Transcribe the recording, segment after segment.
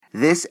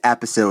This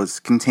episode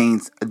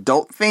contains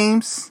adult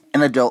themes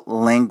and adult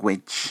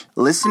language.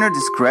 Listener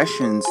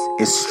discretion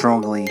is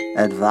strongly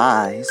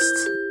advised.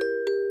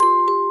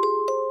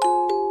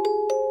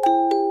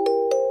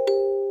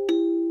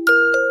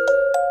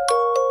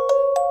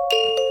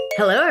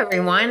 Hello,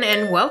 everyone,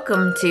 and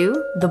welcome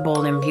to the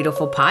Bold and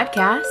Beautiful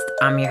podcast.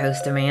 I'm your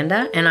host,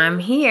 Amanda, and I'm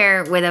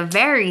here with a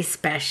very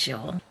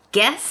special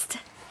guest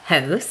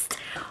host,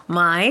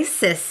 my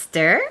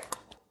sister,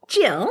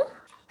 Jill.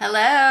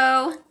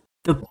 Hello.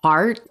 The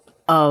part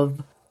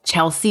of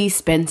Chelsea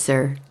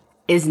Spencer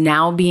is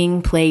now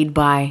being played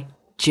by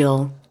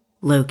Jill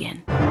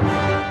Logan.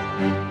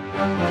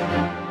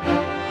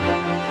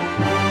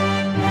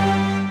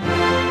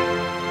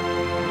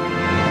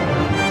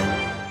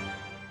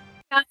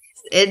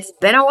 It's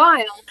been a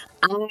while.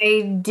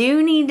 I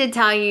do need to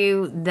tell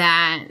you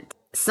that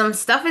some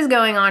stuff is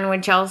going on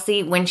with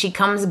Chelsea. When she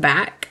comes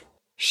back,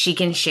 she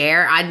can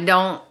share. I'm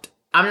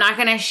not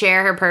going to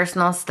share her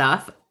personal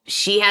stuff.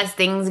 She has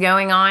things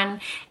going on,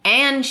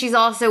 and she's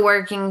also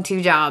working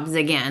 2 jobs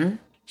again.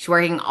 She's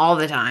working all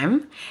the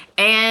time.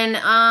 And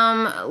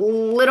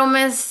little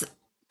Miss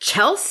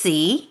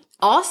Chelsea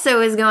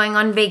also is going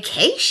on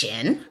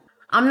vacation.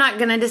 I'm not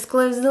going to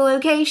disclose the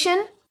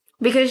location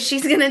because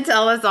she's going to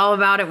tell us all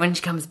about it when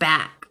she comes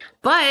back.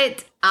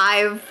 But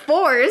I've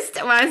forced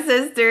my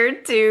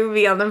sister to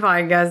be on the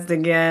podcast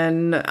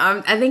again.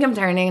 I think I'm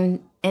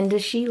turning into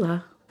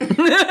Sheila.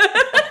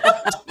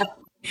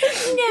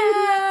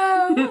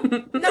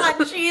 No,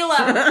 not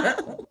Sheila.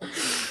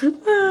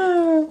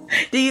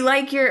 Do you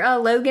like your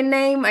Logan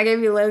name? I gave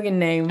you a Logan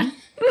name.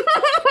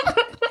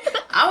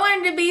 I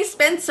wanted to be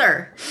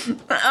Spencer.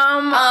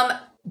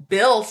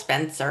 Bill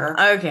Spencer.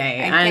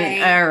 Okay.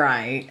 All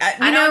right.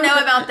 I don't know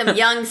about them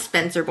young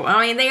Spencer boys.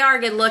 I mean, they are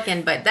good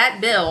looking, but that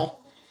Bill.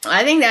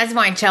 I think that's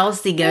why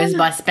Chelsea goes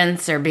by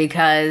Spencer,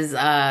 because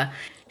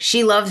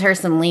she loves her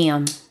some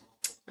Liam.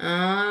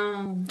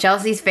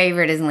 Chelsea's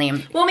favorite is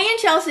Liam. Well, me and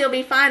Chelsea will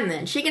be fine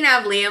then. She can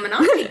have Liam and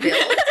I'll take Bill.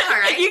 It's all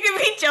right. You can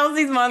be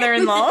Chelsea's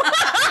mother-in-law.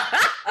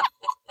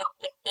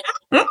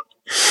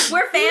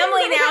 We're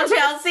family now,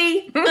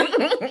 Chelsea.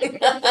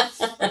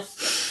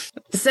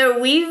 So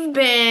we've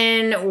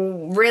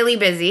been really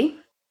busy.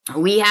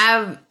 We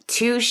have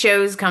 2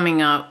 shows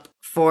coming up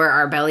for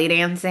our belly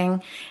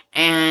dancing,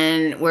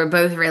 and we're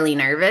both really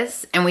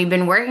nervous. And we've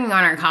been working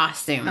on our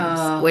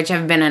costumes, which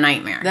have been a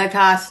nightmare. The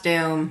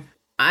costume.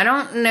 I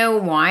don't know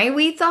why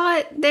we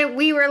thought that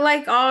we were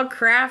like all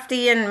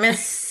crafty and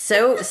miss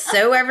sew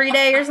every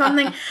day or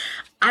something.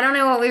 I don't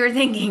know what we were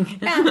thinking.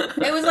 Yeah.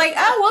 It was like,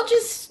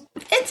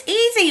 it's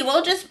easy.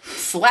 We'll just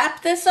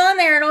slap this on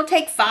there. It'll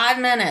take 5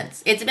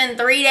 minutes. It's been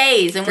 3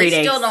 days and we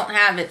still don't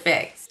have it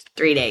fixed.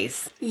 3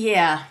 days.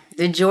 Yeah.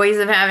 The joys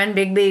of having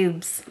big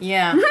boobs.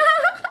 Yeah.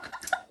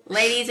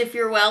 Ladies, if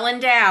you're well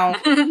endowed,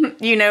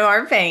 you know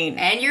our pain.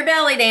 And you're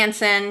belly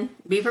dancing,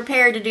 be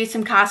prepared to do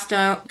some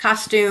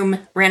costume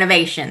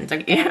renovations.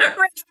 Okay?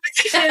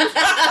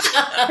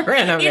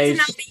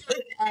 Renovations.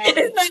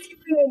 It's not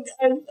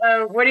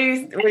even what do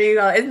you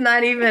call it? It's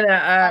not even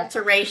a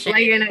alteration.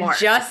 Like an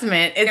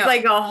adjustment. It's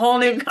like a whole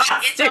new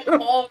costume. It's a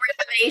whole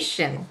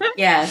renovation.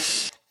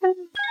 Yes.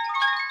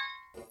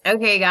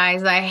 Okay,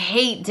 guys, I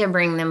hate to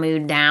bring the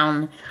mood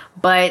down,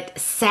 but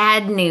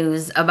sad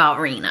news about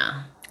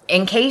Rena.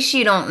 In case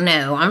you don't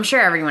know, I'm sure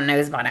everyone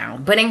knows by now,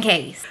 but in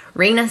case,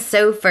 Rena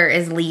Sofer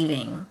is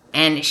leaving,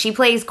 and she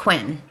plays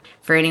Quinn,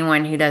 for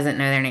anyone who doesn't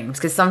know their names,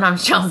 because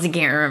sometimes Chelsea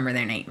can't remember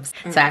their names,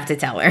 so I have to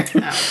tell her.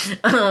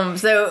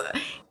 So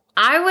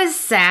I was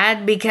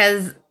sad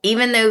because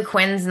even though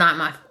Quinn's not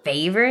my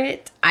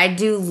favorite, I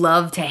do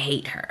love to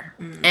hate her,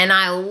 and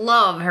I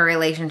love her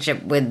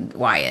relationship with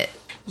Wyatt.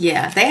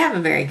 Yeah, they have a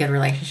very good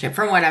relationship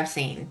from what I've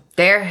seen.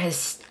 They're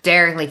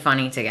hysterically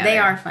funny together. They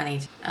are funny.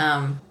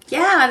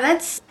 Yeah,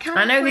 that's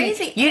kind of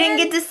crazy. You didn't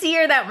get to see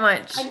her that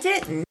much. I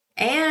didn't.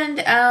 And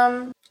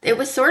it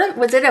was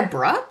was it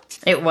abrupt?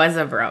 It was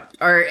abrupt.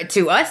 Or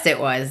to us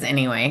it was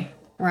anyway.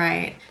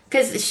 Right.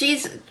 Because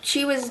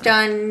she was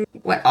done,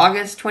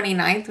 August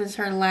 29th was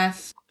her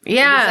last...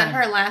 Yeah. Was that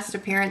her last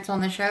appearance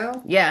on the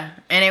show? Yeah.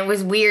 And it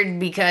was weird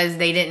because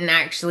they didn't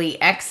actually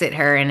exit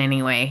her in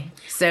any way.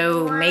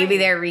 So maybe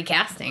they're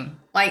recasting.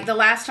 Like the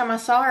last time I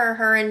saw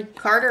her and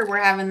Carter were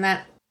having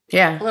that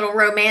little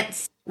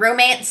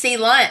romancy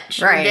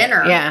lunch or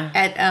dinner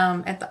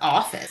at the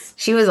office.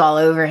 She was all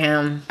over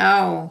him.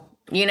 Oh.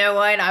 You know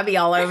what? I'd be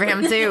all over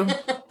him too.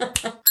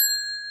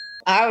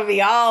 I would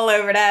be all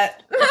over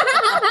that.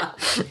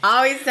 I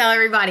always tell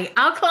everybody,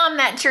 I'll climb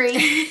that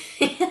tree.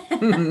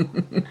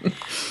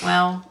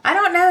 Well, I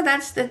don't know.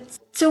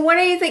 So what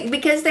do you think?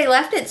 Because they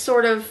left it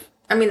sort of,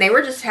 they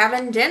were just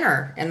having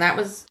dinner and that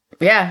was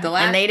the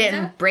last. And they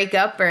didn't break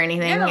up or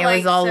anything. Yeah, it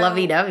was all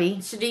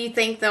lovey-dovey. So do you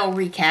think they'll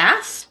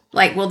recast?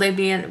 Like, will there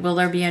be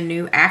a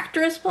new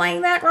actress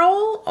playing that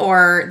role?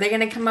 Or are they going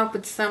to come up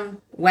with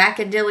some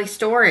wackadilly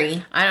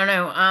story? I don't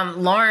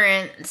know.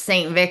 Lawrence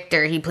St.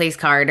 Victor, he plays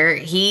Carter.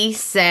 He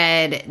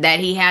said that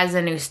he has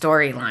a new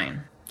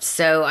storyline.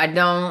 So I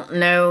don't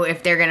know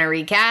if they're going to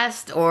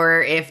recast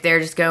or if they're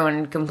just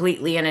going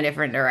completely in a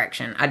different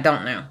direction. I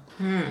don't know.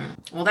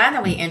 Well,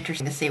 that'll be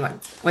interesting to see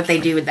what they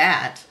do with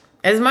that.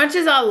 As much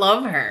as I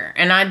love her,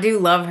 and I do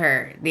love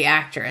her, the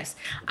actress,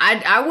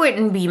 I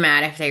wouldn't be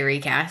mad if they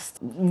recast.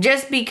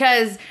 Just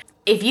because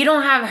if you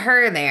don't have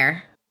her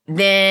there,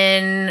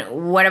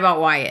 then what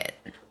about Wyatt?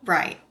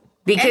 Right.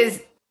 Because...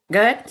 Go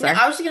ahead. Sorry.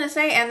 I was just going to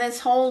say, and this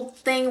whole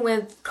thing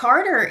with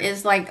Carter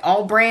is like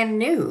all brand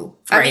new.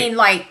 Right. I mean,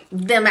 like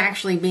them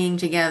actually being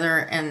together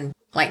and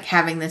like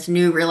having this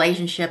new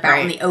relationship out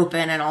in the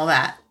open and all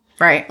that.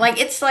 Right. Like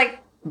it's like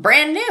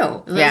brand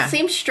new. Yeah. It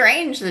seems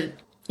strange that.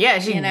 Yeah,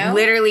 she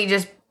literally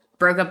just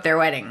broke up their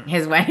wedding,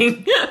 his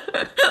wedding.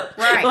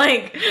 Right.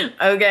 Like,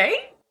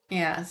 okay.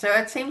 Yeah, so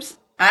it seems,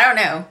 I don't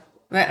know.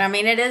 But I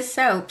mean, it is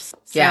soaps.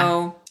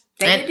 So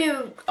they could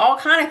do all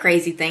kind of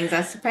crazy things,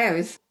 I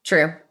suppose.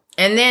 True.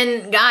 And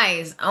then,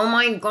 guys, oh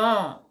my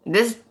God,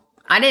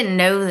 I didn't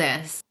know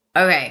this.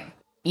 Okay,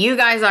 you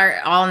guys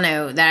all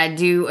know that I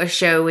do a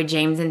show with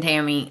James and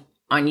Tammy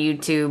on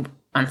YouTube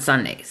on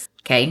Sundays,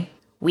 okay?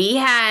 We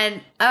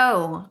had,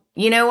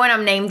 you know what,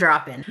 I'm name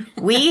dropping.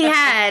 We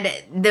had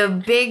the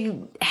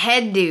big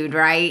head dude,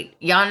 right?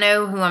 Y'all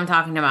know who I'm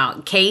talking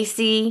about.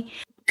 Casey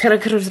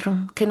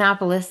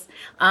Canopolis.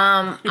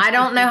 I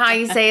don't know how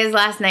you say his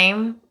last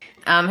name.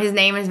 His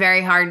name is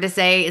very hard to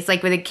say. It's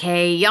like with a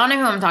K. Y'all know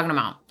who I'm talking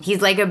about.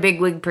 He's like a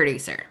bigwig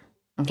producer.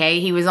 Okay?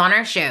 He was on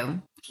our show.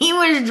 He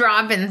was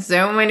dropping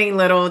so many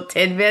little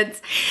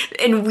tidbits.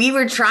 And we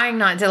were trying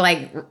not to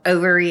like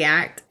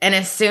overreact. And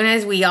as soon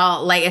as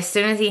as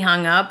soon as he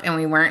hung up and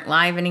we weren't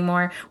live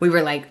anymore, we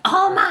were like,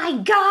 oh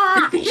my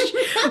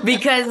gosh.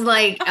 Because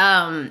like,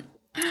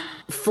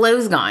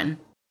 Flo's gone.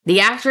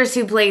 The actress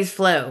who plays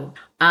Flo,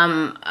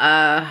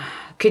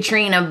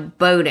 Katrina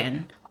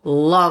Bowden.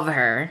 Love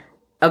her.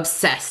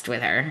 Obsessed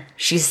with her.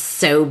 She's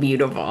so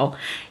beautiful.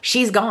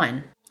 She's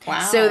gone.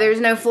 Wow. So there's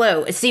no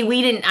Flo. See,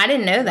 I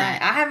didn't know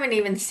that. I haven't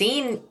even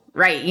seen.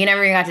 Right, you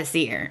never got to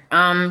see her.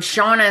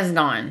 Shauna's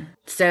gone.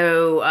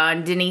 So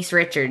Denise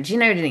Richards. You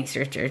know Denise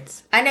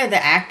Richards. I know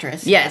the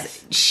actress.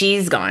 Yes,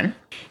 she's gone.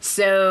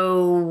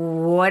 So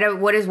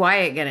what is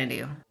Wyatt gonna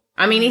do?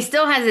 I mean, he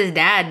still has his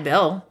dad,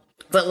 Bill.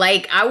 But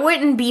like, I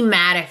wouldn't be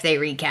mad if they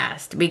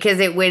recast because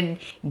it would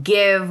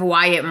give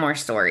Wyatt more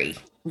story.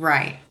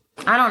 Right.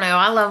 I don't know.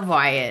 I love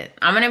Wyatt.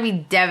 I'm going to be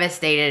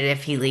devastated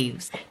if he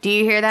leaves. Do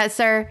you hear that,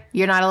 sir?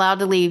 You're not allowed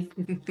to leave.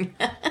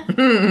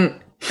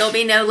 There'll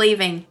be no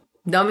leaving.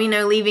 There'll be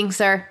no leaving,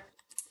 sir.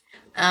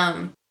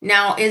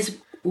 Now, is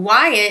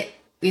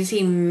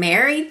he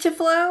married to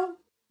Flo?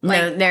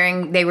 Like,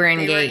 no, they were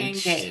engaged. They were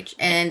engaged.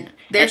 And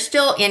they're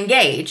still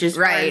engaged,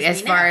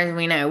 as far as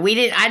we know.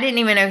 I didn't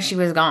even know she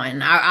was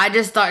gone. I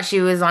just thought she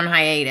was on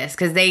hiatus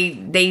because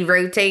they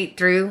rotate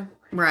through.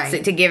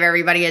 Right. To give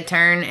everybody a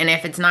turn. And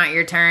if it's not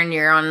your turn,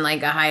 you're on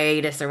like a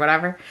hiatus or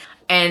whatever.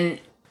 And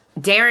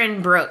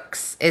Darren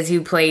Brooks is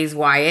who plays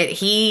Wyatt.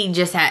 He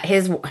just had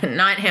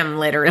not him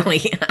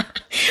literally,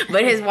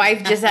 but his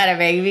wife just had a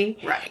baby.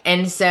 Right.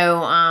 And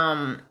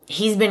so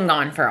he's been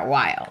gone for a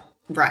while.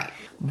 Right.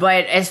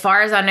 But as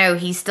far as I know,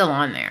 he's still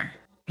on there.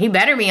 He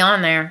better be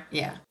on there.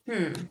 Yeah.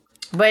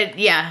 But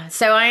yeah,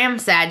 so I am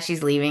sad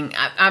she's leaving.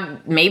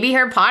 Maybe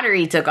her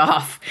pottery took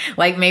off.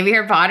 Like maybe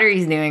her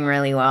pottery's doing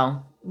really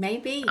well.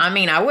 Maybe. I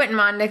mean, I wouldn't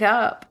mind a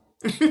cup.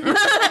 I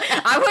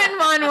wouldn't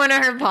mind one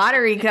of her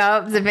pottery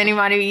cups if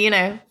anybody,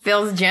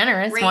 feels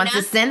generous, Rena? wants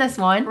to send us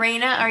one.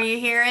 Rena, are you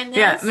hearing this?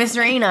 Yeah, Miss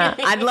Rena,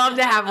 I'd love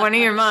to have one of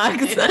your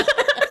mugs.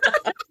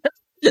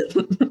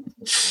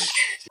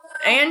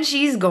 And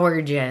she's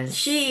gorgeous.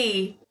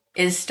 She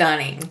is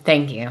stunning.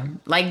 Thank you.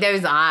 Like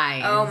those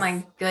eyes. Oh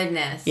my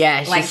goodness.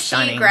 Yeah, she's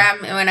stunning. She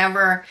grabbed me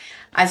whenever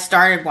I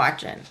started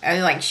watching. I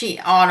was like, she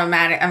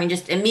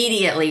just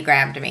immediately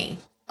grabbed me.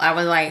 I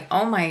was like,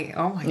 oh my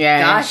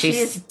gosh, she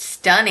is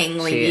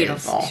stunningly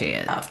beautiful. She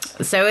is.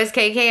 So is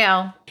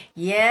KKL.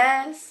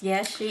 Yes,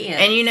 she is.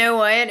 And you know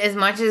what? As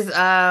much as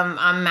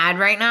I'm mad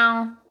right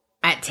now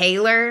at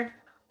Taylor,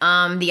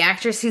 the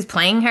actress who's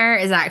playing her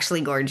is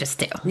actually gorgeous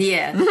too.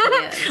 Yes.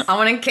 I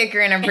want to kick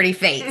her in her pretty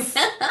face.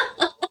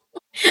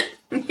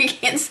 You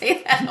can't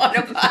say that on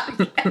a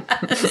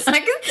podcast. It's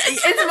my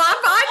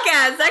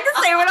podcast. I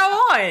can say what I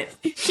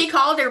want. She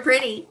called her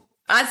pretty.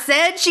 I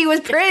said she was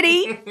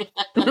pretty.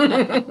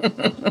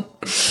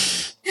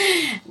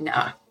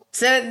 No.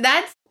 So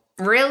that's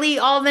really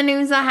all the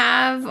news I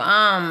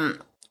have.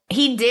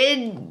 He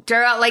did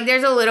throw out,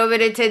 there's a little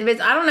bit of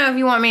tidbits. I don't know if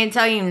you want me to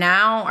tell you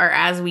now or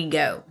as we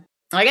go.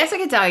 I guess I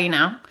could tell you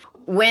now.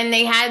 When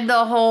they had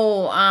the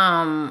whole,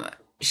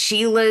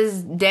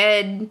 Sheila's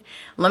dead,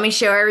 let me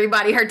show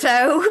everybody her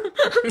toe.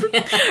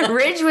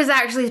 Ridge was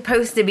actually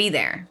supposed to be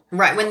there.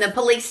 Right, when the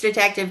police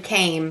detective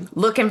came.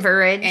 Looking for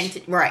Ridge.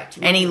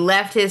 And he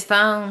left his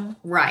phone.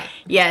 Right.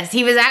 Yes,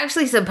 he was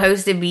actually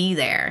supposed to be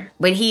there.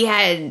 But he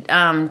had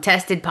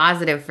tested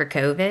positive for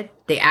COVID,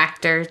 the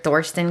actor,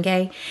 Thorsten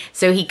Gay.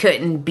 So he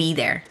couldn't be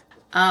there.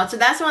 So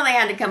that's why they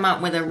had to come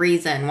up with a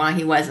reason why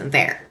he wasn't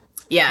there.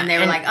 Yeah. And they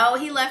were like, oh,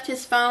 he left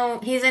his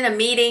phone. He's in a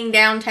meeting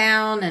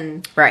downtown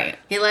and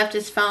he left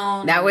his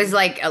phone. That was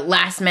like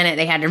last minute.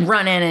 They had to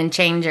run in and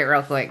change it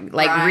real quick.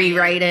 Like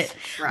rewrite it.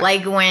 Right.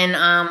 Like when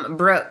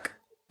Brooke,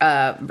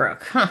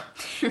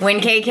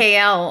 when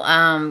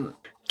KKL,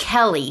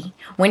 Kelly,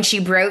 when she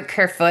broke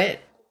her foot,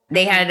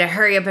 they had to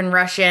hurry up and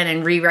rush in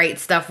and rewrite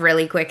stuff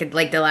really quick at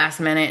like the last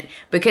minute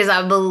because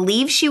I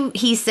believe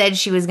he said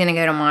she was going to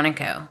go to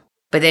Monaco,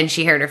 but then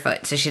she hurt her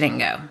foot, so she didn't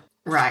go.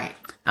 Right.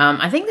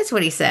 I think that's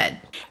what he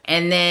said.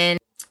 And then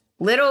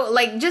little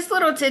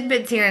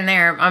tidbits here and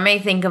there. I may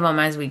think of them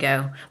as we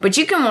go, but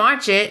you can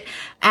watch it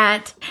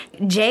at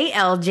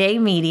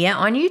JLJ Media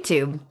on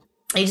YouTube.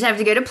 You just have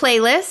to go to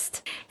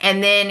playlist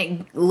and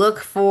then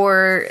look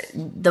for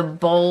the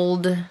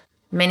bold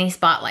mini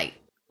spotlight.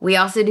 We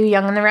also do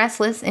Young and the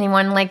Restless.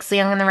 Anyone likes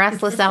Young and the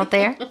Restless out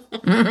there?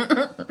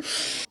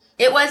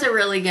 It was a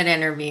really good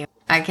interview.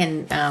 I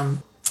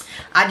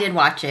did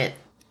watch it.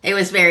 It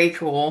was very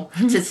cool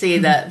to see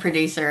the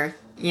producer,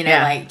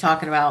 like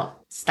talking about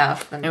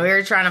stuff. And we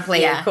were trying to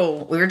play it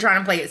cool. We were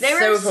trying to play it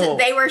cool.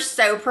 They were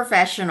so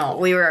professional.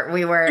 We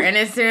were. And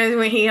as soon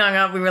as he hung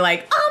up, we were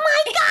like, oh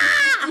my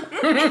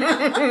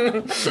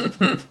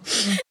God!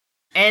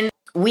 And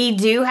we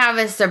do have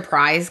a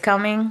surprise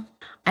coming.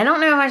 I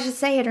don't know if I should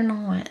say it or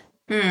not.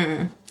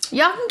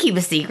 Y'all can keep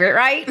a secret,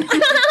 right?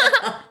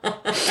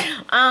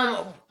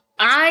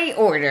 I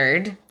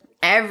ordered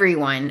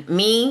everyone,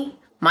 me,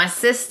 my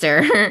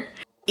sister,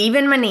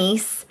 even my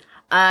niece,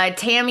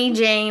 Tammy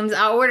James.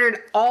 I ordered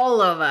all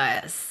of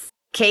us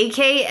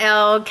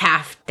KKL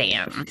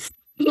caftans.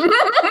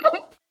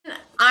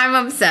 I'm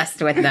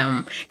obsessed with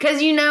them. Because,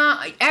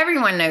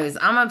 everyone knows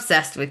I'm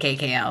obsessed with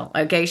KKL,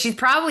 okay? She's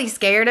probably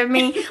scared of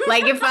me.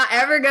 Like, if I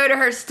ever go to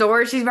her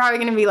store, she's probably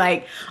going to be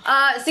like,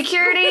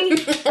 security?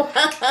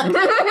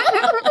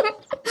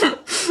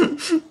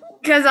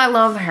 Because I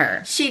love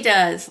her. She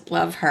does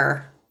love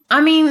her. I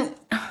mean,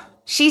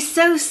 she's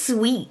so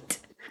sweet.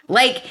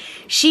 Like,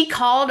 she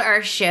called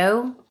our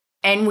show,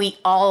 and we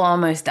all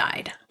almost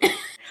died.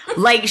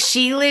 Like,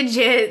 she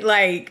legit,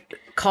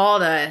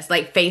 called us,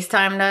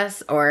 FaceTimed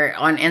us or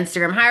on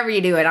Instagram, however you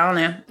do it. I don't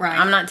know. Right.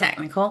 I'm not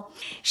technical.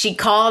 She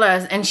called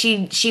us and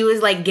she was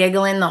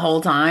giggling the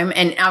whole time.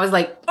 And I was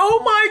like,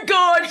 oh my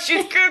God,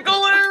 she's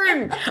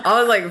giggling.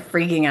 I was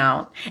freaking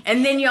out.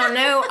 And then y'all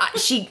know,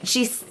 she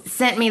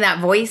sent me that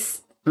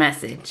voice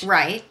message.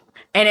 Right.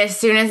 And as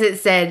soon as it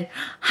said,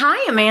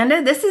 hi,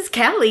 Amanda, this is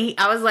Kelly.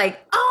 I was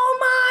like, oh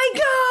my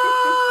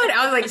God.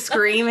 I was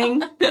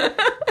screaming.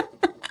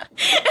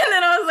 And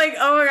then I was like,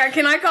 oh my God,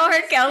 can I call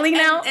her Kelly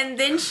now? And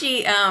then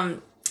she,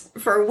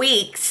 for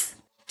weeks,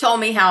 told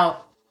me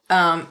how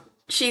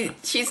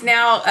she's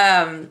now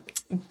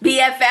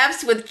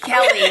BFFs with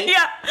Kelly.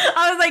 Yeah.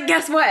 I was like,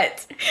 guess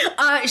what?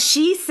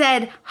 She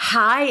said,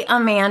 hi,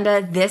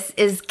 Amanda, this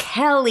is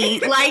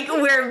Kelly.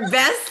 We're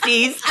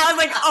besties. I was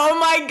like, oh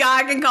my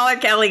God, I can call her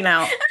Kelly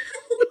now.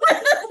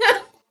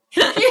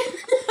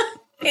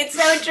 It's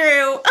so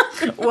true.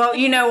 Well,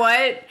 you know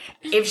what?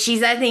 If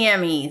she's at the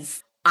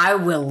Emmys, I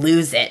will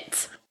lose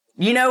it.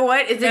 You know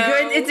what? It's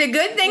a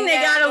good thing they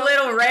got a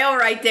little rail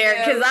right there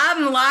because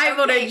I'm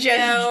liable to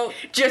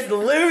just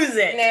lose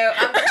it. No,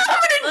 I'm gonna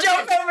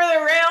jump over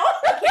the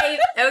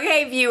rail.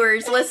 Okay,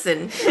 viewers,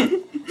 listen.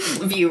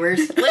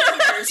 Listeners.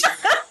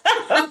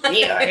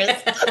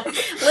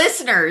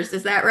 Listeners,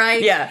 is that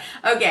right? Yeah.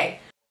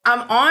 Okay.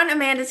 I'm on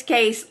Amanda's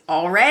case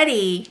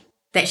already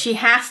that she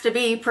has to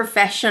be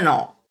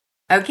professional.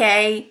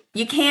 Okay?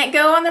 You can't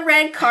go on the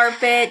red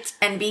carpet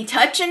and be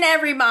touching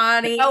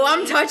everybody. Oh,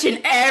 I'm touching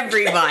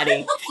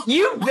everybody.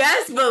 You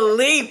best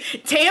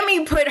believe.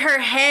 Tammy put her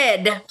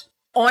head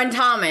on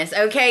Thomas,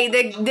 okay?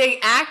 The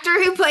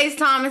actor who plays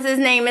Thomas, his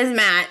name is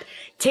Matt.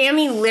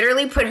 Tammy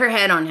literally put her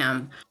head on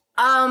him.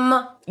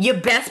 You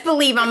best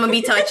believe I'm gonna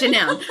be touching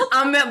him.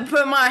 I'm gonna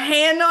put my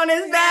hand on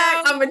his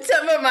back. I'm gonna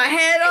put my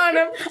head on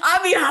him.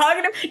 I'll be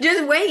hugging him.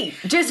 Just wait.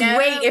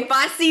 Wait. If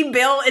I see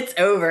Bill, it's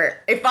over.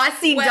 If I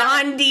see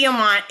Don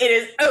Diamont, it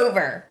is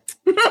over.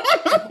 I'm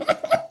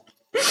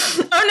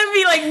gonna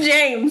be like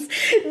James.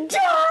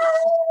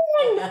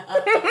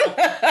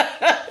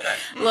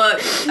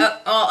 Look,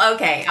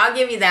 okay, I'll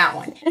give you that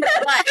one.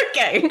 But,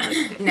 okay.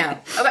 No.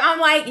 I'm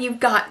like,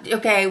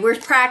 we're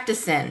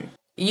practicing.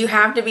 You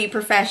have to be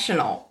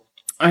professional.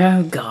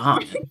 Oh,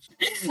 God.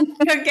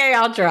 Okay,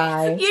 I'll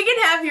try. You can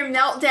have your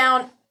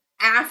meltdown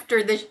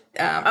after the...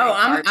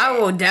 I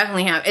will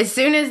definitely have... As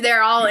soon as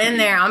they're all in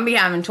there, I'm be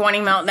having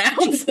 20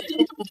 meltdowns.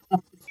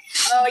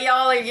 Oh,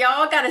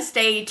 y'all gotta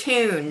stay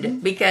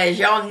tuned because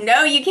y'all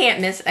know you can't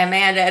miss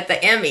Amanda at the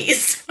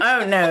Emmys.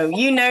 Oh, no.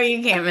 You know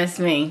you can't miss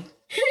me.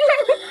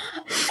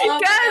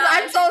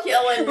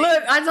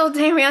 I told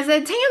Tammy, I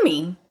said,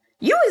 Tammy...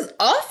 You was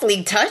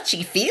awfully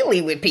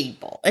touchy-feely with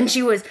people. And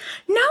she was,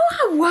 no,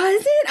 I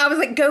wasn't. I was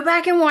like, go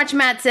back and watch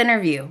Matt's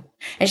interview.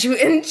 And she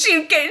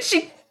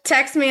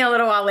texted me a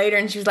little while later,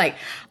 and she was like,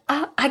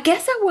 I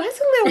guess I was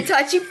a little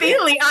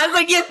touchy-feely. I was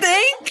like, you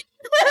think?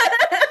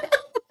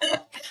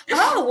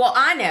 Oh, well,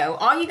 I know.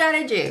 All you got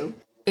to do,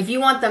 if you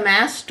want the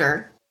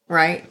master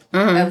right?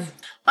 Of,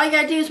 all you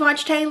gotta do is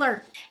watch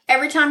Taylor.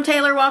 Every time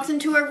Taylor walks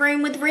into a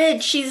room with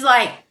Ridge, she's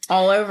like,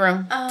 all over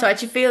him,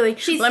 touchy-feely.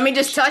 Let me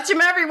just touch him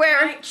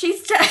everywhere. Right?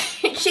 She's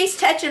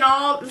touching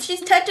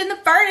the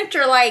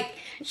furniture like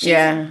she's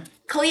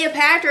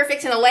Cleopatra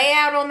fixing a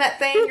layout on that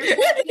thing.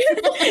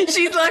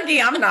 She's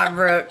lucky I'm not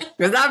broke,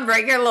 because I'll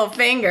break her little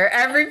finger.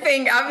 Every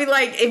finger. I'll be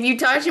like, if you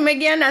touch him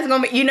again, that's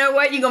gonna be, you know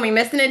what? You're gonna be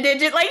missing a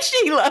digit like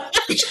Sheila.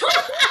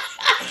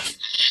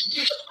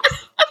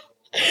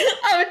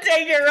 I would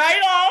take it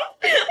right off.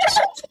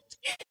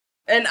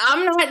 And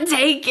I'm not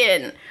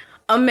taking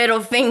a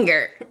middle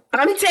finger.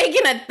 I'm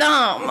taking a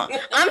thumb.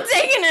 I'm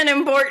taking an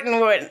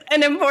important one,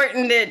 an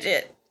important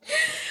digit.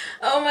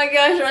 Oh my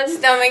gosh, my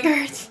stomach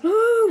hurts.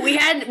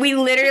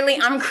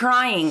 I'm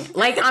crying.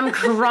 Like, I'm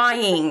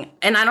crying.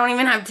 And I don't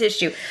even have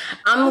tissue.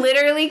 I'm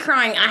literally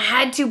crying. I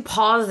had to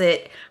pause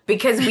it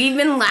because we've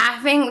been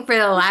laughing for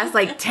the last,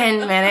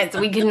 10 minutes.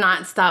 We could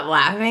not stop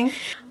laughing.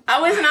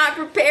 I was not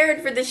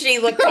prepared for the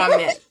Sheila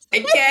comment.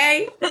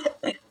 Okay?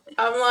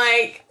 I'm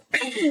like,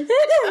 who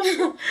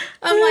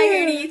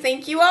do you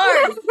think you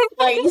are?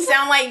 Like, you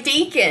sound like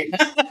Deacon.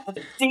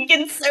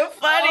 Deacon's so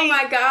funny. Oh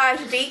my gosh,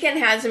 Deacon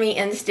has me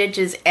in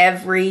stitches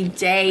every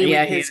day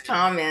with his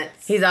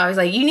comments. He's always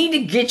like, you need to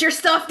get your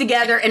stuff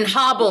together and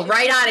hobble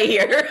right out of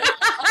here.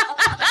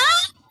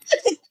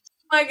 Oh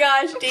my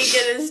gosh,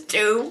 Deacon is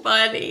too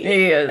funny.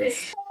 He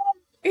is.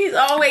 He's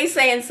always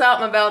saying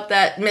something about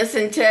that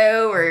missing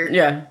toe or...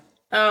 Yeah.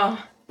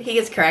 Oh, he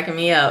gets cracking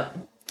me up.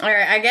 All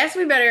right, I guess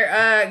we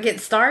better get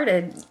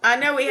started. I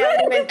know we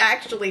haven't even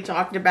actually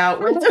talked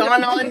about what's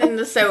going on in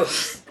the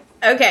soaps.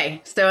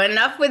 Okay, so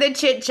enough with the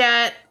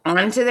chit-chat.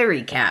 On to the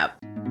recap.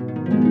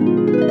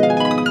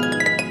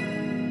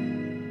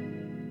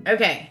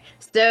 Okay,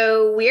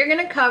 so we're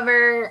going to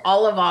cover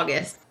all of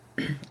August.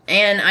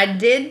 And I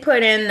did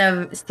put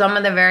in some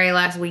of the very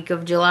last week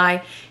of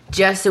July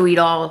just so we'd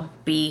all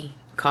be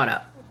caught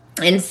up.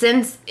 And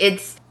since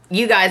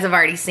you guys have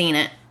already seen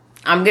it,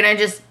 I'm going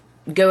to just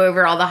go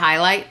over all the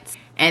highlights,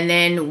 and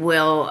then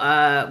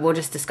we'll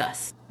just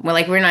discuss.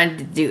 We're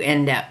not do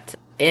in depth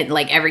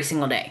every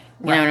single day.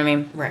 You know what I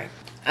mean? Right.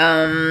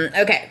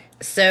 Okay.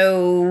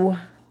 So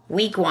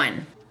week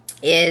 1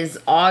 is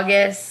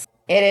August.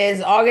 It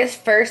is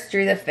August 1st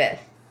through the 5th.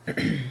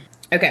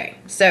 Okay.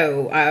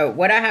 So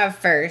what I have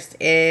first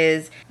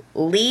is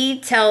Lee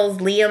tells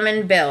Liam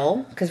and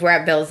Bill, because we're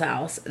at Bill's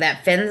house,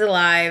 that Finn's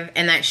alive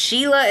and that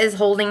Sheila is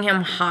holding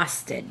him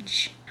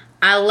hostage.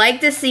 I like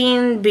the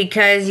scene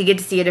because you get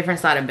to see a different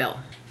side of Bill.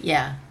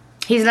 Yeah.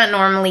 He's not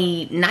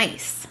normally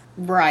nice.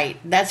 Right.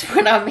 That's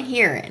what I'm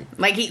hearing.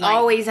 He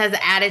always has an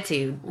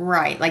attitude.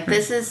 Right.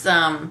 This is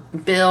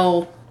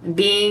Bill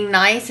being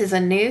nice is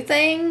a new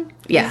thing?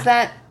 Yeah. Is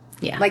that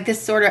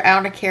this sort of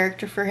out of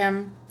character for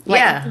him?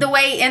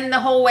 The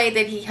whole way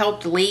that he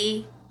helped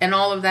Lee and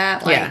all of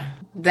that.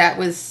 That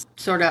was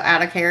sort of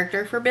out of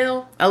character for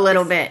Bill? A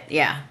little bit,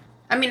 yeah.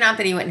 I mean, not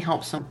that he wouldn't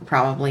help some,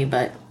 probably,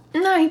 but...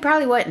 No, he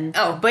probably wouldn't.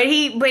 Oh. But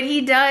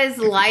he does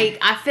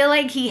I feel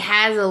like he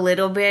has a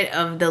little bit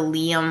of the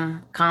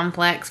Liam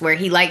complex where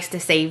he likes to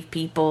save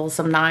people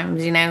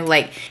sometimes,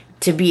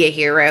 to be a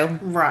hero.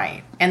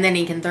 Right. And then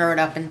he can throw it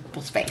up in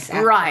people's face.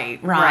 Right.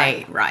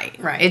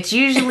 It's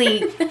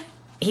usually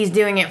he's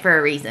doing it for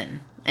a reason.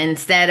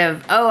 Instead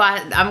of,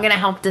 I'm going to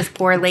help this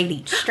poor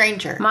lady.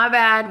 Stranger. My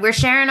bad. We're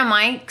sharing a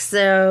mic,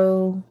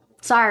 so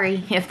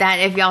sorry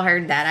if y'all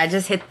heard that. I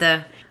just hit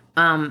the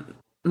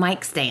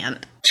mic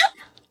stand.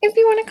 If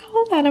you want to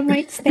call that a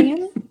mic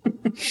stand.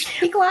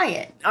 Be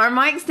quiet. Our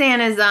mic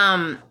stand is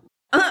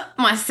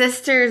my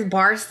sister's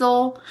bar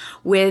stool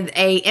with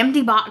a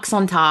empty box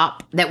on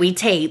top that we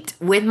taped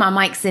with my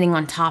mic sitting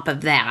on top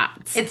of that.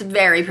 It's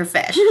very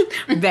professional.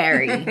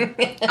 Very.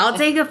 I'll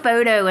take a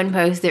photo and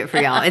post it for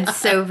y'all. It's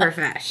so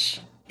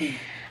profesh.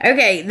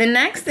 Okay, the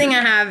next thing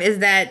I have is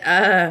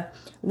that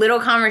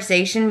little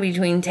conversation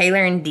between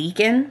Taylor and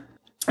Deacon.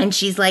 And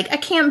she's like, I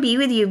can't be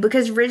with you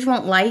because Ridge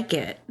won't like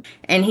it.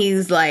 And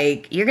he's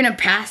like, you're going to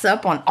pass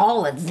up on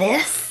all of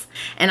this?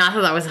 And I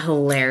thought that was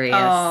hilarious.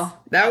 Oh,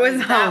 that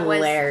was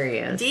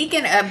hilarious.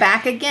 Deacon,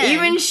 back again.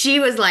 Even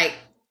she was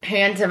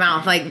hand to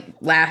mouth,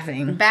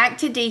 laughing. Back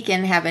to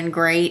Deacon having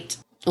great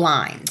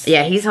lines.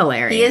 Yeah, he's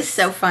hilarious. He is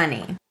so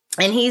funny.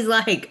 And he's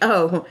like,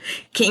 oh,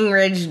 King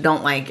Ridge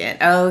don't like it.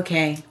 Oh,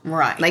 okay.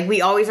 Right. We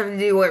always have to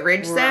do what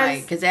Ridge says.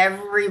 Right, because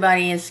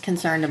everybody is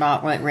concerned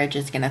about what Ridge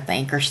is going to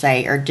think or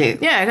say or do.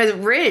 Yeah, because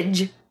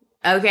Ridge,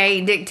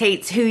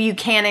 dictates who you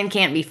can and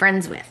can't be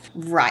friends with.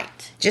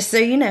 Right. Just so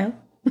you know.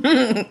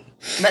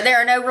 But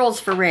there are no rules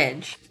for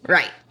Ridge.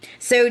 Right.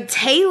 So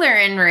Taylor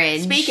and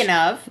Ridge. Speaking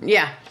of.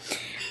 Yeah.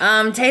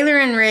 Taylor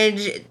and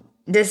Ridge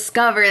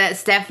discover that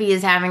Steffi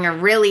is having a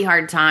really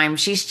hard time.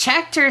 She's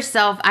checked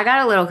herself. I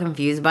got a little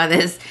confused by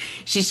this.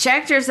 She's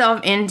checked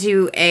herself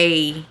into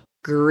a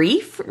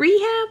grief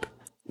rehab?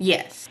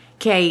 Yes.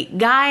 Okay,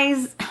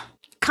 guys,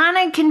 kind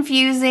of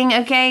confusing,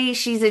 okay?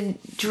 She's a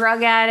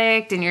drug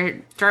addict and you're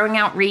throwing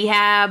out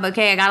rehab.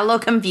 Okay, I got a little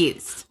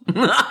confused. For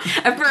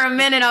a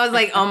minute, I was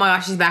like, oh my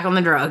gosh, she's back on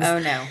the drugs. Oh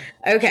no.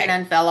 Okay. She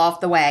done fell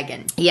off the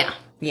wagon. Yeah.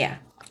 Yeah.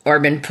 or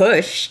been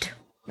pushed.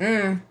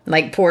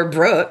 Like poor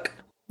Brooke.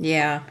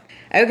 Yeah.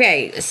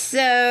 Okay,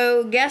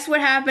 so guess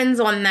what happens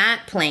on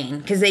that plane?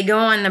 Because they go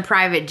on the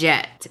private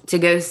jet to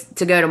go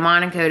to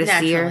Monaco to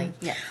see her. Naturally,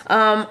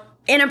 yes.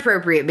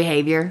 Inappropriate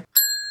behavior.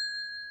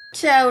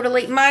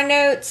 Totally. My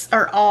notes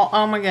are all,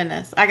 oh my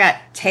goodness. I got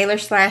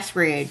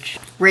Taylor/Ridge.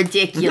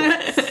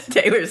 Ridiculous.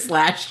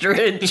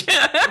 Taylor/Ridge.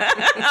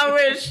 I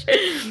wish.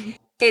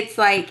 It's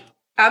like,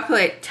 I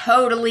put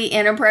totally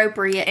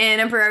inappropriate.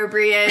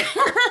 Inappropriate.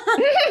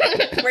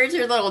 Where's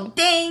your little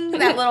ding?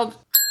 That little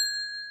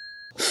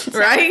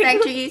Right?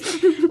 effect you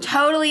use?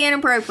 Totally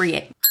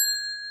inappropriate.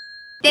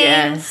 Ding.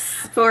 Yes.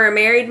 For a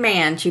married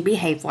man to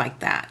behave like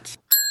that.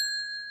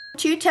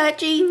 Too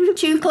touchy,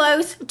 too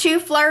close, too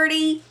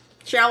flirty.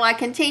 Shall I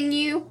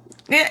continue?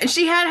 Yeah,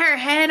 she had her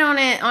head on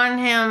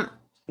him.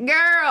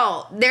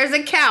 Girl, there's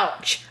a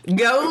couch.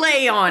 Go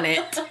lay on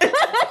it.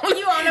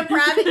 You on a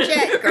private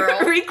jet, girl.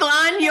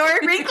 Recline your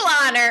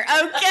recliner,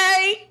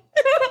 okay?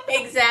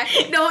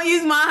 Exactly. Don't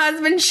use my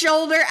husband's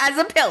shoulder as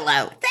a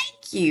pillow.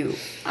 Thank you.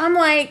 I'm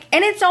like,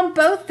 and it's on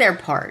both their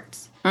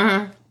parts.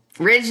 Mm-hmm.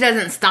 Ridge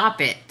doesn't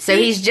stop it, so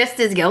he's just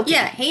as guilty.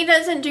 Yeah, he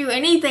doesn't do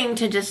anything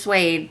to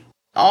dissuade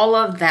all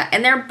of that.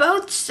 And they're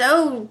both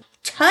so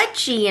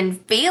touchy and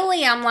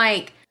feely. I'm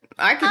like,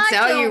 I can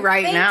tell you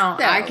right now.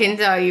 so. I can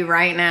tell you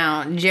right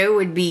now. Joe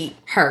would be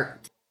hurt.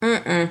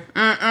 I'd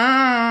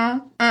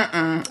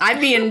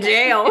be in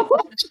jail.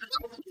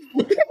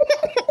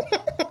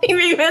 He'd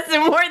be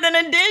missing more than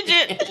a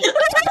digit.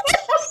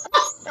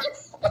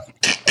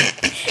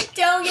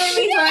 Don't get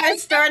me started. I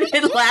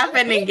started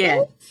laughing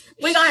again.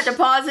 We're going to have to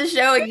pause the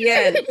show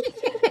again.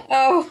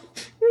 Oh.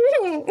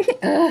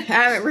 I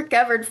haven't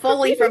recovered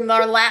fully from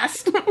our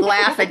last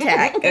laugh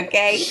attack,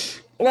 okay?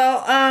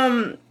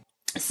 Well,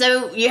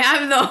 so you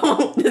have the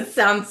whole, this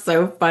sounds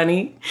so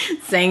funny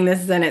saying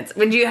this sentence,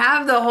 but you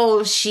have the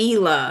whole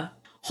Sheila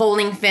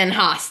holding Finn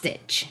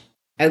hostage,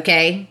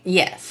 okay?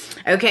 Yes.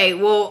 Okay,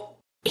 well,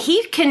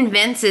 he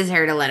convinces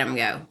her to let him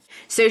go.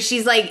 So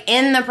she's like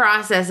in the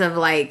process of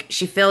like,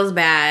 she feels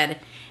bad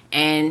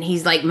and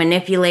he's like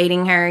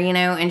manipulating her, you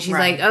know, and she's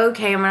Right. like,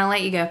 okay, I'm gonna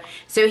let you go.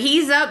 So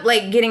he's up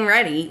like getting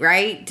ready,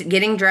 right?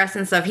 Getting dressed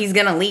and stuff. He's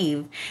gonna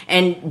leave.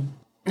 And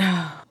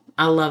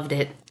I loved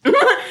it.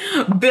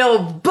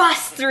 Bill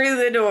busts through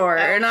the door,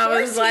 and I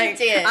was like,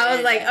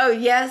 oh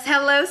yes,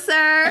 hello,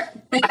 sir.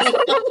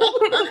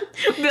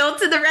 Bill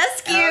to the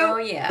rescue. Oh,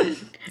 yeah.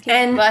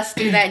 And Bust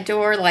through that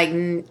door like,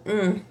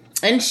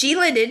 and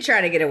Sheila did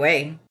try to get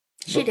away.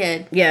 She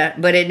did. Yeah,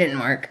 but it didn't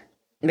work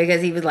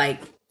because he was like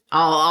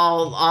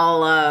all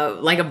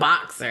like a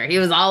boxer. He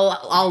was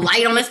all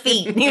light on his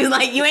feet. He was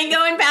like, "You ain't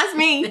going past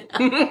me."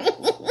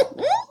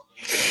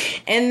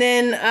 And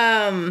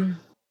then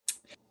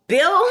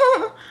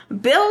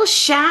Bill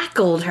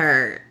shackled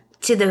her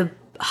to the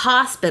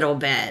hospital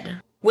bed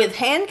With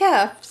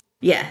handcuffs.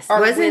 Yes, Or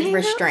was it with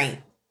handcuffs? restraint.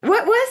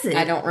 What was it?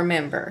 I don't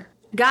remember.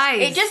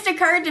 Guys, It just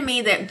occurred to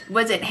me that,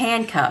 was it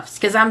handcuffs?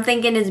 Because I'm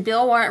thinking, is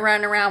Bill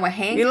running around with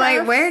handcuffs? you're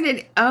like, where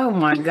did? Oh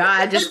my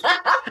god!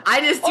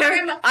 I just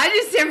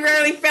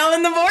temporarily fell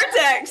in the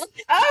vortex.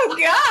 Oh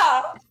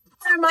god!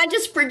 Or am I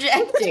just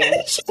projecting?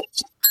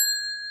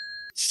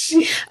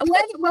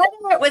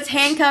 Whether it was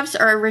handcuffs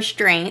or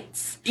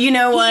restraints, You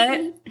know what?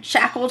 he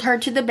shackled her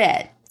to the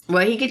bed.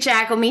 Well, he could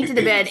shackle me to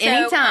the bed So,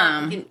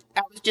 anytime.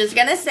 I was just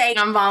gonna say,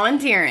 I'm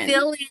volunteering.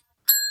 fill in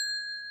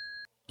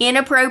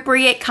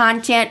inappropriate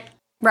content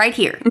right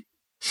here.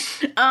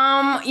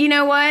 You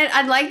know what?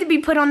 I'd like to be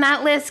put on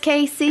that list,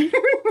 Casey.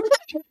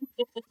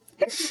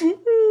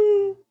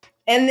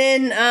 And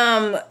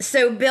then,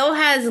 so Bill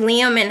has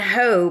Liam and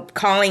Hope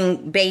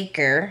calling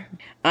Baker,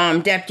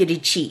 Deputy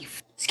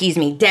Chief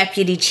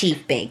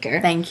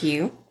Baker. Thank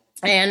you.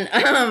 And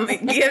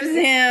gives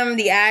him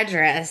the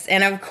address.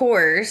 And of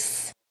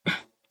course,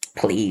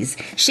 please,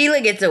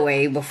 Sheila gets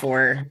away.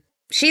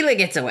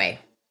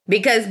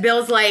 Because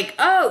Bill's like,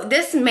 oh,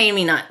 this made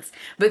me nuts.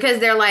 Because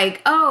they're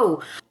like,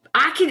 oh,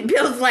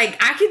 Bill's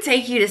like, I could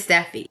take you to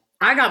Steffi.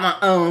 I got my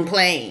own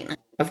plane.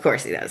 Of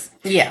course he does.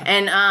 Yeah.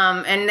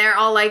 And they're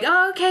all like,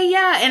 oh, okay,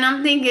 yeah. And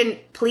I'm thinking,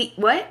 please,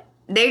 what?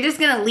 They're just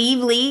gonna leave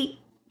Lee,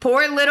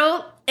 poor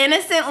little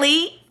innocent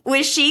Lee,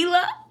 with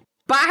Sheila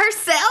by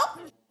herself?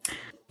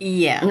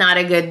 Yeah. Not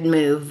a good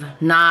move.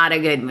 Not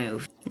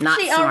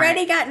She smart.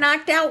 already got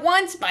knocked out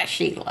once by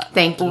Sheila.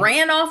 Thank you.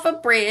 Ran off a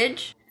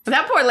bridge.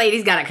 That poor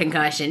lady's got a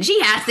concussion. She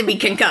has to be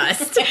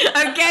concussed.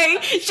 Okay?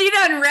 She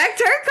done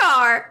wrecked her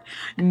car,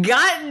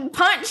 got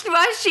punched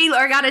by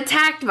Sheila, or got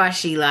attacked by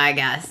Sheila, I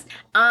guess.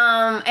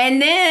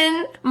 And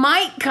then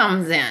Mike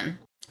comes in.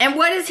 And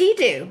what does he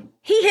do?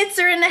 He hits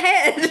her in the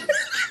head.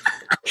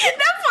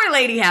 That poor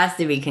lady has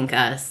to be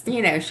concussed.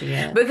 You know she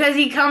is. Because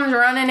he comes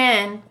running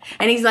in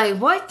and he's like,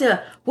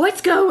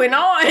 what's going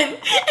on? And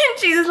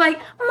she's just like,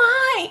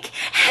 Mike,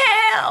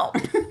 help.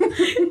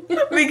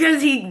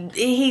 Because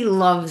he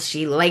loves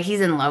Sheila. Like,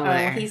 he's in love with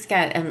her. He's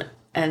got an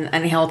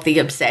unhealthy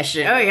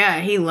obsession. Oh, yeah,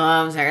 he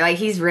loves her. Like,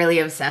 he's really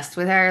obsessed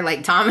with her.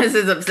 Like, Thomas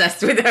is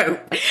obsessed with Hope.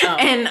 Oh.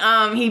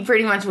 And he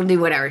pretty much will do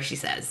whatever she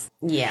says.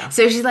 Yeah.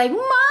 So she's like,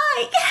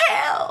 Mike,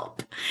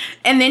 help.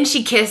 And then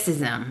she kisses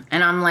him.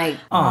 And I'm like,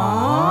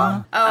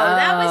 Aww. Oh,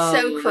 that was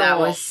so cruel. That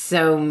was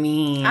so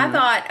mean. I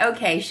thought,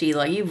 okay,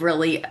 Sheila, you've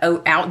really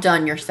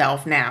outdone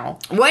yourself now.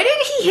 What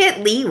did he hit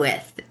Lee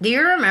with? Do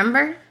you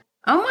remember?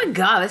 Oh my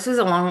God, this was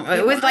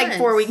it was like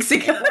 4 weeks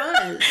ago. It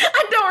was.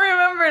 I don't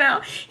remember now.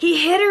 He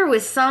hit her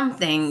with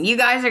something. You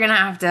guys are going to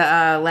have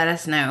to let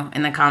us know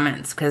in the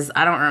comments because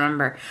I don't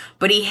remember.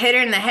 But he hit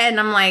her in the head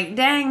and I'm like,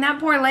 dang, that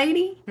poor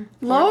lady.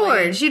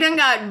 Lord, she done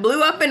got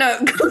blew up in her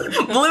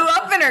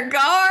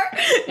car,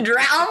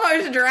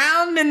 almost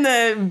drowned in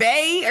the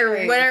bay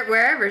or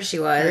wherever she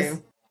was.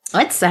 True.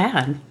 That's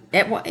sad.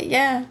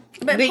 Yeah.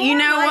 But you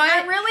know Mike, what?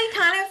 I really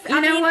kind of,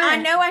 I I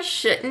know I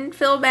shouldn't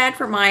feel bad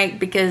for Mike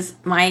because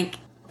Mike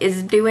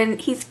is doing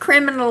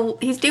criminal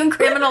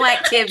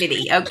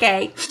activity,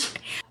 okay?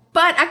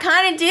 But I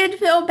kind of did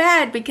feel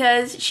bad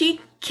because she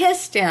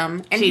kissed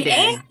him and he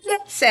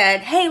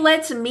said, hey,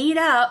 let's meet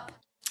up.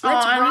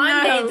 Let's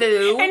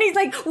rendezvous. And he's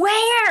like,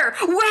 where?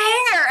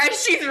 As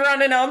she's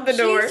running out the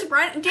door.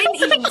 Didn't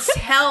even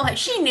tell her.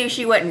 She knew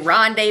she wasn't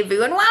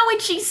rendezvous. And why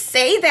would she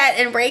say that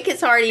and break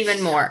his heart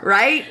even more?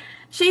 Right?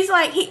 She's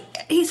like,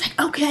 he's like,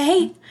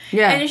 okay.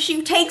 Yeah. And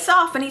she takes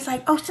off and he's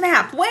like, oh,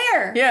 snap.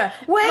 Where? Yeah.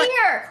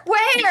 Where?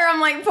 I'm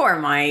like, poor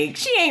Mike.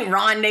 She ain't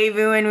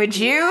rendezvousing with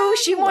you.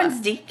 She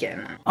wants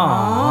Deacon.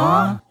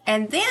 Aww.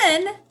 And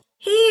then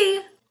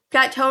he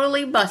got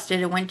totally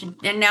busted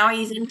and now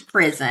he's in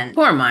prison.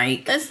 Poor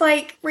Mike. It's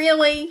like,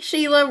 really?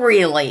 Sheila,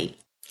 really?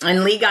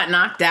 And Lee got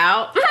knocked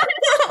out.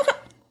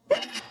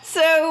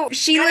 So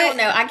Sheila, I don't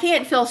know. I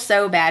can't feel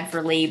so bad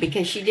for Lee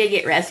because she did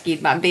get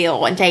rescued by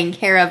Bill and taken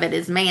care of at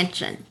his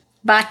mansion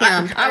by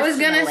him. I was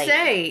gonna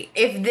say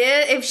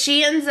if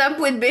she ends up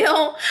with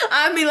Bill,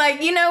 I'd be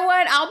like, you know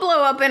what? I'll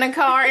blow up in a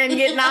car and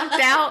get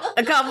knocked out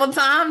a couple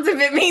times if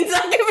it means I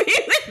can be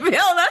with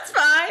Bill. That's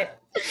fine.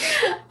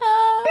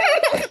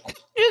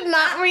 Just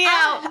knock me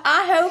out.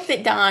 I hope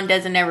that Don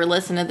doesn't ever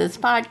listen to this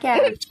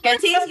podcast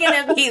because he's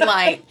gonna be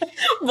like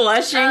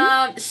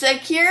blushing.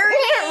 Security,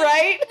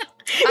 right?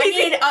 I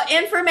need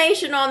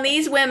information on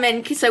these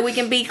women so we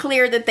can be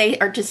clear that they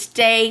are to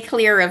stay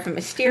clear of him.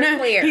 Steer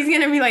clear. He's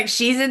gonna be like,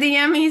 she's a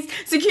DM. He's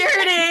security.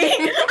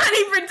 I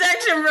need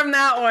protection from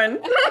that one.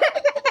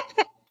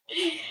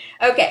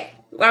 Okay,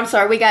 I'm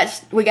sorry.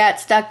 We got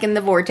stuck in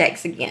the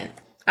vortex again.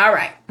 All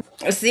right.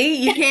 See,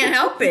 you can't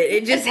help it.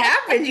 It just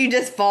happens. You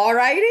just fall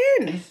right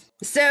in.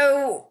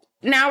 So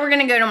now we're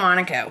gonna go to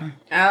Monaco.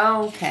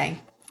 Okay.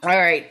 All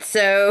right.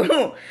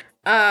 So,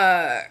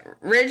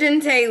 Ridge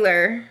and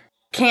Taylor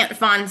can't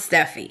find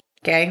Steffi.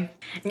 Okay,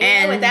 You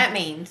know what that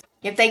means.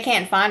 If they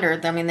can't find her,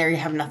 I mean, they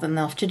have nothing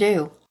else to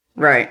do.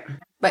 Right.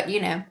 But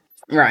you know.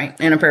 Right.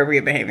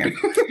 Inappropriate behavior.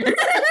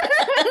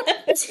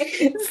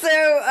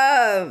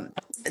 So,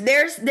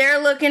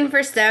 they're looking for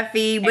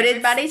Steffi, but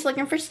everybody's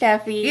looking for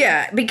Steffi.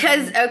 Yeah,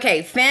 because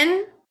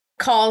Finn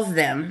calls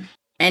them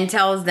and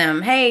tells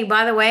them, "Hey,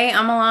 by the way,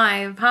 I'm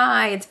alive.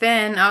 Hi, it's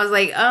Finn." I was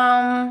like,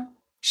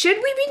 should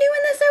we be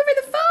doing this over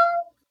the phone?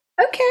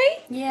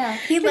 Okay. Yeah.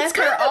 He left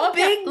her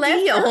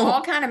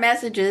all kind of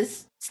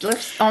messages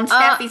on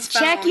Steffi's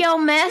phone. Check your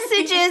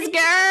messages,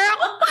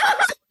 girl.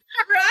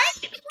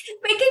 Right?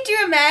 But could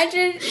you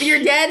imagine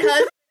your dead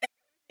husband?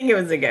 He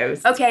was a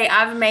ghost. Okay,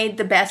 I've made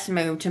the best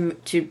move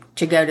to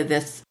go to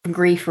this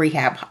grief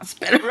rehab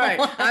hospital. Right.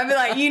 I'd be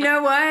like, you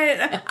know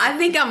what? I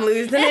think I'm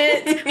losing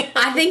it.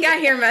 I think I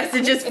hear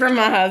messages from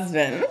my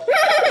husband.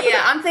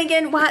 Yeah, I'm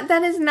thinking, what?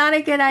 That is not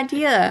a good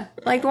idea.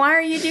 Like, why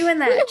are you doing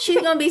that? She's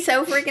gonna be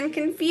so freaking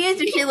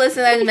confused if she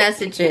listens to those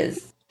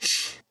messages.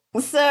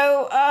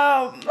 So,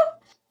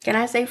 can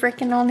I say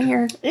freaking on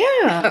here?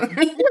 Yeah.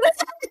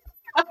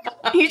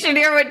 You should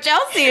hear what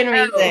Chelsea and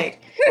me think.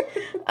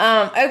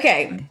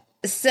 Okay.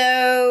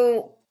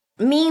 So,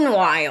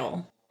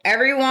 meanwhile,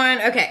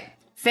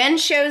 Finn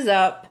shows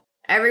up.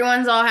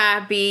 Everyone's all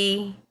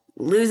happy,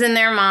 losing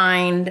their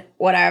mind,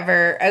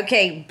 whatever.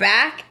 Okay,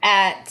 back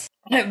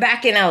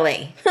in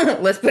LA.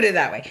 Let's put it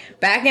that way.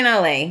 Back in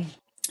LA,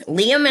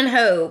 Liam and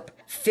Hope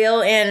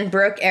fill in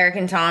Brooke, Eric,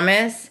 and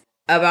Thomas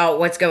about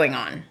what's going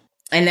on.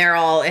 And they're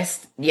all,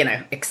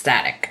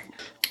 ecstatic.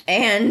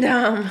 And,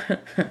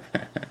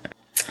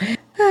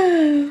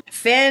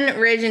 Finn,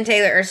 Ridge, and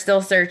Taylor are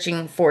still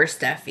searching for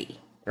Steffi,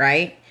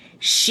 right?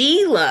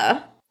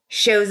 Sheila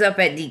shows up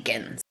at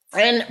Deacon's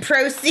and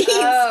proceeds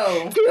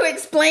to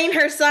explain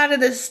her side of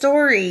the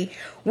story,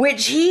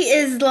 which he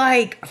is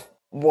like,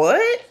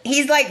 what?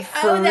 He's like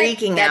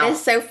freaking out. That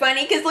is so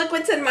funny because look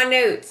what's in my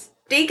notes.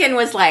 Deacon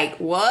was like,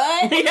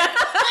 what? He was.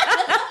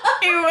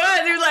 He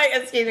was like,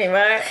 excuse me,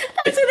 what?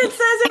 That's what it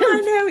says in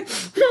my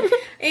notes.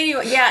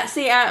 Anyway, yeah,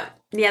 see,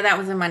 that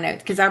was in my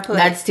notes because I put...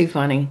 That's too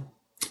funny.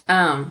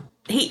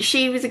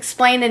 She was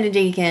explaining to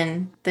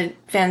Deacon that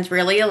Finn's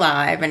really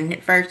alive, and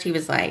at first he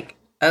was like,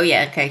 oh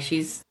yeah, okay,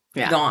 she's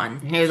gone.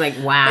 He was like,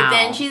 wow. But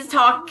then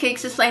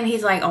keeps explaining,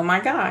 he's like, oh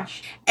my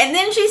gosh. And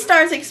then she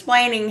starts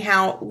explaining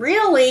how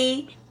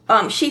really,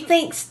 she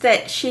thinks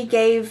that she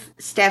gave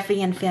Steffi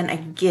and Finn a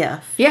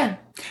gift. Yeah.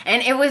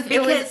 And it was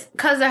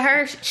because of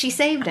her, she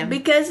saved him.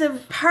 Because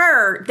of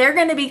her, they're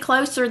going to be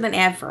closer than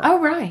ever. Oh,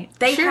 right.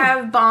 They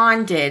have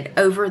bonded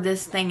over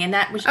this thing, and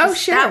that was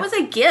just, that was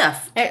a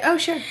gift. Oh,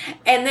 sure.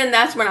 And then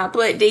that's when I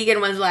put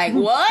Deegan was like,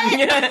 what? He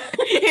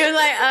was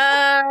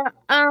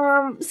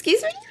like,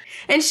 excuse me?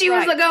 And she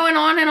was going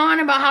on and on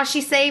about how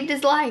she saved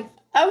his life.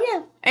 Oh,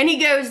 yeah. And he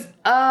goes,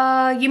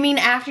 you mean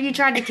after you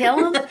tried to kill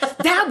him?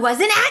 That was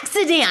an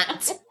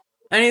accident.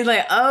 And he's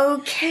like,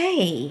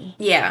 okay.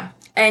 Yeah.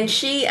 And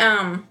she,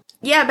 but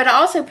I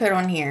also put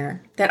on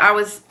here that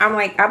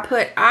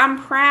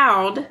I'm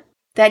proud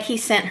that he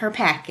sent her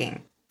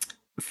packing.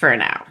 For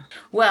now.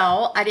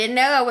 Well, I didn't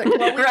know what we do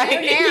now.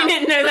 You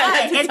didn't know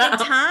that at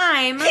the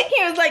time.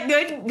 He was like,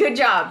 good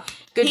job.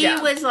 Good job.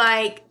 He was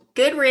like,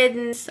 good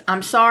riddance.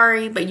 I'm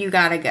sorry, but you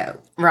gotta go.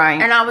 Right.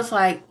 And I was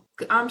like,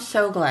 I'm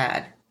so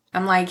glad.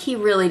 I'm like, he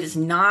really does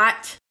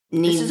not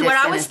need this is what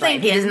I was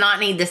thinking. He does not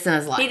need this in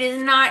his life. He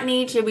does not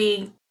need to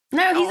be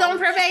he's on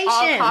probation.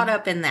 All caught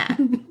up in that.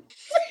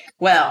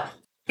 Well,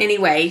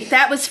 anyway,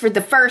 that was for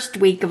the first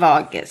week of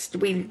August.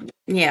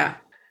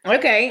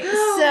 Okay,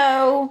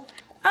 so...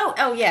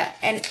 Oh, yeah,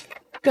 and...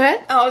 Go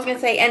ahead. Oh, I was going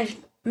to say, and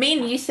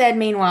you said,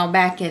 meanwhile,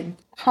 back at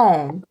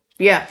home.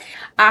 Yeah.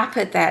 I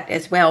put that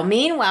as well.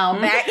 Meanwhile,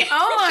 back...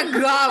 Oh, my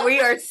God, we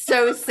are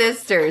so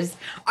sisters.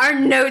 Our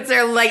notes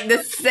are, like,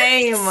 the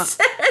same.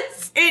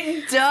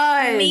 It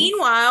does.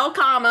 Meanwhile,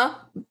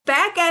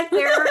 back at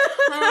their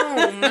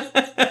home.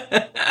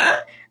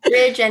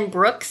 Bridge and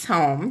Brooke's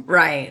home.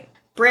 Right.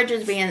 Bridge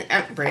is being...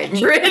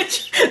 Bridge.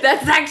 Bridge.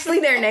 That's actually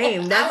their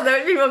name. That's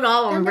what people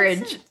call them,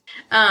 Bridge.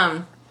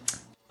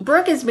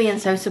 Brooke is being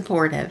so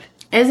supportive.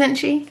 Isn't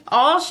she?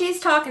 All she's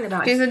talking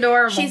about. She's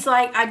adorable. She's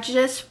like,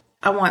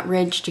 I want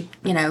Ridge to,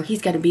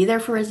 he's got to be there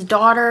for his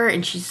daughter.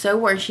 And she's so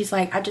worried. She's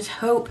like, I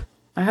hope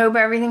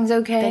everything's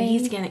okay. That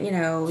he's going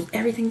to,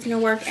 everything's going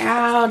to work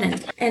out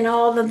and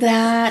all of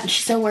that.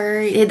 She's so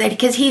worried.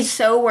 Because he's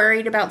so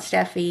worried about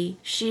Steffi.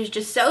 She's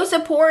just so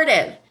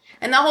supportive.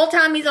 And the whole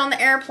time he's on the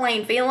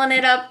airplane feeling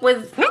it up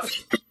with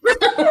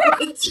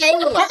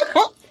Taylor.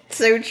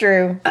 So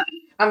true.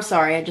 I'm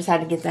sorry. I just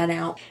had to get that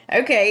out.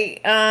 Okay.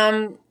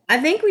 I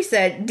think we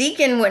said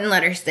Deacon wouldn't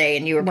let her stay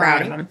and you were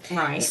proud of him.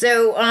 Right.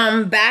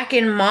 So, back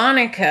in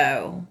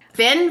Monaco,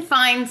 Finn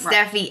finds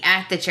Steffi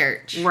at the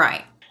church.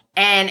 Right.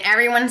 And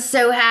everyone's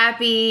so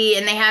happy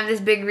and they have this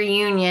big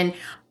reunion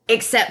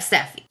except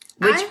Steffi.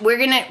 Which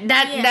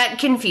that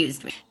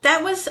confused me.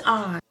 That was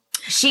odd.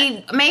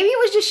 Maybe it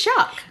was just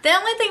shock. The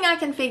only thing I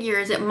can figure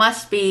is it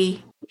must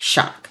be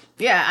shock.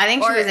 Yeah, I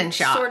think she was in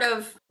shock. Sort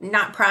of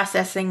not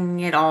processing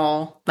it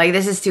all. Like,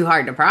 this is too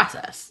hard to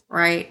process.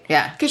 Right?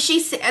 Yeah. Because she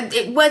said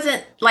it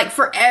wasn't, like,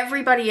 for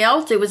everybody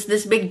else, it was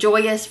this big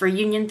joyous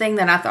reunion thing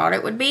that I thought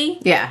it would be.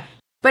 Yeah.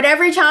 But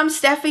every time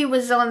Steffi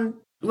was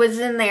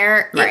in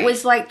there, it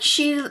was like,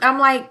 I'm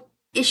like,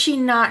 is she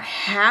not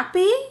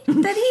happy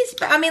that he's...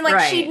 I mean, like,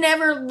 she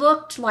never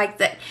looked like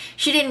that.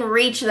 She didn't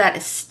reach that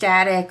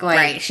ecstatic, like...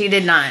 Right, she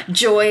did not.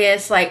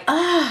 Joyous, like,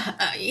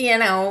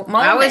 moment.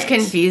 I was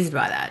confused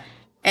by that.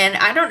 And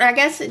I don't know, I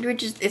guess it would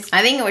just...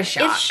 I think it was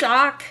shock. It's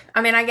shock.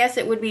 I mean, I guess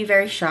it would be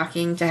very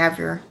shocking to have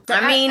your...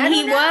 I mean,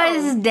 he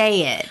was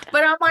dead.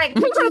 But I'm like,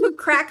 would you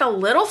crack a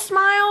little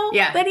smile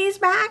that he's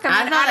back?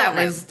 I thought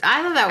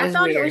that was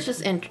weird. It was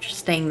just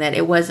interesting that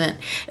it wasn't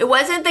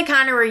the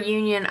kind of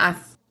reunion I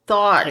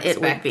thought it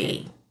would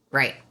be.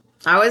 Right.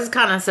 I was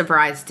kind of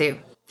surprised too.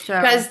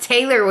 Because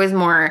Taylor was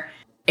more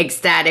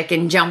ecstatic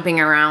and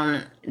jumping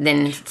around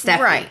than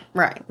Steffi.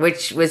 Right.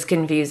 Which was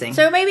confusing.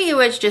 So maybe it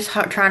was just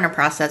trying to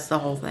process the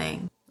whole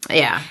thing.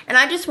 Yeah. And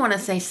I just want to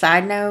say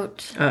side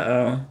note.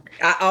 Uh-oh.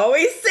 I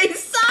always say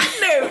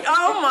side note.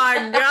 Oh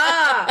my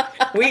God.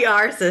 We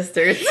are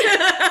sisters.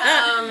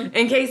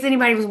 In case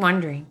anybody was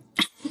wondering.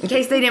 In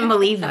case they didn't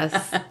believe us.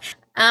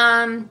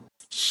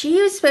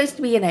 She was supposed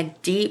to be in a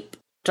deep,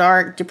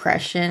 dark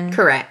depression.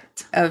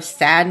 Correct. Of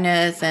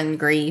sadness and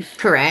grief.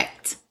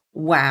 Correct.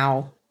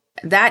 Wow.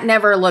 That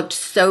never looked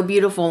so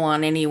beautiful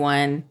on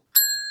anyone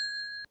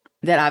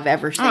that I've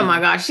ever seen. Oh my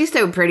gosh, she's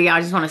so pretty.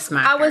 I just want to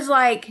smack her. I was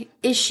like,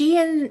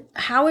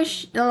 how is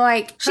she,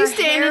 like... She's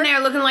standing there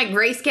looking like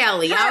Grace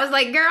Kelly. I was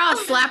like, girl, I'll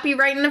slap you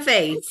right in the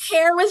face.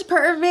 Hair was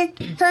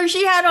perfect.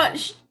 She had on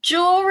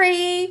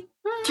jewelry.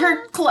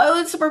 Her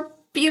clothes were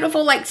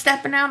beautiful, like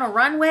stepping out on a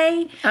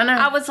runway. I know.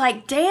 I was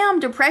like, damn,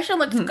 depression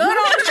looks good on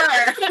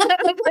her.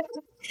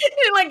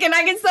 You're like, can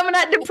I get some of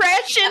that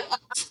depression?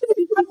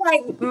 I'm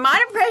like,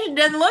 my depression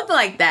doesn't look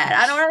like that.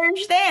 I don't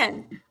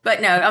understand.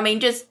 But no, I mean,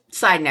 just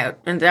side note.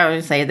 And I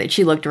would say that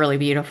she looked really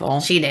beautiful.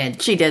 She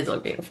did. She did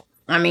look beautiful.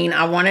 I mean,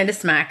 I wanted to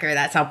smack her.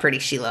 That's how pretty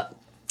she looked.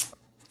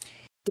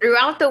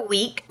 Throughout the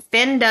week,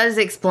 Finn does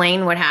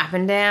explain what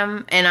happened to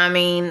him. And I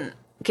mean,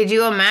 could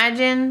you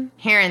imagine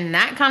hearing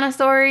that kind of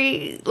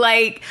story?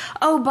 Like,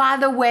 oh, by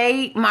the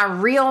way, my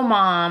real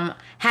mom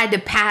had to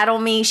paddle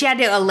me. She had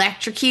to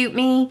electrocute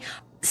me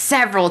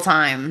several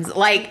times.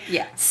 Like,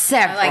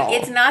 several. Like,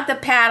 it's not the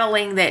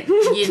paddling that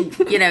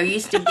you know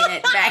used to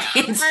get back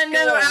in school. I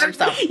know. Or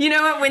something. You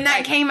know what? When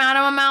that came out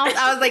of my mouth,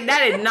 I was like,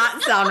 that did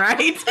not sound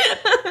right.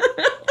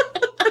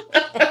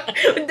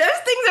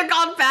 things are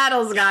called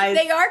paddles, guys.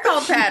 They are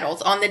called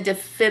paddles on the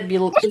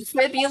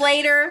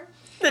defibrillator.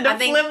 The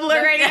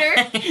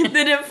defibrillator.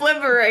 The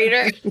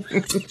defibrillator.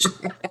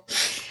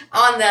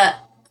 On the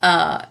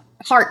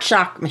heart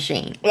shock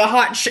machine. The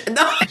heart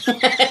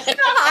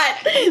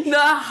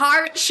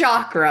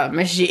chakra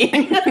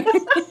machine.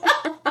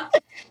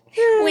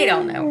 We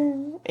don't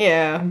know.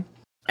 Yeah.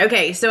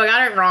 Okay, so I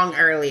got it wrong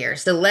earlier.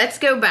 So let's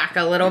go back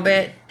a little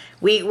bit.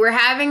 We're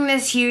having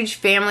this huge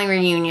family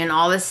reunion.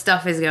 All this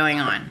stuff is going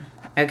on.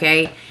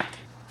 Okay?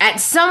 At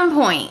some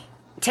point,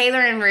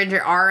 Taylor and Ridge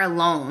are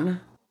alone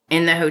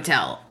in the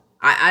hotel.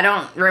 I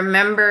don't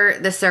remember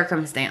the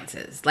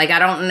circumstances. Like, I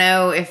don't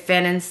know if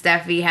Finn and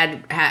Steffi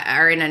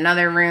are in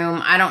another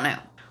room. I don't know.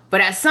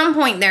 But at some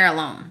point, they're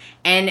alone.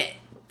 And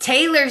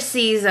Taylor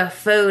sees a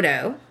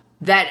photo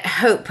that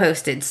Hope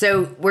posted.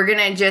 So we're going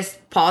to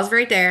just pause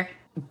right there.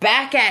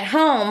 Back at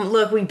home,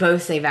 look, we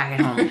both say back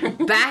at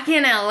home. Back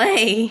in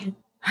LA,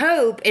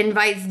 Hope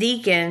invites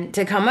Deacon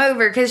to come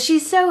over because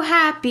she's so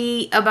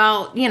happy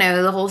about,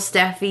 the whole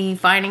Steffi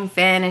finding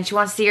Finn, and she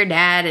wants to see her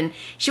dad, and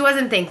she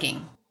wasn't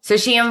thinking. So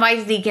she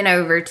invites Deacon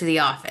over to the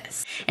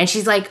office. And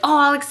she's like, oh,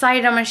 all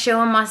excited. I'm going to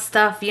show him my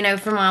stuff,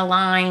 for my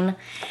line.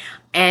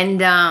 And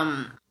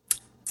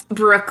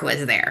Brooke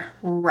was there.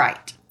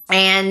 Right.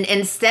 And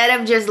instead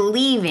of just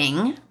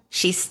leaving,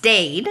 she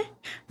stayed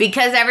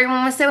because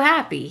everyone was so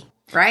happy.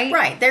 Right?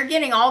 Right. They're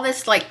getting all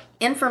this,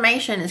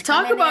 information is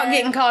Talk coming about in.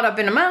 getting caught up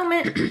in a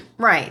moment.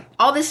 Right.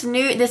 All this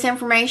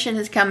information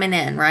is coming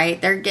in,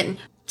 right? They're getting...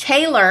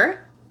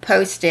 Taylor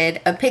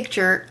posted a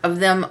picture of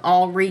them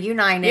all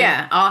reunited.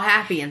 Yeah, all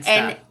happy and stuff.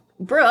 And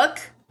Brooke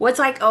was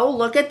like, oh,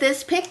 look at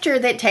this picture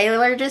that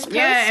Taylor just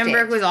posted. Yeah, and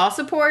Brooke was all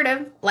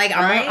supportive. Like,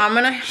 right? I'm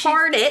going to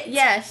heart it.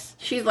 Yes.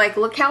 She's like,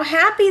 look how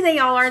happy they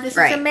all are. This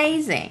is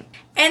amazing.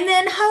 And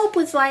then Hope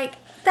was like,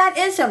 that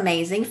is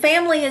amazing.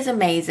 Family is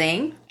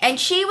amazing. And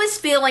she was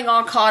feeling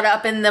all caught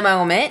up in the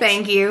moment.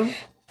 Thank you.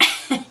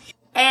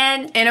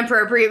 And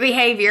inappropriate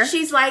behavior.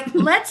 She's like,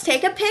 let's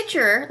take a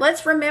picture.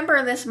 Let's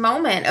remember this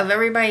moment of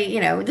everybody,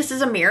 this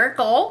is a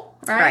miracle.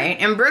 Right.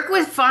 And Brooke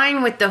was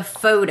fine with the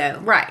photo.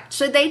 Right.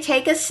 So they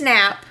take a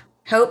snap.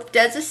 Hope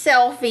does a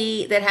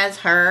selfie that has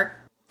her,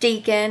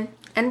 Deacon,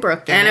 and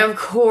Brooke in it. And of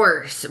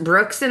course,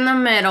 Brooke's in the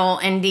middle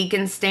and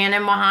Deacon's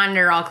standing behind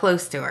her all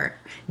close to her.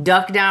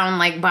 Ducked down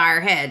by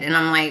her head. And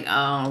I'm like,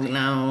 oh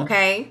no.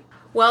 Okay.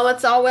 Well,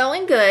 it's all well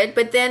and good.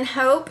 But then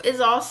Hope is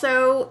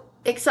also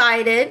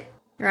excited.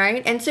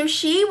 Right? And so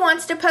she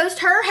wants to post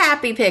her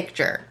happy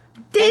picture.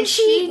 Was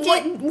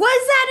that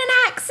an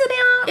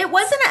accident? It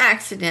wasn't an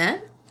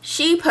accident.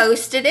 She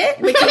posted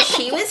it because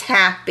she was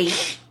happy.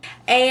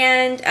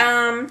 And,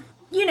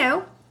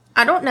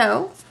 I don't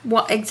know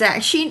what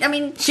exactly. She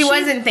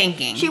wasn't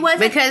thinking. She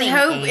wasn't because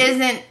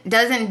thinking. Hope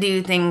doesn't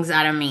do things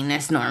out of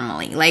meanness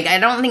normally. I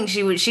don't think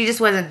she just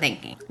wasn't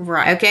thinking.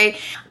 Right. Okay?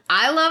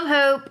 I love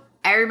Hope.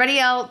 Everybody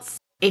else,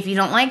 if you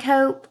don't like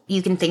Hope,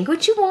 you can think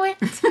what you want.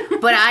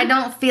 But I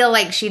don't feel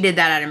like she did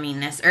that out of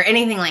meanness or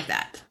anything like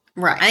that.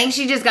 Right. I think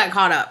she just got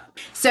caught up.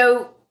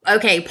 So,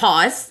 okay,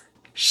 pause.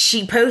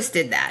 She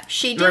posted that.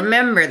 She did.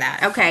 Remember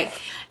that. Okay.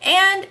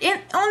 And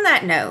on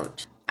that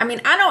note, I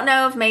don't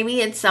know if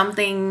maybe it's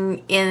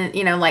something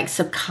in,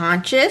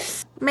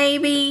 subconscious,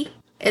 maybe,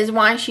 is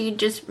why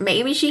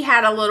maybe she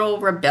had a little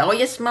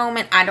rebellious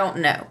moment. I don't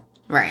know.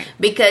 Right.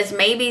 Because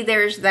maybe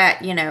there's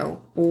that,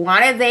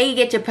 why do they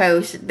get to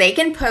post? They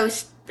can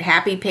post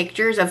happy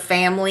pictures of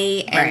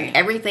family and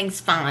everything's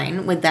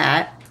fine with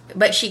that,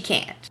 but she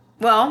can't.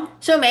 Well,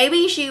 so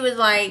maybe she was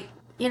like,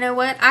 you know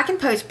what? I can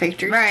post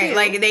pictures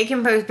too. They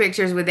can post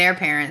pictures with their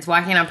parents.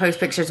 Why can't I post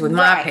pictures with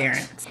my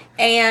parents?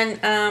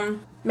 And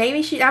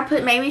maybe she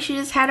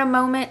just had a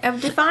moment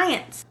of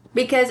defiance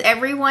because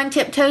everyone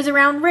tiptoes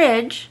around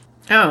Ridge.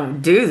 Oh,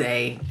 do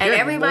they? And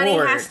everybody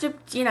has to,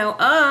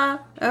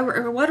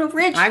 what do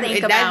Ridge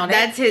think about it?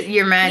 That's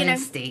your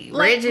majesty.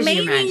 Ridge is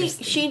your majesty. Maybe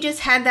she just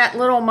had that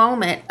little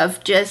moment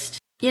of just,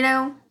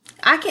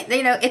 I can,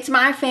 it's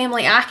my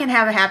family. I can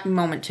have a happy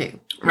moment too.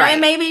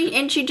 Right.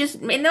 And she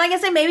just, and like I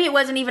said, maybe it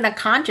wasn't even a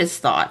conscious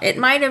thought. It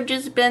might have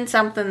just been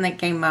something that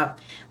came up.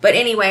 But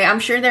anyway, I'm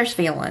sure there's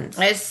feelings.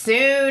 As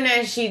soon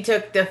as she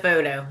took the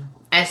photo,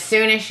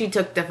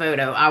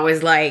 I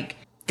was like,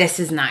 this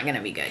is not going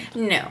to be good.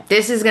 No.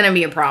 This is going to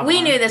be a problem.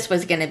 We knew this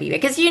was going to be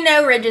big. Because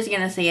Ridge is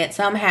going to see it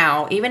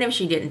somehow. Even if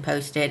she didn't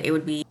post it, it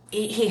would be...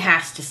 He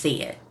has to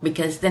see it.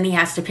 Because then he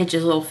has to pitch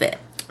his little fit.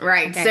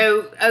 Right. Okay.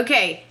 So,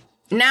 okay.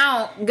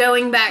 Now,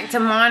 going back to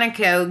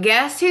Monaco,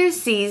 guess who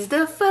sees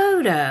the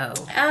photo?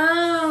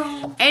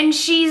 Oh. And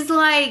she's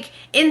like,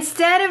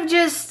 instead of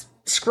just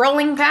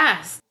scrolling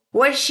past,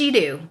 what does she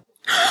do?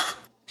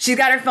 She's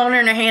got her phone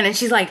in her hand and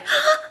she's like...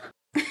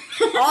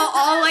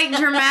 all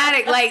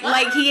dramatic,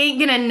 like he ain't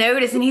gonna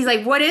notice, and he's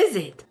like, what is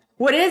it?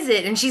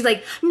 And she's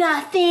like,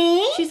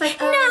 nothing. She's like,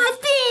 nothing.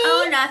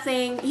 Oh,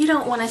 nothing. You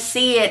don't want to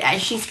see it,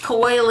 as she's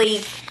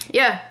coyly.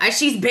 Yeah, as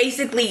she's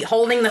basically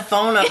holding the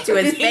phone up to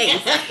his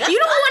face. You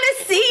don't want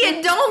to see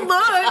it, don't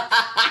look.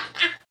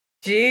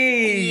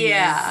 Jeez.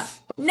 Yeah.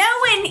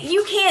 Knowing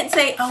you can't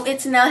say, oh,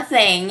 it's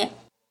nothing,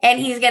 And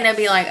he's going to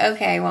be like,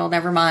 okay, well,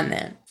 never mind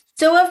then.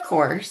 So, of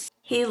course,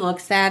 he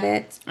looks at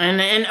it.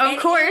 And of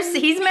course,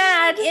 he's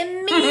mad.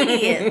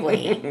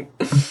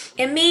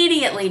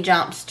 Immediately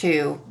jumps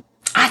to...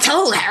 I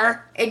told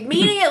her.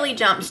 Immediately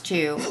jumps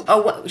to...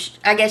 Oh,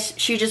 I guess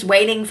she's just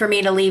waiting for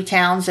me to leave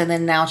town so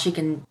then now she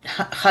can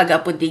hug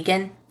up with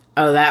Deacon.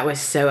 Oh, that was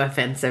so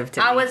offensive to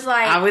me. I was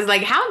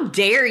like, how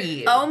dare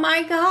you? Oh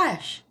my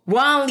gosh.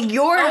 While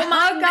you're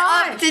hugged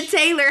up to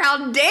Taylor,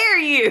 how dare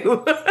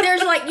you?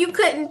 There's like, you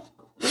couldn't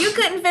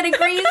fit a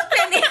grease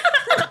penny.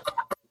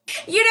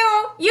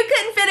 You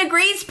couldn't fit a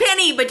grease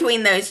penny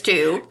between those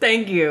two.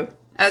 Thank you.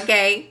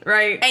 Okay.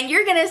 Right. And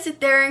you're going to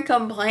sit there and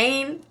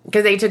complain?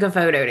 Because they took a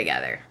photo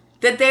together.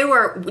 That they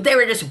were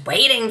just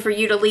waiting for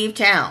you to leave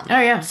town. Oh,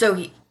 yeah.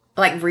 So,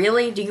 like,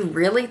 really? Do you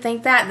really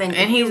think that? Then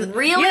and he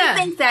really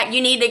think that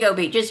you need to go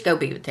be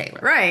with Taylor.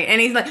 Right.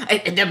 And he's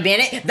like, the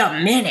minute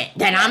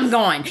that I'm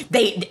gone,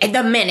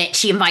 the minute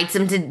she invites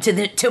him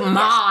to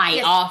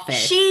my office.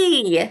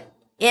 She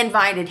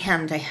invited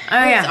him to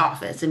his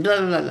office and blah,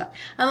 blah, blah, blah.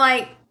 I'm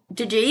like,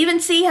 did you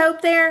even see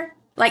Hope there?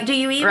 Like, do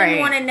you even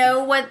want to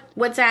know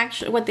what's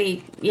actually, what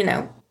the,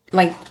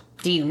 like...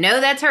 Do you know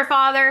that's her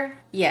father?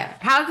 Yeah.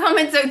 How come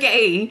it's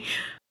okay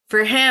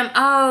for him?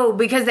 Oh,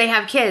 because they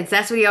have kids.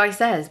 That's what he always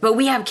says. But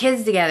we have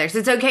kids together. So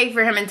it's okay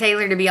for him and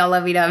Taylor to be all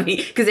lovey-dovey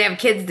because they have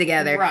kids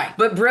together. Right.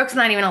 But Brooke's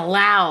not even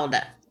allowed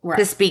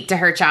to speak to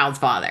her child's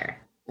father.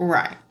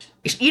 Right.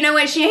 You know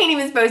what? She ain't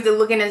even supposed to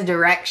look in his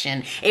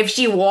direction. If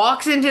she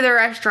walks into the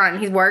restaurant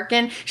and he's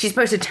working, she's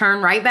supposed to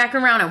turn right back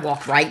around and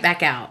walk right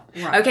back out.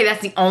 Right. Okay,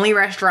 that's the only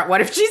restaurant.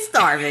 What if she's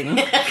starving?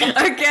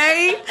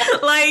 Okay?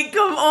 Like,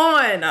 come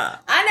on. I know.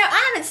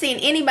 I haven't seen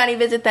anybody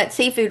visit that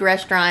seafood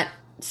restaurant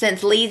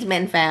since Lee's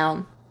been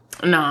found.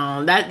 No,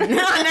 I know,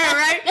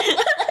 right?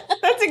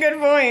 That's a good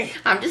point.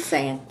 I'm just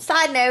saying.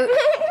 Side note.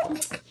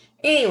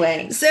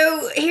 Anyway,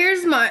 so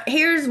here's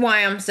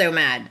why I'm so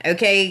mad,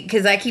 okay?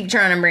 Because I keep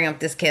trying to bring up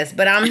this kiss,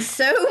 but I'm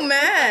so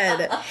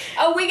mad.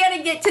 Oh, we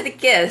gotta get to the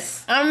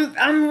kiss.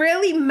 I'm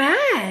really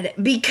mad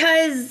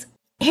because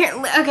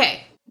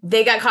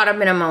they got caught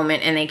up in a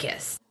moment and they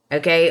kissed,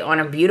 okay, on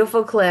a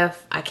beautiful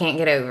cliff. I can't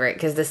get over it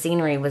because the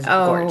scenery was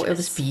gorgeous. It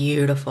was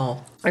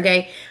beautiful.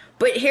 Okay,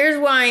 but here's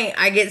why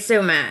I get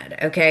so mad.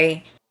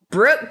 Okay,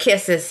 Brooke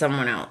kisses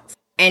someone else,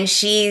 and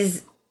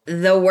she's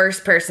the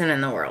worst person in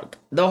the world.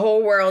 The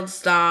whole world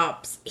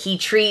stops.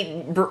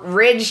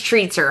 Ridge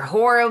treats her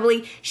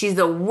horribly. She's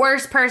the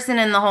worst person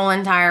in the whole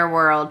entire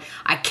world.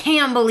 I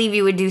can't believe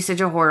you would do such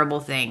a horrible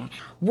thing.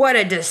 What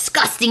a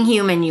disgusting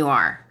human you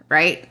are,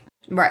 right?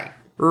 Right.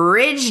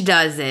 Ridge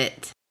does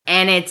it,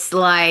 and it's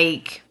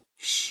like,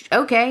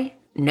 okay,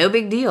 no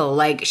big deal.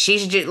 Like,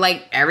 she's just,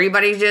 like,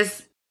 everybody's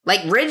just,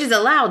 like, Ridge is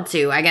allowed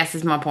to, I guess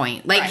is my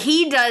point. Like,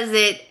 he does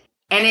it,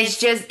 and it's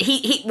just,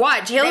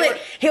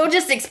 he'll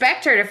just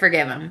expect her to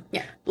forgive him.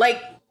 Yeah. Like,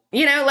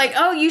 like,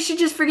 oh, you should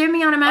just forgive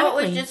me automatically. Oh,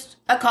 it was just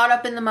a caught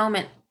up in the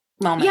moment.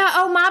 Yeah,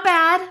 oh, my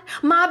bad.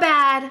 What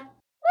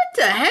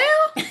the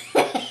hell?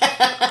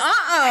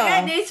 I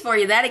got news for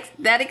you.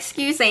 That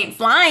excuse ain't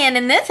flying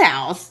in this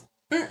house.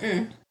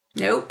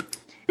 Nope.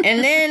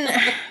 And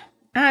then,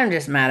 I'm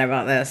just mad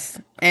about this.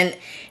 And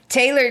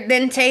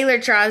Taylor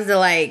tries to,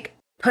 like,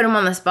 put him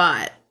on the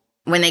spot.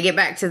 When they get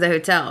back to the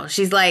hotel,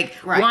 she's like,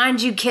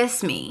 why'd you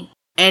kiss me?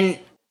 And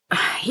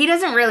he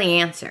doesn't really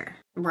answer.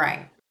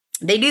 Right.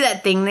 They do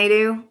that thing they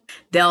do.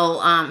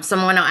 They'll,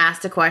 someone will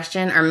ask a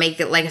question or make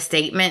it like a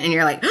statement and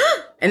you're like,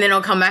 and then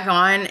it'll come back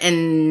on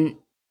and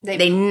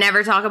they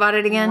never talk about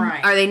it again.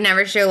 Right. Or they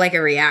never show like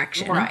a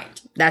reaction.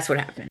 Right. That's what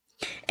happened.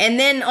 And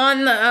then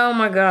on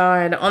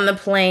the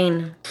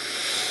plane,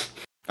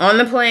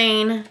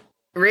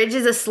 Ridge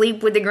is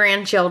asleep with the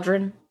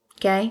grandchildren.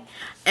 Okay.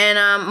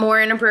 And more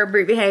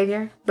inappropriate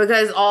behavior.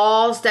 Because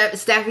all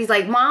Steffi's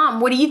like,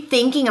 Mom, what are you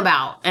thinking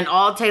about? And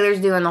all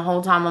Taylor's doing the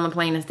whole time on the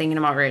plane is thinking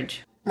about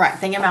Ridge. Right,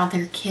 thinking about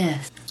their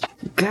kiss.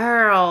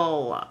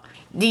 Girl,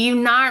 do you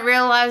not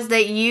realize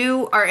that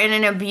you are in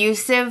an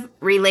abusive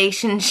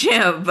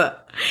relationship?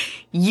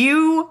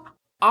 It's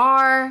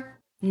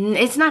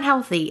not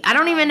healthy. I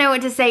don't even know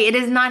what to say. It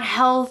is not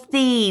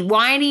healthy.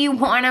 Why do you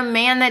want a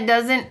man that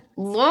doesn't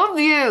love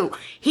you?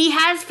 He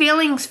has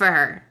feelings for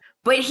her.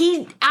 But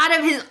he, out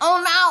of his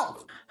own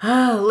mouth,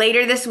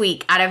 later this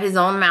week, out of his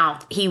own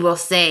mouth, he will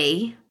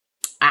say,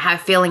 I have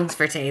feelings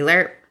for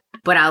Taylor,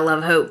 but I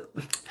love Hope.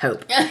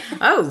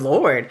 Oh,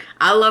 Lord.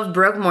 I love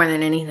Brooke more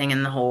than anything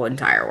in the whole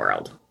entire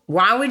world.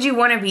 Why would you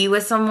want to be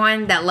with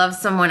someone that loves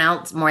someone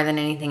else more than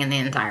anything in the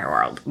entire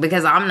world?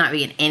 Because I'm not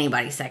being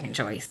anybody's second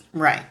choice.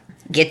 Right.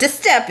 Get to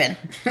stepping.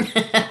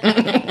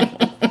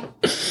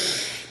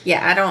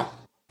 Yeah,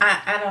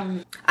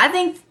 I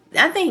think...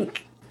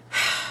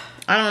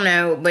 I don't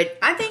know, but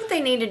I think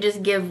they need to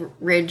just give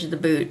Ridge the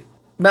boot.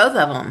 Both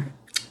of them.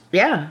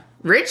 Yeah.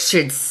 Ridge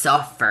should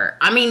suffer.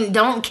 I mean,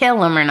 don't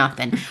kill him or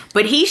nothing,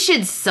 but he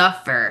should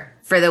suffer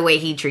for the way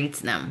he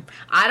treats them.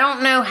 I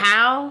don't know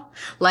how.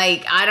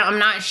 Like, I'm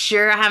not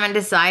sure. I haven't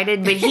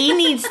decided, but he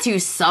needs to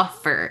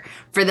suffer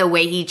for the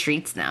way he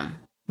treats them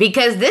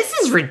because this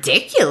is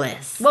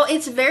ridiculous. Well,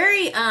 it's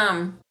very,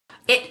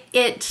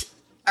 It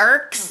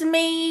irks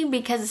me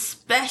because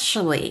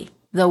especially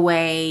the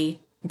way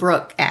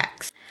Brooke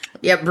acts.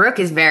 Yeah, Brooke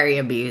is very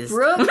abused.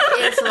 Brooke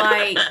is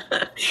like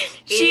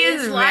She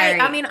is very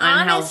I mean,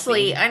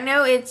 honestly, I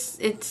know it's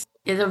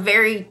a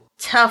very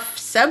tough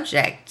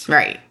subject,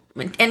 right,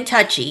 and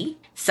touchy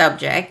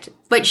subject,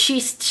 but she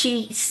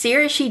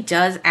seriously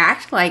does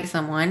act like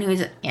someone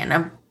who's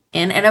in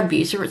an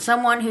abuser,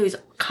 someone who's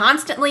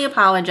constantly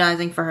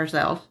apologizing for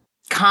herself.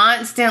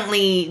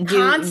 Constantly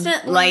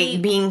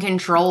like being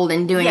controlled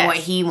and doing what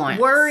he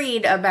wants.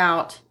 Worried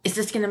about, is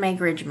this going to make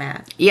Ridge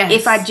mad? Yes.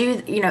 If I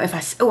do,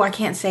 I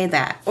can't say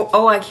that.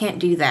 Oh, I can't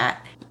do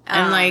that.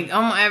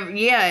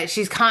 And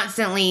she's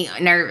constantly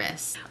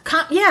nervous.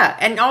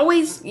 And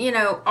always,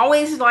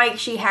 always like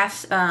she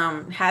has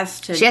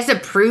to. She has to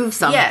prove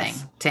something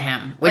to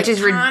him, which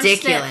is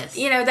ridiculous.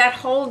 That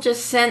whole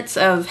just sense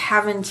of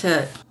having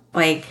to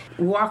like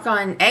walk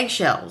on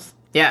eggshells.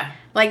 Yeah.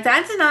 Like,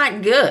 that's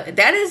not good.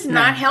 That is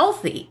not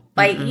healthy.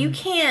 Like, you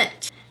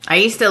can't. I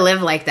used to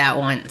live like that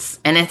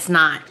once, and it's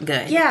not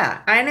good.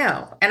 Yeah, I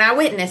know. And I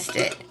witnessed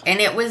it. And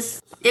it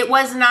was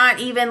not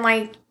even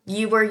like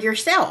you were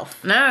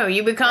yourself. No,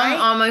 you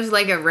become almost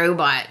like a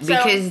robot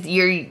because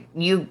you're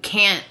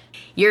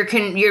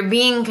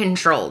being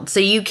controlled. So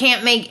you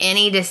can't make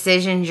any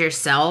decisions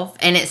yourself,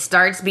 and it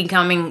starts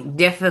becoming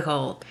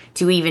difficult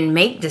to even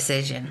make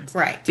decisions.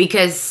 Right.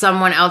 Because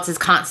someone else is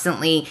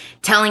constantly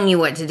telling you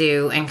what to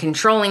do and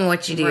controlling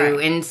what you do.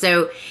 Right. And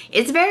so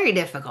it's very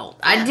difficult.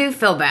 Yeah. I do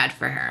feel bad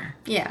for her.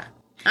 Yeah.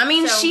 I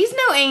mean, she's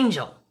no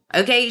angel.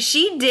 Okay?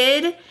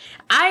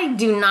 I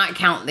do not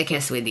count the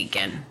kiss with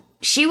Deacon.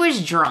 She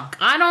was drunk.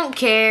 I don't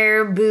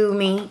care. Boo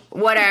me.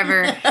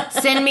 Whatever.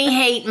 Send me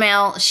hate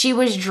mail. She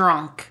was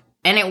drunk.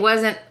 And it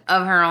wasn't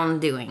of her own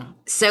doing.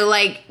 So,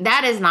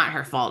 that is not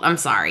her fault. I'm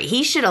sorry.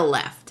 He should have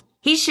left.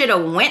 He should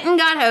have went and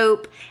got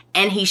Hope,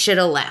 and he should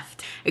have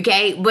left.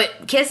 Okay?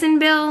 But kissing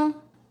Bill,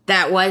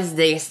 that was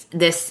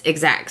this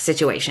exact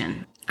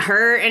situation.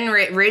 Her and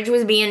Ridge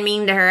was being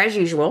mean to her as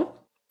usual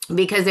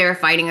because they were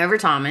fighting over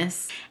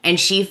Thomas. And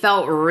she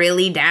felt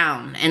really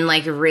down and,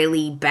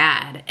 really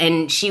bad.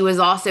 And she was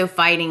also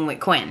fighting with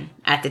Quinn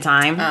at the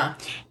time.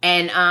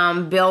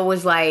 And Bill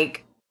was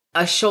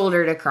a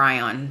shoulder to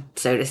cry on,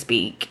 so to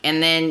speak.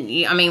 And then,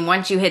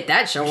 once you hit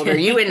that shoulder,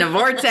 you in the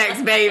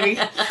vortex, baby.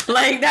 That's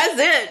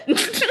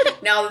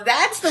it. Now,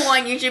 that's the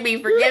one you should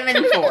be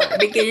forgiven for,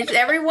 because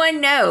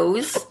everyone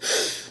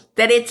knows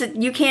that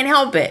you can't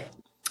help it.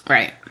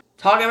 Right.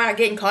 Talking about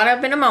getting caught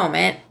up in a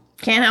moment.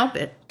 Can't help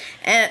it.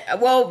 And,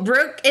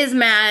 Brooke is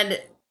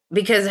mad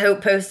because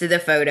Hope posted the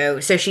photo,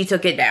 so she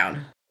took it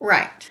down.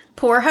 Right.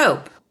 Poor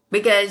Hope.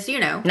 Because,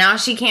 now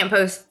she can't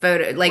post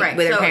photos, with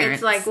her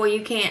parents. So it's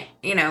you can't,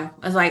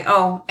 it's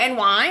oh, and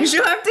why?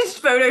 She'll have to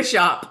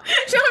Photoshop.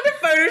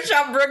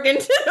 Brooke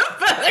into the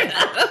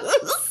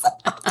photos.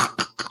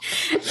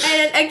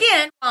 And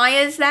again, why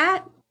is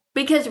that?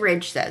 Because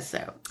Ridge says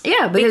so.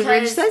 Yeah, because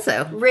Ridge says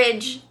so.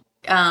 Ridge,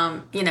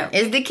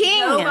 is the king.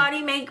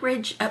 Nobody make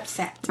Ridge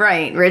upset.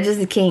 Right, Ridge is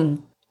the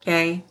king.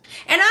 Okay.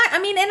 And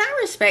I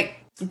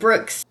respect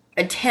Brooke's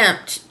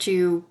attempt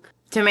to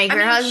make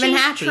her husband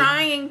happy. She's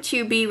trying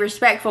to be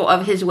respectful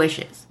of his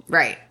wishes.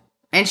 Right.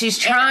 And she's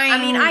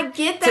trying I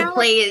get that. To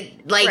play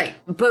it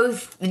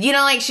both,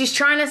 she's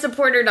trying to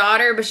support her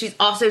daughter, but she's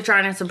also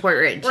trying to support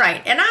Ridge.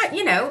 Right. And I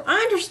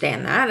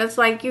understand that. It's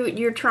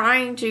you're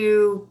trying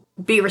to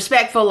be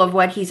respectful of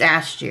what he's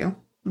asked you.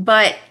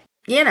 But,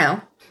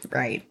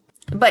 Right.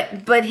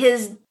 But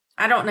his,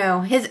 I don't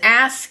know, his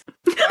ask...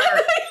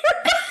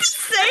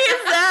 Saying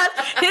that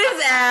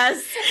his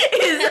ass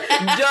is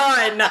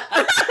done.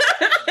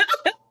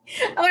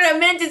 What I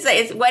meant to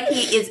say is what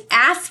he is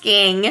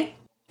asking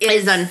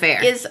is unfair.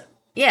 He's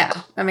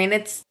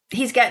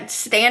got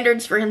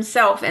standards for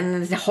himself, and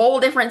there's a whole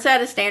different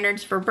set of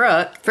standards for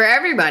Brooke. For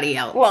everybody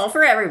else. Well,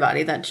 for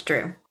everybody, that's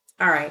true.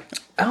 All right.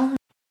 Oh.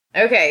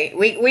 Okay,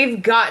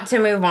 we've got to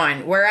move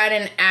on. We're at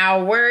an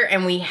hour,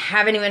 and we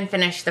haven't even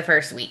finished the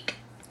first week.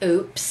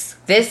 Oops.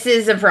 This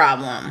is a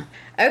problem.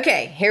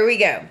 Okay, here we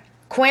go.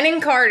 Quinn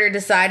and Carter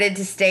decided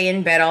to stay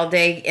in bed all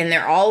day, and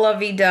they're all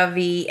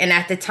lovey-dovey, and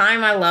at the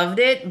time I loved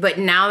it, but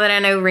now that I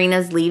know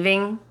Rena's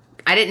leaving,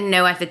 I didn't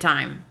know at the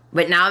time,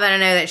 but now that I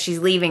know that she's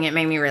leaving, it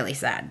made me really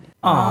sad.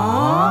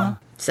 Aww.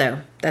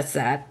 So, that's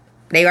that.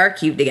 They are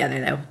cute together,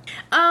 though.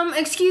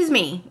 Excuse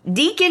me.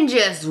 Deacon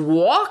just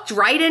walked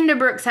right into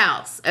Brooke's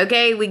house,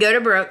 okay? We go to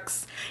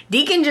Brooke's.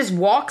 Deacon just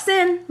walks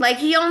in like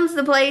he owns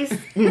the place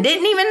and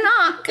didn't even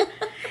knock.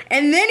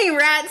 And then he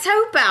rats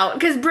Hope out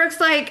because Brooke's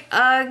like,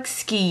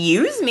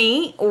 excuse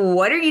me,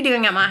 what are you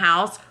doing at my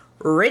house?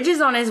 Ridge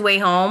is on his way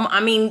home.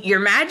 Your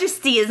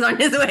Majesty is on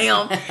his way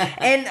home.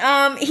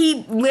 And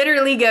he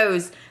literally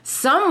goes,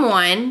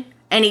 someone,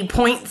 and he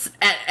points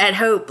at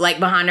Hope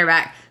behind her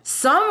back,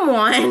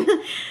 someone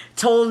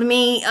told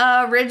me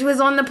Ridge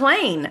was on the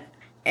plane.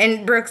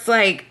 And Brooke's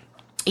like,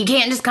 you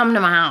can't just come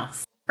to my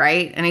house,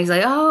 right? And he's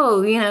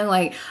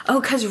like,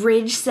 because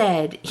Ridge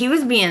said. He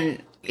was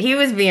being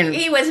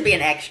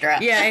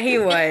extra. Yeah, he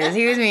was.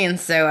 He was being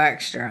so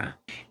extra.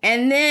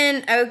 And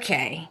then,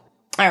 okay.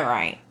 All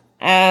right.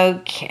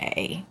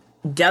 Okay.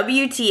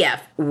 WTF.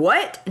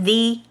 What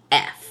the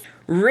F?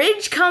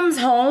 Ridge comes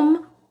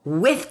home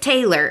with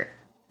Taylor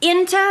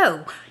in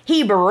tow.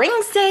 He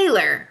brings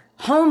Taylor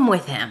home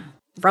with him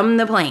from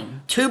the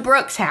plane. To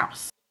Brooke's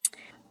house.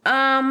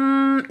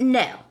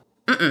 No.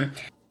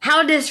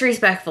 How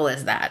disrespectful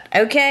is that?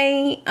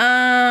 Okay.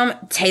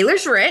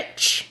 Taylor's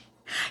rich.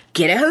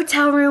 Get a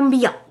hotel room,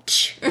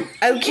 biatch.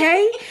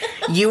 Okay?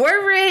 You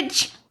are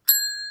rich.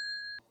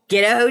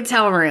 Get a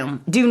hotel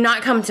room. Do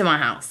not come to my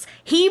house.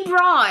 He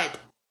brought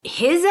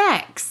his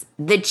ex,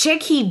 the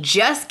chick he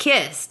just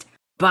kissed,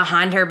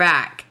 behind her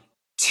back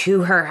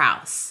to her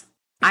house.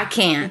 I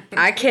cannot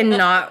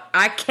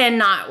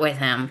with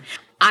him.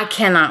 I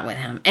cannot with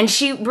him.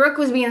 And Brooke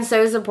was being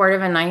so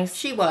supportive and nice.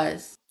 She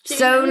was.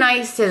 So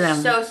nice to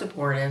them. So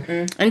supportive.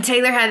 And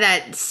Taylor had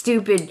that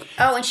stupid...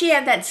 Oh, and she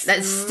had that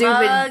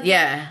stupid...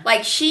 Yeah.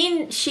 Like,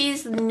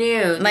 she's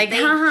new. Like,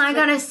 haha, I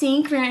got a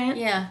secret.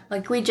 Yeah.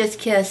 Like, we just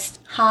kissed.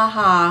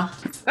 Ha.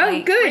 Oh,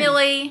 like, good.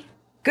 Really?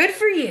 Good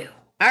for you.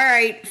 All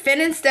right. Finn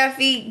and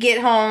Steffi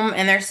get home,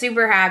 and they're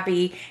super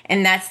happy,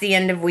 and that's the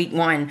end of week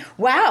 1.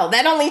 Wow,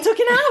 that only took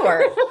an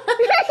hour.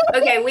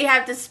 Okay, we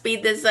have to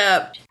speed this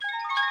up.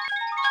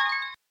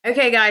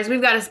 Okay, guys,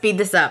 we've got to speed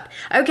this up.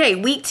 Okay,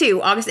 week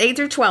 2, August 8th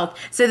through 12th.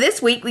 So this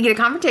week, we get a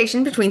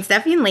confrontation between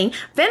Steffi and Lee.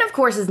 Finn, of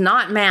course, is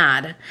not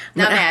mad.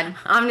 Not mad.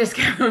 I'm just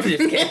kidding. I'm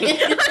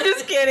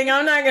just kidding.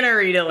 I'm not going to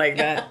read it like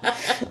that.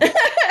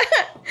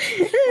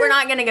 We're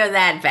not going to go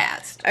that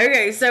fast.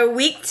 Okay, so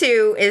week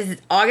 2 is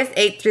August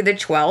 8th through the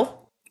 12th.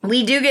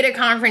 We do get a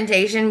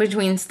confrontation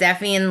between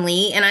Steffi and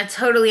Lee, and I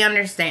totally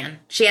understand.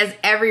 She has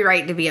every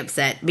right to be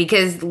upset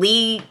because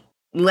Lee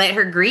let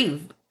her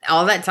grieve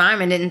all that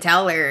time and didn't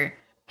tell her,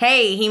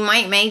 hey, he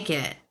might make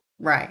it.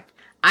 Right.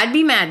 I'd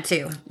be mad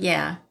too.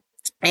 Yeah.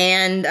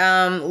 And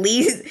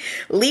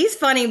Lee's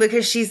funny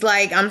because she's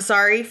like, I'm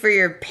sorry for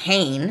your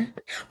pain,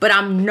 but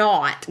I'm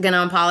not going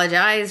to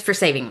apologize for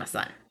saving my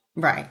son.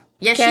 Right.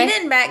 Yeah, Okay. She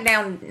didn't back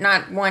down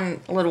not one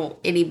little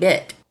itty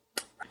bit,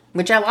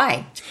 which I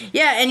liked.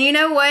 Yeah, and you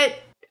know what?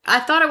 I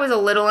thought it was a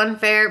little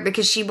unfair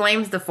because she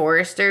blames the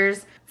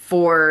Forresters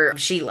for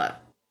Sheila,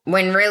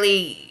 when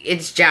really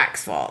it's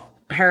Jack's fault.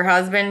 Her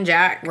husband,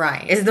 Jack,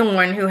 right, is the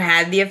one who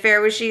had the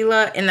affair with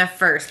Sheila in the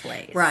first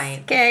place. Right.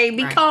 Okay,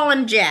 be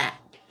calling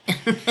Jack.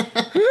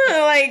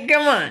 Like,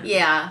 come on.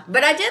 Yeah,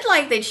 but I did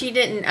like that she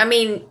didn't, I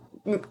mean,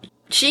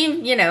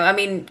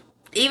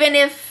 even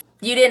if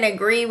you didn't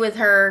agree with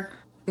her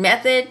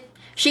method,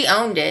 she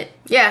owned it.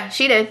 Yeah,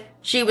 she did.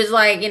 She was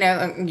like, you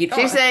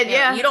said,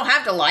 yeah. You don't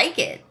have to like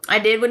it. I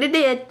did what I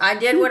did. I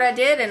did what I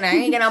did, and I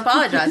ain't gonna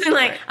apologize for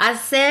like, it. I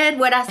said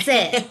what I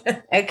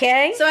said.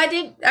 Okay? So I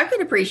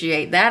could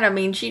appreciate that. I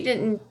mean, she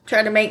didn't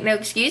try to make no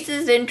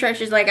excuses.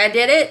 She's like, I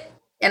did it,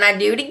 and I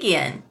do it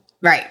again.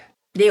 Right.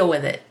 Deal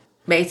with it,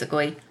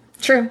 basically.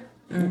 True.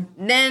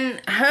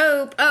 Then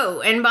Hope,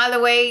 and by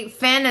the way,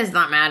 Finn is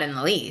not mad in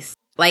the least.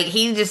 Like,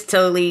 he just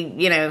totally,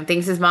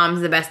 thinks his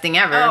mom's the best thing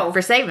ever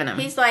for saving him.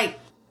 He's like,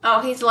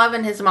 he's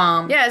loving his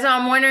mom. Yeah, so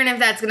I'm wondering if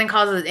that's going to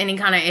cause any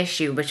kind of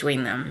issue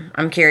between them.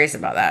 I'm curious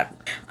about that.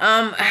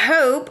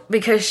 Hope,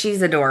 because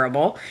she's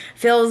adorable,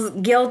 feels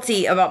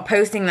guilty about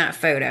posting that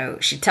photo.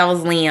 She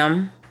tells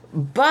Liam.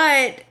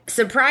 But,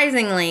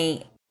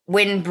 surprisingly,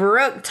 when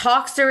Brooke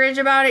talks to Ridge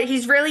about it,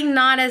 he's really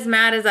not as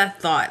mad as I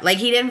thought. Like,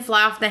 he didn't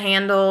fly off the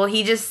handle.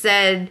 He just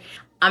said,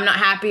 I'm not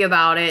happy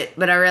about it,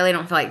 but I really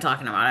don't feel like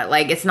talking about it.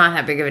 Like, it's not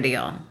that big of a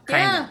deal.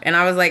 Kind of. And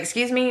I was like,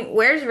 excuse me,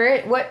 where's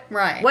Ridge? What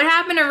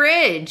happened to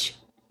Ridge?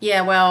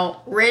 Yeah,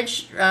 well,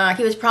 Ridge,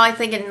 he was probably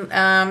thinking,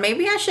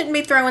 maybe I shouldn't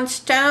be throwing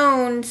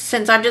stones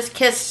since I just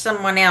kissed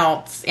someone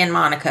else in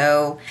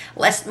Monaco.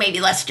 Let's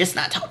just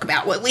not talk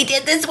about what we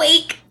did this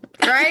week.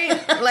 Right?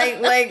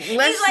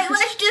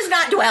 Let's just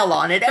not dwell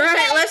on it. Okay?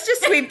 Right, let's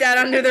just sweep that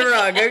under the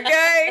rug,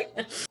 okay?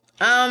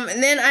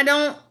 And then I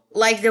don't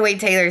like the way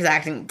Taylor's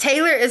acting.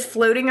 Taylor is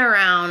floating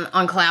around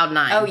on cloud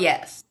 9. Oh,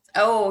 yes.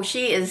 Oh,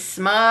 she is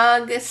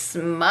smug. She's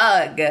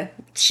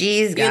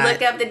got... You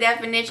look up the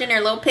definition,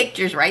 her little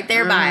picture's right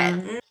there by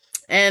it.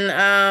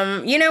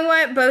 And, you know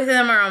what? Both of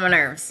them are on my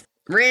nerves.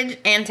 Ridge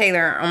and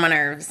Taylor are on my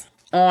nerves.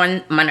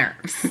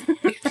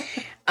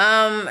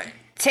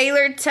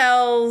 Taylor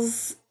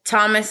tells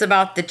Thomas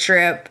about the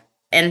trip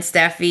and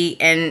Steffi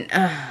and...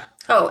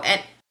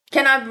 and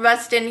can I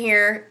bust in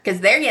here?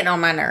 Because they're getting on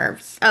my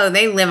nerves. Oh,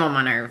 they live on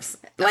my nerves.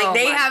 Like,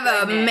 they have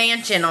goodness. a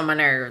mansion on my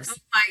nerves. Oh,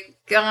 my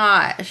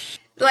gosh.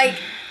 Like,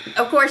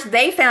 of course,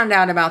 they found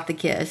out about the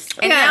kiss.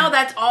 And now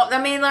that's all...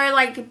 I mean, they're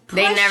like,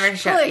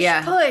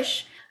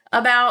 push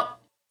about...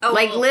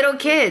 like little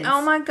kids.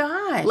 Oh, my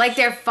gosh. Like,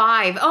 they're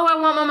 5. Oh, I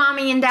want my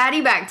mommy and daddy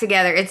back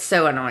together. It's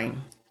so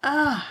annoying.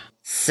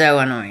 So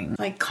annoying.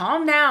 Like,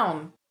 calm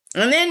down.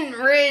 And then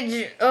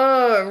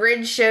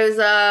Ridge shows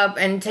up,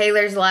 and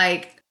Taylor's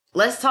like,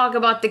 let's talk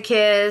about the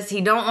kiss.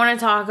 He don't want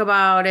to talk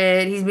about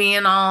it. He's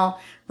being all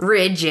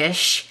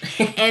Ridge-ish.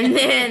 And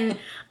then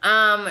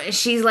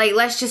she's like,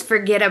 let's just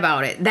forget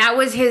about it. That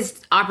was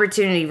his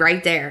opportunity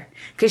right there.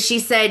 Because she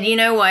said, you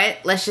know what?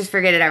 Let's just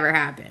forget it ever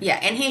happened. Yeah,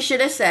 and he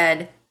should have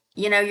said,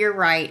 You're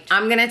right.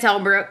 I'm going to tell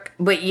Brooke,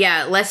 but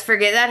yeah, let's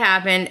forget that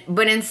happened.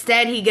 But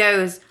instead he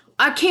goes,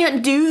 I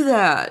can't do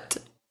that.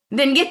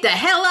 Then get the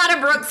hell out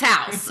of Brooke's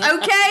house,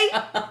 okay?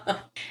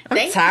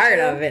 I'm tired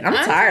of it. I'm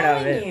tired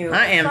of it.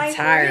 I am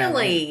tired of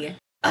it.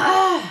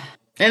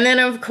 And then,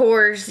 of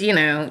course,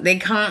 they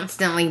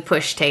constantly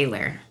push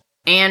Taylor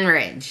and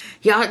Ridge.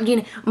 Y'all,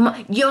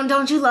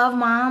 don't you love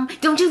Mom?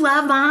 Don't you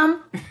love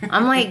Mom?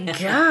 I'm like,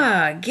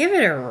 God, give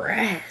it a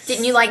rest.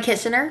 Didn't you like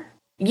kissing her?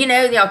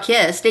 Y'all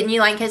kissed. Didn't you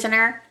like kissing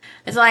her?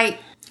 It's like,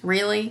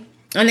 really?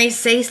 And they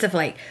say stuff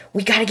like,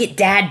 we got to get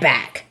Dad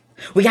back.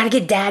 We got to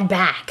get Dad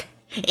back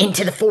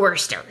into the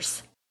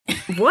Foresters.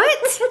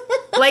 What?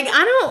 Like,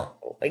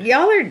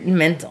 y'all are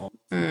mental.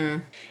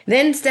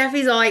 Then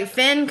Steffi's all like,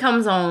 Finn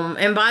comes home.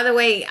 And by the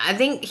way, I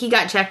think he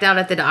got checked out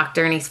at the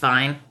doctor and he's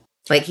fine.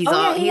 Like, he's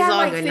all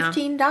good now.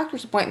 15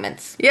 doctor's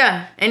appointments.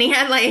 Yeah. And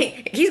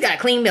he's got a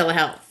clean bill of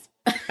health.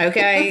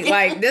 Okay,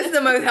 like, this is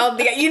the most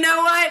healthy. You know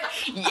what?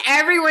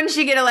 Everyone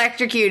should get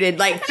electrocuted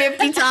like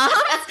 50 times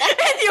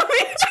and you'll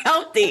be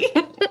healthy.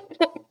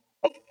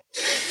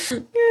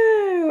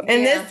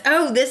 And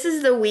this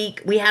is the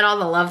week we had all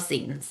the love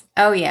scenes.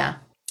 Oh, yeah.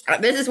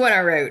 This is what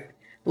I wrote.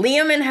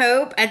 Liam and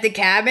Hope at the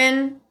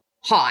cabin,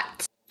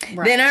 hot.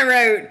 Right. Then I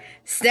wrote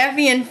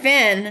Steffi and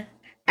Finn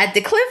at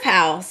the Cliff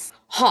House,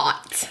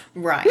 hot.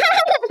 Right.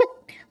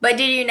 But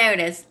did you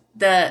notice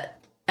the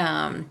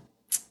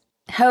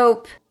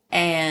Hope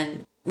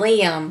and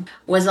Liam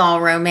was all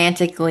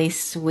romantically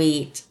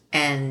sweet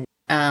and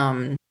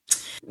like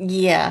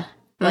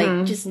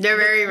just they're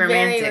very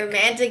romantic. Very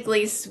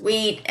romantically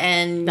sweet,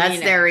 and that's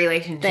their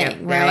relationship.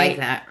 They're like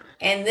that.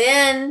 And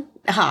then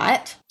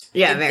hot.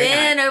 Yeah, and very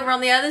then hot. over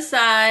on the other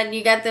side,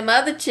 you got them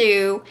other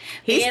two.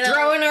 He's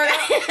throwing her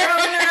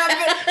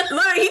up.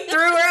 Look, he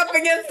threw her up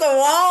against the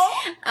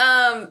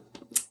wall.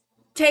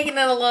 Taking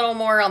it a little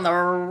more on the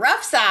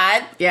rough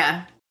side.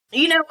 Yeah.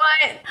 You know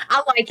what?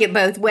 I like it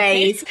both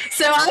ways.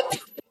 So I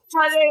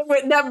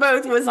thought that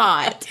both was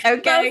hot.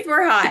 Okay. Both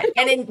were hot.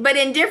 But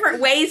in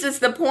different ways is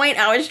the point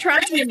I was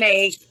trying to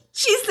make.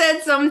 She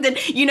said something,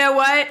 you know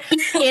what?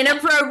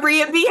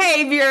 Inappropriate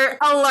behavior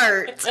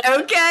alert.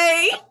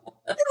 Okay.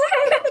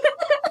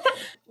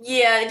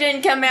 Yeah, it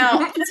didn't come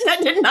out. That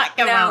did not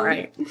come out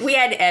right. We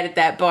had to edit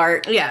that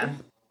part. Yeah.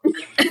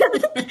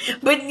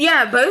 But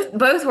yeah,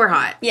 both were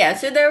hot. Yeah,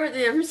 so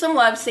there was some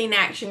love scene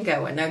action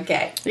going.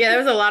 Okay. Yeah, there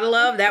was a lot of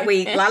love that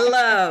week. A lot of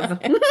love.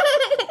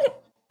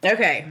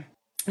 Okay.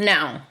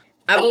 Now,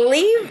 I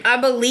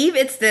believe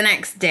it's the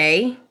next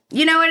day.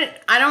 You know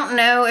what? I don't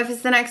know if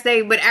it's the next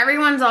day, but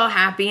everyone's all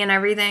happy and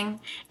everything.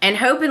 And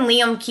Hope and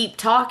Liam keep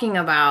talking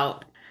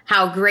about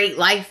how great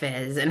life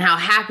is and how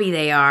happy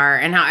they are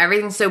and how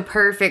everything's so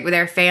perfect with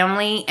their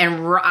family.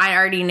 And I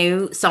already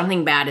knew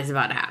something bad is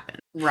about to happen.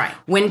 Right.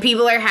 When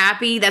people are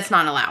happy, that's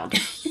not allowed.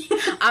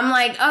 I'm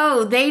like,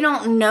 oh, they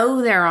don't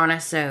know they're on a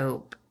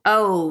soap.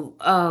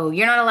 Oh,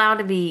 you're not allowed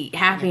to be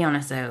happy on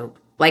a soap.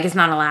 Like, it's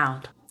not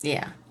allowed.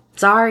 Yeah.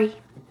 Sorry.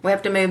 We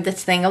have to move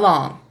this thing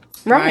along.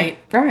 Right.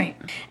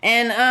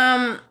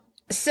 And,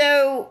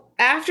 so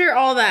after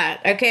all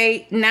that,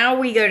 okay, now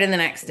we go to the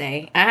next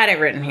day. I had it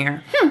written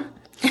here.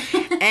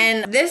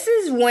 And this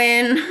is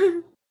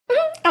when,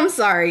 I'm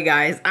sorry,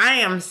 guys. I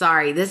am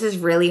sorry. This is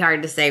really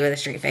hard to say with a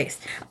straight face.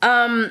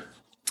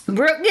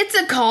 Brooke gets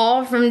a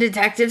call from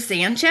Detective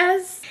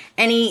Sanchez,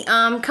 and he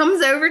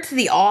comes over to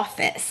the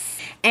office,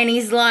 and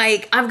he's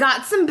like, I've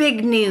got some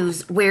big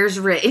news. Where's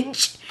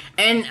Ridge?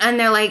 And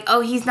they're like,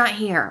 oh, he's not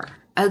here.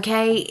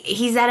 Okay,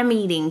 he's at a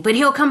meeting, but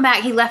he'll come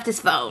back. He left his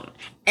phone.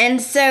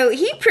 And so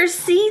he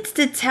proceeds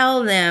to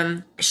tell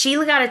them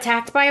Sheila got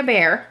attacked by a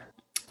bear.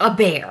 A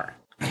bear.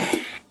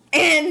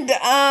 And,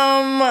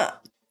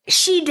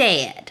 she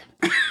dead.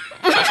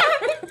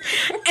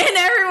 And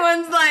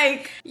everyone's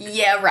like,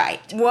 yeah,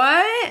 right.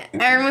 What?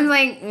 Everyone's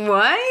like,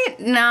 what?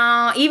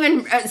 No,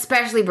 even,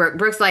 especially Brooke.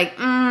 Brooke's like,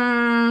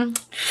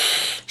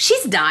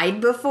 she's died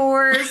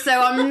before,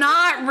 so I'm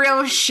not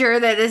real sure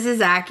that this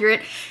is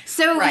accurate.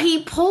 So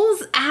he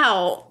pulls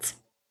out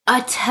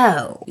a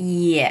toe.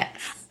 Yes.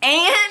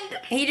 And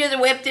he just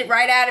whipped it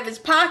right out of his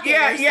pocket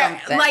or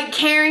something. Like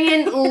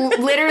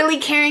literally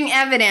carrying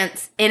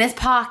evidence in his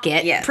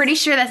pocket. Yes. Pretty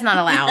sure that's not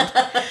allowed.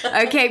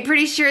 Okay,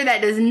 pretty sure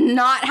that is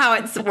not how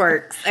it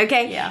works.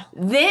 Okay? Yeah.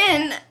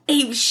 Then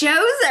he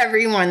shows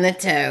everyone the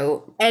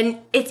toe, and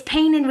it's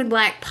painted with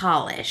black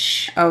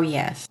polish. Oh,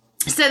 yes.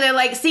 So they're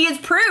like, see, it's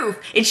proof.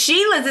 It's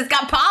Sheila's. It's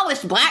got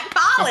polish, black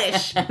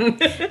polish.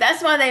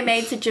 That's why they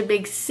made such a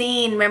big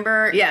scene,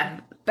 remember?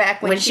 Yeah.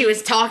 Back when she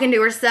was talking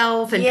to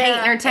herself and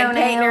painting her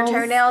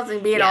toenails.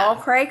 And being all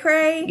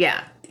cray-cray.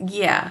 Yeah.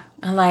 Yeah.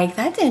 I'm like,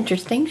 that's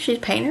interesting. She's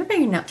painting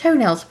her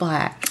toenails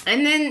black.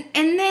 And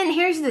then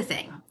here's the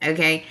thing,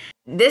 okay?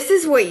 This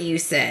is what you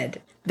said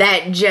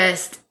that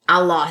just, I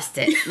lost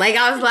it. Like,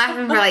 I was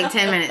laughing for like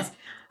 10 minutes.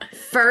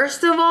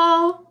 First of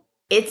all,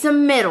 it's a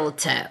middle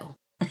toe,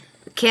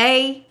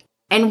 okay?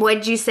 And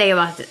what'd you say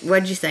about it?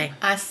 What'd you say?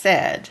 I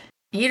said,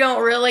 you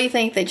don't really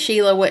think that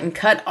Sheila wouldn't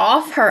cut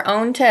off her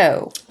own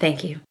toe?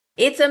 Thank you.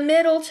 It's a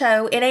middle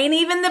toe. It ain't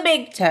even the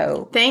big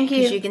toe. Thank you.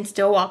 Because you can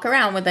still walk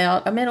around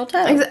without a middle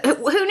toe. Who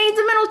needs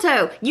a middle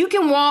toe? You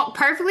can walk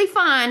perfectly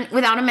fine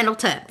without a middle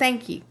toe.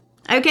 Thank you.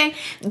 Okay?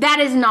 That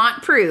is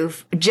not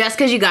proof just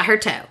because you got her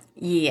toe.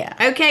 Yeah.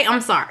 Okay? I'm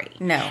sorry.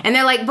 No. And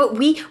they're like, but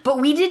we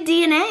did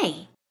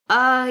DNA.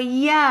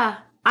 Yeah.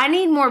 I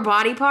need more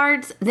body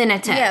parts than a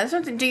toe. Yeah,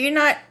 do you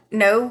not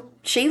know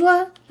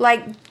Sheila?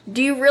 Like,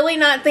 do you really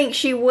not think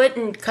she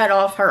wouldn't cut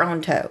off her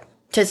own toe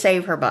to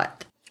save her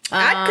butt?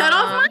 I'd cut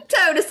off my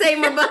toe to save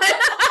my butt.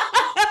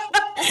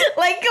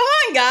 Like, come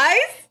on,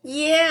 guys.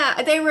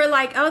 Yeah, they were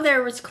like, oh,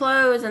 there was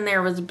clothes and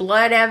there was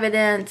blood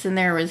evidence and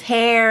there was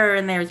hair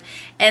and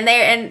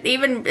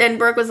and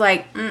Brooke was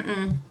like,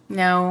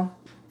 no.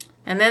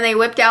 And then they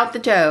whipped out the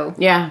toe.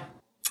 Yeah.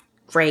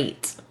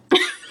 Great.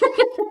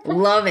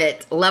 Love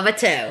it. Love a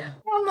toe.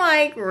 I'm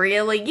like,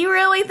 really? You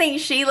really think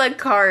Sheila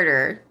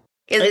Carter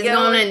is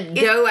going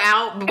to go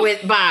out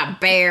by a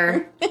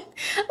bear?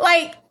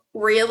 Like,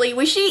 really?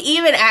 Was she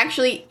even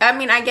actually... I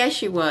mean, I guess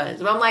she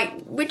was. But I'm like,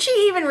 would she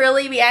even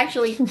really be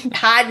actually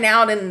hiding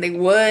out in the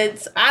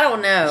woods? I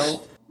don't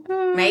know.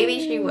 Maybe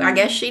she... I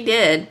guess she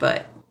did,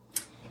 but...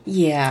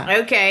 Yeah.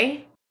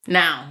 Okay.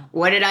 Now,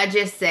 what did I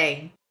just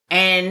say?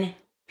 And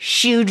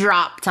shoe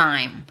drop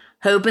time.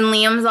 Hope and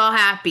Liam's all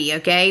happy,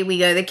 okay? We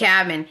go to the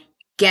cabin.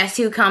 Guess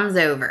who comes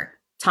over?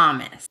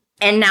 Thomas.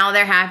 And now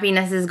their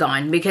happiness is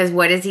gone because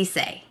what does he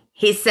say?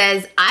 He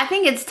says, I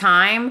think it's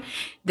time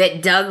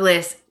that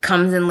Douglas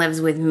comes and lives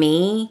with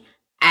me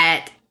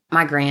at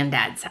my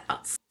granddad's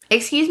house.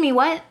 Excuse me,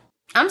 what?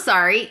 I'm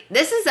sorry.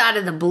 This is out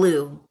of the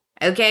blue,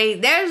 okay?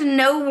 There's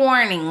no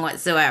warning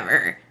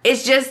whatsoever.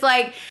 It's just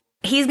like,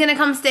 he's going to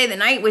come stay the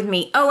night with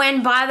me. Oh,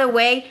 and by the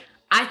way,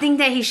 I think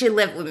that he should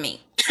live with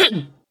me.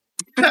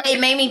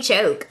 It made me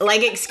choke.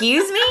 Like,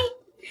 excuse me?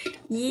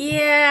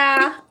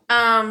 Yeah.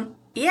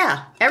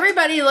 Yeah.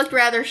 Everybody looked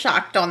rather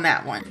shocked on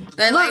that one.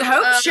 Look, like,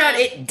 Hope shut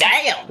it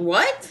down.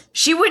 What?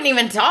 She wouldn't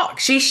even talk.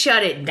 She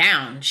shut it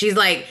down. She's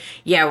like,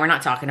 yeah, we're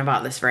not talking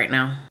about this right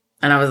now.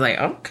 And I was like,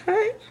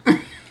 okay.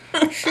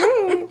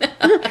 Sure.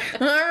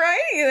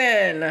 Alrighty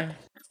then.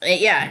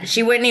 Yeah,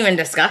 she wouldn't even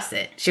discuss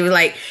it. She was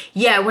like,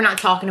 yeah, we're not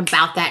talking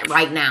about that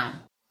right now.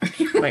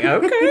 Like,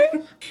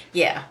 okay.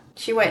 Yeah.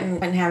 She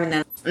wasn't having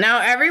that.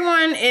 Now,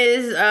 everyone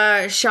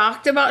is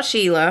shocked about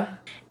Sheila.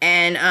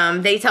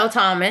 And they tell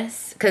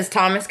Thomas, because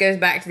Thomas goes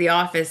back to the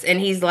office, and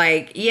he's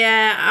like,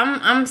 yeah,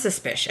 I'm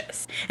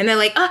suspicious. And they're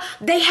like, oh,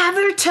 they have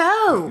her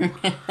toe.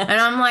 And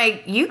I'm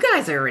like, you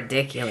guys are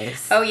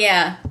ridiculous. Oh,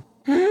 yeah.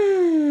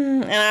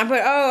 And I put,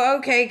 oh,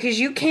 okay, because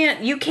you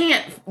can't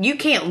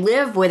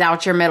live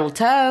without your middle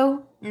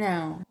toe.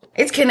 No.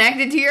 It's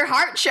connected to your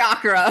heart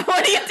chakra.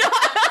 What are you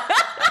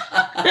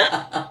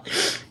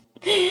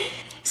talking?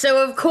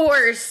 So, of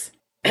course,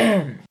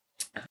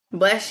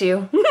 bless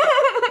you.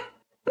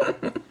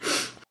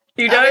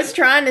 I was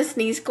trying to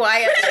sneeze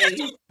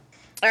quietly.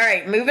 All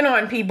right, moving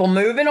on, people.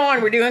 Moving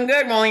on. We're doing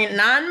good. We're only at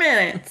 9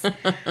 minutes. All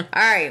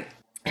right.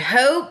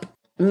 Hope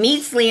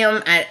meets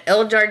Liam at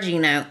Il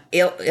Giardino.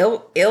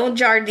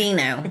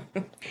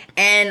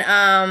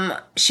 And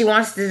she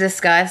wants to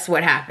discuss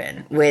what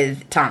happened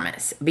with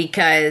Thomas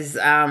because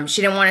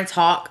she didn't want to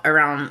talk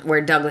around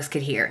where Douglas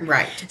could hear.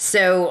 Right.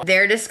 So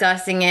they're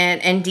discussing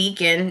it, and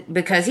Deacon,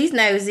 because he's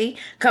nosy,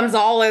 comes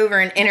all over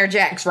and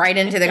interjects right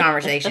into the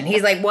conversation.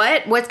 He's like,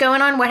 "What? What's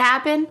going on? What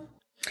happened?"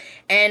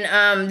 And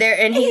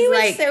he's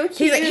like, so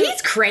cute.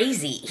 he's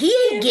crazy. He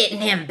ain't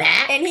getting him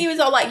back. And he was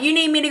all like, "You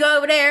need me to go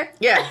over there?"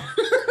 Yeah.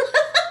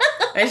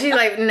 And she's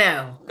like,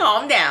 "No,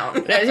 calm down."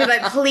 And she's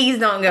like, "Please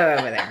don't go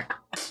over there."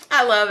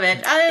 I love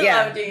it. I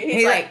love it.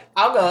 He's like,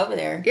 "I'll go over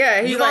there."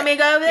 Yeah, you want me to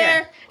go over there?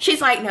 Yeah. She's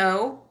like,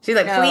 "No." She's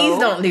like, no. "Please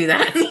don't do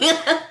that."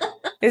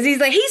 Because he's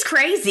like, "He's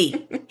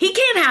crazy. He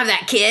can't have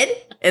that kid."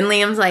 And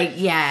Liam's like,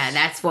 "Yeah,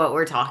 that's what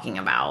we're talking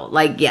about."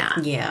 Like, yeah.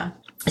 Yeah.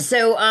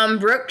 So,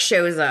 Brooke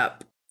shows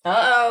up.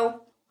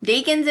 Uh-oh.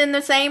 Deacon's in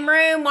the same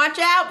room. Watch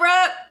out,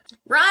 Brooke.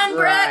 Run,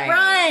 Brooke,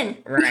 run.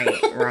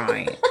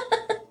 Right.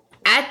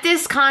 At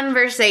this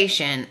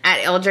conversation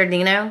at El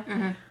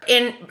Giardino,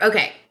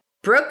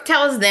 Brooke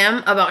tells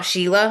them about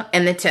Sheila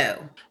and the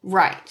toe.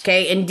 Right.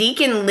 Okay, and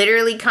Deacon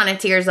literally kind of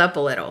tears up a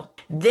little.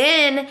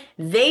 Then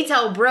they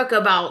tell Brooke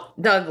about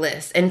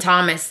Douglas and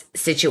Thomas'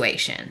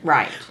 situation.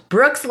 Right.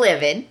 Brooke's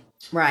livid.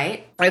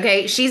 Right.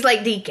 Okay, she's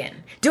like,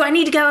 Deacon, do I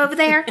need to go over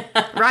there?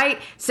 Right?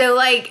 So,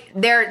 like,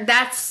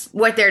 that's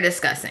what they're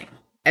discussing.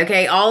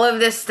 Okay, all of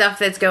this stuff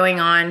that's going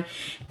on.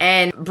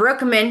 And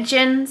Brooke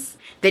mentions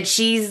that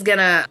she's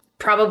gonna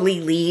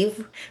probably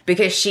leave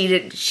because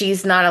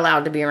she's not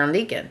allowed to be around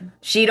Deacon.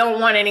 She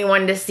don't want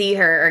anyone to see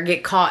her or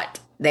get caught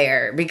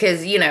there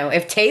because, you know,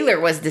 if Taylor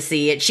was to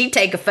see it, she'd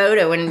take a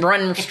photo and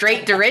run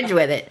straight to Ridge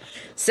with it.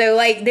 So,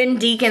 like, then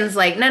Deacon's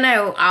like,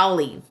 no, I'll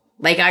leave.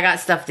 Like, I got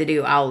stuff to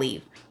do. I'll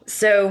leave.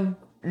 So,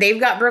 they've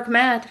got Brooke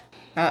mad.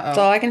 Uh-oh. That's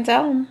all I can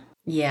tell them.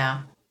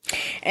 Yeah.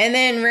 And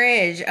then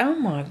Ridge. Oh,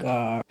 my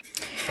God.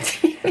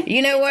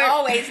 You know what?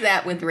 Always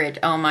that with Ridge.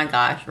 Oh, my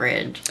gosh,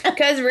 Ridge.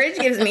 Because Ridge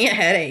gives me a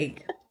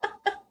headache.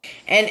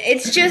 And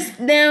it's just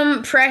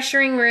them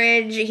pressuring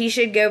Ridge. He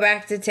should go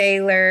back to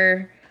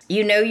Taylor.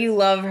 You know you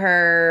love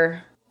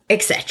her,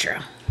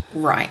 etc.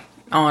 Right.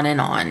 On and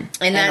on.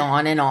 And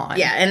on and on.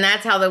 Yeah, and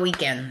that's how the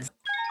week ends.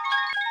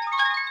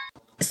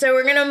 So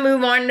we're going to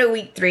move on to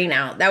week 3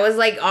 now. That was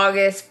like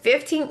August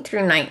 15th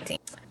through 19th.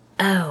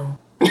 Oh.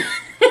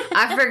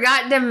 I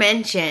forgot to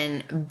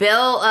mention,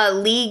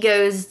 Lee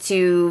goes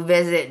to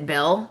visit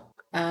Bill.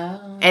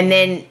 Oh. And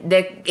then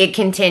it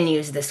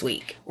continues this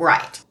week.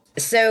 Right.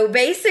 So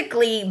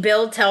basically,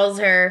 Bill tells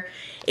her,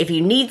 if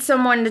you need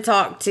someone to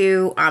talk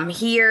to, I'm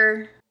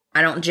here.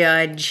 I don't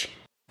judge.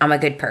 I'm a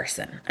good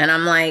person. And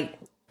I'm like,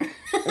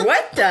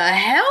 what the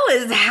hell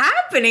is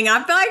happening?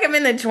 I feel like I'm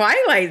in the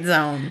Twilight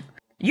Zone.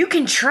 You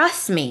can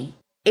trust me.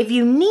 If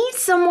you need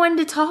someone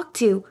to talk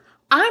to,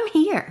 I'm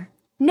here.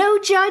 No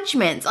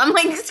judgments. I'm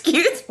like,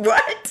 excuse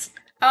what?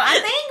 Oh, I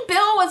think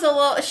Bill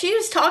was she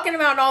was talking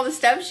about all the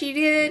stuff she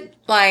did.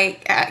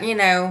 Like,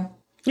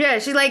 Yeah,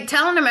 she's like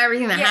telling him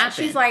everything that happened.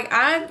 She's like,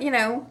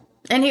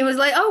 And he was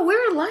like, oh,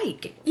 we're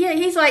alike. Yeah,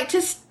 he's like,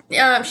 she's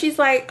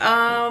like,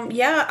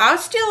 yeah, I'll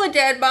steal a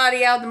dead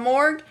body out of the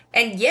morgue.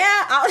 And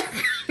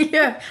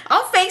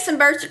I'll fake some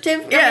birth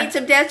certificates,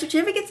 some death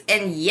certificates,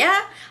 and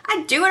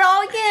I do it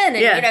all again.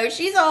 And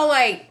she's all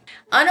like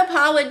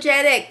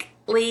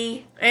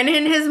unapologetically. And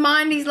in his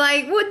mind, he's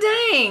like, well,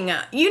 dang,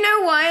 you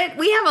know what?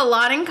 We have a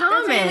lot in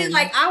common. He's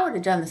like, I would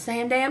have done the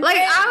same damn thing. Like,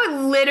 I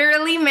would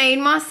literally made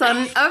my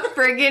son a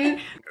friggin'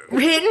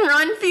 hit and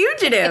run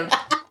fugitive.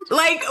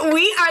 Like,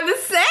 we are the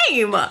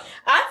same.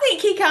 I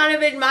think he kind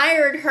of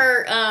admired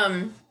her,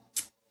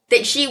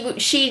 that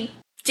she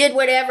did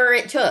whatever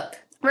it took.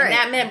 Right. And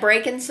that meant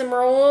breaking some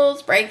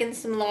rules, breaking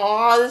some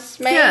laws,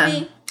 maybe.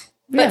 Yeah.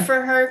 But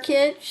for her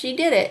kid, she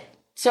did it.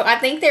 So I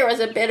think there was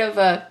a bit of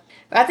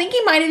I think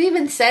he might have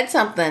even said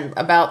something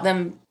about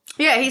them.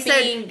 Yeah, he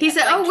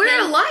said, oh,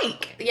 we're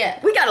alike. Yeah.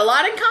 We got a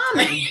lot in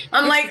common.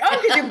 I'm like, oh,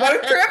 because you're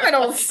both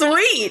criminals.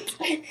 Sweet.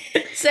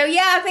 So,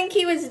 I think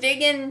he was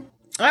digging.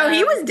 Oh,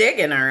 he was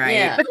digging, all right.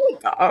 Yeah.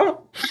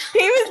 Oh, he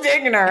was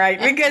digging, all right.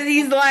 Because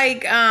he's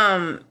like,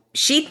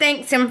 she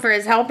thanks him for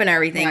his help and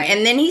everything. Right.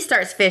 And then he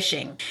starts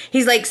fishing.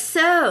 He's like,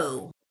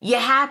 so, you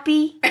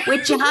happy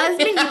with your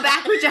husband? You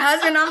back with your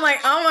husband? I'm like,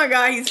 oh my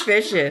God, he's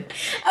fishing.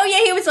 Oh,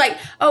 yeah, he was like,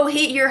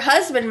 your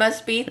husband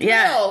must be thrilled.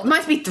 Yeah,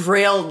 must be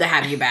thrilled to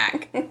have you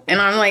back. And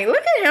I'm like,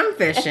 look at him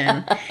fishing.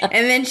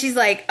 And then she's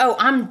like, oh,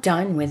 I'm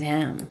done with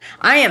him.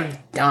 I am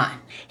done.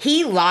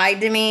 He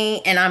lied to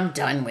me, and I'm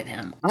done with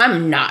him.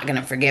 I'm not going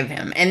to forgive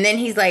him. And then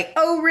he's like,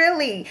 oh,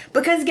 really?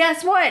 Because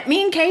guess what?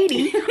 Me and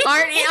Katie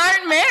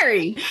aren't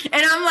married.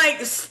 And I'm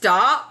like,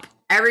 stop.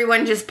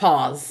 Everyone just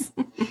pause.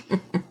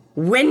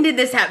 When did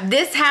this happen?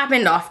 This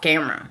happened off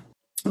camera.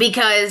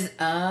 Because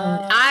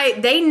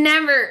they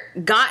never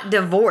got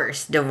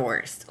divorced.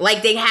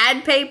 Like, they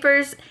had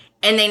papers,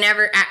 and they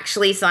never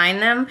actually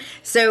signed them.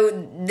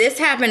 So this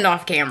happened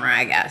off camera,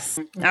 I guess.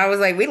 I was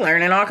like, we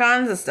learning all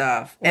kinds of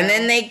stuff. Wow. And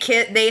then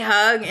they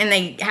hug, and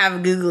they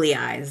have googly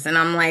eyes. And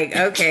I'm like,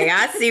 okay,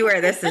 I see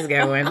where this is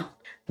going.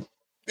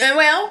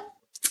 Well,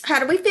 how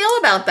do we feel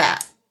about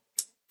that?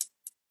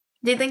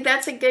 Do you think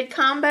that's a good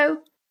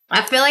combo?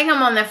 I feel like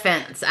I'm on the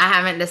fence. I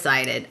haven't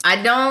decided.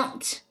 I'm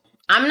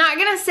not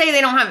going to say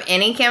they don't have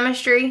any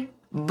chemistry,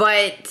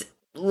 but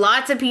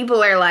lots of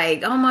people are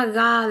like, oh my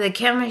God, the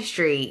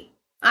chemistry.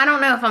 I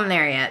don't know if I'm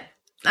there yet.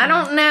 I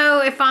don't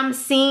know if I'm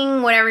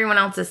seeing what everyone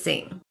else is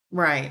seeing.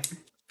 Right.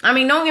 I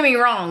mean, don't get me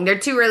wrong. They're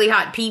two really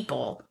hot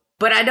people,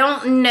 but I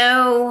don't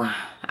know.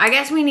 I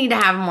guess we need to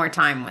have more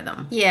time with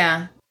them.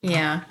 Yeah.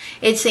 Yeah.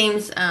 It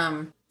seems,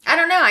 I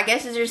don't know. I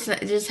guess it's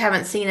just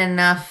haven't seen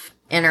enough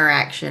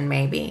interaction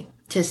maybe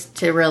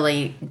to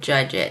really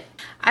judge it.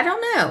 I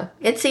don't know.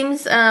 It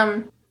seems, I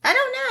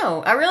don't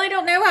know. I really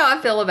don't know how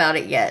I feel about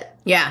it yet.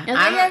 Yeah.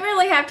 I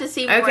really have to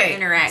see more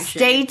interaction.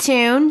 Stay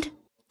tuned.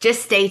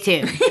 Just stay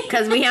tuned.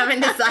 Because we haven't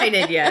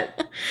decided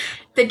yet.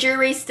 The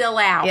jury's still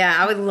out. Yeah,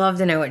 I would love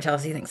to know what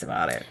Chelsea thinks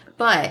about it.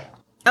 But,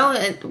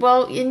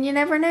 you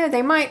never know.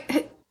 They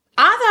might.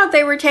 I thought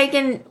they were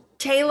taking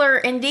Taylor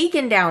and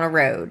Deacon down a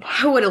road.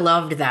 I would have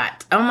loved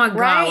that. Oh my God,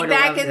 I would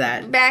have loved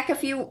that. Back a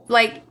few,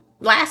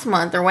 last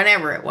month or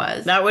whenever it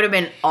was. That would have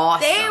been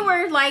awesome. They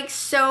were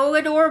so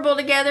adorable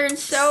together and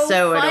so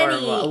funny.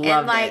 Adorable.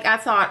 And I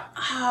thought,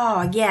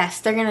 oh yes,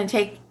 they're gonna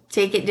take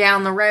it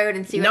down the road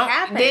and see what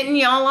happens. Didn't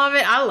y'all love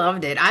it? I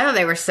loved it. I thought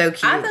they were so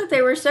cute. I thought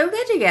they were so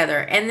good together.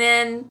 And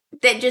then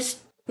it just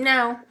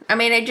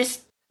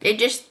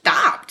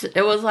stopped.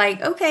 It was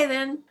like, okay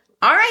then.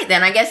 All right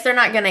then. I guess they're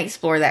not gonna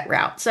explore that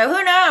route. So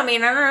who knows? I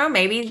mean, I don't know.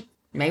 Maybe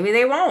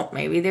they won't.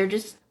 Maybe they're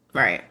just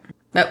right.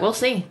 But we'll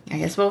see. I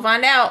guess we'll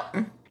find out.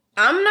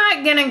 I'm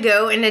not going to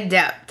go into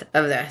depth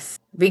of this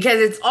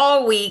because it's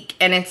all week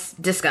and it's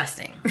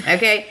disgusting.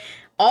 Okay?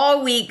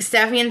 All week,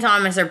 Steffi and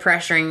Thomas are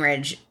pressuring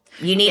Ridge.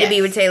 You need to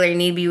be with Taylor. You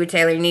need to be with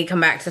Taylor. You need to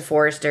come back to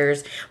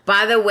Forrester's.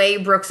 By the way,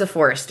 Brooke's a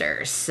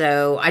Forrester.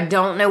 So I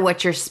don't know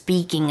what you're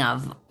speaking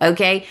of.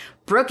 Okay?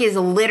 Brooke is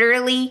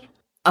literally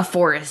a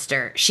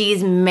Forrester.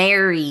 She's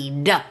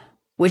married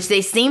which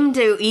they seem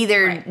to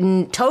either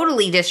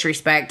totally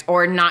disrespect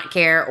or not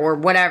care or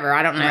whatever.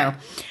 I don't know.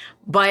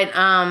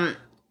 But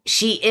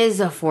she is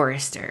a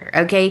Forrester,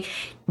 okay?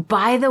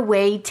 By the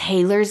way,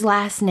 Taylor's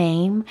last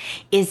name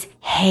is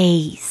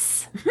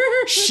Hayes.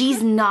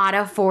 She's not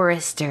a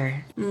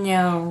Forrester.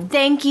 No.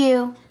 Thank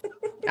you.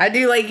 I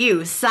do like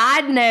you.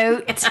 Side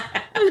note.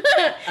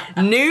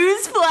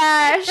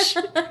 Newsflash.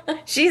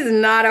 She's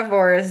not a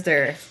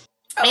Forrester.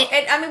 Oh,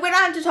 and, I mean, we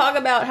don't have to talk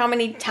about how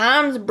many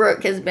times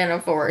Brooke has been a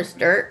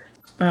Forrester.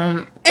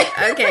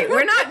 Okay,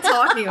 we're not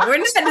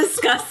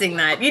discussing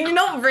that. You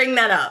don't bring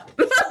that up.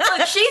 Look,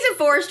 she's a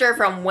Forrester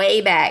from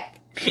way back.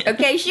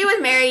 Okay, she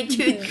was married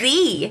to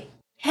the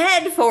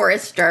head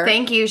Forrester.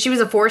 Thank you. She was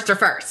a Forrester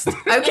first.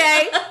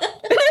 Okay?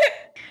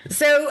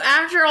 So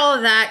after all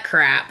of that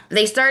crap,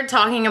 they started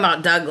talking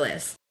about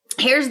Douglas.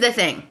 Here's the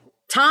thing.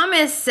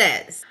 Thomas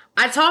says,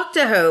 I talked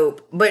to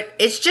Hope, but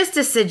it's just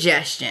a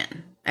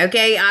suggestion.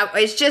 Okay?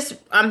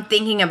 I'm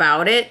thinking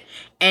about it,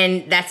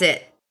 and that's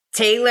it.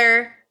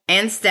 Taylor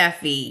and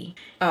Steffi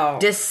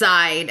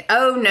decide,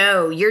 oh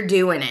no, you're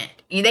doing it.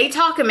 They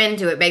talk him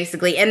into it,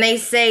 basically, and they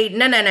say,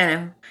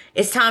 no.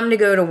 It's time to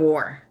go to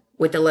war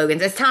with the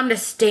Logans. It's time to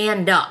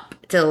stand up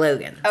to the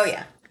Logans. Oh,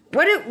 yeah.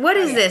 What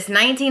is this,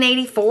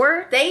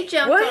 1984? They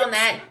jumped on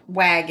that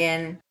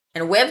wagon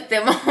and whipped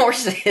them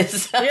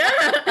horses.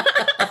 Yeah.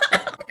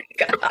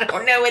 I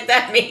don't know what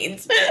that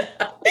means.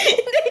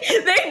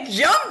 They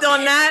jumped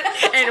on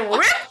that and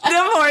whipped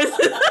them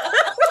horses.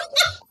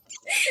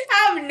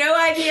 I have no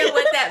idea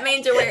what that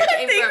means or where it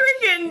came from. We're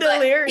getting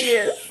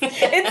delirious.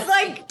 It's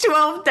like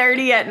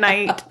 12:30 at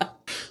night.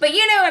 But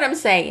you know what I'm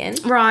saying.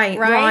 Right.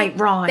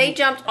 They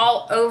jumped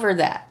all over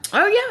that.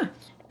 Oh, yeah.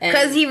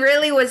 Because he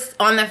really was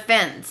on the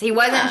fence. He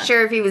wasn't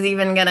sure if he was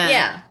even going to.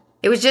 Yeah.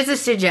 It was just a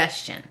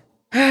suggestion.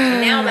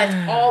 And now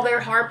that's all they're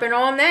harping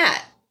on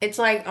that. It's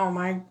like, oh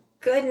my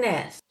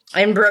goodness.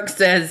 And Brooke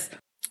says,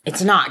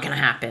 it's not going to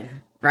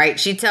happen. Right?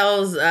 She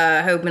tells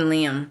Hope and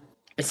Liam,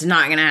 it's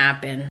not going to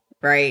happen.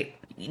 Right?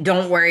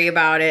 Don't worry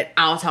about it.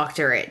 I'll talk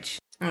to Rich.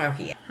 Oh,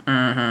 yeah.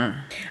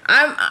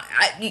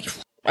 Mm-hmm.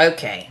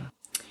 Okay.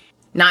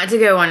 Not to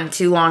go on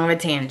too long of a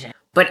tangent,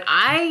 but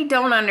I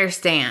don't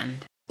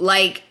understand.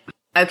 Like,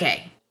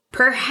 okay,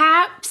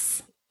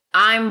 perhaps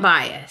I'm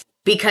biased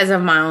because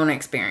of my own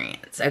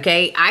experience,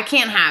 okay? I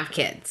can't have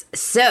kids.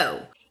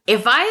 So,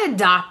 if I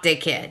adopt a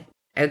kid,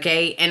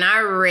 okay, and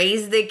I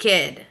raise the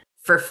kid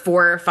for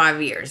 4 or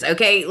 5 years,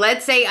 okay?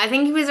 Let's say, I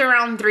think he was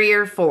around 3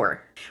 or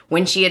 4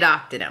 when she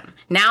adopted him.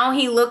 Now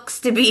he looks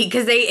to be,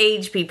 because they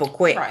age people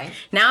quick. Right.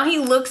 Now he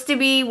looks to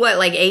be, what,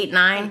 like 8,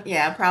 9?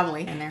 Yeah,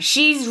 probably in there.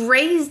 She's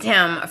raised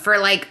him for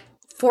like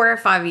 4 or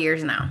 5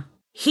 years now.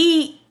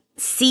 He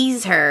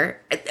sees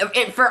her,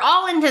 for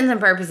all intents and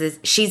purposes,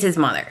 she's his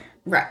mother.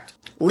 Right.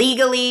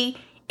 Legally,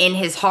 in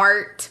his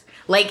heart,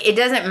 like, it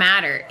doesn't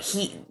matter.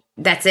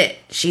 That's it.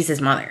 She's his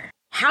mother.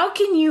 How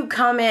can you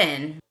come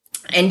in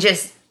and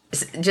just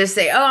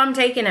say, oh, I'm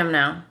taking him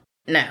now?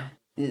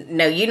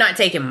 No, you're not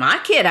taking my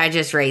kid I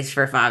just raised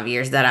for 5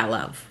 years that I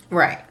love.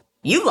 Right.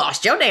 You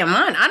lost your damn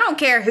mind. I don't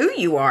care who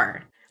you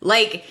are.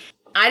 Like,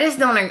 I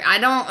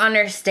don't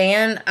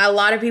understand. A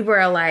lot of people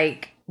are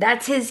like,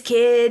 that's his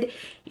kid.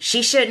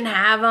 She shouldn't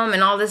have him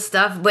and all this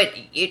stuff. But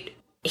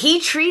he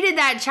treated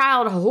that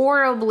child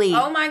horribly.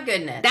 Oh, my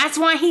goodness. That's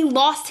why he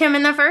lost him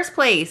in the first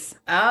place.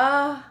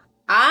 Because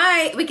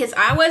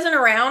I wasn't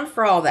around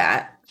for all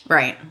that.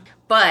 Right.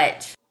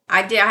 But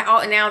I did.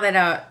 Now that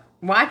I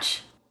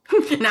watch...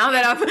 now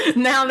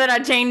that I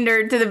chained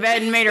her to the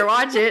bed and made her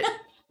watch it.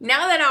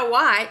 Now that I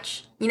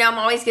watch, I'm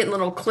always getting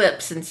little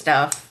clips and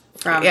stuff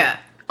from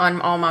on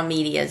all my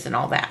medias and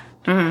all that.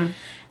 Mm-hmm.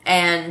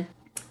 And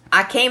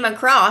I came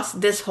across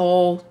this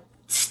whole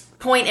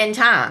point in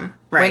time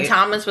when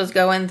Thomas was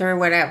going through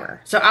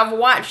whatever. So I've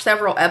watched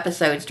several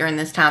episodes during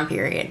this time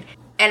period,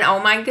 and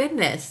oh my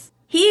goodness,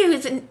 he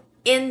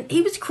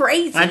was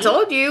crazy. I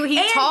told you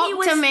he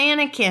talked to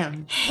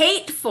Mannequin.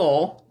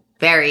 Hateful.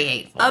 Very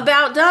hateful.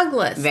 About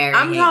Douglas.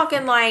 I'm hateful.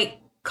 talking like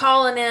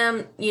calling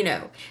him,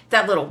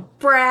 that little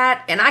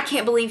brat, and I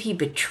can't believe he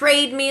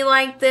betrayed me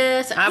like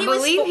this. I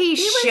believe he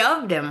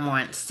shoved him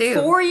once, too.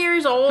 4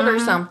 years old or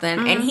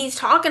something, and he's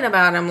talking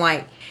about him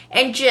like,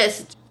 and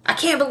just, I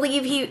can't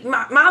believe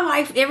my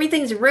life,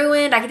 everything's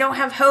ruined. I don't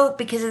have hope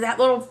because of that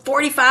little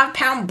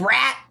 45-pound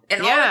brat.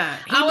 And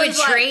he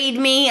betrayed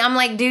me. I'm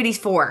like, dude, he's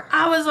 4.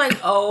 I was like,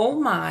 oh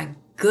my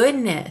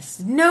goodness.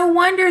 No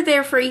wonder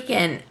they're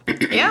freaking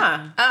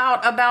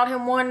out about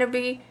him wanting to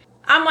be.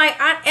 I'm like,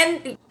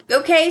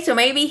 okay, so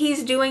maybe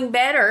he's doing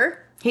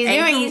better.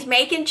 He's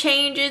making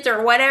changes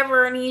or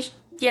whatever, and he's,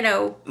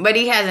 But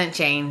he hasn't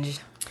changed.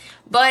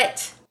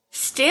 But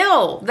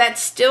still,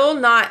 that's still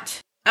not,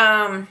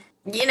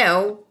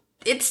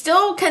 it's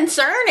still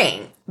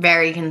concerning.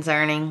 Very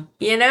concerning.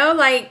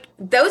 Like,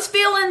 those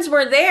feelings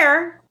were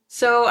there,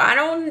 so I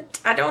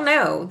don't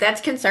know. That's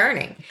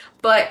concerning.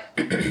 But,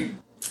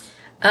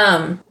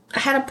 I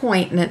had a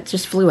point and it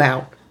just flew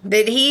out.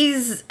 That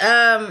he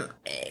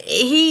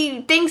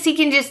thinks he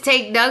can just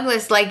take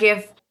Douglas, like,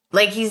 if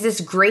Like, he's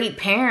this great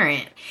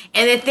parent.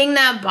 And the thing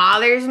that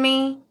bothers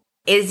me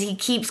is he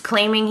keeps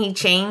claiming he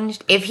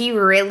changed. If he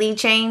really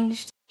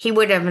changed, he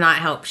would have not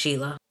helped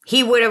Sheila.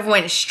 He would have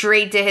went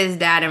straight to his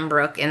dad and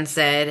Brooke and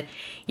said,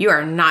 you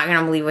are not going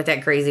to believe what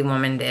that crazy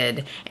woman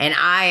did. And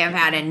I have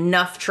had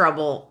enough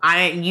trouble.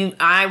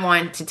 I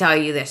want to tell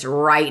you this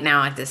right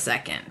now at this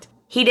second.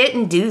 He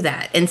didn't do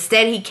that.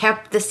 Instead, he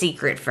kept the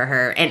secret for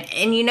her.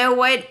 And you know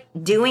what?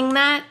 Doing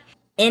that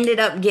ended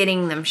up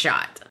getting them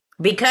shot.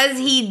 Because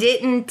he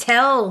didn't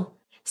tell.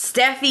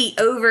 Steffi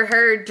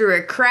overheard through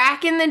a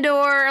crack in the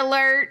door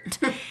alert.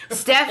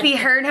 Steffi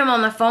heard him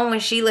on the phone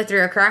with Sheila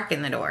through a crack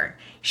in the door.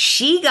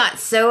 She got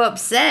so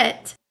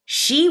upset,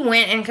 she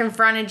went and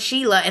confronted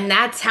Sheila, and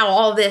that's how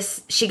all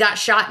this, she got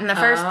shot in the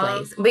first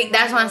place. But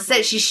that's why I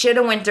said she should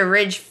have went to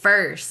Ridge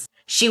first.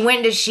 She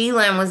went to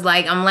Sheila and was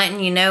like, I'm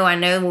letting you know, I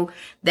know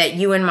that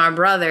you and my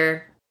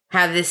brother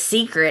have this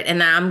secret,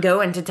 and I'm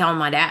going to tell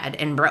my dad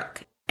and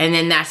Brooke. And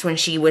then that's when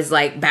she was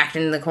like backed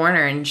into the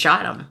corner and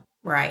shot him.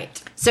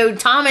 Right. So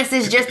Thomas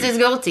is just as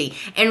guilty.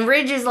 And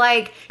Ridge is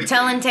like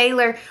telling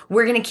Taylor,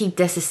 we're going to keep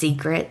this a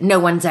secret. No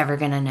one's ever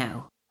going to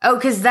know. Oh,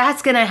 because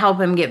that's going to help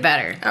him get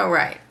better. Oh,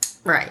 right.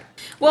 Right.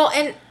 Well,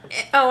 and,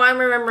 I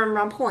remember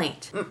my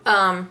point.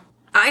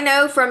 I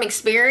know from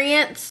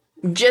experience,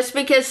 just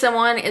because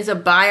someone is a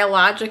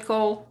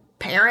biological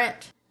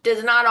parent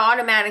does not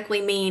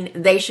automatically mean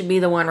they should be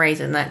the one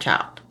raising that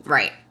child.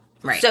 Right.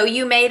 Right. So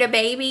you made a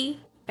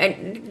baby,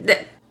 and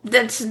that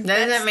doesn't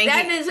make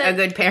you a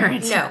good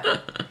parent. No.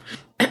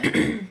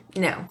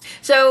 No.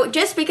 So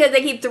just because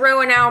they keep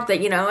throwing out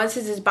that, this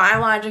is his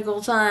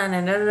biological son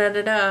and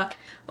da-da-da-da-da,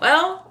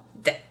 well,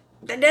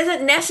 that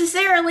doesn't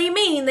necessarily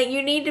mean that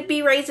you need to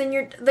be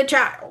raising the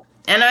child.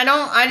 And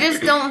I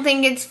just don't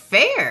think it's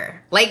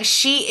fair. Like,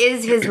 she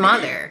is his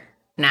mother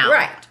now.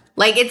 Right.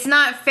 Like, it's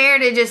not fair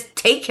to just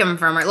take him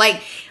from her.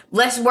 Like,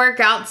 let's work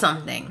out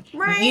something.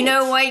 Right. You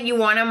know what? You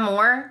want him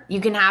more?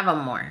 You can have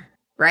him more.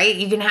 Right?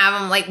 You can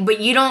have him, but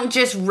you don't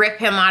just rip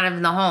him out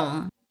of the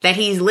home that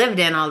he's lived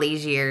in all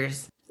these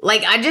years.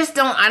 Like, I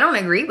don't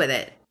agree with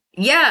it.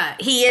 Yeah,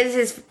 he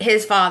is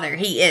his father.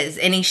 He is.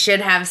 And he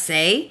should have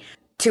say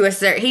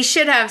he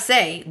should have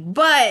say.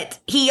 But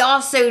he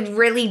also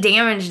really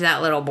damaged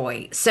that little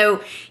boy.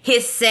 So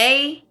his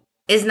say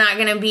is not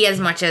going to be as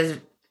much as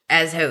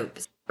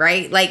Hope's.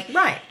 Right? Like,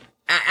 right.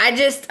 I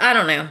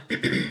don't know.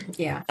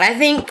 Yeah. I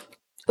think,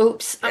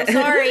 oops, I'm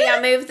sorry.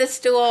 I moved the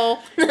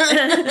stool.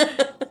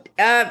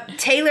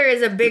 Taylor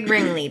is a big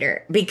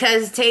ringleader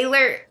because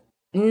Taylor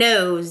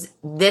knows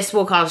this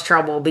will cause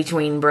trouble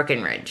between Brooke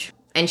and Ridge.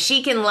 And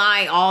she can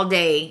lie all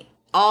day.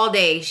 All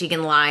day she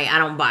can lie. I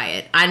don't buy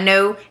it. I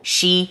know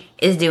she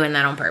is doing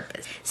that on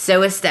purpose.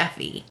 So is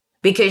Steffi.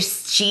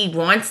 Because she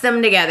wants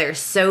them together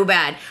so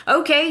bad.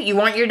 Okay, you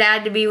want your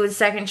dad to be with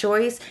second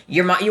choice?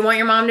 You want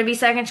your mom to be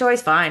second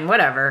choice? Fine,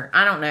 whatever.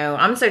 I don't know.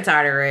 I'm so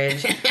tired of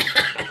Ridge.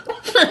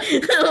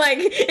 Like,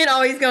 it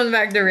always comes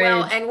back to Ridge.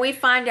 Well, and we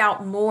find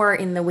out more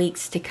in the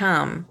weeks to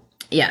come.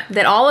 Yeah.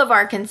 That all of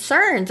our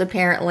concerns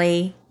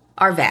apparently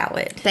are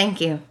valid.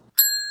 Thank you.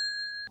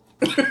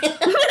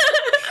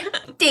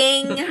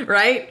 Ding.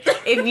 Right?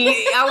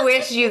 I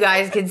wish you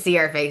guys could see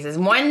our faces.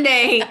 One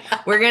day,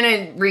 we're going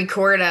to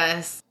record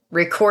us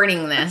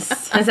recording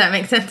this. Does that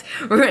make sense?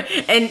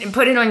 And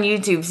put it on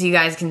YouTube so you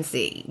guys can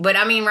see. But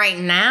I mean, right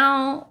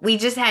now, we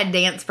just had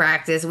dance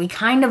practice. We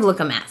kind of look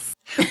a mess.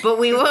 But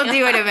we will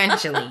do it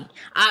eventually.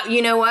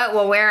 You know what?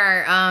 We'll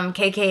wear our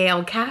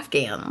KKL calf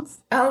gowns.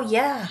 Oh,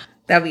 yeah.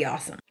 That'd be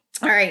awesome.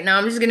 All right, now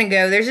I'm just going to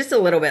go. There's just a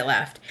little bit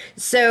left.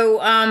 So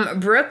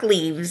Brooke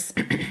leaves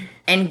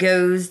and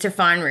goes to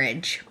find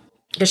Ridge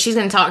because she's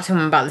going to talk to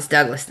him about this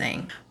Douglas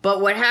thing. But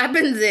what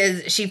happens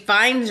is she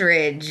finds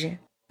Ridge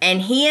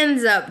and he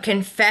ends up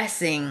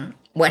confessing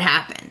what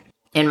happened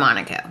in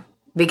Monaco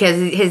because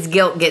his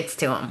guilt gets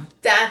to him.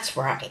 That's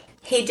right.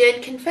 He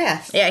did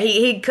confess. Yeah,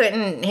 he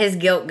couldn't, his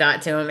guilt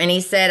got to him. And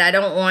he said, I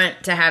don't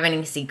want to have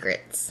any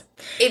secrets.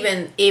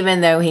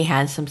 Even though he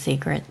had some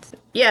secrets.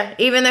 Yeah,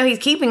 even though he's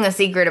keeping a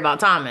secret about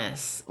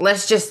Thomas.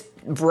 Let's just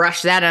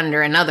brush that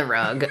under another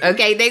rug.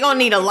 Okay, they gonna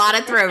need a lot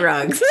of throw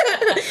rugs.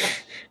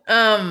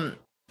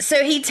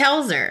 So he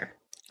tells her,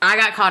 I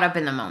got caught up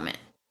in the moment.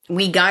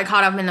 We got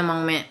caught up in the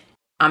moment.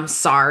 I'm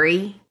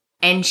sorry.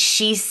 And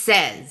she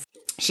says,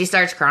 she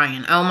starts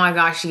crying. Oh my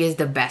gosh, she is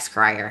the best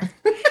crier.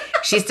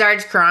 She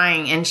starts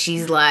crying and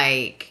she's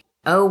like,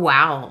 oh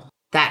wow,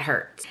 that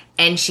hurts.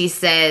 And she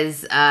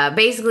says,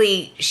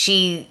 basically,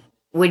 she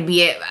would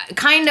be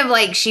kind of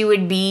like she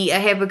would be a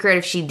hypocrite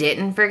if she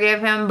didn't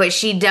forgive him. But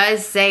she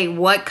does say,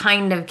 what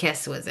kind of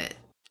kiss was it?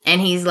 And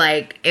he's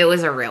like, it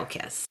was a real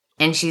kiss.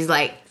 And she's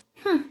like,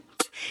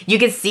 You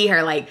could see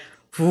her like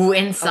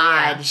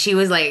inside. Oh, yeah. She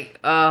was like,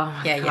 oh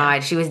my God. Yeah.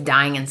 She was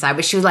dying inside.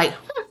 But she was like,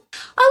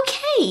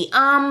 okay,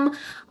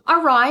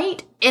 all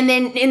right. And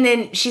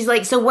then she's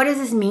like, so what does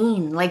this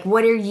mean? Like,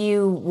 what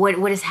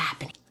is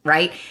happening?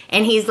 Right?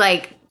 And he's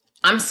like,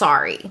 I'm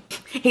sorry.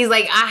 He's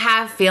like, I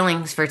have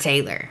feelings for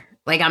Taylor.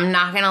 Like, I'm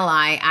not going to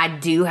lie. I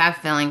do have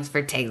feelings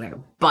for Taylor.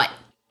 But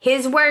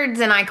his words,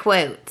 and I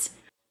quote,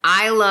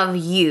 I love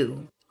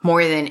you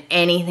more than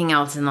anything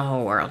else in the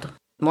whole world.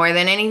 More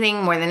than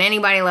anything, more than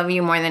anybody love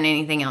you, more than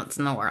anything else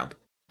in the world.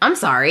 I'm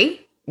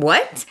sorry.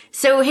 What?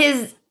 So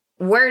his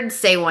words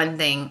say one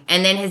thing,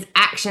 and then his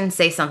actions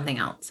say something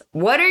else.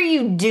 What are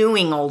you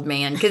doing, old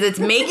man? Because it's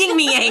making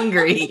me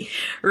angry,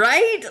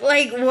 right?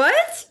 Like,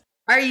 what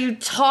are you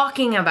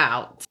talking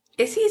about?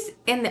 Is he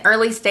in the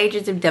early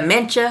stages of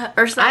dementia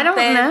or something? I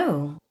don't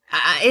know.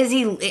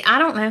 I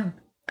don't know.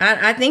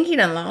 I think he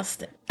done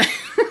lost it.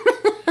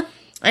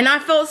 And I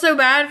felt so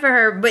bad for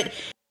her, but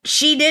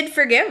she did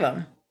forgive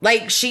him.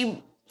 Like,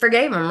 she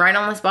forgave him right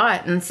on the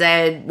spot and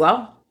said,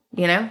 well,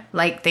 you know,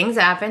 like, things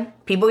happen.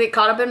 People get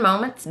caught up in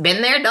moments.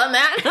 Been there, done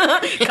that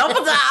a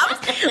couple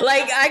times.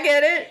 Like, I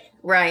get it.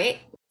 Right.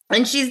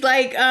 And she's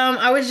like,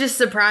 I was just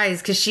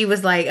surprised because she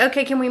was like,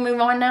 okay, can we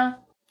move on now?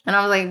 And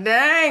I was like,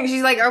 dang.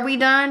 She's like, are we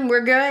done?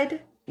 We're good?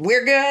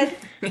 We're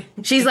good?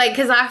 She's like,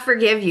 because I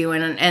forgive you,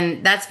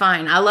 and that's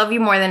fine. I love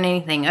you more than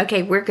anything.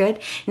 Okay, we're good.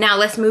 Now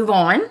let's move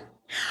on.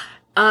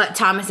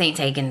 Thomas ain't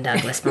taking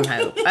Douglas from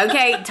Hope.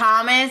 Okay,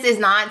 Thomas is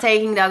not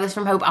taking Douglas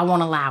from Hope. I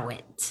won't allow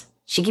it.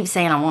 She keeps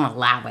saying I won't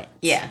allow it.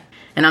 Yeah.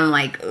 And I'm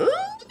like, ooh,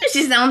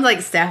 she sounds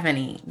like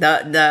Stephanie.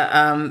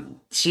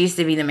 She used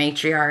to be the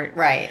matriarch.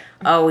 Right.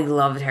 Oh, we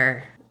loved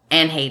her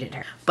and hated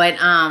her. But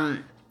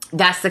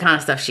that's the kind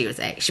of stuff she would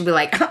say. She'd be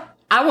like,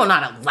 I will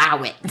not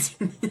allow it.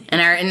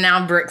 And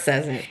now Brooke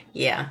says it.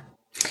 Yeah.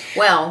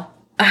 Well,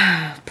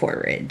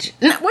 poor Ridge.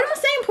 No, what am I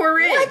saying, poor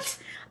Ridge? What?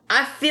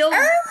 I feel,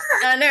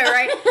 I know,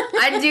 right?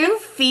 I do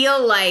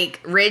feel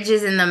like Ridge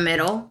is in the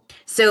middle.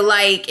 So,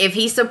 like, if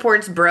he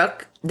supports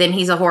Brooke, then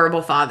he's a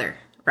horrible father,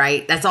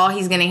 right? That's all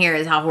he's going to hear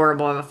is how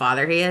horrible of a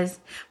father he is.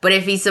 But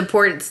if he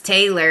supports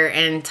Taylor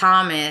and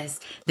Thomas,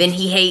 then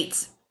he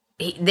hates,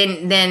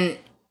 then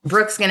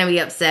Brooke's going to be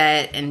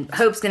upset and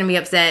Hope's going to be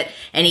upset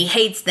and he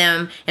hates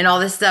them and all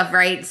this stuff,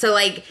 right? So,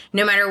 like,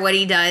 no matter what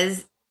he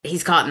does,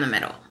 he's caught in the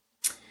middle.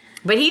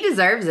 But he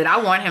deserves it.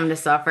 I want him to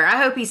suffer.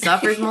 I hope he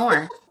suffers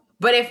more.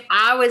 But if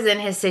I was in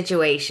his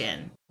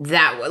situation,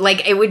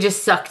 like, it would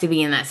just suck to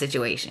be in that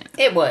situation.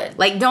 It would.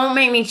 Like, don't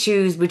make me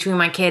choose between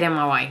my kid and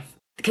my wife.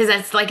 Because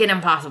that's, like, an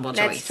impossible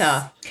choice. That's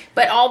tough.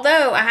 But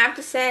although, I have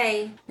to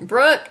say,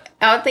 Brooke,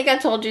 I think I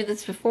told you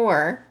this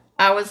before.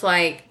 I was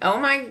like,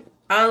 dang.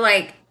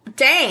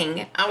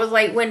 I was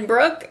like,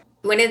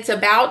 when it's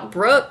about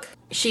Brooke,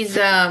 she's,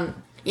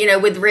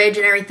 with Ridge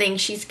and everything,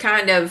 she's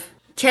kind of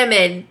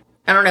timid.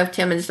 I don't know if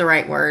timid is the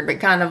right word, but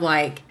kind of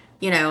like,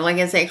 like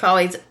I say,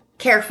 always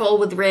careful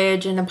with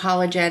Ridge and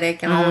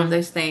apologetic and all of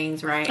those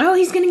things, right? Oh,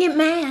 he's gonna get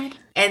mad.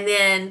 And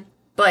then,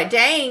 but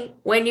dang,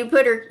 when you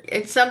put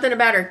it's something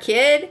about her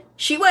kid,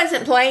 she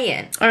wasn't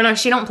playing. Oh no,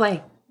 she don't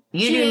play.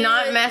 You do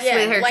not mess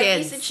with her like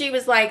kids. You said, she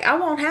was like, I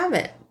won't have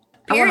it.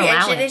 I won't Period.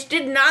 allow it. It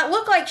did not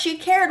look like she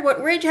cared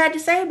what Ridge had to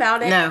say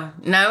about it. No,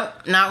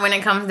 not when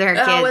it comes to her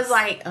kids. I was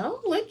like,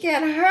 oh, look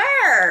at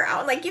her. I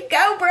was like, you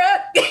go,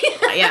 Brooke.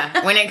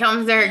 Yeah, when it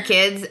comes to her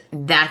kids,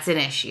 that's an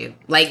issue.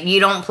 Like, you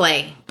don't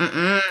play.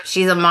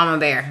 She's a mama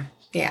bear.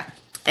 Yeah.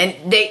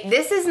 And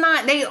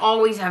they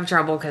always have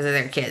trouble because of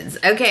their kids.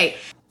 Okay,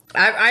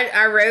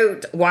 I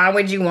wrote, why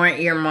would you want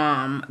your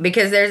mom?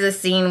 Because there's a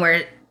scene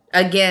where,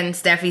 again,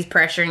 Steffi's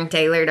pressuring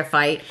Taylor to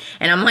fight.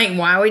 And I'm like,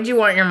 why would you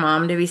want your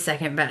mom to be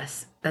second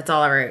best? That's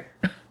all I wrote.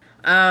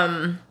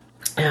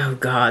 Oh,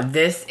 God.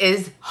 This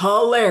is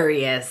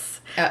hilarious.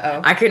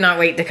 Uh-oh. I could not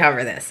wait to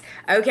cover this.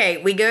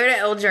 Okay, we go to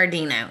El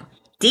Giardino.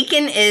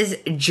 Deacon is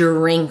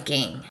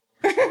drinking.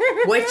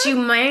 What you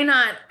may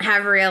not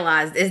have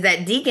realized is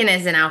that Deacon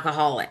is an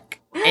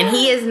alcoholic. And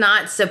he is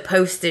not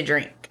supposed to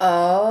drink.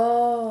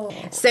 Oh.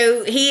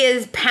 So he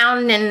is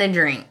pounding the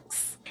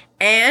drinks.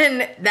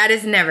 And that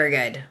is never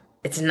good.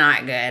 It's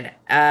not good.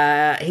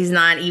 He's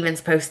not even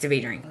supposed to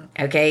be drinking.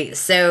 Okay,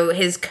 so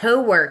his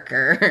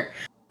coworker,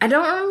 I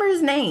don't remember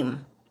his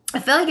name. I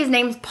feel like his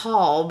name's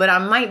Paul, but I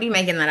might be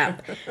making that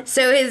up.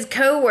 So his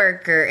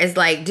coworker is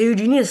like, dude,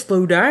 you need to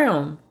slow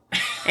down.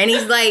 And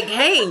he's like,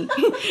 hey,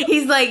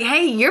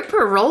 your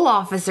parole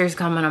officer's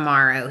coming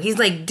tomorrow. He's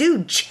like,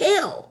 dude,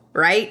 chill.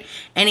 Right?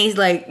 And he's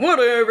like,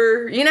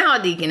 whatever. You know how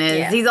Deacon is.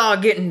 Yeah. He's all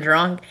getting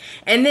drunk.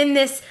 And then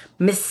this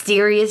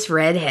mysterious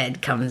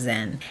redhead comes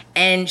in.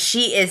 And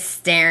she is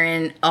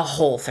staring a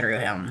hole through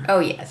him. Oh,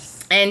 yes.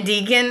 And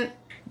Deacon,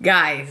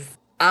 guys,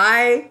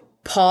 I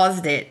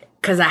paused it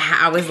because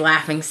I was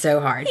laughing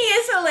so hard. He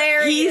is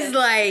hilarious. He's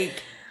like,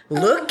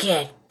 look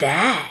at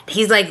that.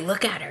 He's like,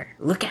 look at her.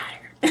 Look at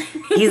her.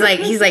 He's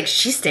like,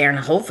 she's staring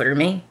a hole through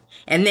me.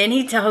 And then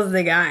he tells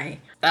the guy,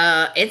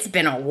 it's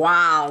been a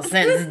while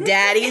since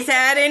Daddy's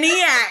had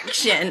any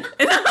action.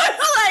 And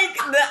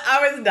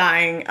I was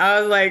dying. I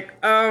was like,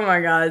 oh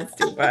my God, it's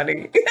too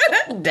funny.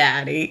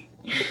 Daddy.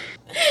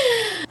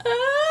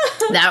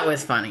 That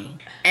was funny.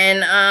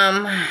 And,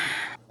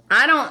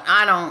 I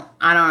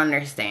don't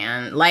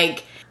understand.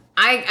 Like,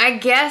 I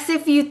guess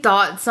if you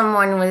thought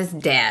someone was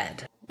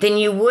dead, then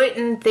you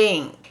wouldn't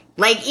think,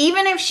 like,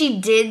 even if she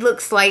did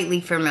look slightly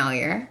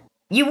familiar,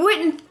 you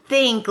wouldn't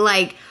think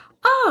like,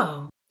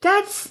 oh,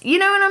 that's, you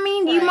know what I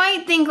mean? Right. You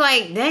might think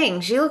like,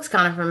 dang, she looks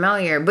kind of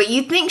familiar, but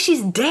you think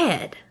she's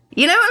dead.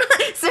 You know?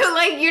 So,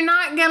 like, you're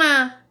not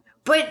gonna...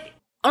 But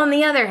on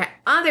the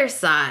other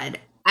side,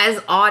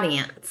 as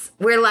audience,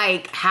 we're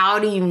like, how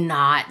do you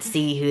not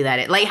see who that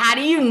is? Like, how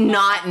do you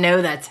not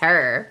know that's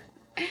her?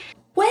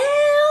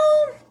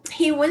 Well,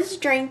 he was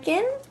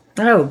drinking.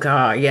 Oh,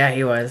 God. Yeah,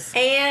 he was.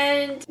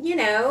 And,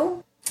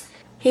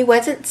 he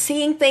wasn't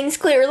seeing things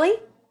clearly.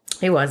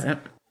 He wasn't.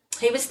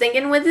 He was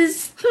thinking with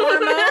his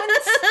hormones.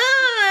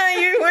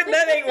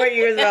 That ain't what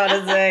you was about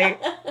to say.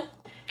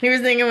 He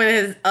was thinking with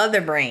his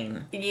other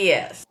brain.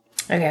 Yes.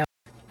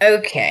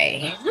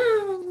 Okay.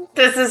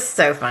 This is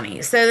so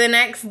funny. So the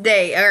next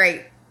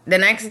day,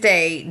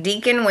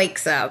 Deacon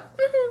wakes up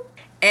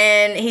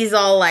and he's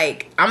all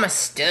like, I'm a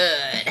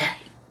stud.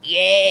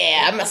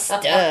 Yeah, I'm a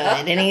stud.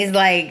 And he's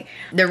like,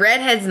 the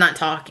redhead's not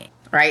talking,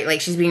 right?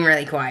 Like, she's being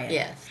really quiet.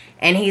 Yes.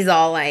 And he's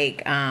all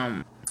like,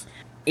 how'd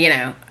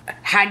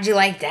you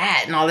like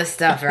that? And all this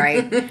stuff,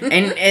 right? and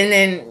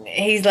then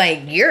he's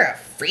like, you're a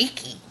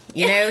freaky.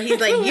 He's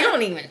like, you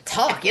don't even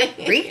talk. You're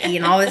freaky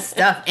and all this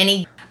stuff. And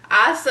he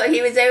was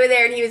over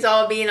there and he was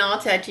all being all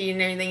touchy and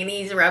everything, and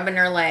he's rubbing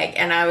her leg,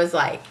 and I was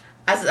like,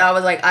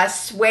 I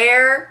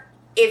swear,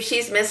 if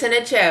she's missing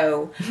a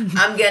toe,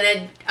 I'm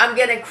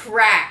gonna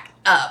crack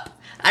up.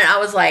 And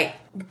I'm like,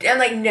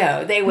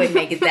 no, they wouldn't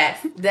make it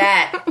that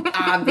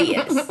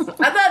obvious.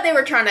 I thought they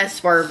were trying to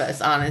swerve us,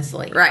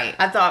 honestly. Right.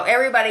 I thought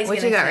everybody's what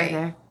gonna you got say, right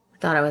there? I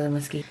thought I was a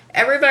mosquito.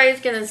 Everybody's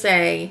gonna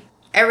say,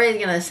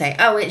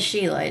 oh, it's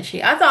Sheila.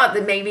 I thought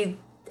that maybe.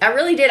 I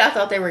really did. I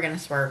thought they were going to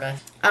swerve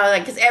us. I was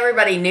like, because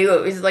everybody knew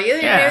it was like, you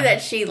knew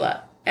that's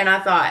Sheila. And I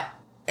thought,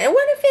 and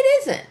what if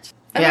it isn't?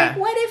 I'm like,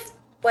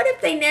 what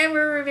if they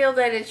never reveal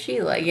that it's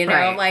Sheila?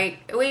 Right.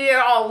 Like, we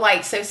are all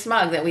like so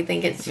smug that we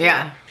think it's Sheila.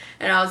 Yeah.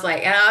 And I was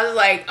like,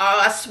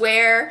 oh, I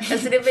swear, I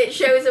said, if it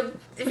shows a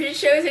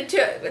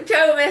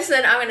toe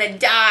missing, I'm going to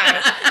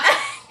die.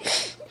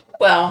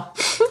 Well,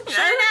 sure enough.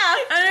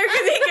 I know,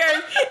 because he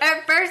goes,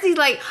 at first he's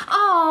like,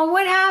 oh,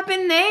 what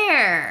happened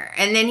there?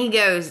 And then he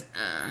goes,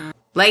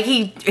 like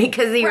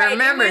because he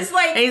remembers,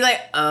 like, and he's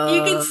like, oh.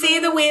 You can see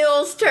the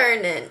wheels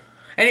turning.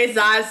 And his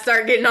eyes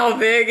start getting all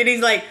big, and he's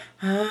like,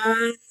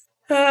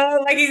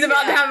 like he's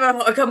about to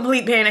have a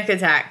complete panic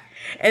attack.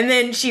 And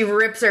then she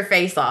rips her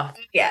face off.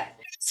 Yeah.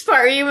 This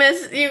part you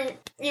missed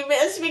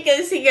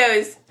because he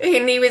goes,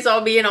 and he was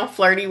all being all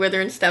flirty with her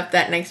and stuff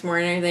that next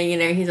morning and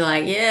everything, he's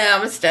like, yeah,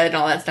 I'm a stud and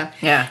all that stuff.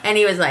 Yeah. And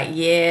he was like,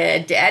 yeah,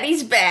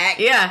 daddy's back.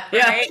 Yeah,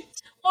 yeah. Right?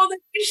 Well, then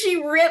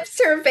she rips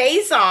her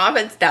face off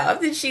and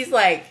stuff, and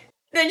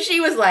then she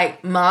was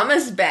like,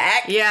 Mama's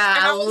back. Yeah,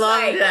 and I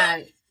love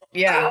that.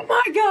 Yeah. Oh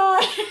my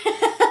God.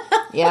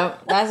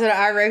 Yep, that's what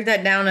I wrote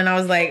that down, and I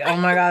was like, oh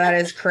my God, that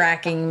is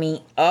cracking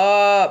me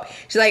up.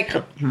 She's like,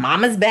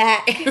 Mama's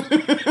back. And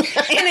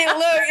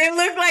it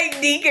looked like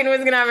Deacon was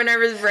going to have a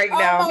nervous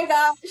breakdown. Oh my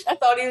gosh, I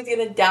thought he was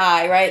going to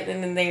die right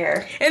then and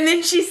there. And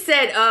then she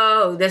said,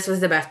 oh, this was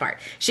the best part.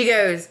 She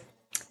goes,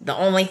 the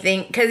only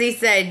thing, because he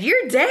said,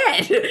 you're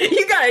dead.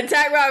 You got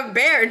attacked by a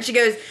bear. And she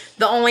goes,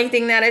 the only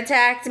thing that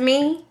attacked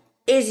me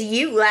is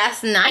you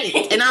last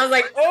night. And I was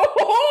like,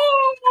 oh.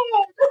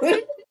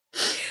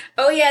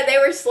 Oh yeah, they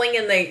were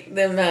slinging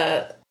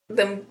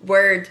them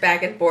words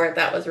back and forth.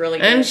 That was really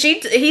good. And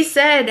he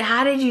said,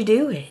 how did you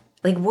do it?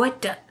 Like,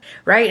 what the,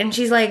 right? And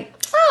she's like,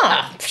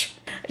 oh.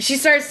 She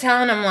starts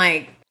telling him,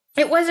 like,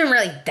 it wasn't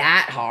really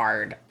that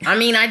hard. I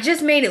mean, I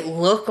just made it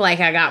look like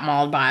I got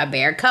mauled by a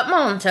bear. Cut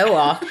my own toe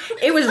off.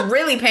 It was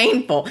really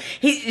painful.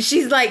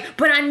 She's like,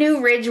 but I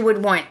knew Ridge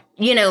would want,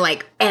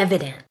 like,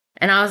 evidence.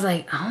 And I was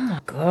like, oh my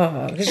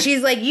God.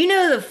 She's like,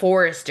 the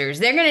Foresters,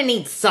 they're going to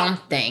need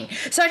something.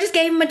 So I just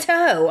gave him a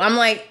toe. I'm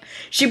like,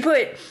 she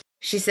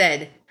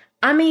said,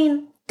 I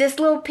mean, this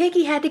little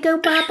piggy had to go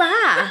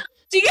bye-bye.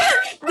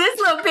 This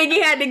little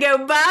piggy had to go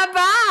bye-bye.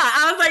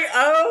 I was like,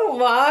 oh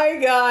my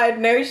God.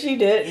 No, she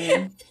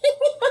didn't.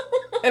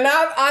 And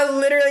I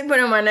literally put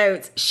in my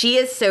notes, she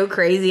is so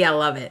crazy. I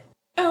love it.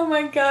 Oh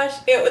my gosh.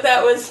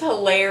 That was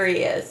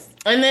hilarious.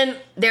 And then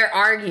they're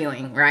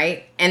arguing,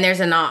 right? And there's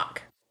a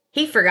knock.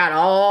 He forgot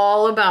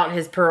all about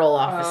his parole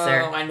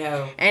officer. Oh, I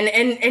know.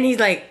 And he's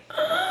like,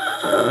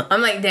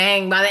 I'm like,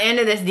 dang, by the end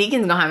of this,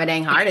 Deacon's gonna have a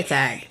dang heart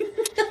attack.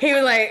 He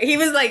was like,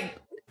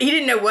 he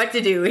didn't know what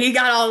to do. He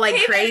got all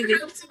like crazy.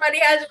 Somebody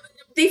has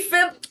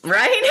defib,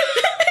 right?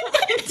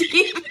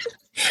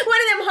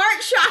 One of them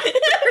heart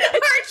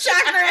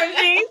chakra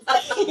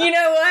machines. You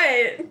know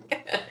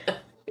what?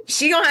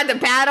 She gonna have to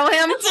paddle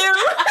him too.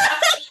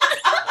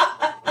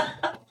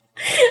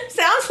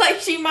 Sounds like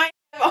she might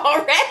have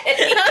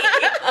already.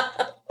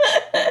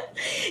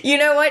 You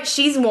know what?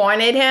 She's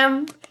wanted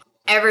him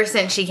ever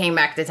since she came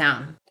back to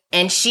town.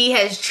 And she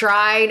has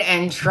tried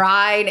and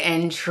tried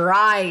and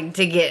tried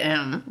to get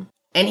him.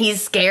 And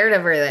he's scared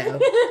of her, though.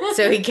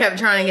 So he kept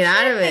trying to get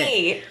out of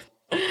it.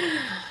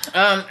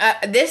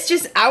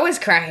 I was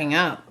cracking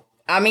up.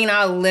 I mean,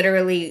 I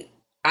literally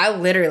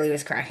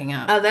was cracking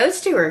up. Oh, those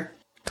two are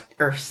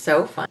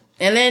so fun.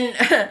 And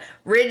then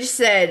Ridge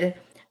said,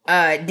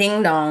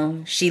 ding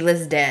dong,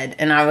 Sheila's dead.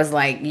 And I was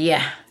like,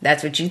 yeah,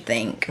 that's what you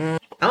think. I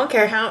don't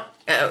care how...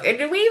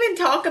 did we even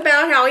talk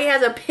about how he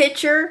has a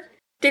picture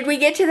Did we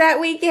get to that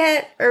week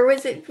yet? Or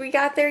was it we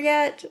got there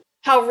yet?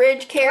 How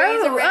Ridge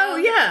carries around. Oh,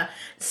 yeah.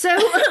 So,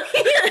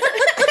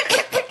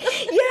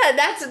 yeah,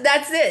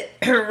 that's it.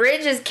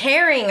 Ridge is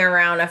carrying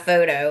around a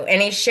photo,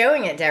 and he's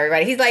showing it to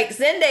everybody. He's like,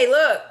 Cindy,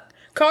 look.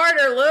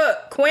 Carter,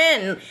 look.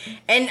 Quinn.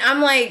 And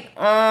I'm like,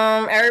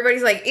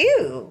 everybody's like,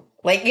 ew.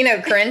 Like,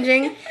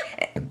 cringing.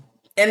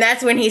 And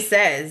that's when he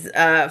says,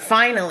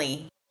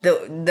 finally,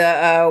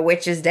 the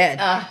witch is dead.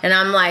 And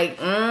I'm like,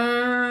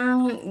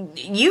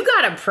 you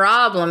got a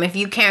problem if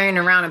you carrying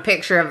around a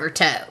picture of her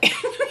toe.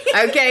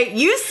 Okay?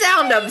 You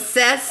sound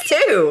obsessed,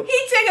 too. He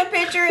took a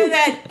picture of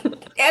that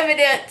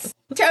evidence.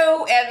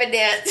 Toe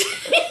evidence.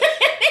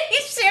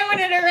 He's showing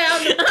it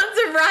around. I'm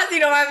surprised you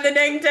don't have the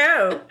dang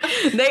toe.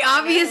 They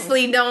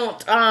obviously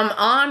don't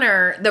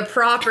honor the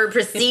proper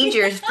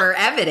procedures for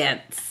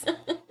evidence.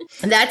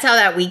 That's how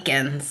that week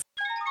ends.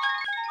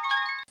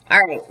 All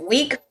right,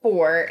 week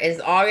 4 is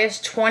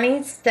August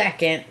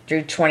 22nd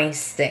through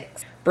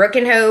 26th. Brooke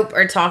and Hope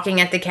are talking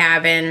at the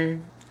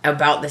cabin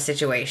about the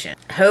situation.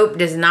 Hope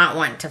does not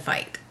want to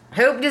fight.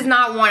 Hope does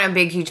not want a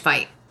big, huge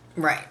fight.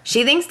 Right.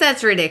 She thinks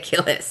that's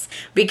ridiculous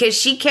because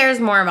she cares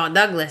more about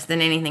Douglas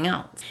than anything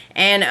else.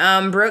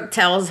 And Brooke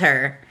tells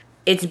her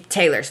it's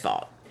Taylor's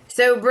fault.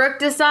 So Brooke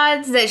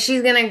decides that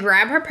she's going to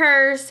grab her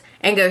purse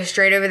and go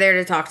straight over there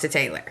to talk to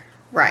Taylor.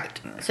 Right.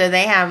 So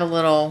they have a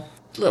little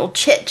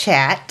chit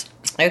chat.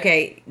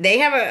 Okay.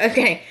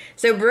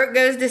 So Brooke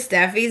goes to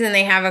Steffi's and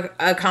they have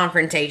a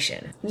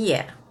confrontation.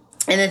 Yeah.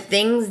 And the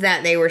things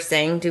that they were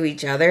saying to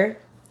each other,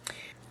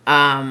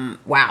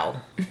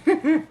 wow.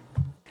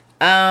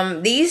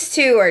 These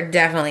two are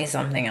definitely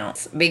something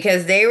else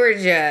because they were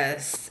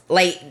just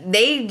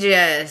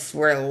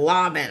were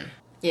lobbing.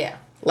 Yeah.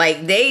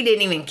 Like they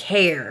didn't even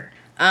care.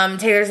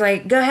 Taylor's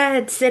like, go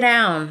ahead, sit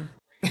down.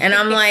 And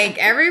I'm like,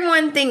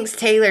 everyone thinks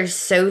Taylor's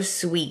so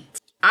sweet.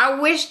 I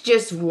wish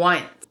just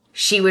once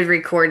she would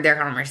record their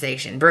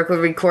conversation. Brooke would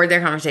record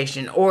their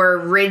conversation. Or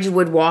Ridge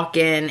would walk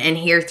in and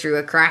hear through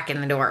a crack in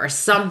the door or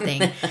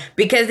something.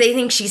 Because they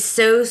think she's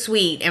so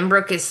sweet and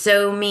Brooke is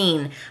so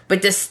mean.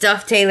 But the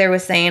stuff Taylor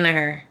was saying to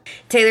her.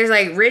 Taylor's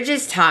like, Ridge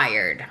is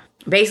tired.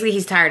 Basically,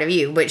 he's tired of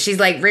you. But she's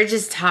like, Ridge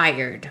is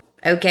tired.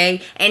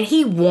 Okay? And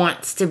he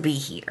wants to be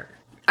here.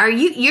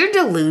 You're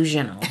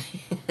delusional.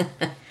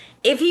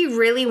 If he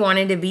really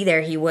wanted to be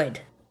there, he would.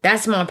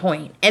 That's my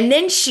point. And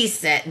then she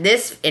said,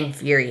 this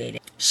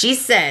infuriated. She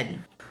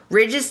said,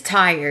 Ridge is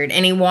tired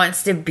and he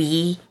wants to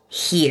be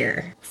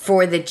here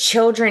for the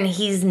children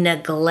he's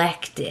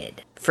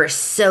neglected for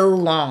so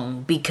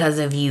long because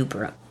of you,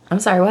 Brooke. I'm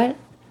sorry, what?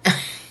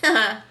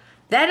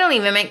 That don't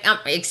even make,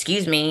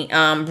 excuse me.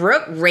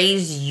 Brooke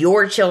raised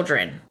your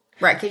children.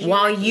 Right. 'Cause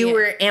while you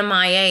were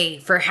MIA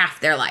for half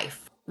their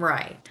life.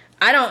 Right.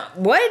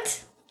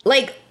 What?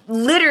 Like,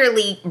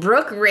 literally,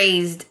 Brooke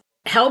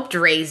helped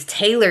raise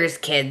Taylor's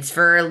kids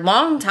for a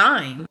long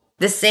time.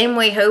 The same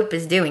way Hope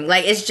is doing.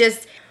 Like, it's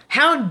just,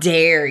 how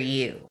dare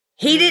you?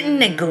 He didn't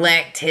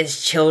neglect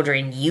his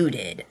children, you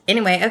did.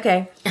 Anyway,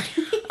 okay.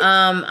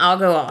 I'll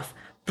go off.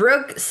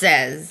 Brooke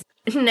says,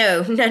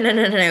 no,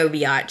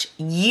 biatch.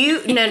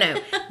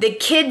 No. The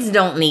kids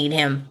don't need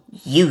him.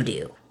 You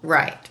do.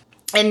 Right.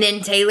 And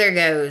then Taylor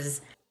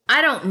goes,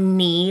 I don't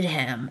need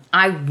him.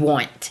 I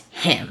want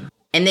him.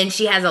 And then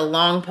she has a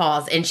long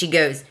pause and she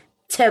goes,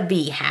 to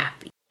be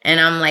happy. And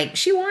I'm like,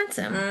 she wants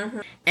him. Mm-hmm.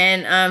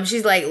 And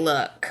she's like,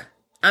 look,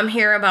 I'm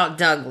here about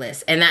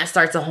Douglas. And that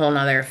starts a whole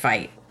nother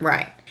fight.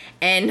 Right.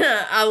 And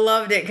I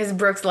loved it because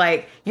Brooke's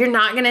like, you're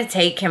not going to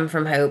take him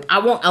from Hope. I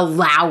won't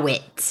allow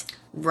it.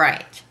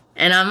 Right.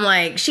 And I'm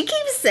like, she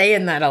keeps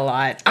saying that a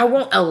lot. I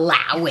won't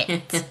allow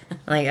it. I'm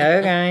like,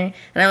 okay.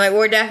 And I'm like,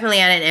 we're definitely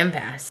at an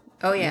impasse.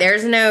 Oh, yeah.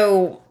 There's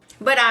no...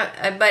 But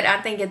I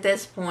think at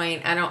this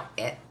point, I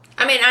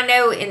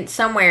know in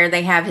somewhere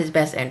they have his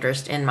best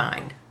interest in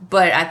mind.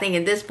 But I think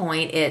at this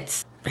point,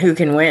 it's... Who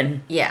can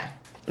win? Yeah.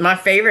 My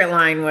favorite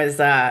line was,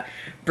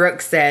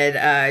 Brooke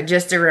said,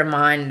 just a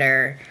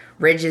reminder,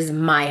 Ridge is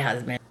my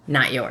husband,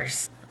 not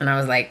yours. And I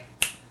was like,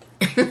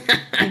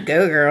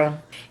 go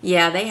girl.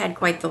 Yeah, they had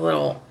quite the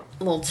little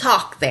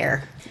talk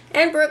there.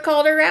 And Brooke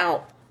called her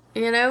out,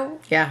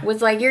 Yeah.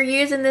 Was like, you're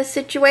using this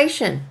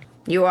situation.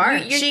 You are.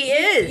 She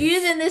is.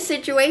 Using this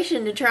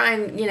situation to try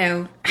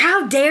and,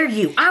 How dare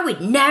you? I would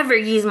never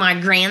use my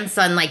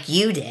grandson like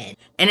you did.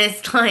 And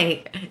it's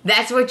like,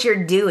 that's what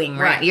you're doing,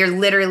 right? You're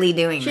literally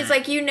doing She's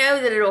that. like,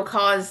 that it'll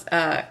cause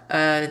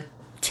a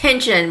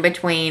tension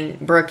between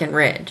Brooke and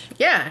Ridge.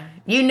 Yeah.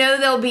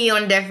 They'll be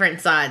on different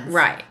sides.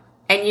 Right.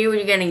 And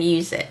you're going to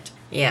use it.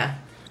 Yeah.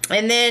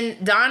 And then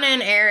Donna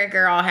and Eric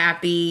are all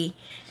happy.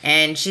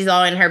 And she's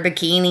all in her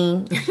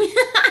bikini.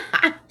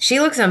 She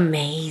looks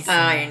amazing.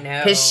 I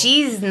know. Because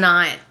she's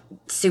not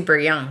super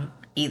young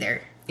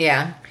either.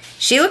 Yeah.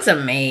 She looks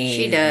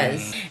amazing. She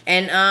does.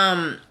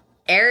 And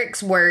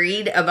Eric's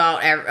worried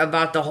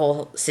about the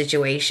whole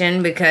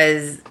situation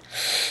because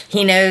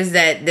he knows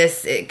that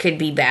it could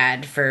be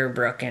bad for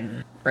Brooke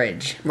and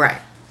Ridge. Right.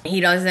 He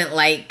doesn't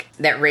like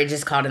that Ridge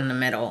is caught in the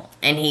middle,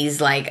 and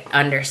he's like,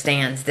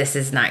 understands this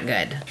is not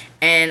good.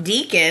 And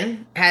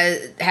Deacon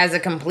has a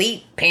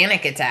complete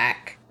panic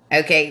attack.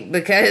 Okay,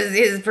 because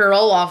his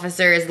parole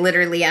officer is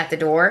literally at the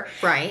door.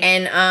 Right.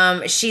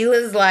 And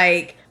Sheila's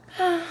like,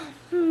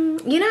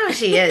 you know how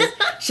she is.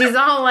 She's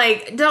all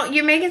like,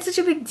 you're making such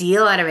a big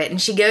deal out of it.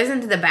 And she goes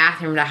into the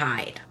bathroom to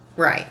hide.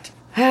 Right.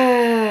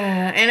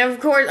 And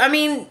of course, I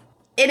mean,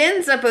 it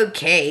ends up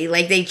okay.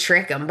 Like, they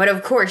trick him. But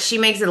of course, she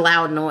makes a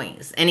loud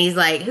noise. And he's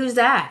like, who's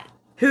that?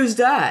 Who's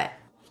that?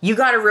 You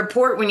got to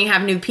report when you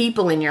have new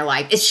people in your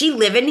life. Is she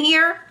living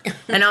here?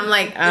 And I'm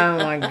like, oh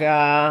my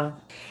God.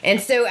 And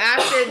so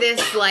after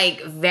this,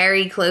 like,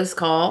 very close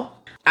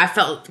call, I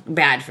felt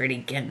bad for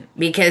Deacon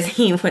because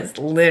he was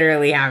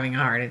literally having a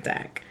heart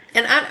attack.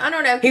 And I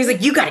don't know. He was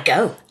like, you got to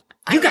go.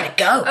 You got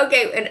to go.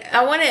 Okay,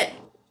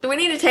 and we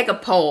need to take a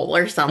poll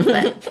or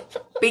something.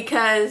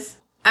 Because,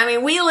 I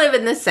mean, we live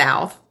in the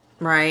South,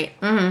 right?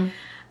 Mm-hmm.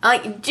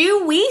 Like,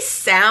 do we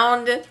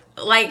sound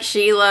like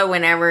Sheila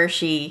whenever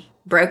she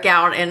broke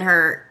out in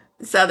her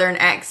Southern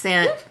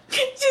accent?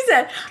 She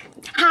said,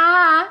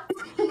 hi.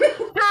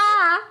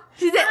 Hi.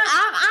 She said,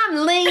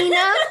 I'm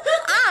Lena.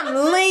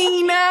 I'm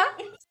Lena.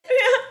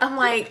 I'm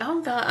like, oh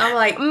God. I'm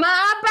like,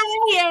 My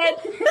bad.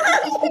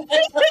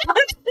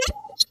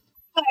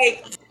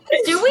 like,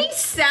 do we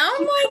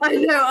sound like I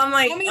know. I'm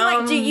like, I mean,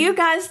 like, do you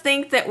guys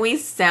think that we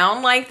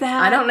sound like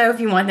that? I don't know if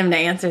you want them to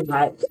answer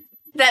that.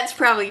 That's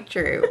probably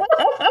true.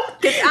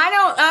 'Cause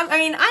I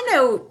mean, I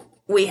know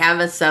we have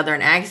a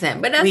Southern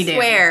accent, but I We do.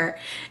 swear,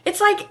 it's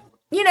like,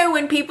 you know,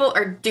 when people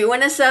are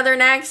doing a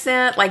Southern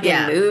accent, like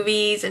Yeah. in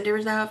movies and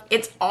different stuff,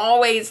 it's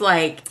always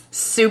like,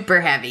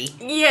 Super heavy.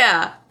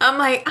 yeah. I'm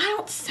like, I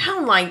don't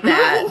sound like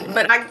that,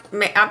 but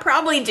I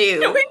probably do.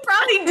 We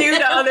probably do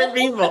to other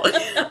people.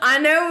 I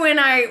know when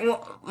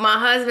my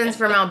husband's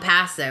from El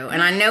Paso,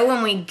 and I know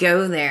when we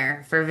go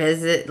there to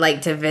visit,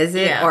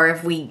 Yeah. or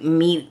if we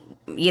meet,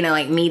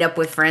 meet up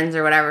with friends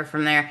or whatever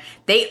from there,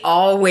 they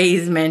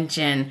always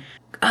mention,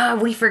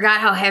 we forgot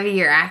how heavy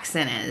your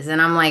accent is. And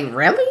I'm like,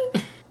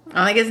 really?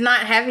 I'm like, it's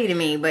not heavy to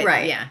me, but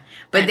Right. yeah.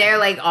 But they're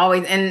like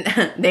always, and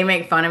they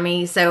make fun of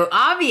me. So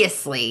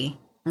obviously,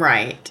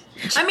 Right.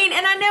 I mean,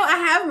 and I know I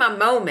have my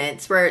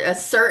moments where a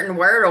certain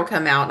word will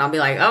come out and I'll be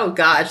like, oh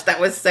gosh, that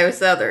was so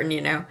Southern,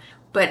 you know.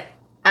 But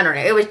I don't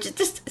know. It was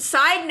just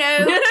side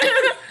note.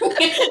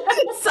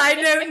 side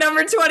note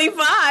number 25.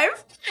 I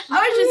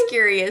was just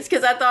curious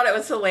because I thought it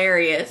was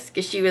hilarious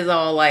because she was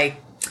all like,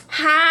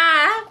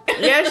 hi.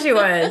 Yeah, she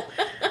was.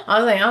 I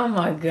was like, oh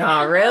my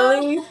God,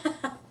 really?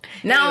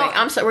 No, Anyway,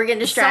 I'm so we're getting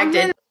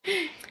distracted.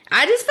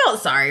 I just felt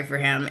sorry for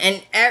him.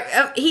 And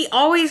he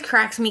always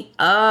cracks me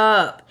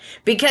up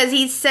because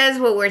he says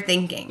what we're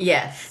thinking.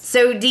 Yes.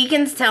 So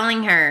Deacon's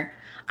telling her,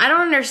 I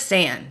don't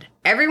understand.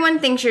 Everyone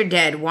thinks you're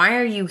dead. Why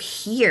are you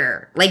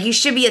here? Like, you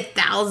should be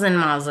 1,000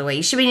 miles away.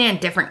 You should be in a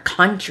different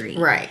country.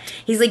 Right.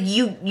 He's like,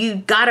 you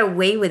got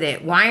away with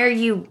it. Why are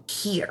you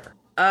here?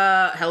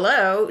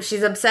 Hello?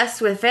 She's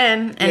obsessed with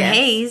Finn and Yes.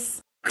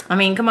 Hayes. I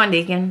mean, come on,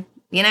 Deacon.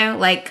 You know,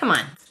 like, come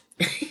on.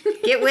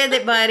 Get with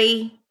it,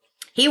 buddy.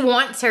 He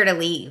wants her to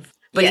leave,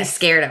 but Yes. he's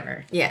scared of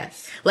her.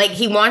 Yes. Like,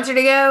 he wants her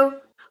to go,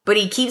 but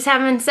he keeps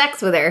having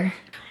sex with her.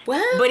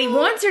 Well, But he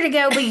wants her to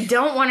go, but he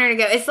don't want her to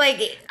go. It's like,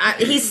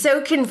 he's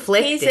so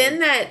conflicted. he's in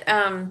that.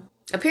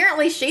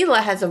 Apparently,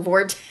 Sheila has a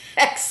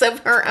vortex of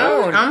her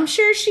own. I'm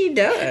sure she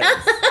does.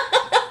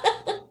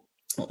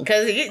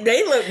 Because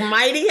they look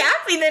mighty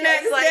happy the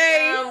next It's like,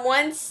 day.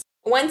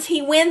 once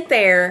he went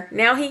there,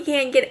 now he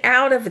can't get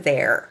out of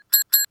there.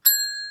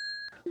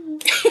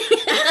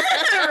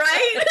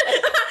 Right?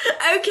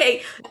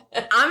 Okay.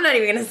 I'm not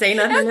even going to say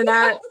nothing to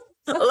that.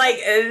 Like,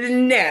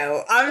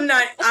 no. I'm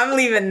not. I'm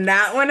leaving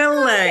that one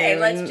alone. Okay,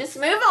 let's just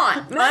move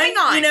on. Moving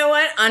on. You know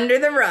what? Under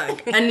the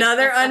rug.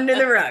 Another under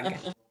the rug.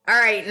 All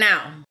right,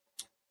 now,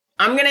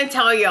 I'm going to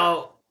tell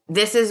y'all,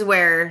 this is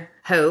where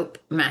Hope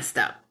messed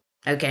up.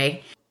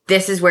 Okay?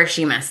 This is where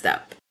she messed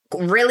up.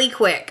 Really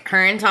quick,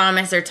 her and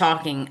Thomas are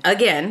talking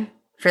again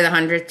for the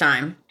 100th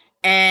time.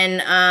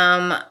 And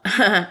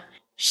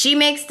she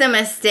makes the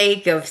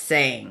mistake of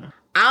saying,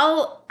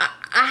 I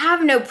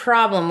have no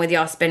problem with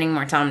y'all spending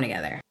more time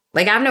together.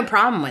 Like, I have no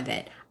problem with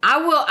it. I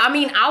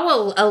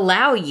will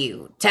allow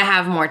you to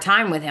have more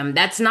time with him.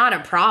 That's not a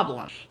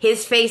problem.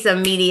 His face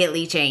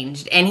immediately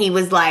changed. And he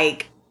was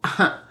like,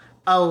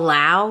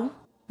 allow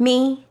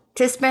me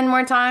to spend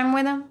more time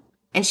with him?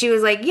 And she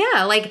was like,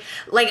 yeah,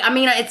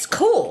 it's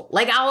cool.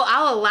 Like,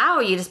 I'll allow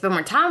you to spend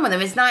more time with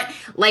him. It's not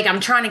like I'm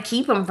trying to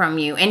keep him from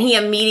you. And he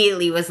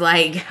immediately was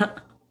like,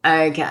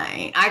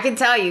 okay. I can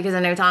tell you because I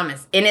know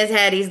Thomas. In his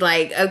head, he's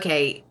like,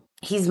 okay,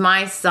 he's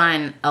my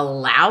son.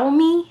 Allow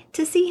me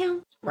to see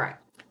him? Right.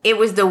 It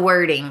was the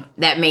wording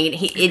that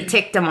it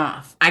ticked him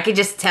off. I could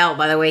just tell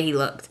by the way he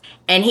looked.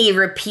 And he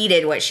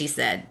repeated what she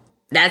said.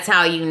 That's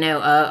how you know,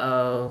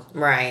 uh-oh.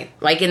 Right.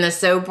 Like in the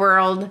soap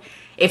world,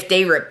 if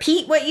they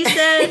repeat what you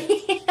said,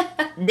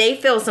 they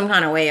feel some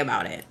kind of way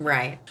about it.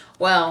 Right.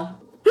 Well,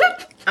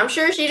 I'm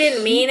sure she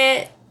didn't mean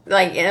it,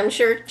 Like, I'm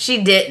sure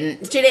She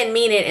didn't. she didn't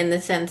mean it in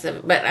the sense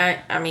of, but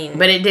I mean,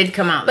 But it did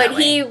come out but that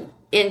way. he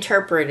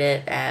interpreted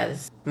it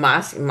as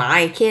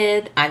my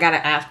kid. I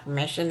gotta ask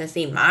permission to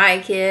see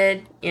my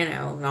kid,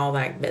 and all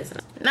that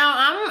business. No,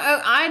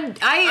 I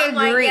I'm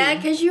like, agree. yeah,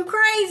 because you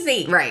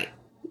crazy. Right.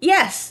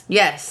 Yes.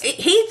 Yes.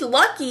 He's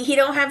lucky he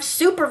don't have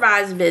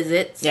supervised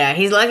visits. Yeah,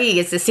 he's lucky he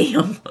gets to see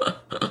him.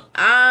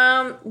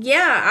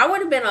 Yeah, I would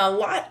have been a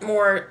lot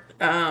more,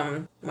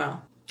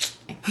 well,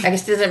 I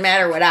guess it doesn't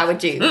matter what I would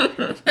do.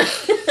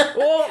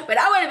 But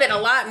I would have been a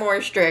lot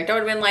more strict. I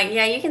would have been like,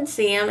 yeah, you can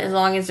see him as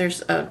long as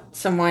there's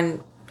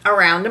someone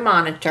around to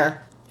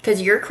monitor.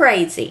 Because you're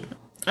crazy.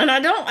 And I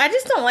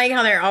just don't like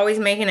how they're always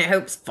making it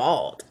Hope's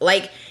fault.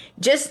 Like,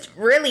 just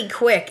really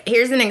quick,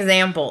 here's an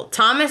example.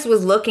 Thomas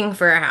was looking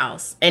for a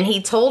house, and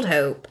he told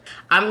Hope,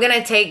 I'm going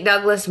to take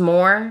Douglas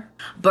more,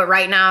 but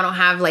right now I don't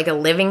have, like, a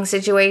living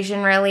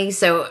situation, really,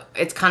 so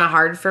it's kind of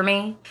hard for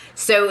me.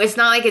 So it's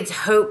not like it's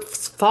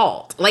Hope's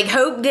fault. Like,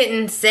 Hope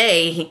didn't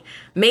say,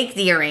 make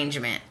the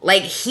arrangement.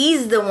 Like,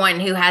 he's the one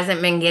who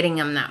hasn't been getting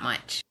him that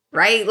much,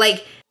 right?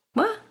 Like,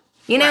 what?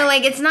 Right.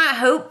 Like, it's not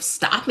Hope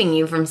stopping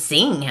you from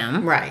seeing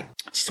him. Right.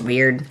 It's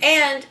weird.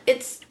 And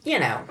it's,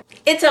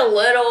 it's a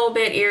little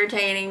bit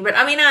irritating, but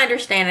I mean, I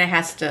understand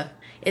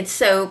it's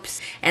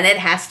soaps, and it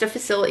has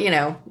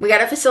to we got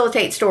to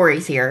facilitate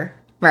stories here.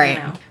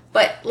 Right.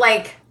 But,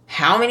 like,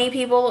 how many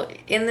people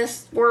in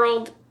this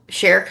world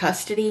share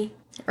custody?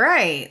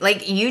 Right.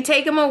 Like, you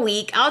take them a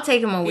week, I'll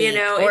take them a week.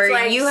 Or it's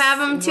like, you have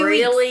them 2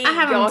 really, weeks, I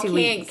have them 2 y'all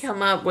weeks. can't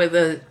come up with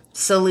a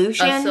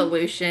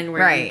Solution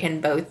where you can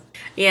both,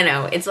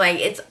 it's like,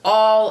 it's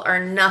all or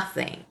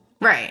nothing.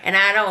 Right. And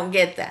I don't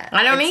get that.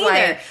 I don't It's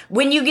either. like,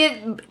 When you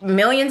get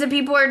millions of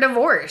people are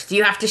divorced,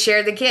 you have to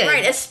share the kid.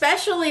 right,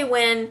 especially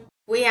when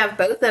we have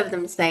both of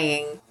them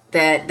saying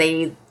that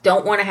they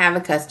don't want to have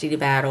a custody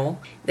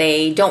battle.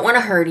 They don't want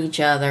to hurt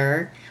each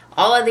other.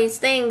 All of these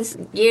things,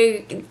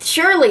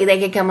 surely they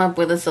could come up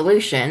with a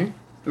solution.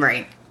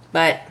 Right.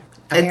 But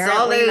It's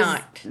all apparently those,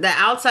 not. the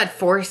outside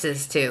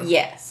forces, too.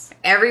 Yes.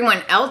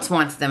 Everyone else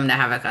wants them to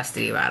have a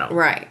custody battle.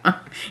 Right.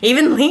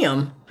 Even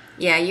Liam.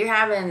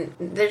 Yeah,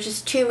 there's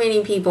just too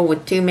many people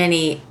with too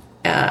many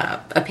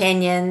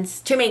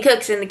opinions, too many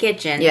cooks in the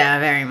kitchen. Yeah,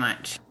 very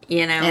much.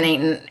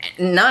 And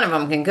none of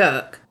them can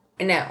cook.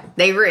 No.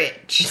 They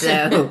rich,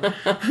 so.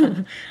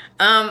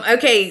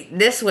 Okay,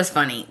 this was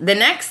funny. The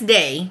next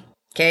day,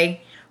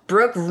 okay,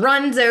 Brooke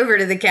runs over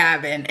to the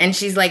cabin, and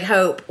she's like,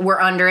 Hope, we're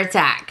under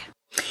attack.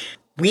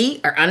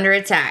 We are under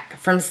attack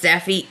from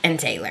Steffi and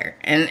Taylor.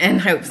 And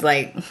Hope's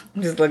like,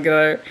 just look at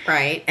her.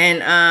 Right.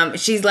 And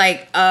she's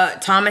like,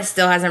 Thomas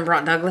still hasn't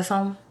brought Douglas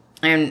home?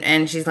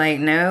 And she's like,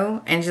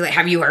 no. And she's like,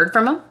 have you heard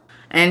from him?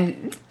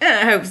 And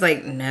Hope's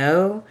like,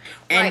 no.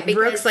 And Right,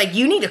 Brooke's like,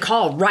 you need to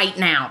call right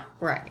now.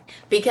 Right.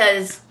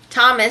 Because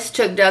Thomas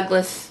took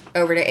Douglas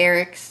over to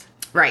Eric's.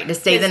 Right, to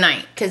stay the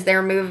night. Because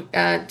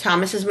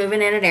Thomas is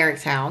moving in at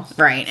Eric's house.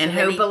 Right, and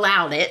then Hope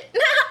allowed it.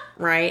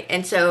 Right.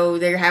 And so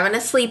they're having a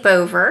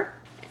sleepover.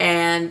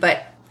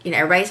 But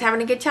everybody's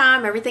having a good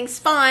time. Everything's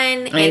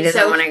fun. And he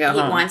doesn't want to go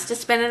home. He wants to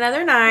spend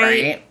another night.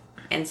 Right.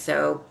 And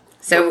so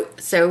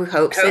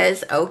Hope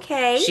says,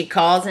 okay. She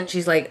calls and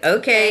she's like,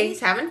 okay. He's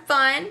having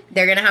fun.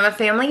 They're going to have a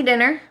family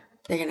dinner.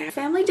 They're going to have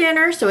family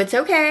dinner, so it's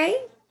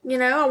okay.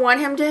 I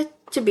want him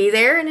to be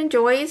there and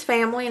enjoy his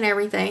family and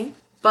everything.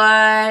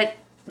 But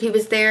he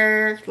was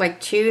there, like,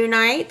 2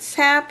 nights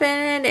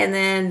happened, and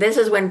then this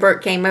is when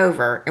Brooke came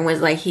over and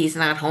was like, he's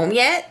not home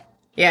yet.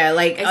 Yeah,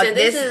 like, And so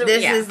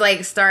this yeah. is,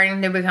 like,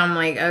 starting to become,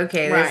 like,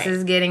 okay, Right. this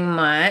is getting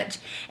much.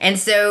 And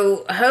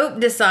so Hope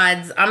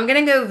decides, I'm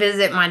going to go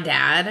visit my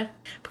dad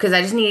because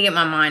I just need to get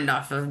my mind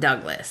off of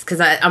Douglas because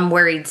I'm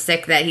worried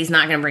sick that he's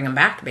not going to bring him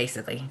back,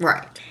 basically.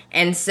 Right.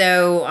 And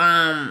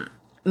so,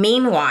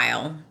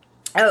 meanwhile,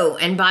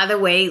 and by the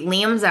way,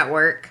 Liam's at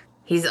work.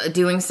 He's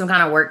doing some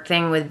kind of work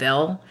thing with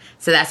Bill,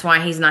 so that's why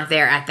he's not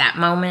there at that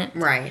moment.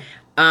 Right.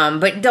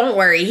 But don't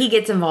worry, he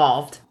gets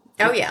involved.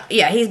 Oh, yeah.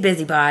 Yeah, he's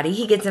busybody.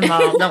 He gets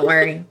involved. Don't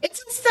worry.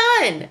 It's his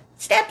son.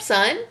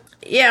 Stepson.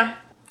 Yeah,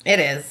 it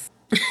is.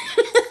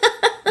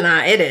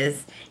 Nah, it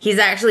is. He's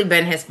actually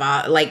been his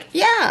father, like,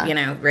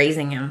 Yeah.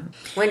 raising him.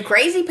 When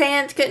Crazy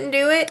Pants couldn't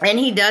do it. And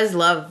he does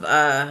love,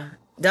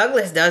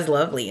 Douglas does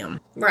love Liam.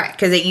 Right.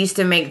 Because it used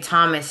to make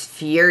Thomas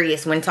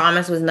furious. When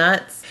Thomas was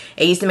nuts,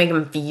 it used to make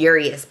him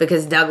furious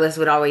because Douglas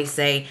would always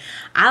say,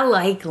 I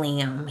like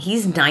Liam.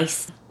 He's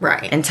nice.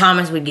 Right. And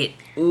Thomas would get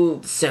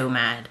so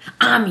mad.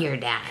 I'm your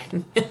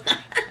dad.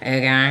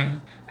 Okay.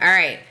 All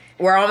right.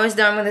 We're almost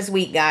done with this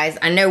week, guys.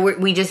 I know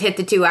we just hit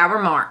the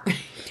 2-hour mark.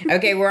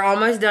 Okay, we're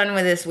almost done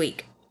with this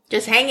week.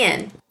 Just hang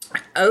in.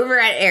 Over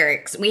at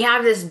Eric's, we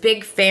have this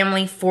big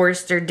family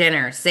Forrester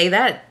dinner. Say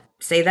that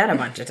a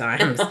bunch of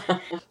times.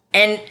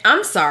 And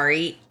I'm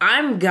sorry,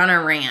 I'm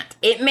gonna rant.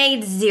 It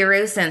made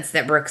 0 sense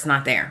that Brooke's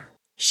not there.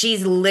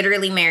 She's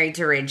literally married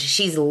to Ridge.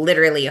 She's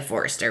literally a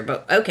Forrester,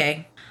 but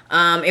okay.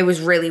 It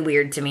was really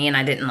weird to me and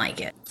I didn't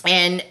like it.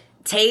 And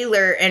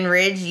Taylor and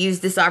Ridge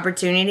used this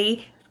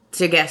opportunity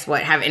to, guess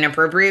what, have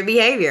inappropriate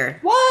behavior.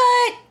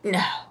 What?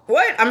 No.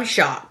 What? I'm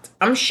shocked.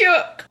 I'm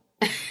shook.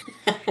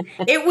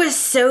 It was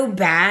so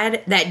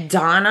bad that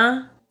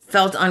Donna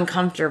felt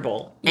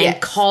uncomfortable and Yes.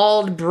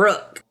 called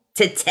Brooke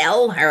to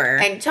tell her.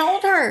 And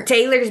told her,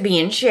 Taylor's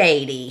being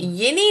shady.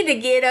 you need to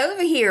get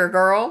over here,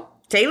 girl.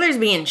 Taylor's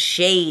being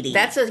shady.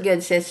 That's a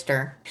good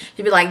sister.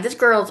 She'd be like, this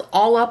girl's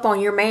all up on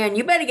your man.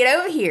 You better get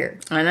over here.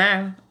 I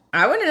know.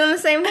 I would have done the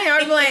same thing. I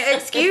would be like,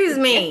 excuse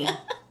me.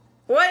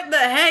 What the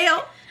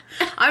hell?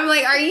 I'm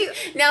like, are you...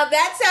 Now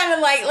that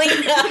sounded like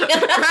Lena.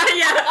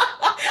 Yeah.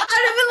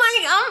 I'd have been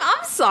like,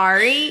 I'm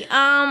sorry.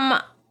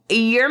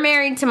 You're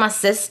married to my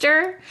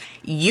sister.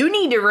 You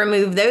need to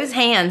remove those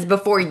hands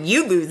before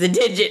you lose a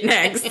digit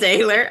next,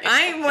 Taylor.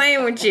 I ain't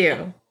playing with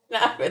you.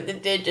 Not with the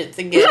digits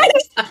again.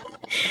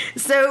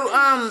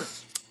 So,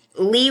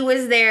 Lee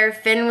was there,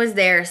 Finn was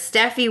there,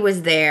 Steffi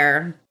was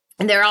there.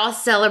 And they're all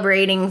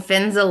celebrating.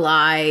 Finn's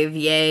alive.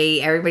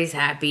 Yay. Everybody's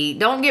happy.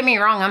 Don't get me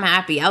wrong. I'm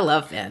happy. I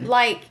love Finn.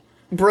 Like,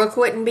 Brooke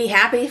wouldn't be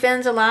happy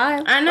Finn's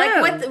alive? I know.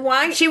 Like,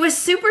 why? She was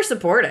super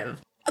supportive.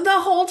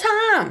 The whole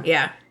time.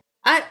 Yeah.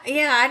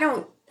 I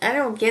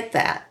don't get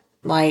that.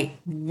 Like,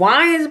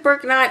 why is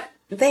Brooke not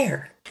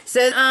there?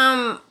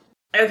 So,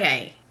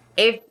 okay.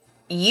 If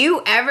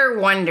you ever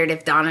wondered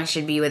if Donna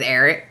should be with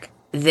Eric,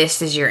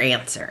 this is your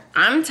answer.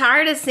 I'm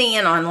tired of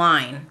seeing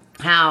online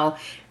how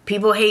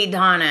people hate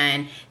Donna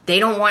and they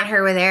don't want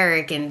her with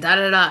Eric and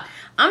da-da-da.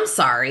 I'm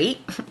sorry.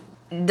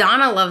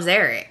 Donna loves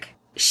Eric.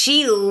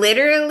 She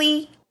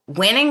literally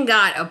went and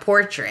got a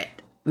portrait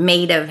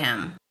made of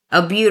him.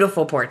 A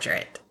beautiful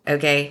portrait,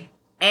 okay?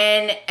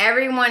 And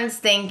everyone's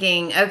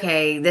thinking,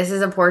 okay, this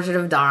is a portrait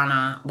of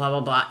Donna, blah,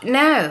 blah, blah.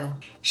 No.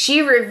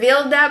 She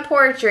revealed that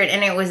portrait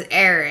and it was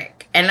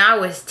Eric. And I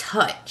was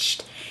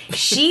touched.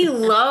 She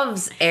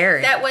loves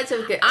Eric. That was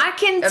a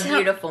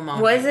beautiful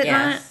moment. Was it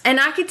yes. not? And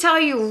I could tell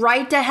you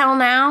right the hell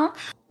now,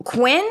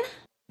 Quinn,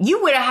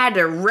 you would have had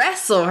to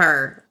wrestle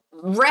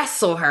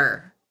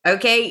her,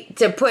 okay,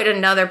 to put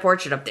another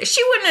portrait up there.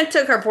 She wouldn't have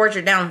took her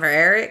portrait down for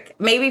Eric.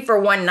 Maybe for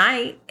one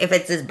night, if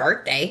it's his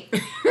birthday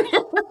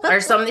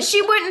or something.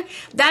 She wouldn't.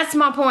 That's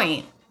my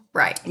point.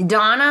 Right.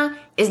 Donna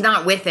is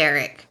not with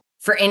Eric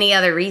for any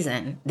other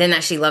reason than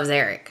that she loves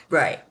Eric.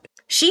 Right.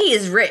 She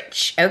is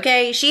rich,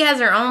 okay? She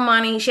has her own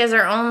money. She has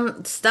her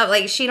own stuff.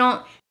 Like, she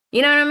don't,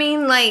 you know what I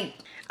mean? Like,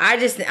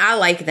 I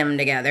like them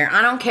together.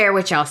 I don't care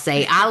what y'all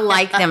say. I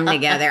like them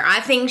together. I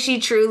think she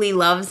truly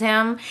loves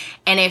him.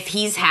 And if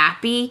he's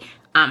happy,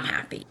 I'm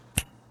happy.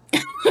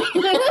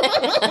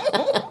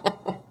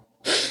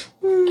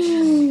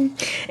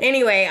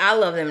 Anyway, I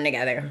love them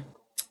together.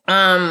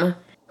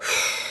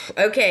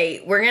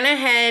 Okay, we're gonna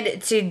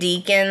head to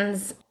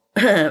Deacon's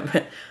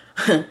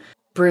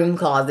broom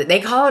closet. They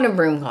call it a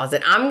broom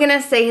closet. I'm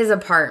gonna say his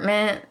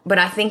apartment, but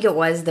I think it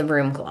was the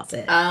broom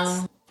closet.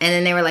 Oh. And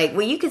then they were like,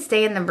 well, you could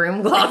stay in the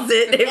broom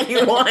closet if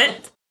you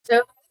want.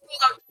 So he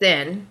walks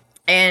in,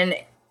 and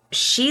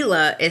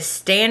Sheila is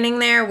standing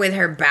there with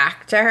her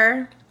back to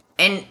her,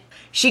 and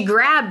she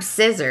grabs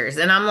scissors,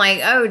 and I'm like,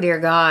 oh, dear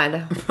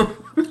God.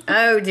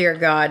 Oh, dear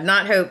God.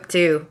 Not Hope,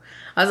 too.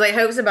 I was like,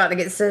 Hope's about to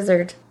get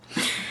scissored.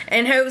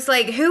 And Hope's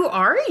like, who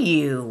are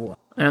you?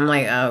 And I'm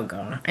like, oh,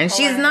 God. And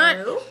she's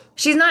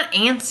not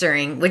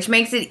answering, which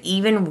makes it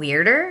even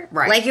weirder.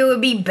 Right. Like, it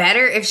would be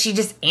better if she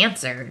just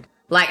answered.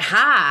 Like,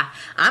 hi,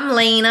 I'm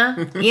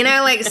Lena. You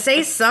know, like,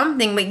 say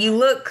something, but you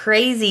look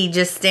crazy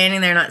just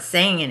standing there not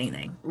saying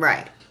anything.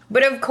 Right.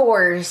 But of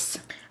course,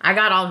 I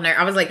got all nervous.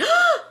 I was like,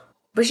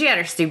 but she had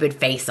her stupid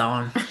face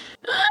on.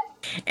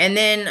 And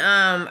then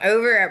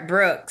over at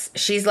Brooks,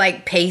 she's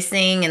like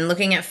pacing and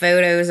looking at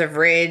photos of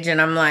Ridge,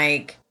 and I'm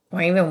like,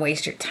 why even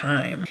waste your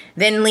time?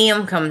 Then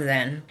Liam comes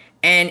in,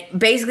 and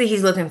basically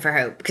he's looking for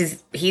Hope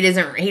because he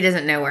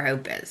doesn't know where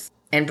Hope is.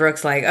 And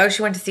Brooks like, oh,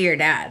 she went to see her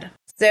dad.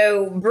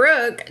 So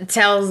Brooke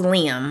tells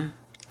Liam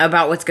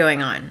about what's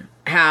going on.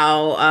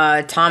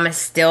 How Thomas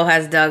still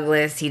has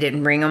Douglas. He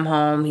didn't bring him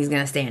home. He's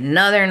going to stay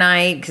another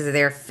night because of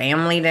their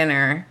family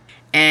dinner.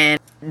 And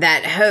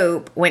that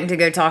Hope went to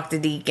go talk to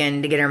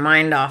Deacon to get her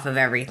mind off of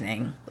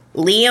everything.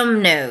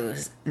 Liam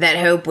knows that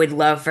Hope would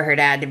love for her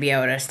dad to be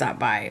able to stop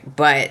by.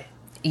 But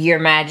Your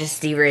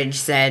Majesty Ridge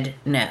said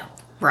no.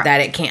 Right. That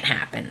it can't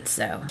happen.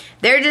 So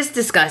they're just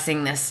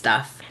discussing this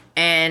stuff.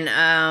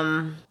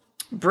 And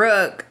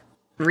Brooke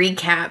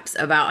recaps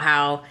about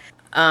how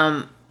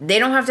they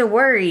don't have to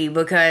worry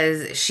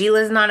because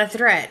Sheila's not a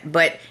threat,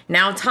 but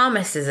now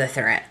Thomas is a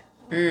threat.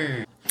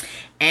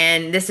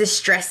 And this is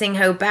stressing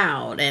Hope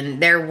out,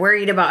 and they're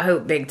worried about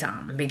Hope big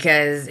time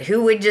because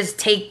who would just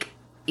take,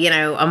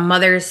 a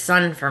mother's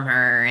son from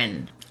her?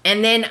 And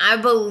then I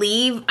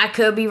believe, I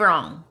could be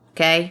wrong,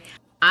 okay?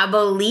 I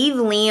believe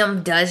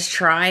Liam does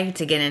try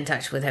to get in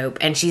touch with Hope,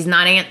 and she's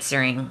not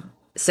answering.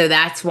 So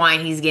that's why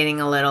he's getting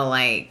a little,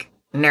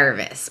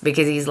 nervous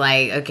because he's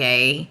like,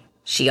 okay,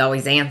 she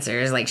always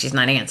answers, she's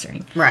not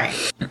answering. Right.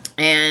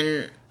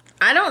 And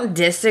I don't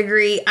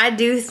disagree. I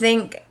do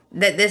think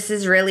that this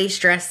is really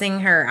stressing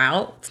her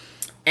out.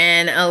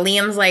 And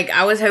Liam's like,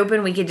 I was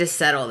hoping we could just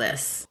settle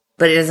this,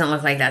 but it doesn't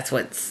look like that's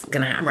what's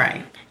gonna happen.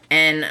 Right.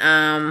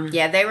 And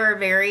yeah, they were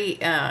very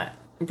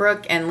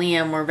Brooke and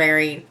Liam were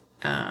very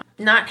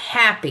not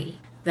happy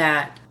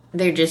that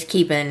they're just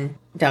keeping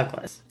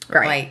Douglas.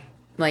 Right.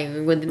 Like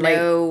with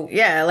no...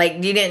 Yeah,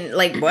 like, you didn't,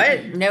 like,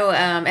 what? No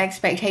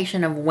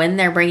expectation of when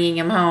they're bringing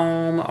him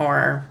home,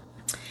 or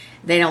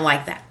they don't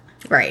like that.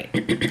 Right.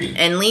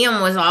 And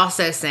Liam was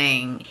also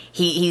saying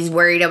he's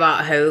worried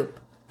about Hope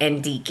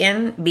and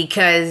Deacon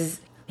because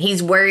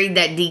he's worried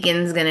that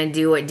Deacon's going to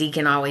do what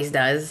Deacon always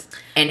does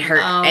and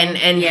hurt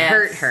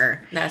hurt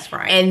her. That's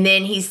right. And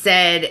then he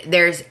said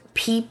there's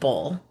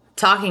people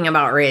talking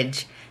about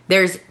Ridge.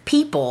 There's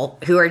people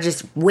who are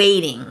just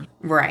waiting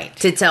right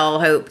to tell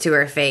Hope to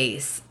her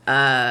face.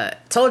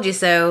 Told you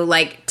so.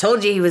 Like,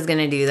 told you he was going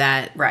to do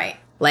that. Right.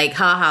 Like,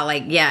 haha,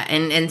 like, yeah.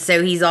 And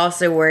so he's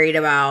also worried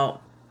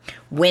about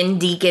when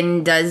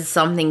Deacon does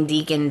something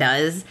Deacon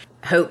does,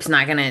 Hope's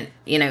not going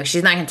to,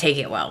 she's not going to take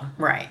it well.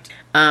 Right.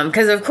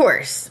 Because, of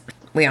course,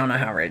 we all know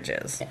how Ridge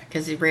is. Yeah,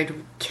 because Ridge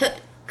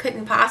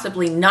couldn't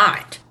possibly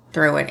not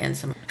throw it in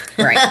some...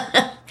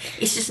 Right.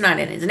 It's just not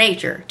in his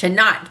nature to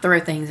not throw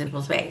things in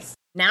people's face.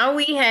 Now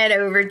we head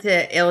over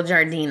to Il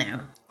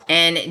Giardino.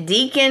 And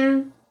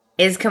Deacon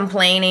is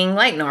complaining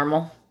like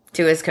normal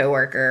to his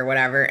coworker or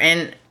whatever.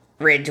 And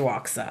Ridge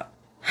walks up.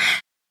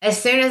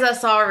 As soon as I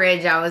saw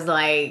Ridge, I was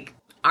like,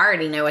 I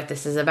already know what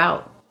this is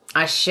about.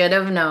 I should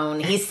have known.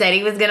 He said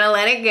he was going to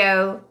let it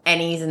go,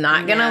 and he's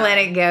not going to let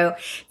it go.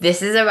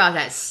 This is about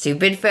that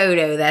stupid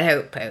photo that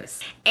Hope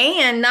posts.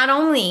 And not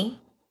only,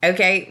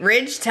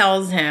 Ridge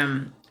tells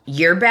him,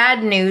 you're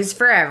bad news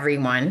for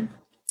everyone,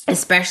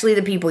 especially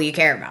the people you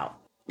care about.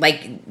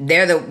 Like,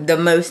 they're the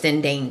most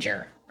in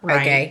danger.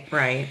 Okay?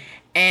 Right.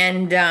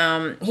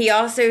 And he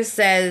also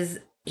says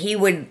he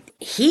would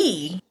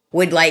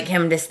like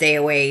him to stay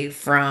away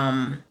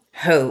from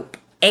Hope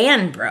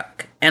and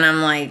Brooke. And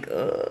I'm like,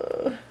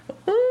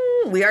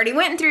 we already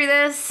went through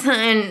this.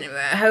 And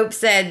Hope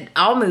said,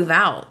 I'll move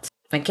out.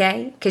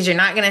 Okay? Because you're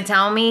not going to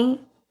tell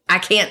me I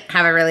can't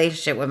have a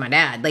relationship with my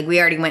dad. Like, we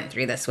already went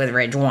through this with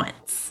Ridge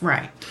once.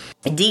 Right.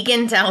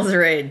 Deacon tells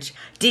Ridge,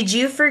 did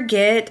you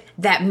forget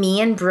that me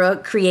and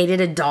Brooke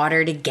created a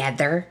daughter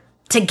together?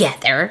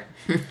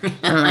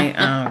 I'm like,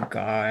 oh,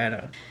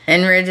 God.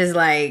 And Ridge is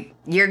like,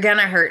 you're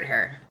gonna hurt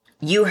her.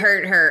 You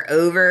hurt her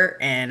over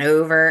and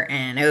over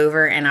and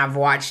over, and I've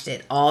watched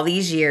it all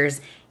these years.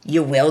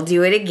 You will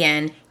do it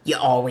again. You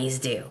always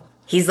do.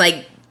 He's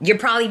like, you're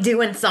probably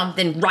doing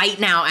something right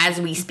now as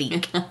we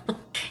speak.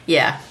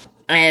 Yeah.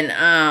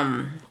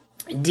 And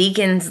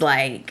Deacon's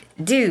like,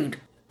 dude,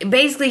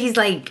 basically he's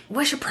like,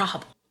 what's your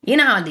problem? You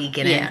know how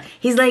Deacon is.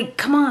 He's like,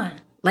 come on.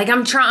 Like,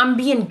 I'm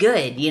being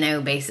good,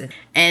 basically.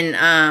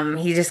 And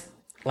he just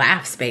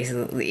laughs,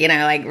 basically.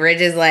 Like,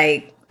 Ridge is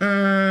like,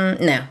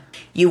 no.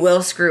 You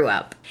will screw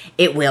up.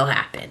 It will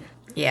happen.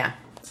 Yeah.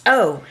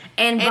 Oh,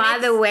 and by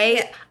the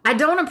way, I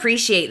don't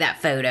appreciate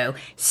that photo.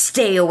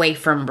 Stay away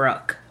from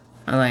Brooke.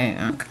 I'm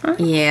like,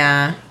 okay.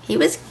 Yeah.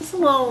 He's a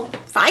little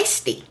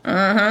feisty.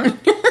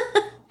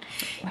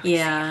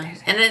 Yeah.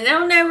 And I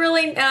don't know,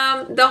 really,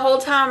 the whole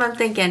time I'm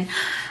thinking,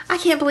 I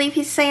can't believe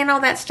he's saying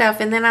all that stuff.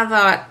 And then I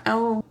thought,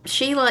 oh,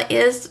 Sheila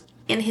is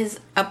in his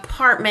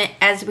apartment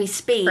as we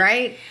speak.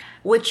 Right.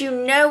 Which is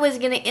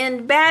going to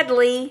end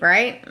badly.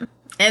 Right.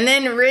 And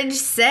then Ridge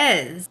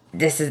says,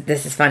 this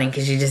is funny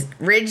because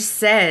Ridge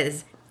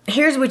says,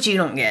 here's what you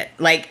don't get.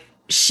 Like,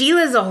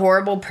 Sheila's a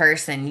horrible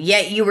person,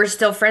 yet you were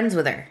still friends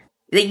with her.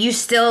 That you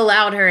still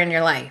allowed her in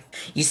your life.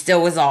 You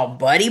still was all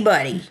buddy.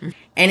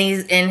 And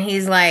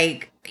he's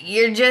like,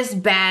 you're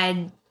just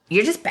bad.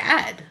 You're just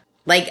bad.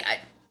 Like,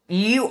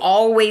 you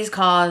always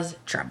cause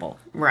trouble.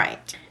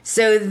 Right.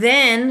 So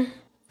then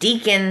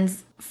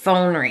Deacon's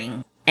phone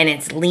rings, and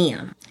it's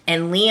Liam.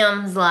 And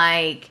Liam's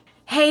like,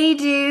 hey,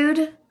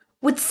 dude,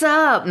 what's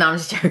up? No, I'm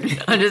just joking.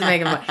 I'm just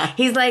making fun.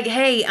 He's like,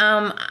 hey,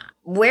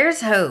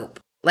 where's Hope?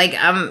 Like,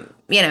 I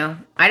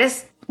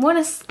just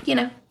want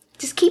to,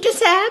 just keep the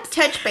tabs.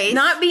 Touch base.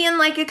 Not being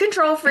like a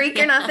control freak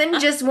or nothing.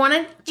 Just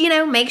want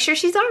to, make sure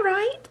she's all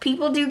right.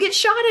 People do get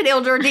shot at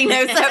Il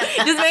Giardino,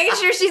 so just making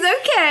sure she's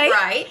okay.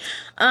 Right.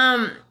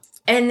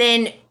 And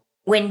then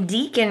when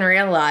Deacon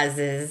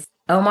realizes,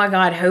 oh my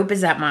God, Hope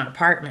is at my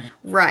apartment.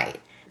 Right.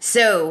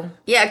 So.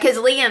 Yeah, because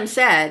Liam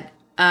said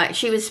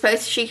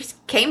she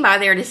came by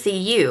there to see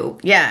you.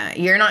 Yeah,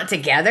 you're not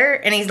together?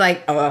 And he's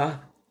like,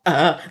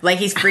 like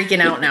he's freaking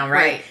out now,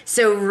 right? Right.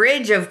 So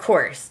Ridge, of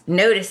course,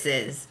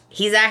 notices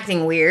he's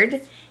acting weird,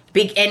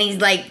 and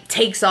he's like,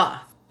 takes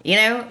off,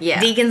 Yeah.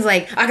 Deacon's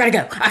like, I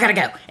gotta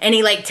go. And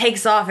he like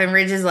takes off, and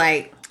Ridge is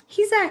like,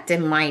 he's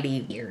acting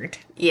mighty weird.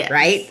 Yeah.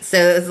 Right? So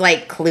it's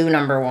like clue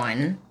number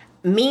 1.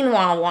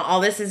 Meanwhile, while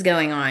all this is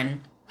going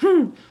on,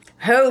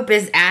 Hope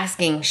is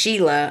asking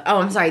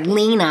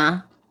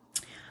Lena,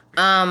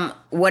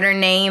 what her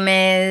name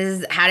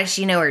is, how does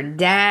she know her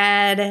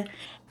dad?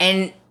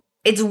 And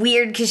it's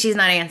weird because she's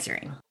not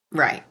answering.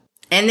 Right.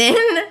 And then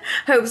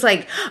Hope's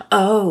like,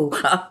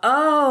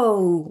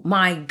 oh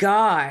my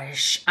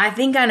gosh, I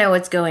think I know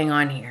what's going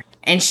on here.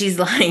 And she's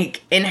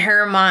like, in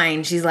her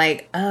mind, she's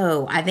like,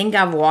 oh, I think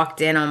I've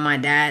walked in on my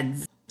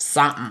dad's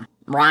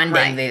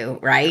rendezvous,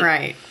 right?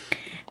 Right.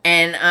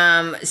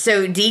 And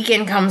so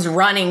Deacon comes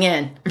running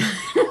in.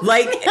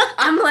 Like,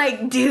 I'm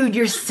like, dude,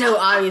 you're so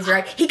obvious,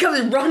 right? He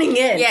comes running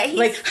in. Yeah,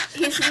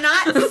 he's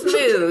not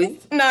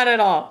smooth. Not at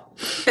all.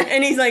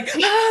 And he's like,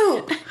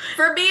 oh.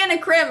 For being a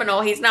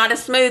criminal, he's not a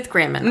smooth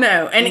criminal.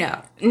 No.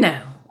 And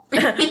no.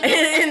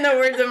 In the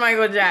words of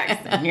Michael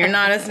Jackson, you're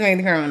not a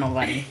smooth criminal,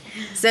 buddy.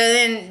 So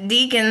then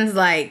Deacon's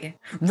like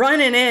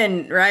running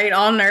in, right,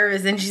 all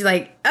nervous, and she's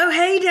like, "Oh,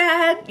 hey,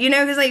 Dad,"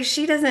 because like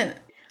she doesn't.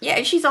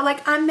 Yeah, she's all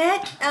like, "I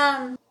met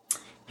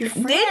your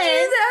friend."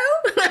 Did you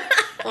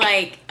though?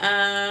 Like,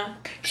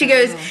 she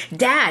goes,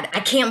 "Dad, I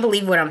can't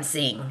believe what I'm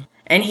seeing,"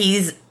 and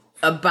he's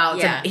about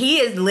to. He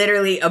is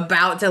literally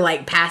about to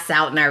like pass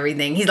out and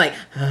everything. He's like,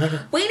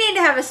 we need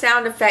to have a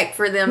sound effect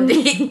for them,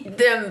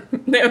 the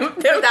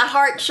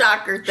heart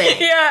shocker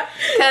thing. Yeah,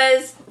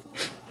 because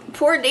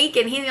poor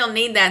Deacon, he's gonna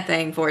need that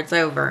thing before it's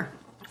over.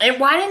 And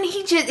why didn't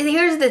he just?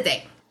 Here's the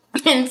thing.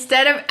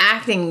 Instead of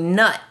acting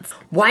nuts,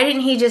 why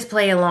didn't he just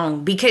play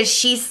along? Because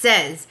she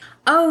says,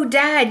 "Oh,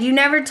 Dad, you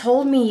never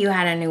told me you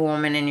had a new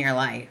woman in your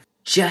life.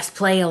 Just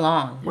play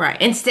along." Right.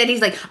 Instead,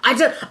 he's like,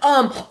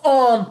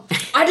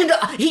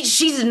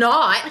 she's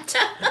not.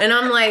 And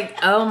I'm like,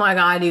 oh my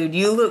God, dude,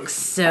 you look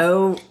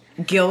so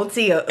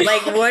guilty.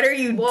 Like, what are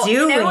you doing?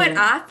 You know what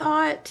I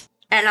thought?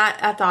 And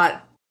I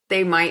thought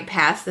they might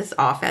pass this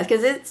off as,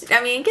 because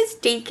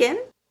Deacon.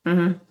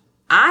 Mm-hmm.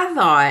 I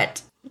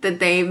thought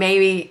that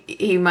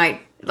he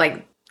might,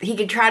 like, he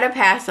could try to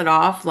pass it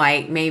off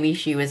like maybe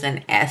she was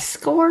an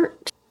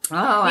escort.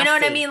 Oh, you know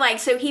what I mean? Like,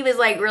 so he was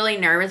like really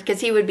nervous because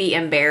he would be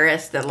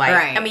embarrassed that, like,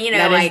 right.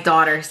 that like his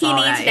daughter he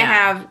needs to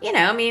have,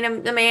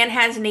 the man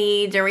has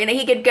needs, or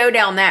he could go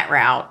down that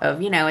route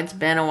of, it's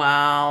been a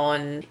while,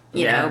 and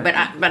but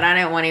I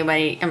don't want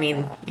anybody. I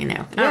mean,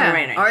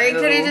 or he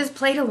could have just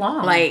played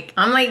along. Like,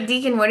 I'm like,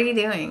 Deacon, what are you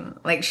doing?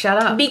 Like, shut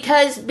up.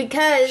 Because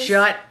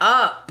shut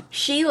up.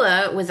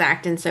 Sheila was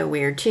acting so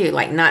weird too,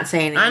 like not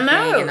saying anything.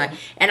 I know,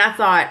 and I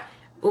thought,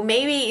 well,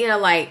 maybe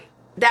like.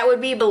 That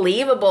would be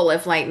believable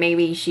if, like,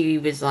 maybe she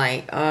was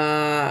like,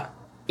 don't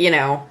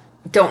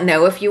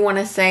know if you want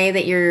to say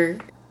that you're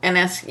an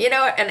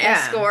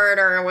escort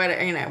or what,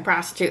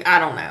 prostitute. I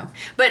don't know.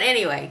 But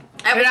anyway,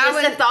 that was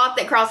just a thought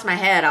that crossed my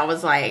head. I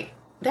was like,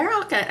 they're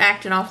all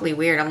acting awfully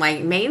weird. I'm like,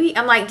 and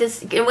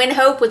when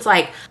Hope was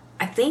like,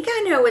 I think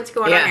I know what's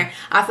going on here,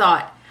 I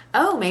thought,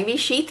 oh, maybe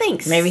she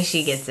thinks. Maybe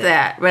she gets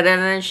that. But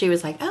then she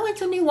was like, oh,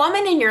 it's a new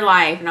woman in your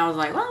life. And I was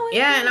like, well.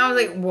 Yeah, and I was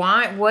like,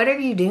 why? What are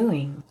you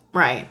doing?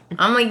 Right.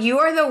 I'm like, you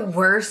are the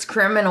worst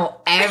criminal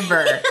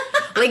ever.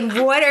 Like,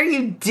 what are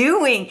you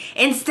doing?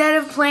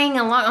 Instead of playing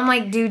along, I'm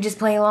like, dude, just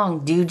play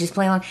along.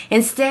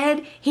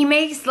 Instead, he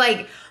makes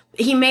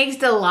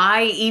the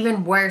lie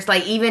even worse,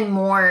 like even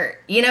more,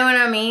 you know what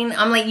I mean?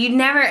 I'm like, you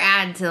never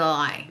add to the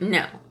lie.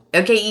 No.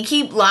 Okay, you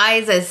keep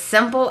lies as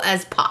simple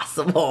as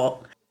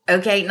possible.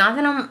 Okay, not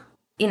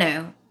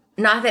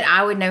that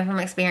I would know from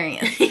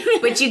experience,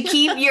 but you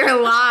keep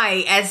your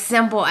lie as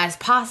simple as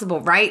possible,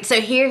 right?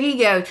 So here he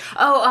goes.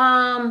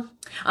 Oh,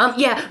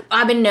 yeah,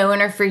 I've been knowing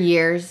her for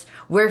years.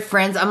 We're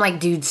friends. I'm like,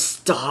 dude,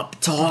 stop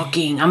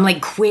talking. I'm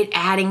like, quit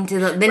adding to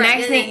the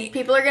next thing.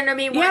 People are going to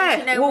be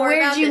wanting to know more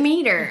where'd about you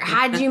meet her?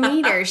 How'd you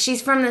meet her?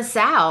 She's from the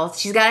South.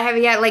 She's got to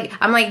have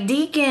I'm like,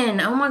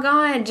 Deacon, oh my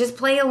God, just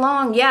play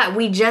along. Yeah,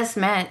 we just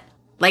met.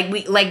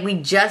 We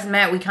just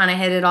met. We kind of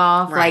hit it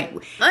off. Right.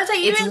 Like,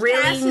 it's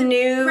really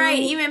new. Right.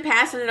 Even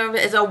passing it over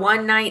as a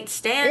one night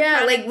stand.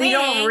 Yeah. Like we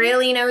don't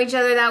really know each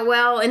other that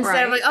well.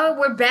 Instead of like, oh,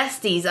 we're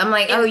besties. I'm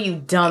like, oh, you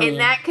dummy.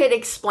 And that could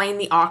explain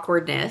the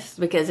awkwardness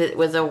because it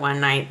was a one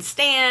night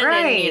stand.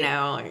 Right.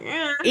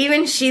 And,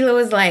 even Sheila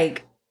was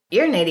like,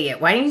 you're an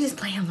idiot. Why don't you just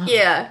play along?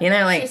 Yeah.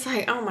 Like she's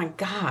like, oh my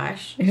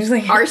gosh. She's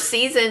like, our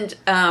seasoned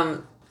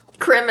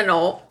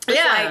criminal. Yeah.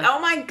 Like, oh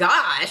my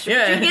gosh.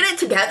 Did you get it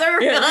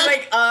together? Yeah.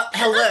 Like,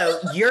 hello,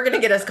 you're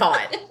gonna get us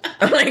caught.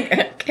 I'm like,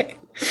 okay.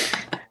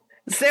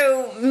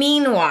 So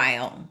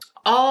meanwhile,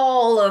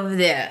 all of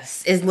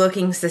this is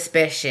looking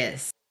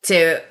suspicious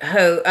to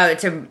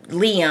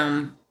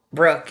Liam,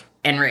 Brooke,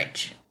 and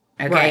Ridge.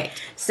 Okay.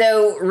 Right.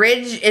 So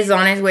Ridge is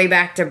on his way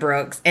back to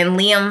Brooke's, and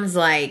Liam's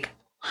like,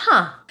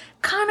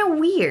 kind of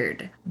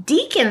weird.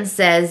 Deacon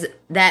says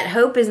that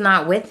Hope is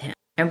not with him.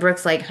 And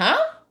Brooke's like, huh?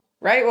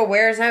 Right? Well,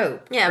 where's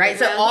Hope? Yeah. Right?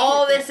 So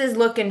all this is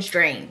looking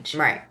strange.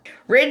 Right.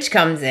 Ridge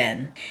comes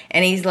in,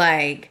 and he's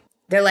like,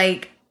 they're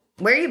like,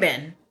 where you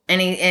been?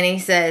 And he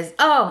says,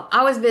 oh,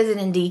 I was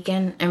visiting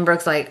Deacon. And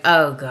Brooke's like,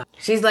 oh, God.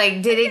 She's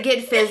like, did it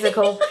get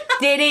physical?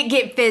 Did it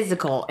get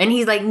physical? And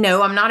he's like,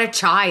 no, I'm not a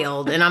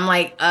child. And I'm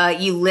like,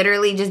 you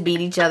literally just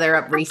beat each other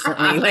up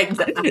recently. Like,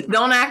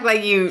 don't act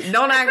like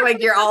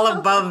you're all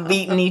above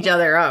beating each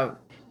other up.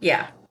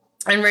 Yeah.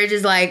 And Ridge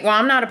is like, well,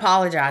 I'm not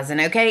apologizing,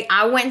 okay?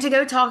 I went to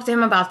go talk to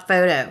him about the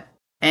photo.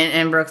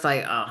 And Brooke's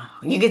like, oh.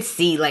 You could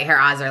see, like, her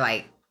eyes are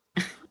like,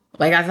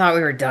 I thought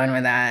we were done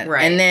with that.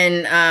 Right. And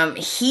then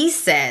he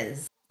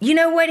says, you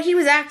know what? He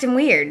was acting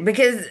weird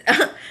because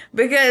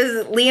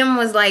Liam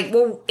was like,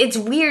 well, it's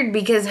weird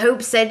because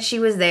Hope said she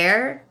was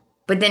there,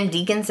 but then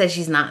Deacon said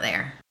she's not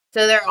there.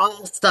 So they're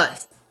all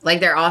sus.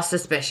 Like, they're all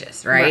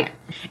suspicious, right?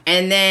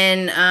 And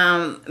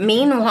then,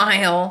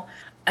 meanwhile,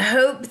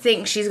 Hope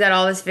thinks she's got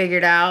all this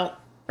figured out,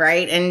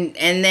 right? And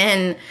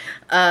then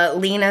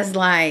Lena's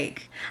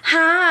like,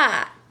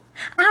 "Hi,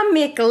 I'm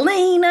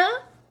Michelina.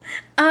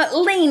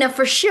 Lena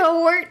for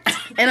short."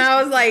 And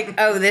I was like,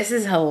 oh, this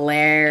is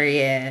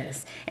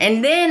hilarious.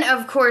 And then,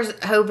 of course,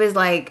 Hope is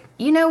like,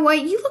 you know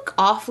what? You look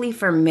awfully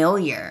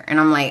familiar. And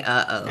I'm like,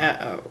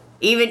 uh-oh.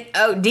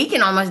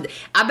 Deacon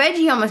I bet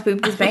he almost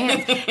pooped his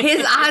pants.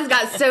 His eyes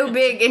got so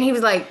big, and he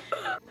was like,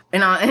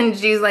 and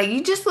she's like,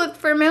 you just look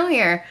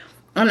familiar.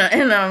 And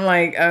I'm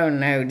like, oh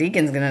no,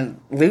 Deacon's gonna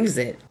lose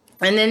it.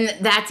 And then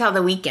that's how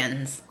the week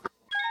ends.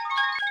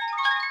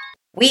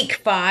 Week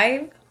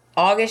 5,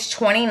 August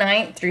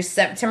 29th through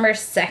September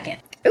 2nd.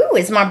 Ooh,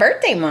 it's my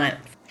birthday month.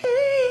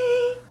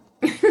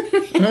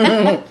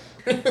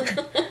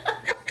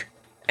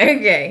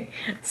 Okay,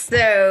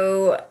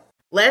 so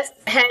let's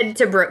head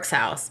to Brooke's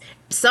house.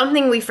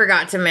 Something we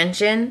forgot to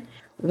mention,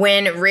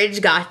 when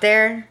Ridge got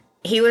there,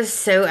 he was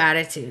so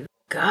attitude.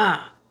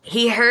 God.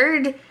 He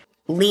heard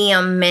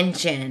Liam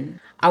mention,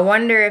 I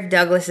wonder if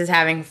Douglas is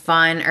having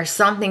fun or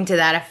something to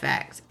that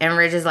effect. And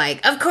Ridge is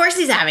like, of course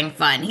he's having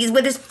fun. He's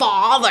with his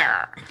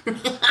father.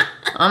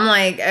 I'm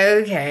like,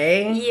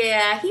 okay.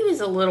 Yeah, he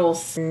was a little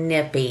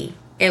snippy.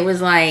 It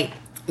was like,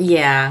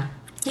 yeah.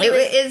 He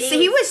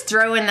was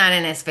throwing that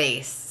in his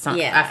face.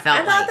 Yeah. I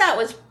thought that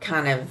was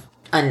kind of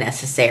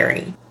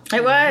unnecessary.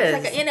 It was.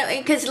 Like,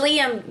 because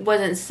Liam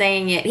wasn't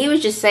saying it. He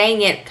was just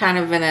saying it kind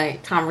of in a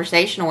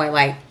conversational way,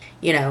 like,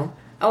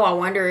 oh, I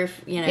wonder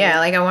if, Yeah,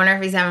 like, I wonder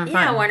if he's having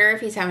fun. Yeah, I wonder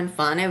if he's having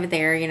fun over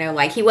there,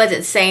 like, he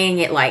wasn't saying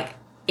it, like,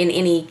 in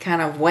any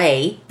kind of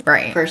way.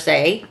 Right. Per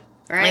se.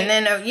 Right? And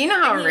then, you know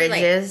how Ridge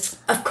is.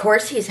 Of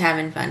course he's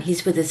having fun.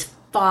 He's with his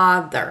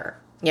father.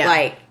 Yeah.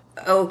 Like,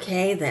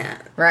 okay then.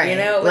 Right.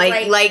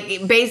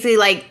 Like basically,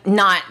 like,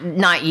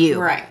 not you.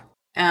 Right.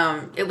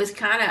 It was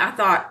kind of,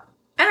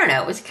 I don't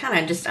know, it was kind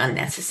of just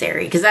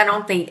unnecessary. Because I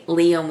don't think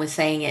Liam was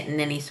saying it in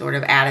any sort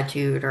of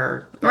attitude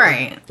or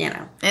right.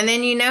 And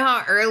then you know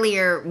how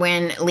earlier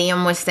when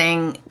Liam was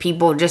saying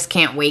people just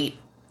can't wait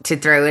to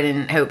throw it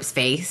in Hope's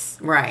face?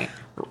 Right.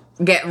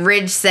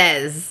 Ridge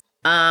says,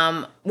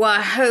 well,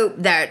 I hope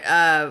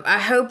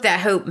that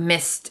Hope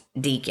missed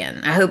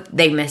Deacon. I hope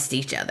they missed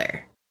each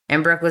other.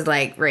 And Brooke was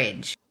like,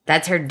 Ridge,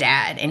 that's her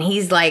dad. And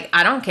he's like,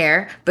 I don't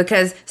care,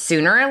 because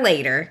sooner or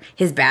later,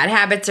 his bad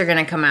habits are going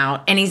to come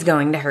out and he's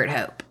going to hurt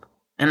Hope.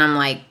 And I'm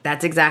like,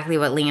 that's exactly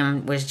what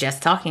Liam was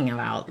just talking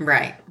about.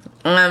 Right.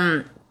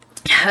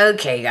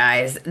 Okay,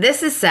 guys.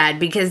 This is sad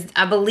because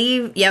I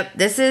believe,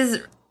 this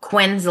is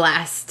Quinn's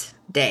last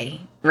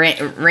day.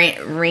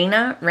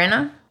 Rena?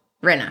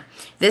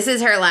 This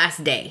is her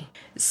last day.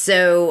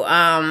 So,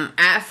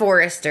 at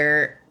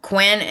Forrester,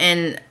 Quinn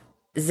and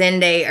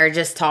Zende are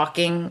just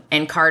talking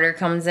and Carter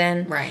comes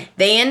in. Right.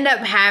 They end up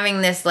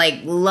having this, like,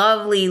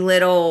 lovely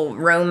little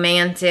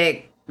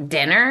romantic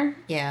dinner.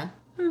 Yeah.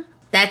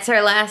 That's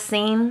her last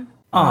scene.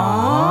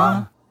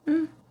 Aww.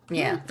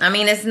 Yeah. I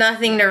mean, it's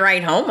nothing to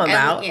write home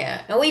about.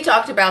 And we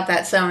talked about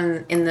that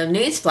some in the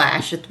news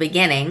flash at the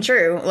beginning.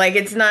 True. Like,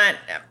 it's not,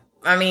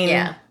 I mean,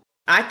 yeah.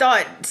 I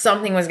thought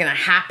something was going to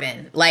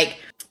happen. Like,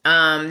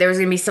 there was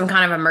going to be some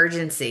kind of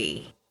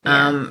emergency.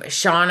 Yeah.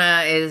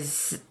 Shauna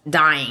is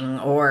dying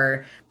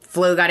or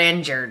Flo got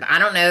injured. I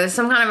don't know. There's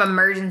some kind of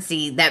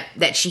emergency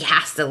that she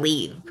has to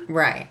leave.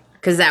 Right.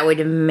 Because that would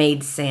have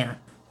made sense.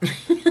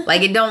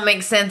 Like, it don't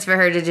make sense for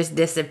her to just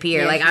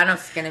disappear. Yeah, like, I don't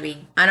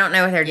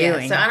know what they're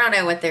doing. So I don't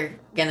know what they're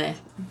gonna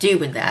do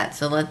with that.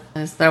 So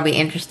that'll be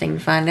interesting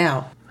to find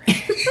out.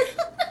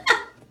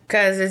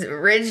 Because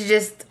Ridge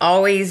just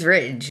always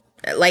Ridge.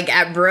 Like,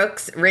 at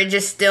Brooks, Ridge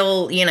is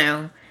still,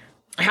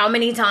 how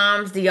many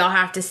times do y'all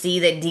have to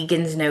see that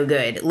Deacon's no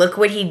good? Look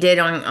what he did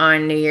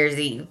on New Year's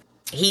Eve.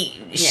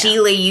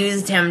 Sheila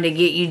used him to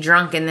get you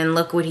drunk, and then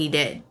look what he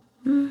did.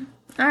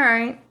 All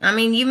right. I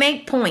mean, you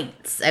make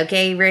points,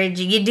 okay, Ridge?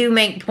 You do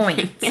make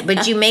points,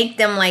 but you make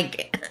them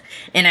like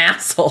an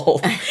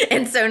asshole,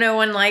 and so no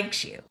one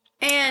likes you.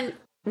 And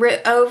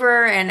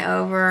over and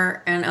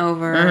over and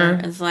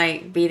over, it's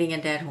like beating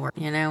a dead horse,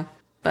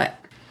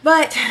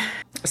 But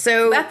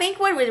so I think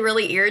what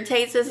really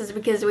irritates us is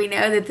because we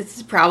know that this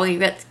is probably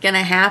what's going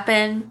to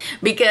happen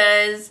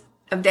because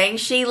of dang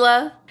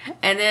Sheila.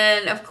 And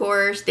then, of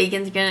course,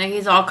 Deacon's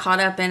he's all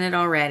caught up in it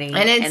already.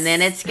 And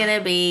then it's going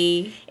to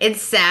be...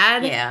 It's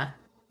sad. Yeah.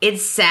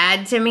 It's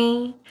sad to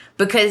me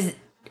because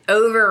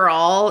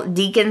overall,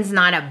 Deacon's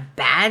not a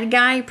bad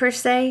guy per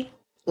se.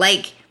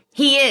 Like,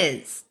 he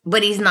is,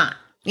 but he's not.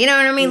 You know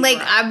what I mean? Like,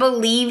 I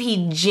believe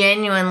he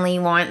genuinely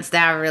wants to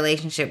have a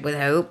relationship with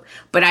Hope,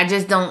 but I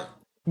just don't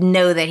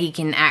know that he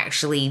can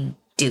actually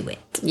do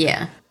it.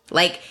 Yeah.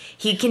 Like,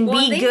 he can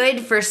be good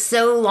for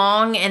so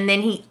long, and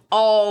then he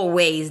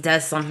always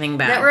does something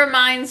bad. That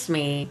reminds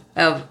me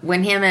of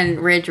when him and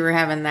Ridge were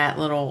having that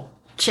little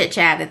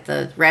chit-chat at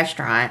the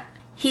restaurant.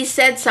 He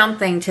said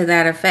something to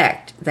that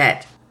effect,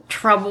 that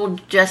trouble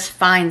just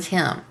finds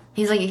him.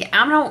 He's like,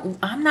 I'm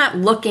not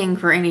looking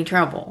for any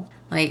trouble.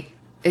 Like,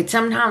 it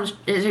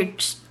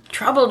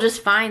trouble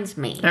just finds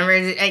me. And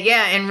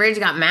Ridge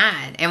got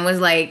mad and was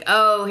like,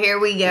 "Oh, here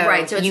we go.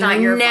 Right, so it's not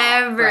your fault.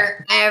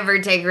 Never ever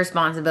take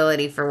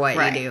responsibility for what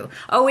you do.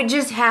 Oh, it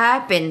just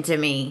happened to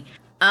me,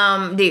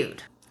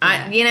 dude.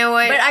 You know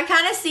what? But I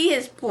kind of see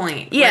his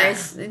point.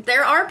 Yes,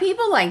 there are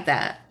people like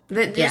that.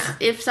 That just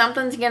if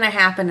something's gonna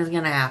happen, it's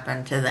gonna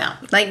happen to them.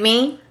 Like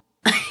me.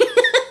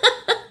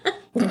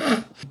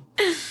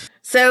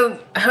 So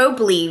Hope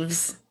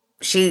leaves.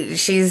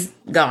 She's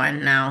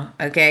gone now,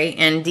 okay?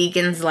 And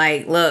Deacon's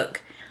like,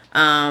 look,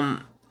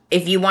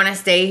 if you want to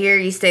stay here,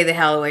 you stay the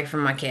hell away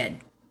from my kid.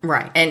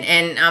 Right.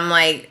 And I'm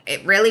like,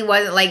 it really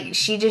wasn't like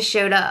she just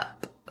showed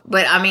up.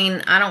 But I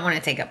mean, I don't want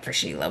to take up for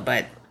Sheila,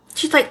 but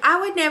she's like,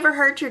 I would never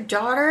hurt your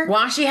daughter.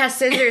 While she has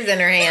scissors in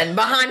her hand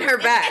behind her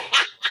back.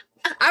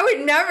 I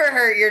would never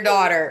hurt your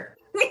daughter.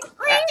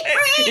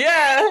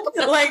 Yeah,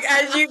 like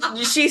as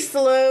she's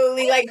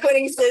slowly like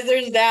putting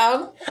scissors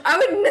down. I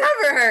would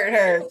never hurt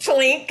her.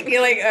 Clink.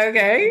 You're like,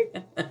 okay.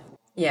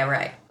 Yeah,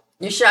 right.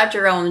 You shot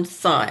your own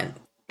son.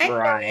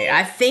 Right.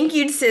 I think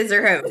you'd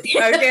scissor Hope.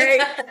 Okay.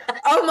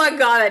 Oh my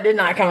God, that did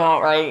not come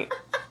out right.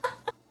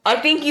 I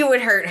think you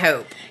would hurt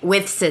Hope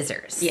with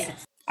scissors.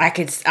 Yes.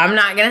 I'm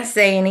not gonna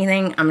say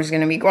anything. I'm just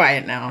gonna be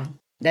quiet now.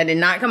 That did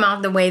not come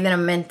out the way that I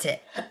meant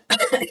it.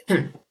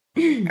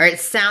 Or it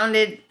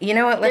sounded, you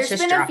know what, let's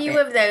just drop it. There's been a few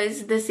of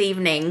those this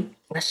evening.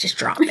 Let's just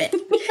drop it.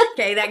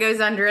 Okay, that goes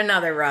under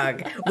another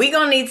rug. We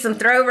gonna need some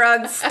throw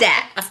rug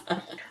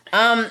stats.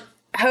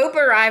 Hope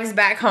arrives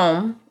back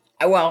home,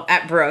 well,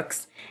 at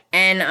Brooks,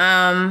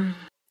 and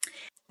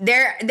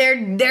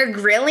they're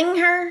grilling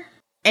her,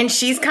 and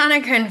she's kind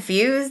of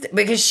confused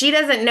because she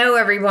doesn't know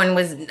everyone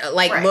was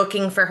like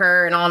looking for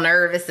her and all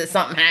nervous that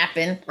something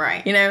happened.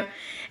 Right. You know?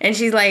 And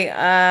she's like,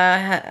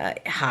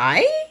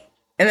 hi?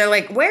 And they're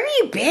like, where have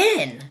you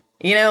been?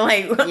 You know,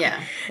 like,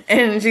 yeah.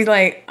 And she's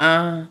like,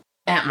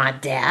 at my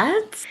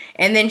dad's?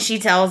 And then she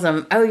tells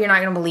him, oh, you're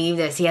not going to believe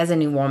this. He has a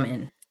new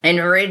woman. And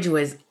Ridge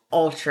was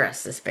ultra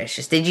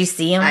suspicious. Did you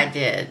see him? I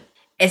did.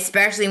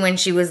 Especially when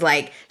she was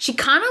like, she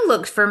kind of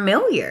looked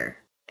familiar.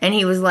 And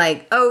he was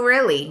like, oh,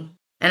 really?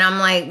 And I'm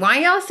like,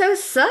 why y'all so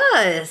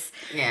sus?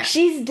 Yeah.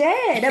 She's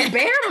dead. A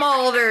bear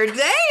mauled her.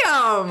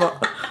 Damn.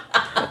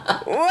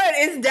 What?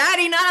 Is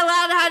Daddy not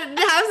allowed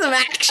to have some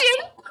action?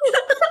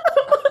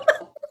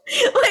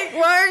 Like,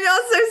 why are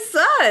y'all so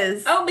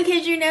sus? Oh,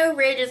 because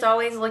Ridge is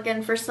always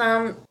looking for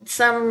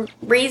some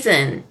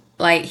reason.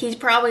 Like, he's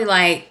probably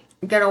like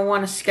gonna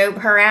want to scope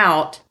her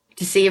out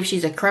to see if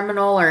she's a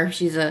criminal or if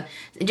she's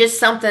just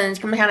something,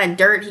 some kind of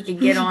dirt he could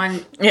get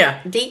on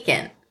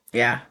Deacon.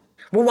 Yeah.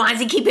 Well, why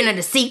is he keeping it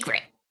a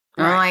secret?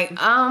 Right.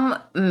 I'm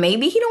like,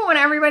 maybe he don't want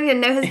everybody to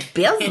know his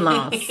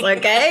business,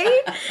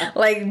 okay?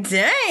 Like,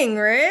 dang,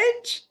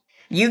 Rich.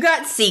 You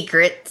got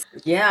secrets.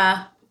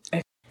 Yeah.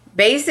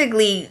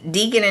 Basically,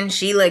 Deacon and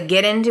Sheila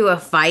get into a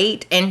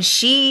fight, and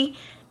she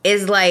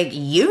is like,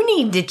 you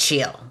need to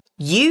chill.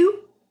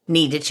 You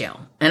need to chill.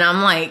 And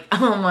I'm like,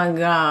 oh my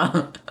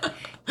God.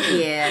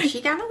 Yeah,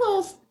 she got a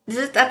little,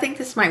 I think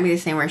this might be the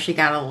same where she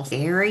got a little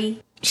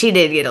scary. She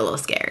did get a little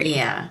scary.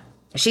 Yeah.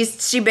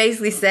 She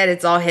basically said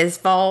it's all his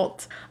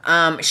fault.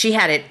 She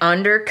had it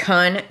under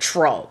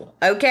control.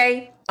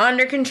 Okay?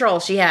 Under control,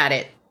 she had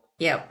it.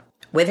 Yep.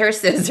 With her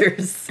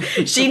scissors.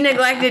 She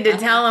neglected to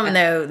tell him,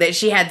 though, that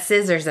she had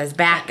scissors as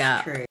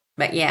backup. That's true.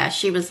 But yeah,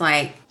 she was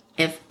like,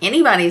 if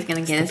anybody's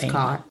going to get us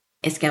caught,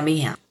 it's going to be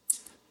him.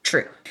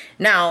 True.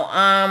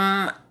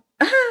 Now,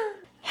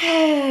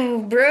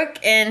 Brooke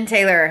and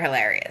Taylor are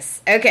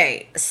hilarious.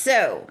 Okay,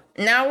 so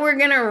now we're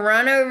going to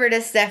run over to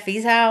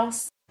Steffi's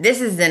house.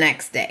 This is the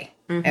next day,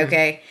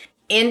 okay?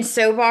 In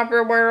soap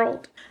opera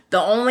world,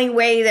 the only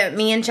way that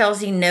me and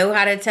Chelsea know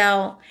how to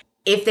tell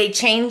if they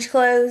change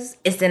clothes,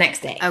 it's the next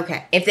day.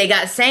 Okay. If they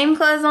got same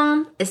clothes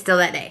on, it's still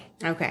that day.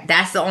 Okay.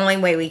 That's the only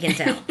way we can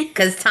tell.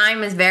 Because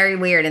time is very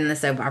weird in the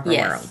soap opera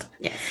world.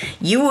 Yes.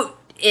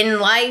 In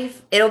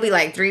life, it'll be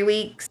like 3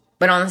 weeks.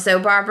 But on the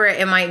soap opera,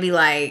 it might be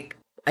like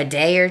a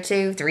day or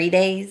 2, 3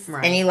 days.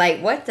 Right. And you're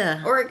like, what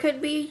the? Or it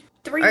could be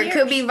 3 years. Or it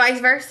could be vice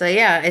versa.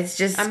 Yeah, it's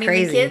just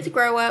crazy. The kids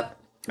grow up.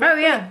 Oh,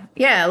 yeah.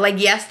 Yeah,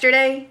 like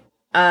yesterday,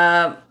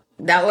 that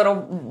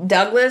little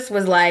Douglas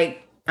was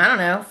like, I don't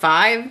know,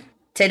 5.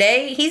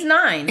 Today, he's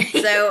 9.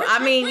 So,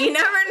 I mean, you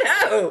never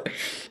know.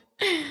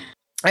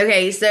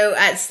 Okay, so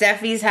at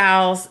Steffi's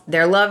house,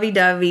 they're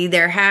lovey-dovey.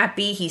 They're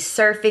happy. He's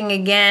surfing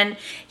again.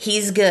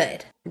 He's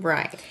good.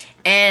 Right.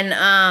 And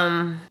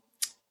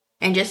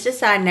just a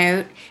side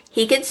note,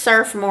 he could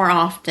surf more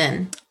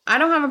often. I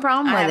don't have a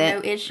problem with it. I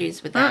have no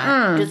issues with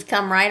that. Just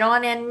come right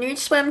on in new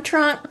swim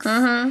trunks.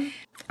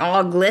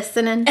 All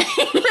glistening.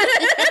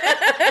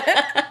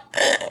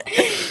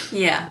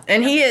 Yeah.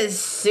 And he is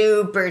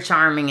super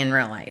charming in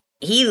real life.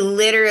 He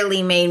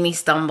literally made me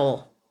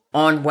stumble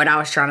on what I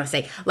was trying to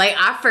say. Like,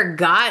 I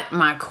forgot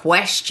my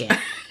question.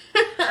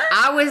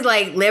 I was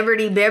like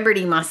Liberty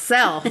Bibberty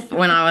myself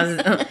when I was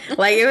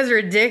like, it was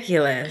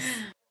ridiculous.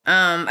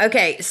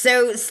 Okay,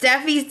 so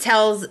Steffi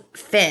tells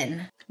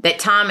Finn that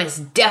Thomas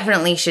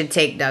definitely should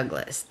take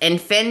Douglas. And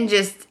Finn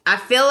I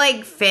feel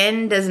like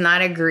Finn does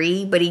not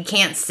agree, but he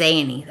can't say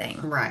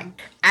anything. Right.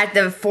 At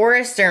the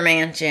Forrester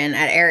mansion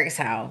at Eric's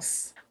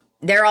house,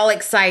 they're all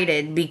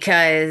excited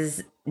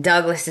because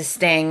Douglas is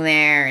staying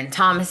there and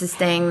Thomas is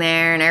staying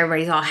there and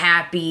everybody's all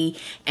happy.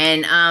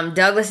 And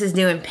Douglas is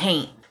doing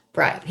paint.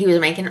 Right. He was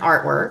making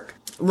artwork.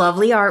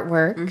 Lovely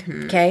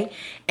artwork. Okay.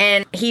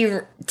 And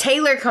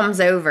Taylor comes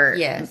over.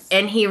 Yes.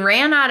 And he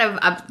ran out of,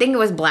 I think it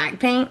was black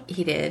paint.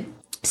 He did.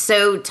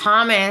 So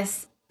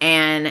Thomas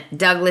and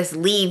Douglas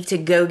leave to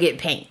go get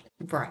paint.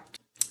 Right.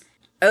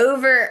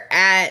 Over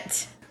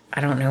at, I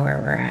don't know where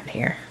we're at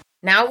here.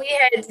 Now we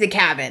head to the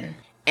cabin.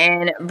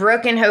 And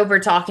Brooke and Hope are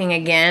talking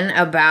again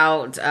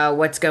about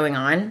what's going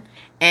on.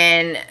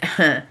 And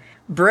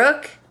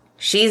Brooke,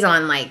 she's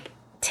on like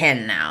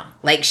 10 now.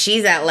 Like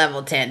she's at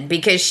level 10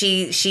 because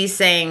she's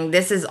saying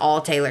this is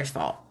all Taylor's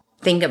fault.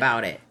 Think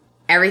about it.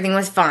 Everything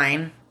was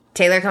fine.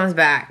 Taylor comes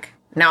back.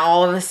 Now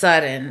all of a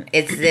sudden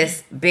it's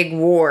this big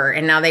war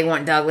and now they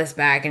want Douglas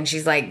back. And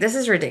she's like, this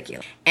is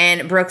ridiculous.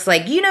 And Brooke's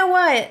like, you know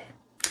what?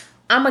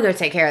 I'm gonna go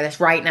take care of this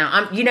right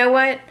now. You know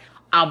what?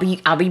 I'll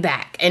be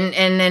back. And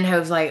then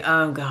Hope's like,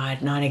 oh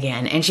God, not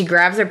again. And she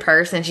grabs her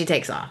purse and she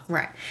takes off.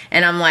 Right.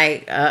 And I'm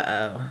like,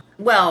 uh-oh.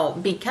 Well,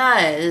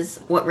 because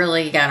what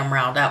really got him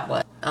riled up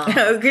was...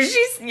 Because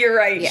you're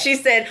right. Yeah. She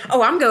said,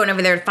 oh, I'm going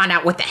over there to find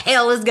out what the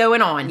hell is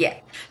going on. Yeah.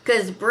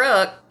 Because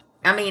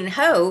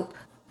Hope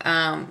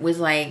was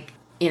like,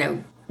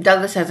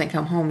 Douglas hasn't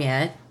come home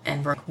yet.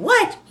 And Brooke,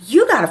 what?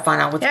 You got to find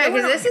out what's going on.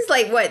 Yeah, because this is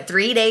like, what,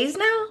 3 days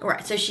now?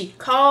 Right. So she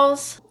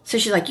calls. So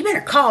she's like, you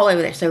better call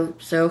over there. So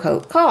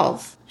Hope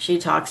calls. She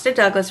talks to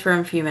Douglas for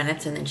a few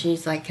minutes. And then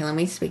she's like, let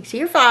me speak to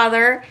your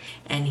father.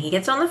 And he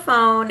gets on the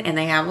phone. And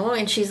they have a little.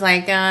 And she's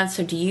like,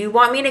 so do you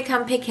want me to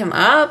come pick him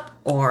up?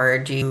 Or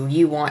do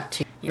you want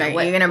to? Like,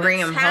 you're going to bring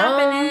him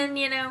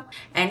home?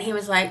 And he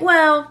was like,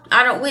 well,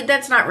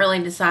 that's not really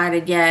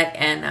decided yet.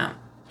 And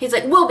he's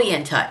like, we'll be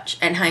in touch.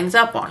 And hangs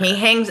up on her. He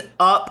hangs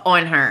up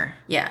on her.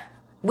 Yeah.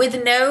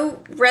 With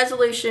no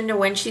resolution to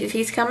when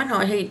he's coming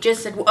home. He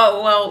just said,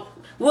 oh, well,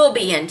 we'll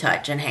be in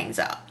touch, and hangs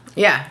up.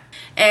 Yeah.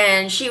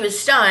 And she was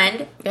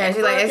stunned. Yeah,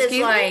 she's like,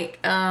 excuse me?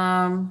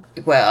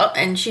 Well,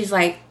 and she's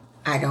like,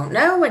 I don't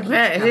know when he's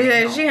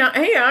coming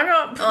home. He hung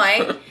up.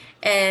 Like,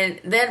 and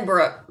then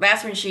Brooke,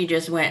 that's when she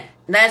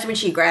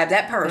grabbed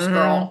that purse,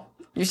 girl.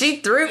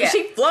 She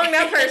flung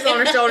that purse on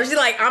her shoulder. She's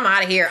like, I'm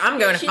out of here. I'm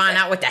going to find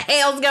out what the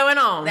hell's going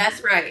on.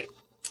 That's right.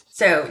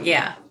 So,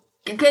 yeah.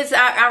 Because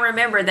I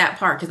remember that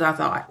part because I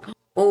thought,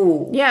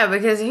 oh. Yeah,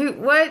 because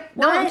what?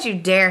 Don't you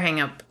dare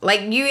hang up.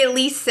 Like, you at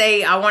least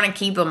say, I want to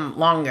keep him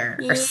longer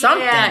or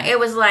something. Yeah, it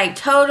was like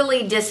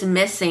totally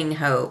dismissing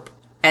Hope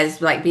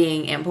as like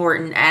being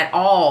important at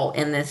all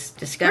in this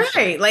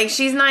discussion. Right. Like,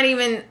 she's not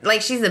even,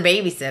 like, she's the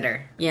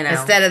babysitter.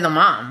 Instead of the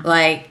mom.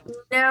 Like,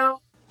 no,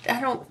 I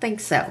don't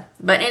think so.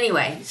 But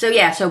anyway,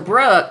 so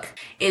Brooke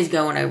is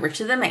going over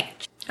to the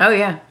mansion. Oh,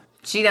 yeah.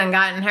 She done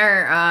gotten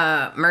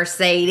her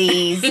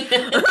Mercedes,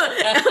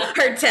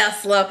 her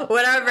Tesla,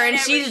 whatever, and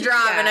she's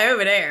driving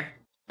over there.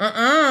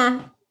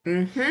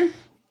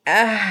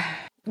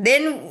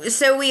 Then,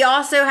 so we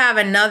also have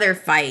another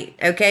fight,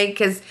 okay?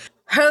 Because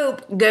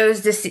Hope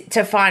goes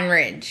to find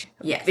Ridge.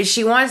 Yes.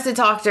 She wants to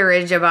talk to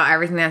Ridge about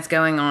everything that's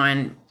going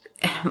on.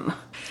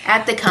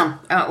 At the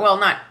well,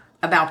 not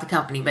about the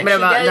company, but she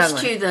about goes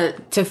Douglas.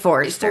 To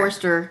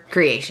Forrester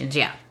Creations,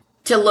 yeah.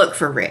 To look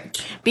for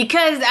Ridge.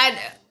 Because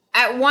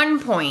at one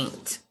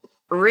point,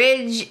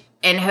 Ridge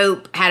and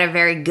Hope had a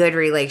very good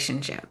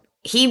relationship.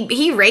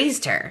 He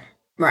raised her.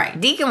 Right.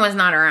 Deacon was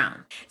not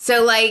around.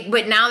 So,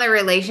 but now their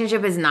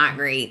relationship is not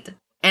great.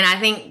 And I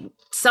think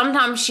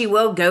sometimes she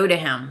will go to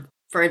him.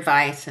 For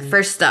advice and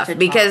for stuff.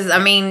 Because,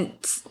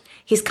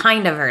 he's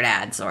kind of her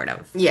dad, sort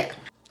of. Yeah.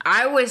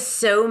 I was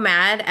so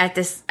mad at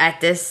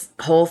this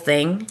whole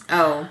thing.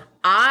 Oh.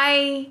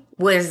 I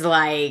was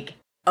like,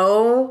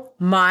 oh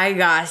my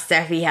gosh,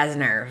 Steffi has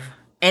nerve.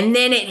 And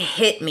then it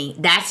hit me.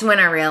 That's when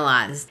I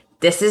realized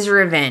this is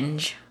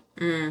revenge.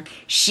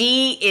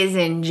 She is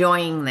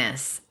enjoying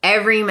this,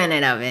 every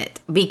minute of it,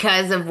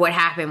 because of what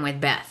happened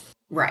with Beth.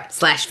 Right. /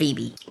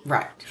 Phoebe.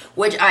 Right.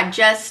 Which I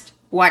just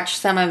watched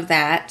some of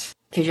that,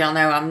 because y'all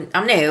know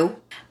I'm new.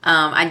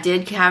 I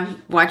did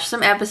watch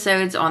some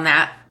episodes on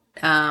that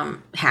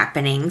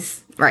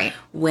happenings. Right.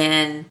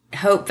 When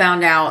Hope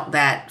found out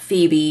that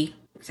Phoebe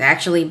was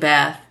actually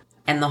Beth,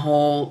 and the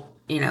whole,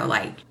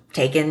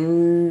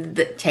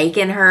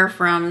 taking her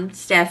from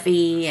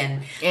Steffi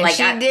and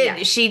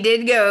she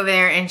did go over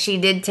there and she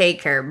did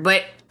take her,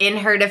 but in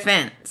her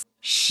defense,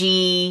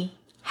 she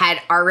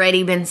had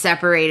already been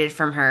separated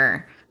from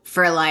her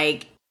for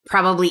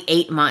probably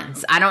 8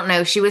 months. I don't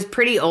know. She was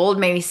pretty old,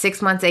 maybe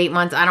 6 months, 8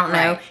 months. I don't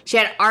know. She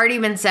had already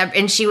been separated,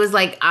 and she was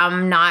like,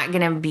 I'm not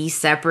gonna be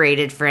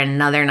separated for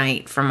another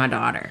night from my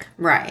daughter.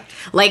 Right.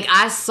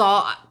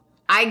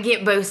 I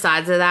get both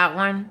sides of that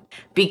one,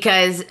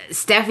 because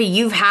Steffi,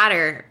 you've had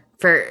her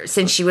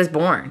since she was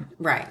born.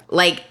 Right.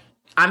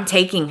 I'm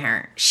taking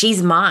her.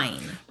 She's mine.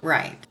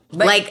 Right.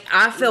 But like,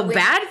 I feel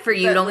bad for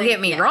you, don't get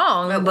me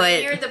wrong, but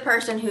when you're the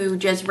person who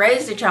just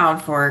raised a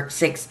child for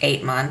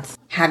 6-8 months,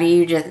 how do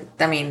you just,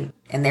 and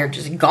they're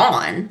just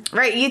gone.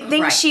 right, you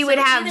think she would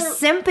have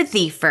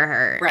sympathy for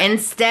her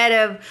instead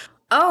of,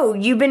 oh,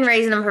 you've been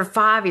raising them for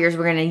 5 years,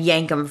 we're going to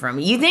yank them from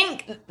you. You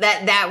think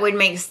that would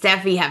make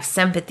Steffi have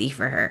sympathy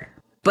for her.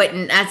 But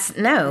that's,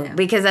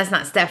 because that's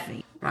not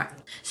Steffi. Right.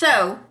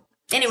 So,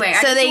 anyway.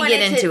 So they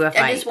get into a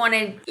fight. I just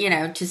wanted,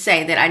 to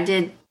say that I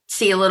did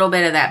see a little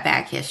bit of that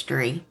back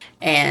history.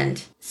 And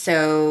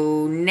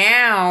so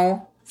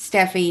now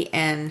Steffi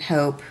and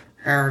Hope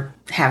are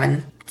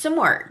having some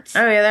words.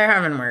 Oh, yeah, they're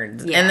having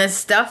words. Yeah. And the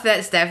stuff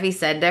that Steffi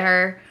said to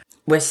her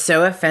was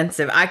so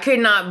offensive. I could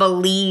not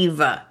believe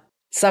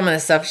some of the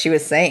stuff she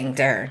was saying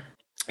to her.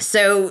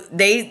 So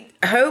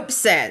Hope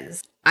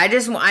says,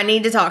 I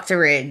need to talk to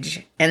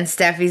Ridge. And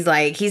Steffi's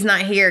like, he's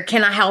not here.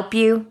 Can I help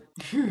you?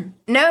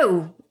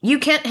 No, you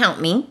can't help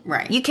me.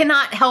 Right. You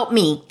cannot help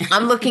me.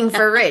 I'm looking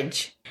for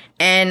Ridge.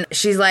 And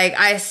she's like,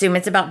 I assume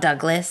it's about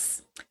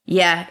Douglas.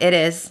 Yeah, it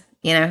is,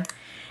 And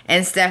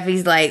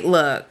Steffi's like,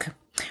 look,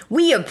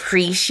 we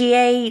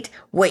appreciate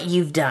what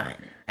you've done.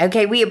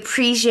 Okay, we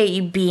appreciate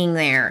you being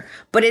there.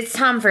 But it's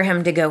time for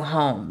him to go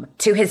home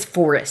to his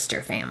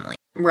Forrester family.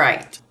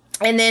 Right.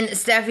 And then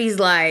Steffi's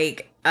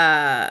like,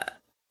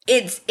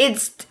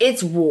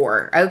 it's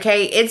war,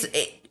 okay?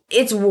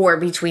 It's war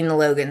between the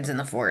Logans and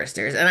the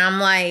Forresters. And I'm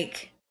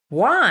like,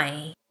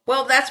 why?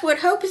 Well, that's what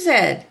Hope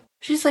said.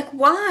 She's like,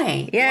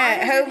 why?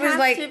 Yeah, Hope is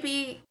like,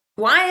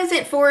 why is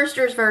it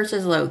Forresters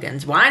versus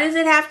Logans? Why does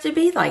it have to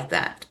be like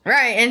that?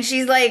 Right, and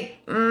she's like,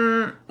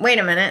 wait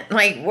a minute,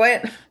 like,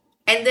 what?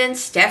 And then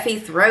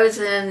Steffi throws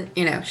in,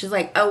 she's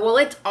like, oh, well,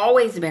 it's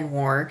always been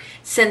war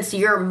since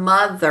your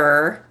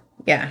mother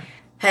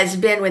has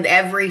been with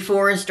every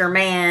Forrester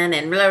man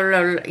and blah,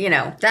 blah,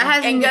 blah,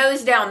 and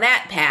goes down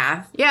that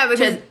path. Yeah,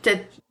 because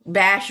to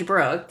bash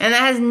Brooke. And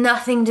that has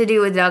nothing to do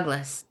with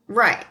Douglas.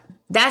 Right.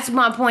 That's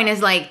my point,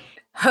 is like,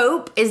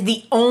 Hope is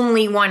the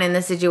only one in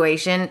the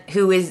situation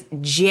who is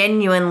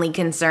genuinely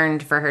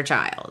concerned for her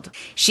child.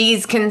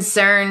 She's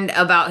concerned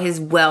about his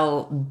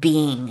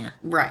well-being.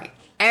 Right.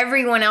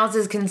 Everyone else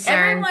is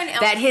concerned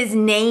that his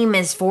name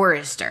is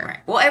Forrester. Right.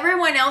 Well,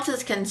 everyone else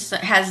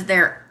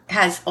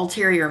has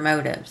ulterior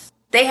motives.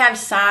 They have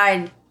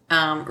side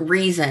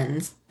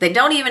reasons that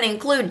don't even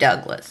include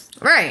Douglas.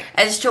 Right.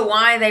 As to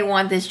why they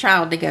want this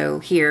child to go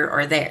here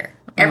or there.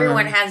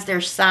 Everyone has their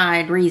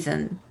side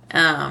reason.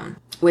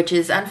 Which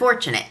is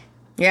unfortunate.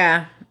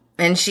 Yeah.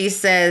 And she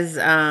says,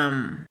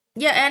 and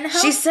Hope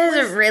she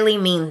says really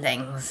mean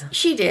things.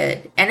 She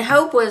did. And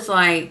Hope was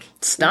like,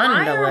 stunned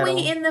why a little. Are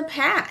we in the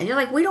past? And you're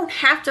like, we don't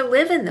have to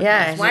live in the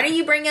past. Why do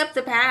you bring up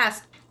the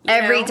past?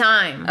 Every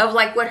time. Of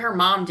like what her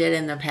mom did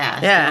in the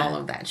past and all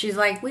of that. She's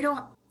like, we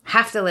don't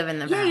have to live in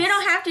the past. Yeah, you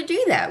don't have to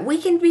do that.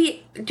 We can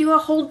do a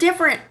whole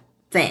different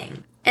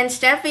thing. And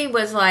Steffi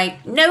was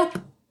like, nope.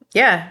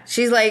 Yeah.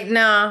 She's like,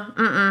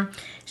 no,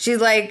 She's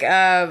like,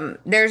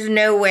 there's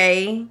no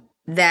way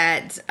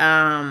that,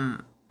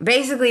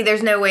 basically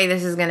there's no way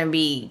this is going to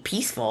be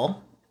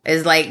peaceful,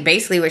 is like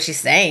basically what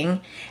she's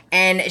saying.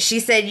 And she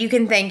said, you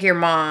can thank your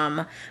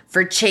mom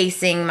for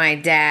chasing my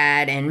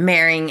dad and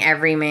marrying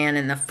every man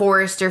in the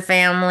Forrester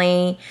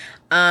family.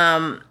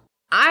 It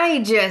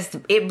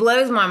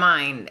blows my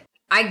mind.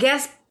 I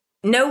guess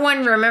no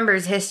one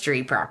remembers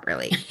history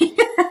properly.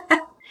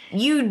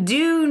 You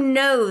do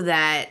know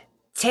that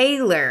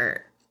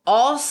Taylor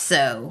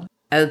also,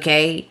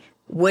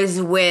 was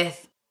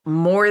with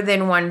more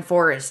than one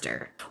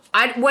Forrester.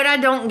 What I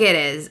don't get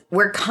is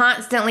we're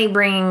constantly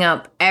bringing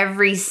up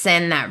every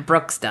sin that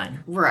Brooke's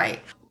done.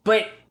 Right.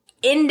 But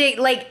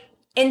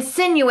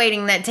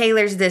insinuating that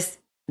Taylor's this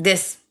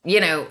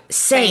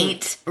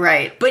saint.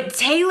 Right. But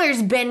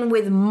Taylor's been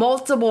with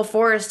multiple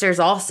Forresters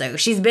also.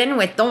 She's been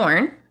with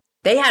Thorne.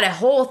 They had a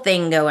whole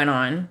thing going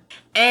on.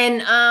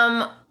 And,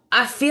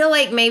 I feel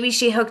like maybe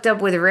she hooked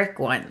up with Rick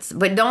once,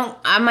 but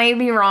I may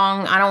be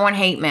wrong. I don't want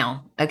hate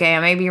mail. Okay, I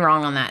may be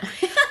wrong on that.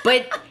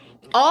 But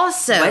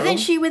also... Wasn't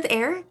she with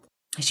Eric?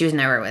 She was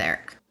never with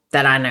Eric,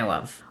 that I know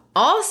of.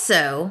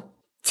 Also,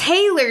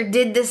 Taylor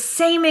did the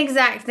same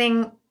exact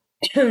thing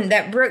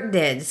that Brooke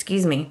did,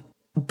 excuse me.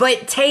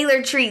 But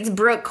Taylor treats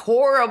Brooke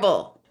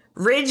horrible.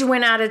 Ridge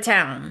went out of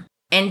town,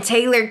 and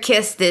Taylor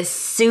kissed this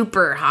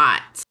super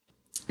hot,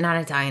 not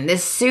Italian,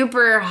 this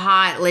super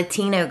hot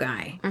Latino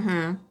guy.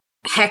 Mm-hmm.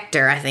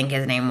 Hector, I think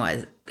his name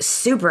was.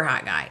 Super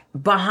hot guy.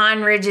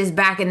 Behind Ridge's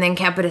back and then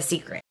kept it a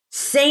secret.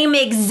 Same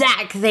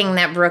exact thing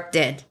that Brooke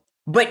did.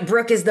 But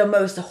Brooke is the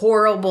most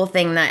horrible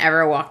thing that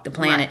ever walked the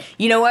planet. Right.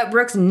 You know what?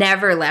 Brooke's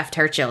never left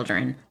her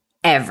children.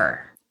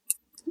 Ever.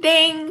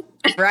 Ding.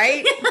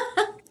 Right?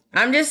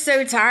 I'm just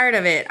so tired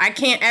of it. I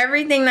can't.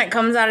 Everything that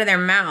comes out of their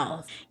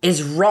mouth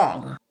is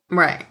wrong.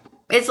 Right.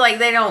 It's like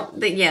they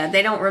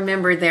don't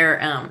remember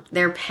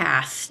their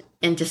past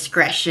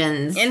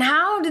indiscretions. And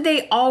how do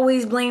they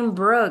always blame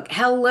Brooke?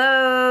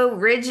 Hello,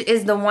 Ridge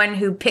is the one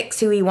who picks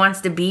who he wants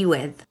to be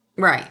with.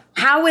 Right.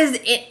 How is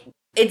it?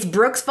 It's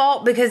Brooke's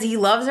fault because he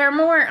loves her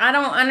more? I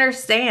don't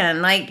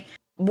understand. Like,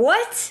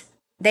 what?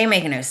 They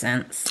make no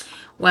sense.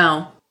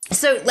 Well,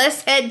 So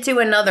let's head to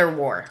another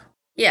war.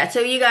 yeah,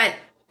 so you got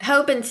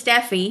Hope and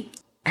Steffi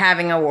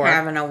Having a war.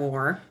 having a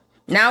war.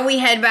 Now we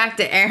head back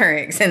to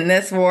Eric's, and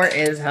this war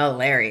is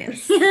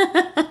hilarious.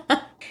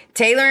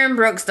 Taylor and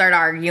Brooke start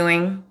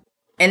arguing,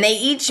 and they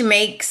each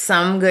make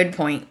some good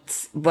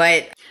points.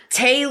 But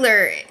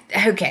Taylor,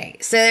 okay,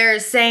 so they're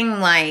saying,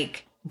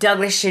 like,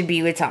 Douglas should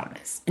be with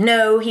Thomas.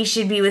 No, he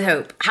should be with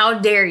Hope. How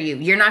dare you?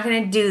 You're not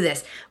going to do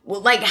this. Well,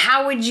 like,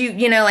 how would you,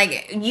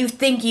 like, you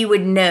think you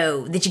would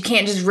know that you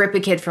can't just rip a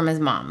kid from his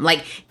mom.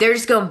 Like, they're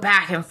just going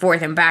back and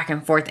forth and back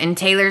and forth. And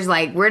Taylor's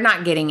like, we're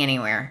not getting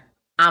anywhere.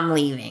 I'm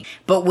leaving.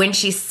 But when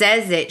she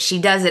says it, she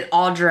does it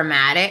all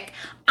dramatic.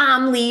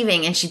 I'm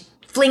leaving. And she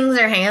flings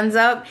her hands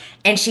up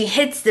and she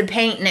hits the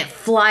paint and it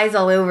flies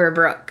all over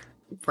Brooke.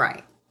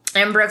 Right.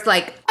 And Brooke's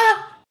like,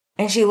 ah.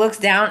 And she looks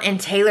down and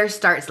Taylor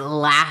starts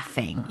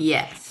laughing.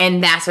 Yes.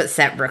 And that's what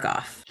set Brooke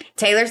off.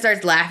 Taylor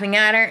starts laughing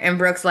at her and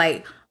Brooke's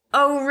like,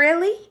 oh,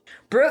 really?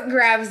 Brooke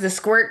grabs the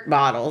squirt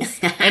bottles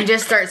and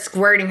just starts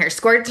squirting her.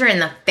 Squirts her in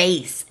the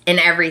face and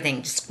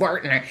everything. Just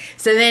squirting her.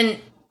 So then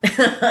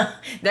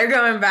they're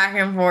going back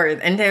and forth.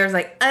 And Taylor's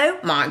like, oh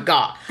my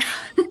God.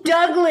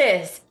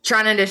 Douglas!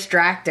 Trying to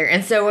distract her.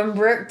 And so when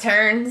Brooke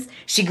turns,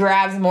 she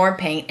grabs more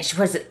paint and she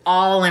puts it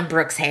all in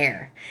Brooke's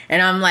hair.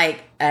 And I'm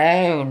like,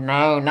 oh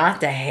no, not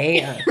the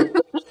hair.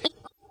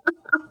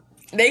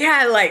 They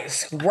had like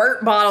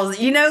squirt bottles,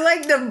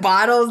 like the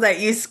bottles that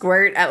you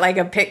squirt at like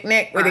a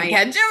picnic with a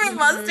ketchup and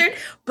mustard,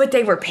 but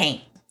they were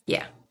paint.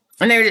 Yeah.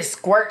 And they were just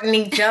squirting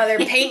each other,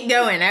 paint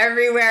going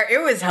everywhere. It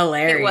was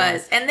hilarious. It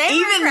was. And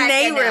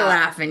they were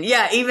laughing.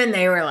 Yeah, even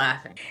they were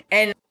laughing.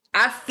 And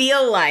I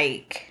feel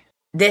like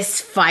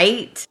this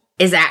fight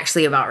is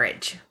actually about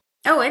Ridge.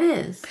 Oh, it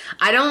is.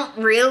 I don't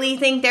really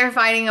think they're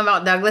fighting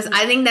about Douglas.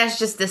 I think that's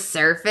just the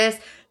surface.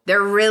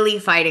 They're really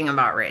fighting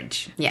about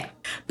Ridge. Yeah.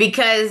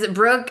 Because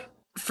Brooke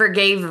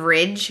forgave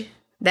Ridge.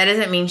 That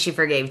doesn't mean she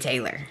forgave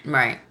Taylor.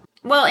 Right.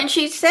 Well, and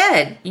she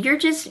said,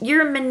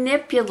 you're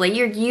manipulating,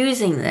 you're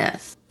using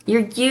this.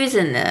 You're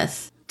using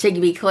this to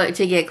be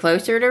to get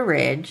closer to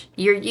Ridge.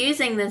 You're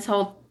using this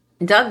whole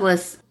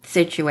Douglas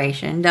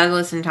situation,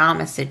 Douglas and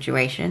Thomas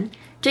situation,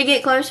 to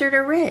get closer to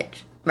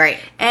Ridge. Right.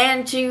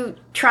 And to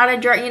try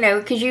to drive,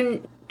 because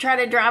you try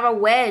to drive a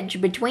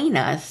wedge between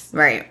us.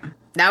 Right.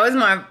 That was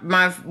my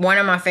one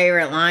of my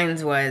favorite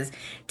lines was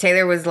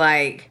Taylor was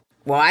like,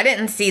 well, I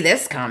didn't see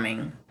this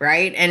coming,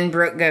 right? And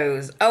Brooke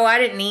goes, oh, I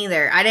didn't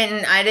either. I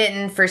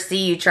didn't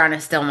foresee you trying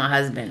to steal my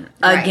husband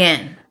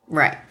again.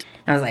 Right.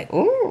 I was like,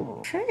 ooh,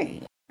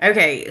 okay.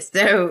 Okay,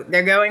 so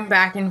they're going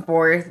back and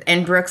forth,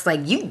 and Brooke's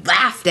like, you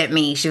laughed at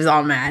me. She was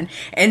all mad.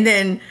 And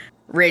then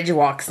Ridge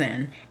walks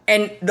in,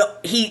 and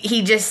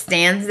he just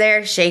stands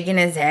there shaking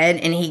his head,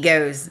 and he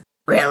goes,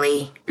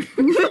 really?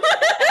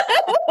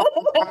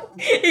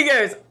 He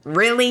goes,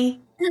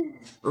 really?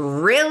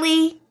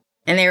 Really?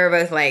 And they were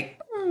both like,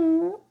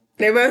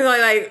 they both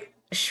like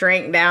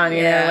shrank down,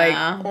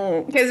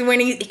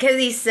 because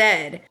he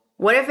said,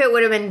 what if it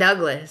would have been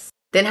Douglas?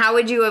 Then how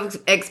would you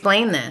have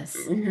explained this?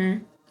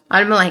 Mm-hmm. I'd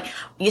have been like,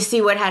 you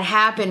see, what had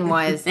happened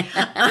was,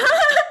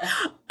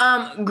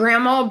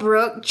 Grandma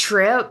Brooke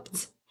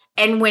tripped,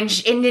 and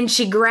then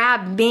she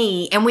grabbed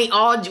me, and we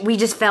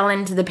just fell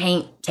into the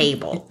paint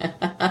table.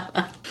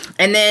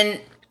 And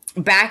then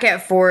back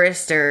at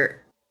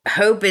Forrester,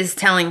 Hope is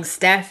telling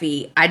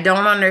Steffi, I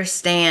don't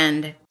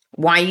understand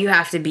why you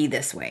have to be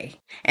this way.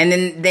 And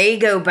then they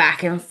go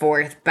back and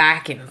forth,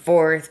 back and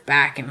forth,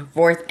 back and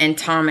forth, and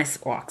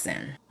Thomas walks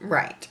in.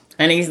 Right.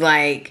 And he's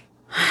like,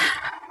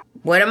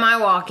 what am I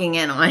walking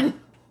in on?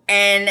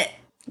 And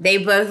they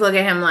both look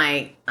at him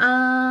like,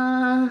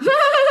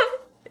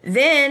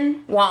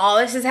 Then, while all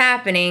this is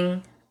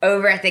happening,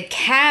 over at the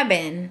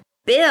cabin,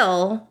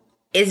 Bill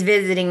is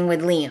visiting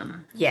with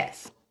Liam.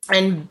 Yes.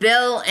 And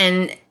Bill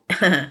is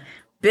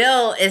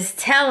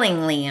telling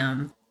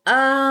Liam,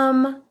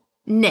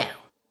 no.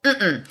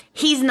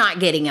 He's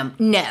not getting him.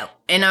 No.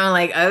 And I'm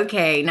like,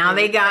 okay, now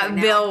they got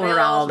Bill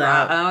riled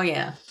up. Oh,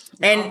 yeah.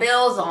 And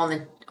Bill's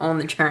on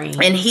the train.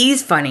 And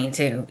he's funny,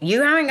 too.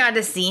 You haven't got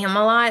to see him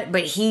a lot,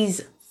 but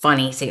he's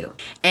funny, too.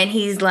 And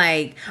he's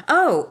like,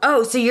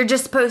 oh, so you're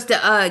just supposed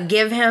to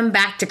give him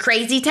back to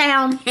Crazy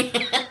Town?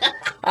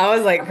 I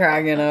was, like,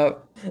 cracking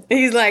up.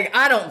 He's like,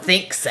 I don't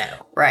think so.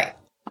 Right.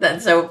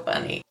 That's so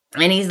funny.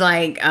 And he's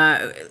like,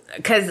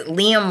 because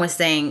Liam was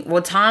saying,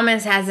 well,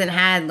 Thomas hasn't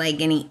had, like,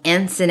 any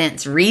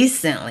incidents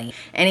recently.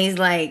 And he's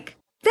like,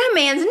 that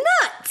man's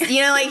nuts.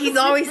 Like, he's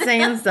always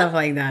saying stuff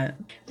like that.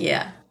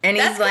 Yeah. And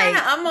he's like,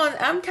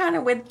 I'm kind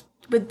of with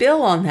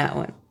Bill on that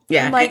one.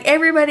 Yeah. I'm like,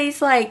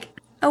 everybody's like,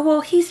 oh, well,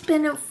 he's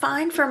been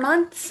fine for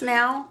months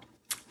now.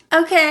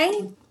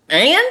 Okay.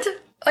 And?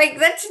 Like,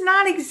 that's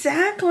not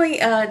exactly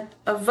a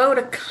vote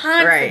of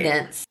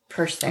confidence,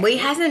 per se. Well, he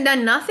hasn't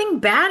done nothing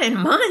bad in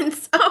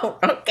months. Oh,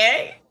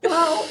 okay.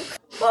 Well,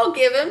 we'll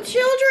give him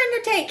children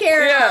to take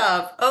care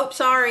of. Oh,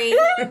 sorry.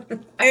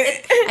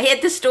 I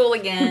hit the stool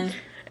again.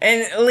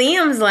 And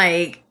Liam's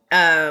like,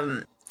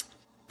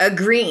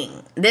 agreeing.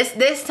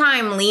 This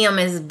time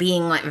Liam is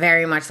being like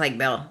very much like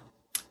Bill.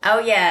 Oh,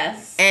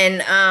 yes. And,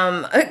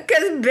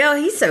 because Bill,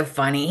 he's so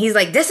funny. He's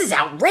like, this is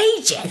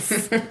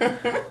outrageous.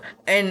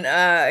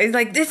 And, he's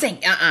like, this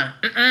ain't, You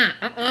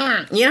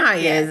know how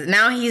he is.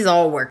 Now he's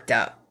all worked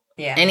up.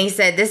 Yeah. And he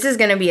said, this is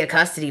going to be a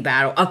custody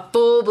battle, a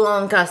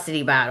full-blown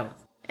custody battle.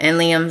 And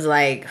Liam's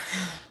like,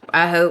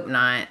 I hope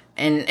not.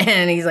 And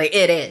he's like,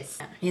 it is.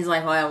 He's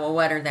like, well,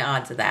 what are the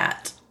odds of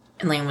that?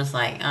 And Liam was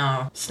like,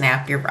 oh,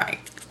 snap, you're right.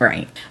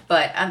 Right.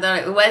 But I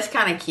thought it was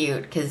kind of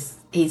cute because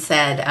he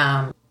said,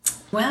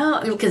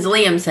 because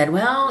Liam said,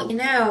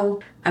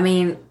 well, I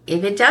mean,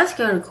 if it does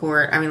go to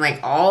court, I mean, like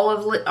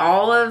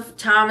all of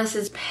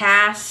Thomas's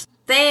past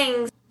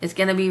things is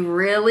going to be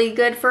really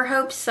good for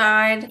Hope's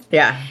side.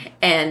 Yeah.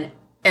 And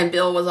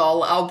Bill was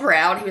all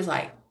proud. He was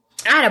like,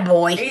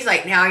 attaboy. He's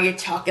like, now you're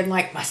talking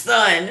like my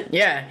son.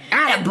 Yeah.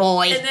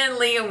 Attaboy. And then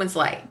Liam was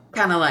like,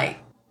 kind of.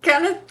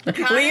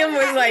 Liam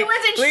was like, he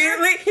wasn't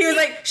sure. He was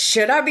like,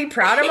 should I be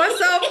proud of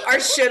myself or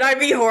should I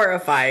be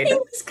horrified? He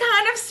was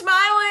kind of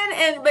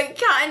smiling, but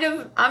kind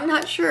of, I'm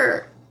not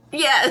sure.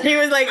 Yes. He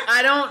was like,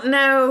 I don't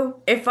know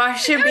if I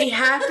should be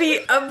happy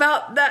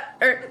about that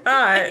or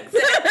not.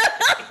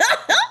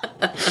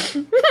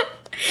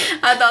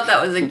 I thought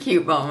that was a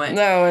cute moment.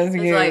 That was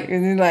cute. Like,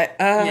 he's like,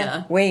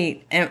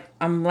 wait. And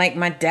I'm like,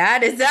 my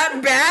dad, is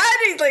that bad?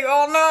 He's like,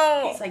 oh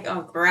no. He's like,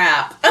 oh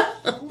crap.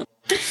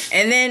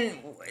 And then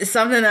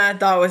something that I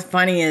thought was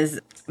funny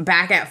is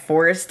back at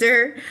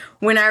Forrester,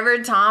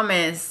 whenever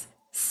Thomas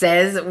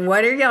says,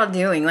 what are y'all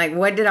doing? Like,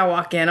 what did I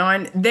walk in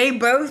on? They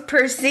both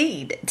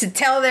proceed to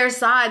tell their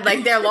side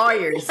like they're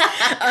lawyers.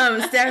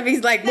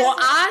 Steffi's like, well,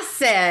 I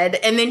said,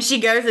 and then she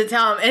goes to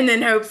tell him, and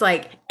then Hope's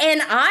like,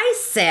 and I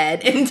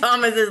said, and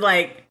Thomas is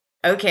like,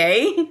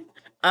 okay. He's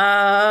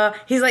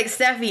like,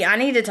 Steffi, I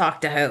need to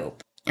talk to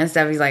Hope. And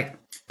Steffi's like,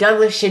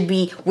 Douglas should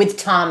be with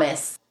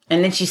Thomas.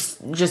 And then she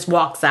just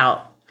walks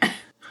out.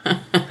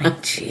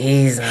 Like,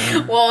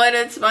 Jesus. Well, and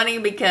it's funny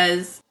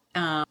because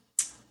on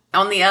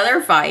the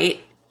other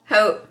fight,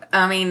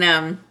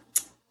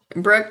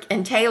 Brooke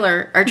and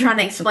Taylor are trying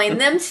to explain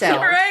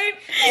themselves. Right?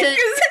 To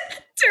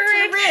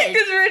Rich.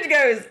 Because Rich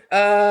goes,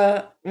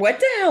 what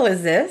the hell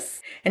is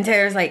this? And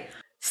Taylor's like,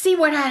 see,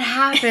 what had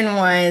happened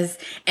was,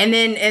 and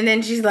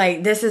then she's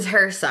like, this is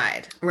her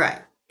side. Right.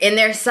 And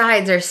their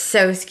sides are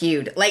so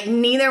skewed. Like,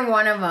 neither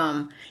one of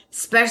them,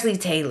 especially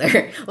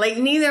Taylor, like,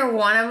 neither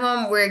one of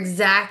them were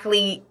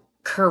exactly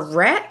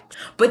correct,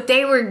 but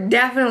they were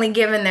definitely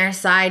given their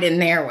side in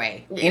their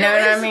way. You know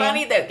what I mean? It's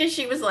funny, though, because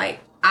she was like,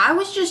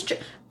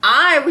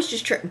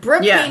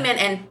 Brooke came in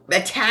and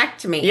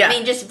attacked me. Yeah. I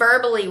mean, just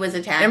verbally was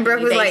attacking And Brooke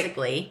me, was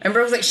basically. and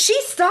Brooke was like,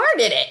 she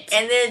started it.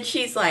 And then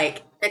she's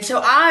like, and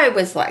so I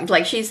was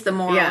like she's the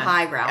moral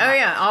high ground. Oh,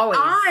 yeah, always.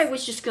 I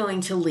was just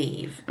going to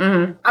leave.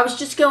 Mm-hmm. I was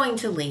just going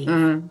to leave.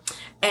 Mm-hmm.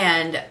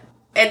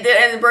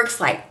 And Brooke's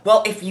like,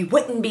 well, if you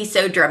wouldn't be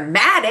so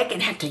dramatic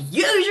and have to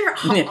use your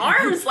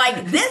arms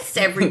like this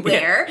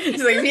everywhere.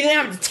 She's like, if you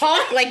didn't have to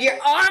talk like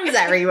your arms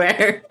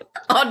everywhere.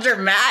 All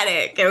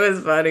dramatic. It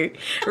was funny.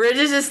 Rich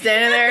is just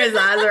standing there. His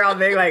eyes are all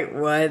big like,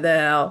 what the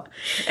hell?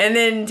 And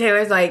then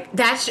Taylor's like,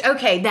 that's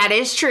okay. That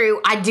is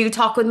true. I do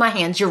talk with my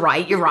hands. You're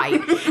right.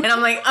 And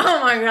I'm like,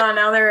 oh my God,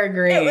 now they're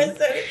agreeing. He's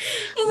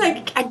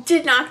like, I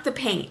did knock the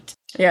paint.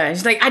 Yeah,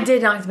 she's like, I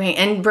did knock the paint.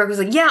 And Brooke was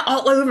like, yeah,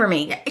 all over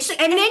me. Yeah.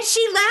 And then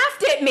she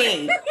laughed at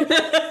me. So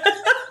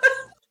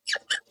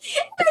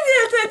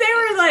they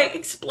were like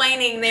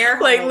explaining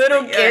their Like whole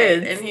little thing,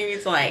 kids. and he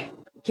was like,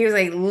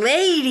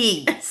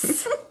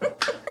 ladies.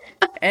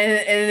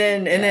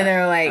 and then they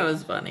were like, that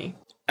was funny.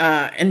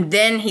 And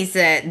then he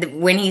said,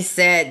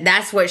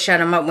 that's what shut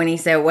him up when he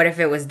said, what if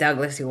it was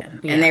Douglas who won?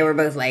 Yeah. And they were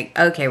both like,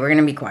 okay, we're going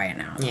to be quiet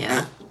now.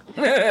 Yeah.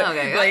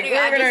 Okay.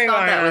 I just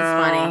thought that was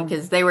funny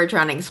because they were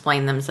trying to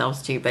explain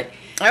themselves too. But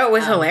Oh, it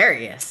was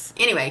hilarious.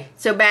 anyway,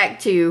 so back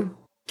to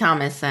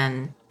Thomas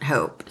and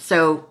Hope.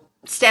 So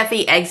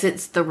Steffi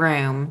exits the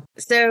room.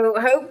 So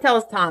Hope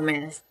tells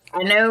Thomas,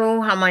 I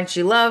know how much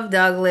you love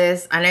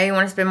Douglas. I know you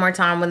want to spend more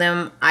time with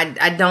him.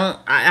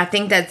 I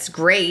think that's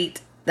great.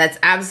 That's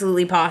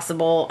absolutely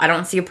possible. I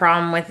don't see a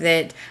problem with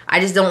it. I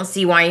just don't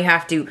see why you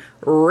have to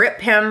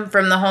rip him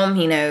from the home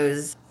he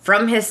knows,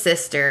 from his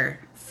sister,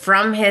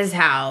 from his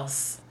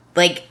house.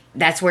 Like,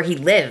 that's where he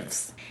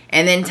lives.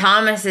 And then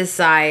Thomas's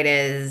side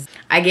is,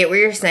 I get what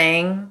you're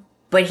saying,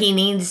 but he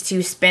needs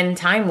to spend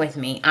time with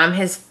me. I'm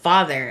his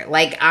father.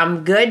 Like,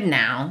 I'm good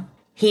now.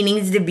 He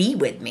needs to be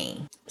with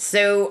me.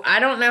 So I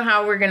don't know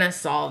how we're going to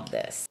solve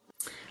this.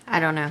 I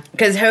don't know.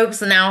 Because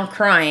Hope's now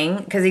crying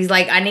because he's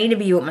like, I need to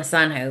be with my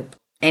son, Hope.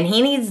 And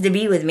he needs to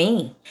be with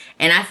me.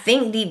 And I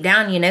think deep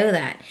down you know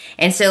that.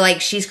 And so,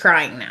 like, she's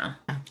crying now.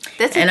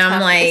 It's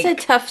a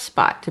tough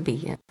spot to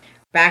be in.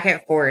 Back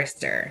at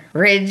Forrester,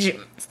 Ridge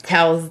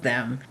tells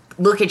them,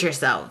 look at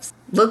yourselves.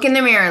 Look in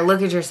the mirror.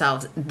 Look at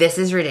yourselves. This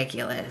is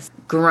ridiculous.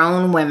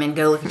 Grown women,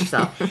 go look at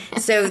yourself.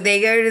 So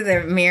they go to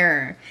the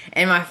mirror.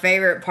 And my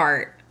favorite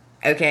part,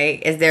 okay,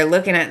 is they're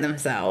looking at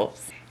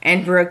themselves.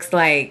 And Brooke's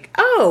like,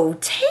 oh,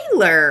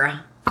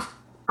 Taylor,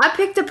 I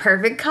picked a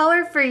perfect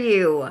color for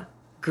you.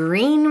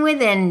 Green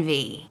with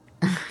envy.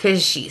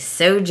 Because she's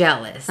so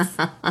jealous.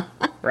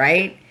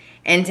 Right?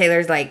 And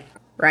Taylor's like,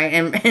 right?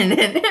 And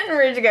then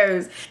Ridge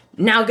goes,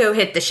 now go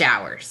hit the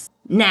showers.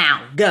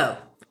 Now, go.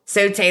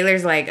 So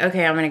Taylor's like,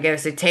 okay, I'm going to go.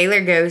 So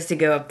Taylor goes to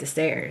go up the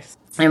stairs.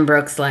 And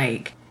Brooke's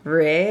like,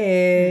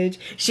 Ridge.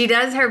 She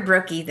does her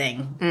Brookie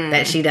thing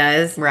that she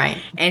does. Right.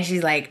 And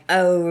she's like,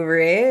 oh,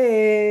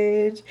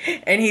 Ridge.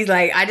 And he's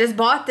like, I just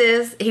bought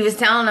this. He was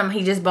telling him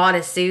he just bought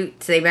a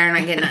suit, so they better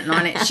not get nothing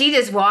on it. She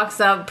just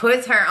walks up,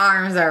 puts her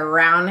arms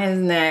around his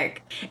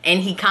neck,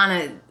 and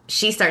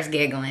she starts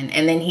giggling,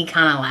 and then he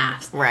kind of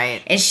laughs.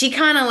 Right. And she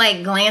kind of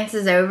like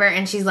glances over,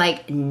 and she's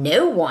like,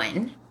 no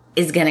one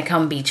is going to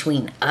come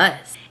between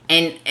us.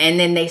 And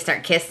then they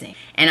start kissing.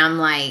 And I'm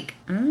like,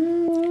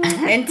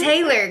 And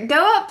Taylor,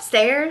 go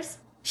upstairs.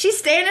 She's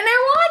standing there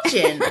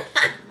watching.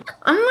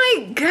 I'm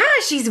like,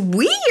 gosh, she's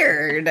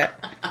weird.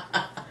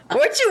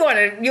 What you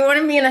wanted? You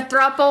wanted me in a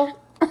throuple?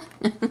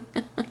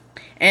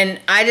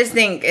 And I just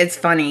think it's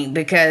funny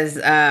because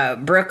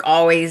Brooke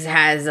always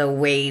has a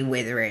way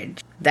with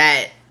Ridge.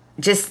 That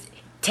just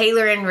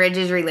Taylor and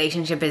Ridge's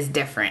relationship is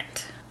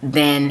different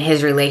than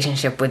his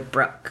relationship with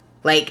Brooke.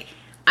 Like,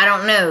 I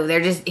don't know.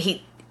 They're just,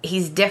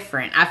 he's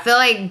different. I feel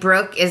like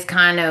Brooke is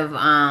kind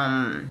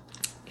of,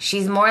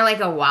 she's more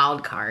like a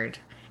wild card.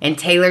 And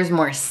Taylor's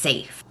more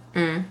safe.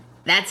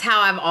 That's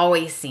how I've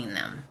always seen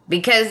them.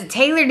 Because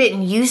Taylor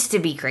didn't used to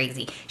be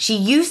crazy. She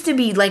used to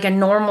be like a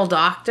normal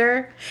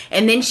doctor.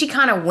 And then she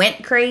kind of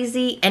went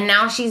crazy. And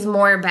now she's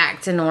more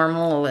back to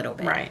normal a little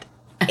bit. Right.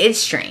 It's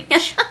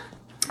strange.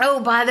 Oh,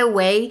 by the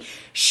way,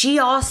 she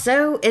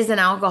also is an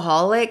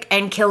alcoholic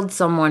and killed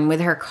someone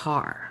with her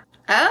car.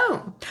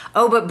 Oh,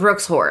 but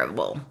Brooke's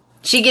horrible.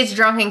 She gets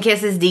drunk and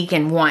kisses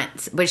Deacon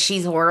once, but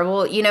she's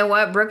horrible. You know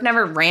what? Brooke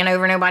never ran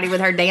over nobody with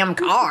her damn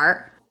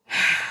car.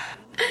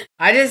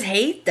 I just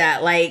hate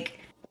that. Like,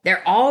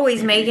 they're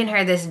always making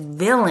her this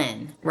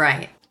villain.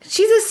 right.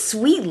 She's a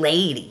sweet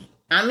lady.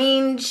 I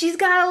mean, she's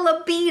got a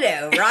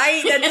libido,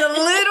 right? That's a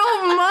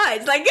little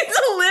much. Like, it's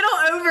a little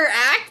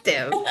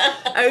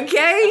overactive.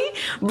 Okay?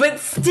 But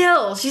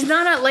still, she's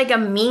not like a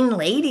mean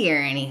lady or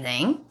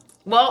anything.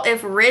 Well,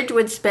 if Ridge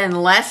would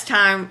spend less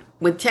time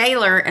with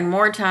Taylor and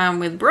more time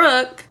with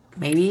Brooke,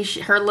 maybe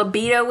her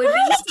libido would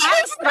be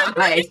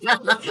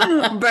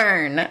satisfied.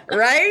 Burn,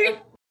 right?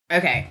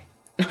 Okay.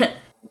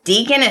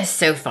 Deacon is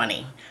so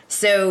funny.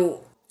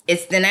 So,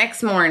 it's the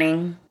next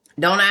morning.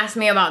 Don't ask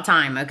me about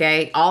time,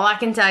 okay? All I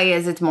can tell you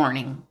is it's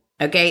morning,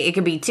 okay? It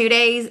could be 2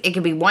 days. It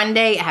could be 1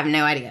 day. I have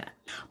no idea.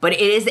 But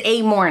it is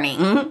a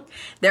morning.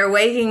 They're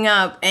waking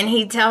up, and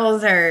he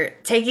tells her,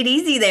 take it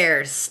easy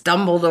there,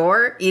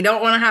 Stumbledore. You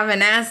don't want to have a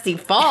nasty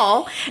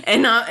fall.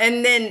 And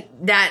then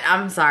that,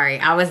 I'm sorry,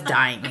 I was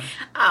dying.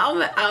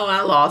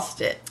 I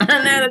lost it. I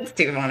know, that's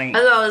too funny.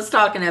 That's what I was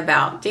talking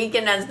about.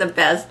 Deacon has the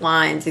best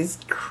lines. He's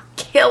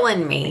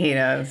killing me. He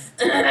does.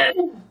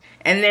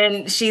 And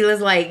then Sheila's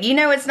like, you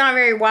know, it's not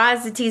very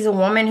wise to tease a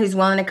woman who's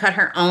willing to cut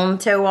her own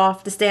toe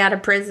off to stay out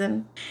of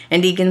prison.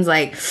 And Deacon's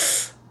like,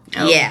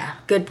 yeah.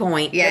 Good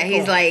point. Yeah, Good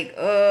he's point.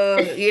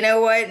 like, you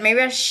know what?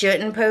 Maybe I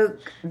shouldn't poke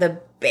the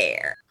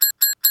bear.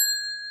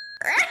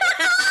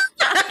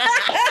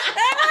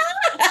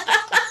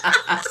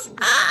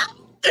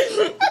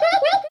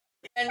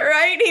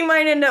 Right? He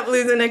might end up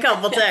losing a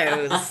couple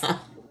toes.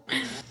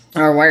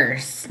 Or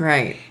worse.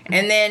 Right.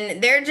 And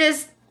then they're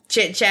just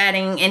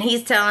chit-chatting, and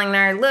he's telling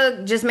her,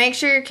 look, just make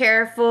sure you're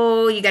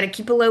careful. You got to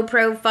keep a low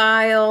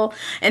profile.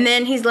 And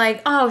then he's like,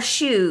 oh,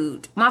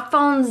 shoot, my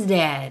phone's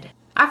dead.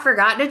 I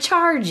forgot to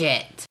charge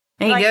it.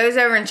 And he goes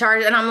over and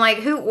charges it. And I'm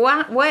like,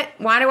 why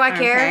do I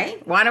care? Okay.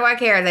 Why do I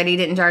care that he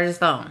didn't charge his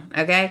phone?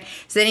 Okay.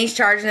 So then he's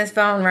charging his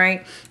phone,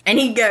 right? And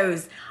he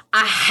goes,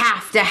 I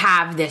have to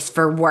have this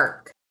for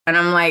work. And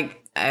I'm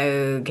like,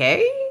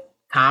 okay,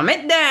 calm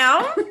it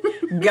down.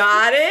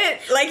 Got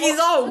it. Like, he's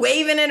all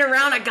waving it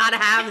around. I gotta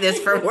have this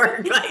for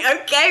work.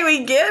 Like, okay,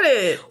 we get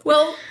it.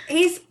 Well,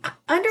 he's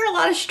under a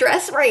lot of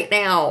stress right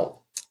now.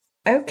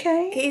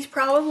 Okay. He's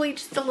probably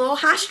just a little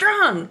high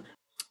strung.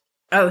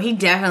 Oh, he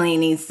definitely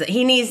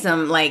needs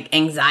some like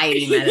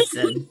anxiety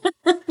medicine.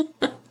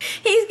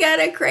 He's got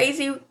a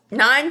crazy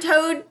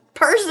nine-toed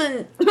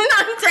person,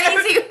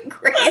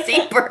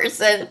 crazy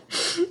person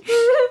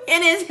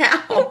in his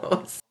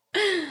house.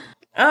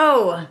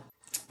 Oh,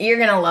 you're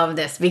gonna love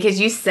this because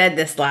you said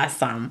this last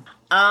time.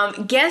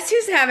 Guess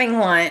who's having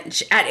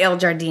lunch at El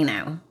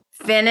Giardino?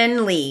 Finn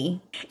and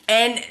Lee.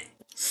 And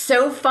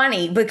so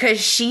funny because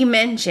she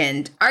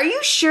mentioned, are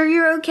you sure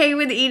you're okay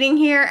with eating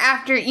here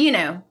after, you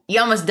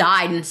almost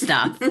died and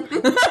stuff? And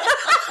I'm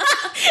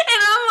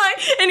like,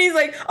 and he's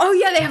like, oh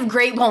yeah, they have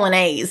great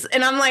bolognese.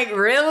 And I'm like,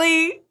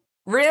 really?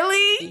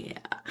 Really? Yeah.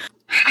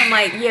 I'm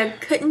like, you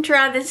couldn't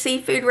try the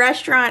seafood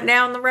restaurant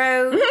down the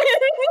road?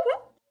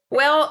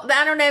 Well,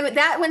 I don't know.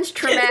 That one's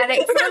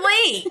traumatic for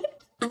Lee.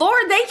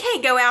 Lord, they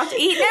can't go out to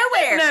eat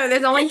nowhere. No,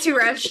 there's only 2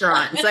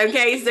 restaurants,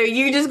 okay? So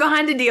you just gonna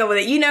have to deal with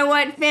it. You know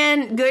what,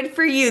 Finn? Good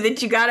for you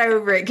that you got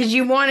over it because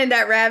you wanted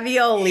that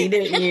ravioli,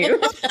 didn't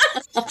you?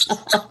 So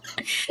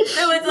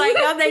it's like,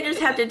 oh, they just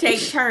have to take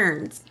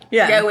turns.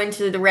 Yeah. Go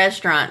into the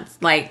restaurants.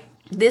 Like,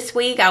 this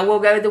week I will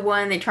go the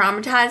one that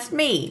traumatized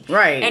me.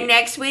 Right. And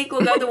next week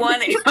we'll go the one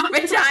that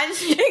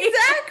traumatized you.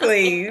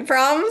 Exactly.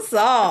 Problem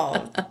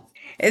solved.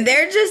 And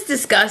they're just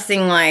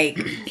discussing, like,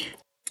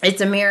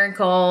 it's a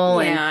miracle.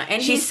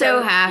 And she's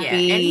so happy.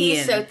 Yeah, and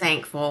he's so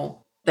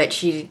thankful that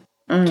she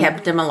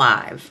kept him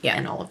alive. Yeah.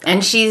 And all of that.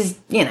 And she's,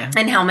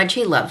 And how much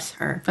he loves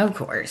her. of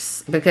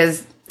course,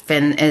 because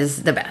Finn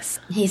is the best.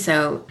 He's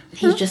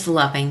just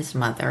loving his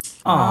mother.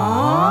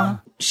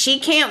 Aww. She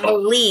can't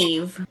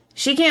believe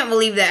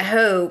that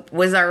Hope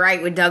was all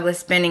right with Douglas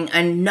spending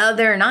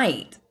another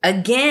night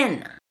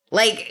again.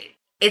 Like,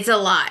 it's a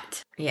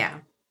lot. Yeah.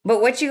 But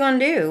what you gonna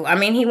do? I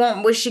mean,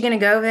 was she gonna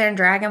go over there and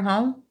drag him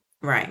home?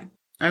 Right.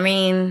 I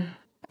mean,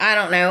 I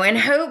don't know. And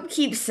Hope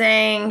keeps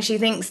saying she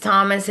thinks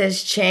Thomas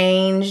has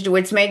changed,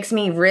 which makes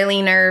me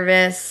really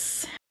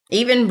nervous.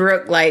 Even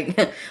Brooke,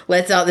 like,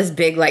 lets out this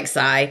big, like,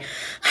 sigh.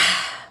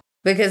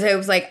 Because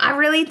Hope's like, I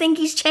really think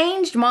he's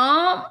changed,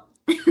 Mom.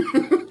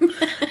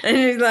 And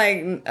she's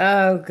like,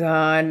 oh,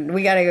 God,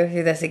 we got to go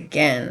through this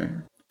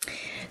again.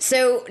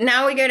 So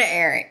now we go to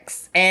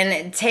Eric's.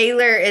 And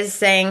Taylor is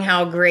saying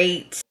how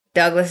great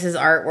Douglas's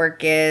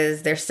artwork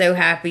is. They're so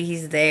happy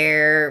he's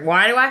there.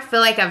 Why do I feel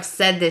like I've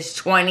said this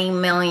 20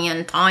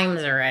 million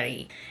times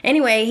already?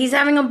 Anyway, he's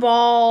having a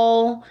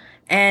ball.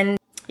 And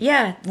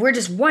yeah, we're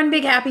just one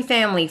big happy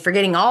family,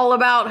 forgetting all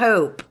about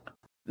Hope.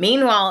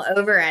 Meanwhile,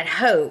 over at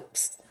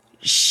Hope's,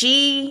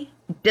 she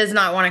does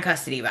not want a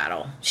custody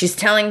battle. She's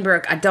telling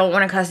Brooke, I don't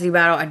want a custody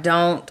battle.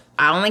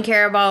 I only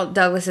care about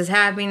Douglas's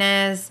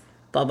happiness,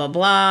 blah, blah,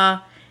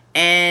 blah.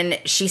 And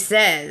she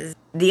says,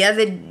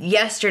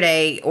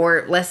 yesterday,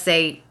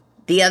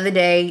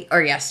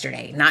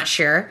 not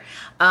sure,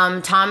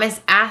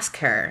 Thomas asked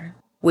her,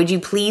 would you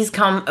please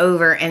come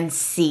over and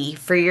see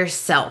for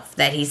yourself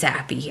that he's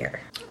happy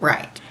here?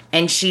 Right.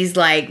 And she's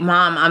like,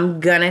 Mom, I'm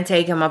gonna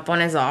take him up on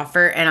his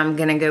offer and I'm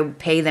gonna go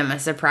pay them a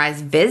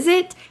surprise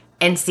visit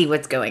and see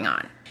what's going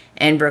on.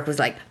 And Brooke was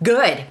like,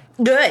 good.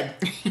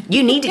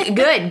 You need to,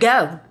 good,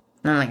 go.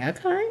 And I'm like,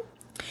 okay.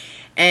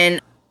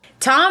 And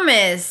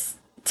Thomas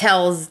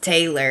tells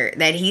Taylor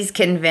that he's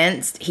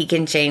convinced he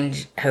can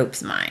change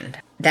Hope's mind.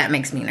 That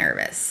makes me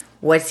nervous.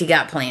 What's he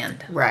got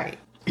planned? Right.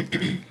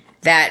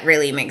 That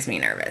really makes me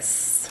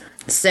nervous.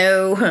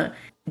 So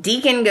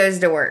Deacon goes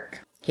to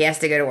work. He has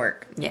to go to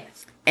work.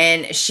 Yes.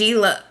 And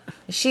Sheila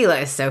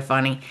is so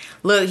funny.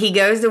 Look, he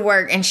goes to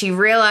work and she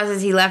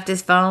realizes he left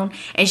his phone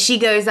and she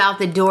goes out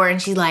the door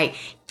and she's like,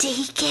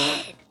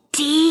 Deacon.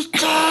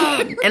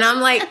 And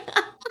I'm like,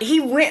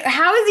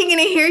 how is he going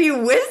to hear you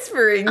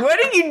whispering?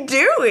 What are you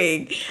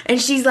doing? And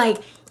she's like,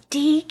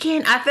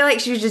 Deacon. I feel like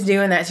she was just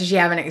doing that so she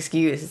have an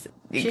excuse.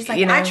 She's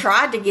like, I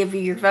tried to give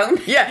you your phone.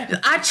 Yeah,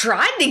 I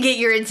tried to get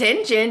your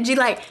attention. She's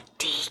like,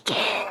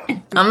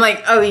 Deacon. I'm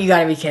like, oh, you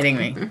gotta be kidding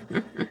me.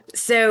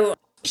 So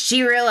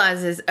she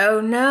realizes,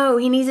 oh no,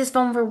 he needs his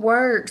phone for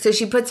work. So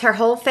she puts her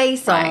whole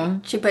face on.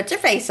 Right. She puts her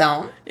face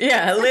on.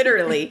 Yeah,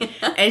 literally.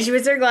 And she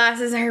puts her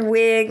glasses, her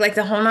wig, like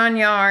the whole 9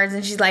 yards.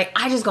 And she's like,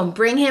 I just gonna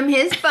bring him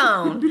his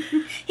phone.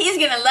 He's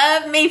gonna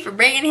love me for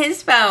bringing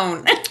his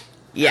phone.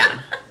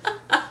 Yeah.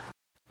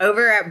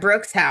 Over at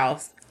Brooke's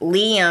house,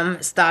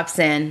 Liam stops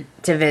in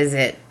to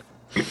visit.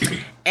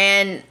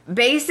 And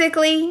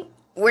basically,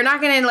 we're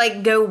not going to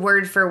like go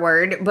word for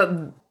word,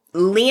 but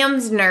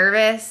Liam's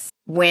nervous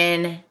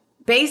when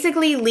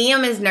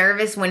Liam is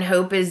nervous when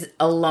Hope is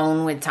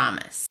alone with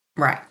Thomas.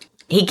 Right.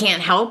 He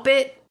can't help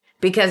it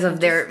because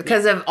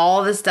of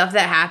all the stuff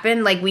that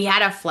happened. Like we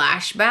had a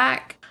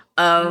flashback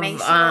of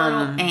makes her a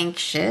little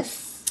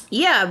anxious.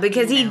 Yeah,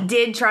 because he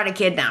did try to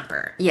kidnap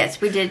her. Yes,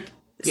 we did.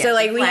 Yeah, so,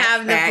 like, we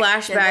have the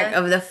flashback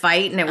of the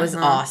fight, and it was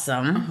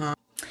awesome.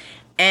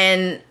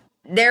 And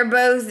they're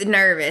both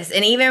nervous.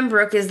 And even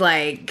Brooke is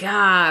like,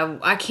 God,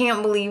 I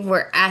can't believe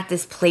we're at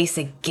this place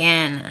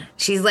again.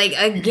 She's like,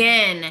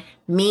 again,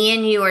 me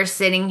and you are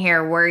sitting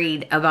here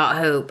worried about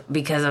Hope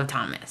because of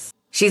Thomas.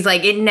 She's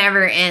like, it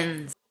never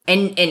ends.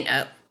 And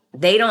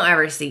they don't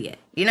ever see it.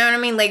 You know what I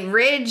mean? Like,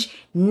 Ridge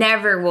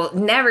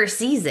never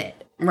sees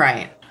it.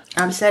 Right.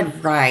 I've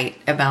said right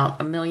about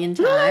 1 million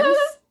times.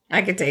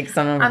 I could take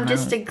some of them. I'm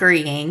just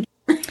agreeing.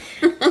 And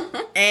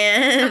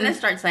I'm going to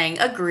start saying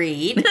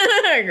agreed.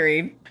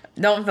 Agreed.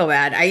 Don't feel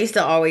bad. I used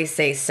to always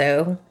say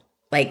so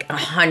like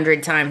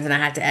 100 times and I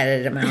had to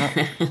edit them out.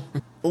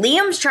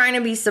 Liam's trying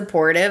to be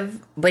supportive,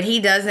 but he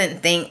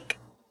doesn't think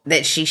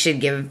that she should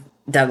give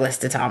Douglas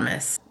to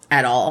Thomas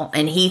at all.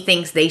 And he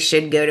thinks they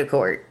should go to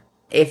court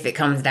if it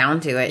comes down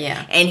to it.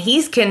 Yeah. And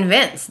he's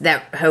convinced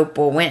that Hope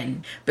will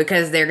win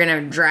because they're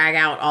going to drag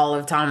out all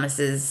of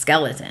Thomas's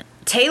skeleton.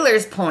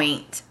 Taylor's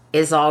point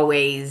is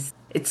always,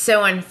 it's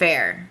so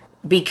unfair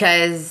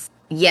because,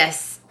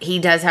 yes, he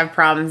does have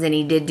problems and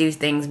he did do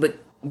things, but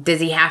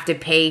does he have to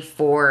pay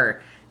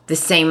for the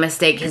same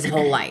mistake his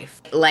whole life?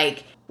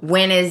 Like,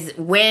 when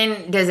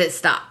does it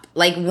stop?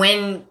 Like,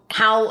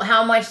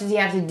 how much does he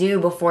have to do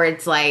before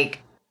it's like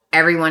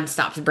everyone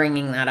stops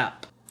bringing that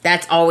up?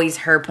 That's always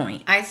her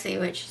point. I see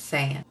what you're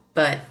saying,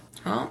 but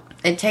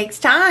it takes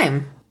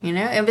time.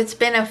 If it's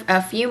been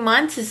a few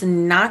months, it's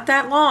not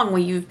that long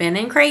when you've been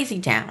in Crazy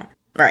Town.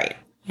 Right.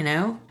 you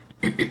know?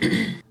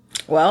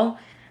 Well,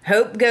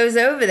 Hope goes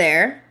over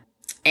there,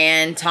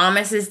 and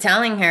Thomas is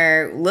telling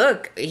her,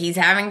 look, he's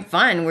having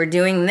fun. We're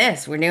doing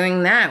this. We're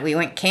doing that. We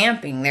went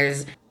camping.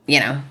 There's,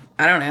 I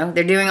don't know.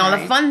 They're doing all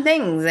the fun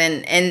things.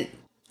 And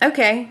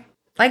okay,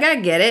 like, I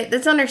get it.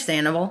 That's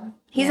understandable.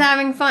 He's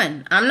having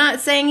fun. I'm not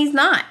saying he's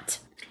not.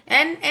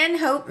 And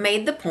Hope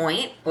made the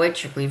point,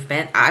 which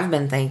I've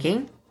been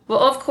thinking, well,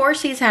 of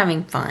course he's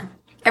having fun.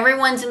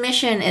 Everyone's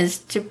mission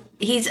is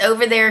he's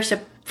over there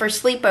for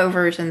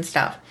sleepovers and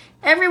stuff.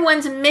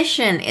 Everyone's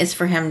mission is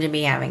for him to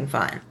be having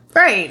fun.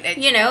 Right.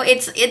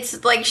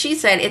 It's like she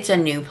said, it's a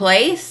new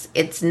place.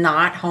 It's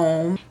not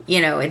home.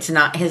 It's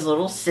not his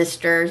little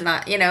sister. It's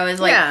not,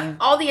 it's like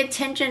all the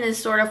attention is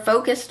sort of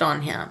focused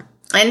on him.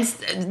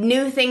 And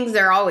new things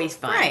are always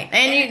fun. Right.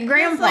 And your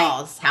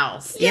grandpa's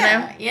house, you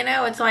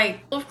know? It's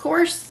like, of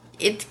course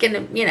it's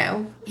gonna,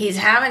 he's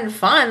having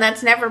fun.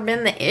 That's never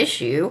been the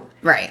issue.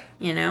 Right.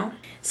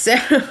 So,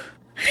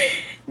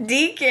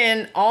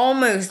 Deacon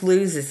almost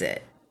loses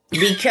it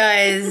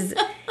because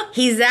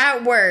he's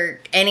at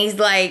work and he's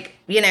like,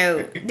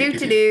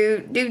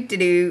 do-to-do,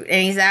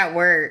 and he's at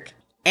work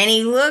and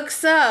he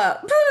looks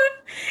up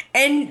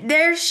and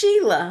there's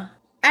Sheila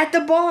at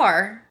the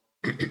bar.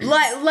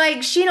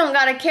 Like she don't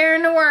got a care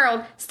in the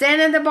world,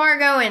 standing at the bar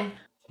going,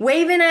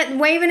 waving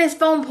his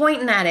phone,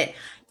 pointing at it.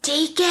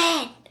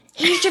 Deacon,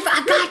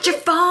 I got your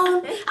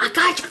phone. I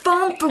got your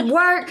phone for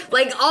work.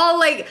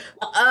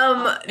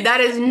 That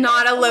is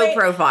not a low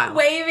profile.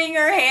 Waving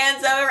her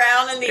hands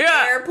around in the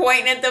air,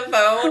 pointing at the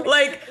phone.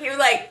 You're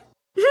like,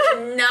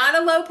 not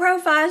a low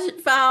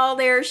profile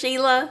there,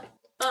 Sheila.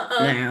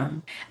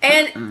 No.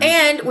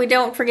 And we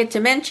don't forget to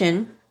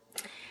mention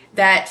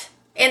that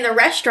in the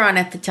restaurant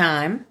at the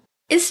time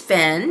is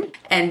Finn,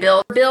 and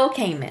Bill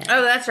came in.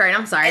 Oh, that's right.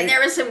 I'm sorry. And there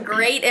was some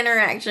great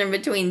interaction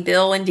between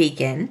Bill and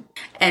Deacon.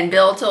 And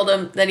Bill told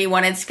him that he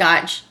wanted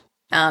scotch,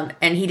 and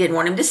he didn't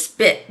want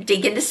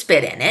Deacon to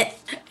spit in it.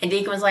 And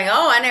Deacon was like,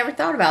 oh, I never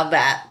thought about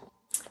that.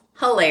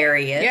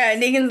 Hilarious. Yeah,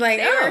 Deacon's like,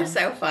 they were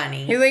so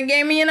funny. He like,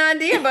 gave me an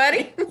idea,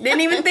 buddy.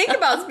 Didn't even think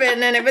about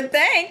spitting in it, but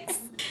thanks.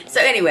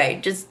 So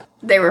anyway,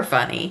 they were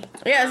funny.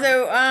 Yeah,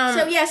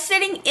 so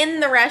sitting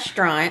in the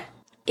restaurant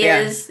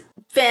is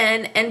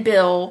Finn and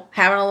Bill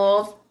having a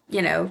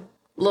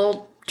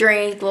little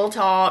drink, little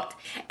talk,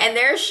 and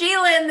there's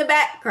Sheila in the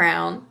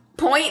background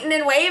pointing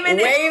and waving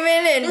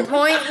and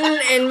pointing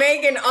and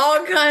making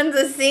all kinds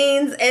of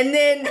scenes, and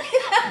then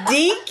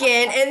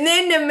Deacon, and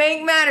then to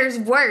make matters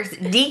worse,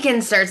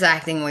 Deacon starts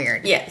acting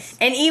weird. Yes,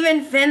 and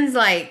even Finn's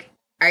like,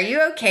 "Are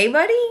you okay,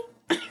 buddy?"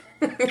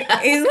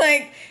 He's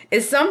like,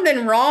 is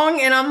something wrong?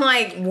 And I'm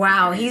like,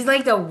 wow, he's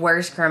like the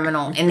worst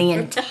criminal in the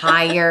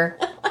entire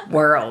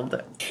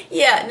world.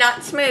 Yeah,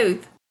 not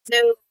smooth.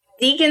 So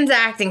Deacon's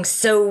acting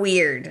so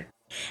weird.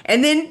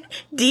 And then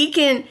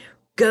Deacon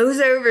goes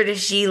over to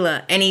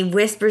Sheila and he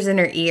whispers in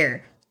her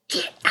ear,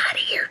 get out of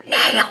here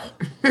now.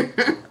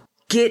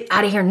 Get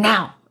out of here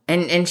now.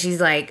 And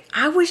she's like,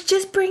 I was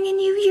just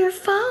bringing you your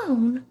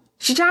phone.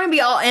 She's trying to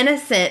be all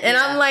innocent. And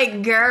I'm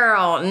like,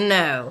 girl,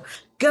 no.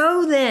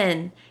 Go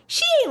then.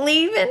 She ain't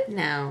leaving.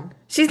 No.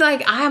 She's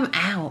like, I'm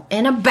out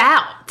and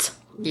about.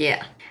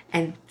 Yeah.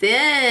 And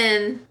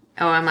then,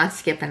 am I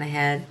skipping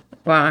ahead?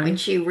 Why? When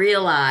she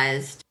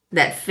realized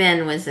that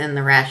Finn was in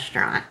the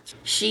restaurant,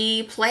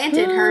 she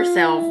planted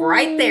herself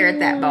right there at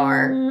that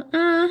bar.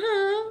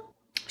 Mm-hmm.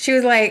 She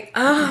was like,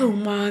 oh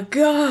my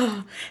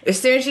God.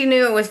 As soon as she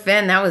knew it was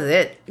Finn, that was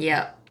it.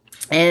 Yep.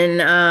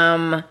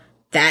 And,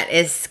 that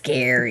is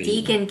scary.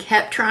 Deacon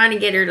kept trying to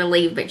get her to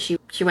leave, but she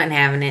wasn't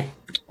having it.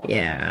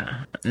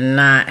 Yeah,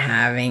 not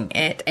having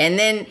it. And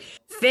then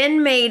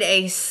Finn made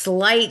a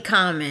slight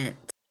comment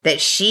that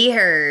she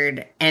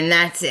heard, and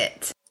that's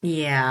it.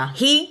 Yeah.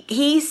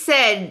 He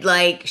said,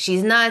 like,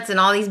 she's nuts and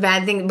all these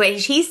bad things, but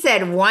he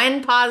said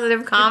one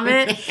positive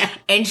comment,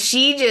 and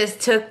she just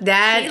took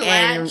that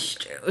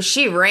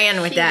she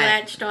ran with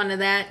that. She latched onto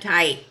that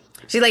tight.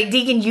 She's like,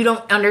 Deacon, you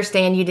don't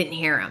understand. You didn't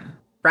hear him,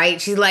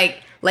 right? She's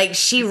like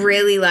she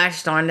really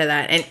latched onto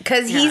that, and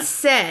because he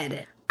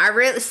said, I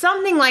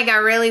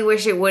really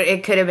wish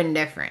it could have been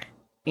different.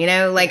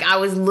 Like I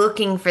was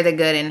looking for the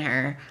good in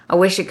her. I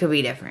wish it could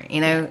be different.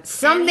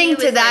 Something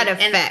to that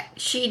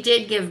effect. She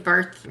did give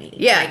birth to me.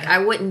 Yeah, like, I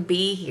wouldn't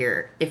be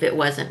here if it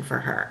wasn't for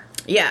her.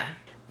 Yeah,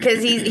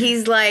 because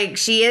he's like,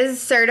 she is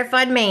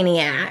certified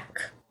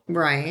maniac,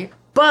 right?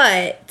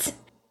 But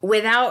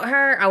without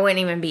her, I wouldn't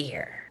even be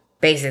here.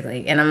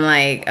 Basically. And I'm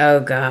like,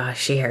 oh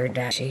gosh, she heard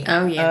that.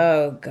 Oh yeah.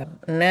 Oh god.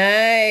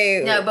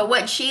 No, but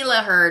what Sheila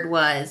heard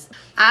was,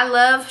 I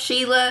love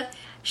Sheila.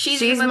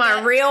 She's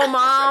my real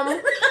mom,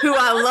 who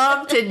I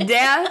love to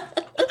death.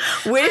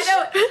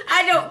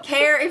 I don't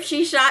care if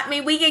she shot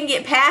me. We can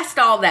get past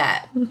all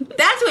that.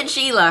 That's what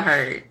Sheila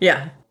heard.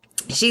 Yeah.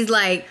 She's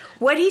like,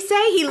 what'd he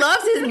say? He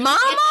loves his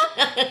mama?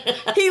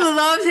 He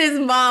loves his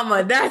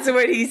mama. That's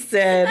what he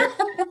said.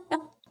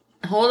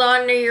 Hold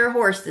on to your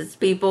horses,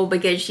 people,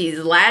 because she's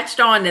latched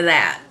onto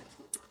that.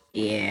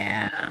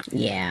 Yeah.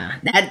 Yeah.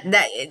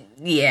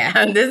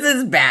 Yeah. This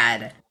is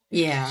bad.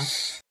 Yeah.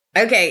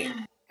 Okay.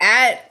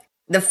 At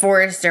the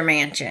Forrester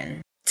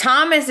mansion.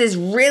 Thomas is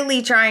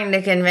really trying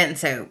to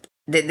convince Hope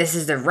that this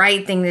is the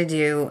right thing to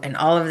do and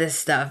all of this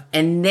stuff.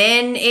 And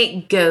then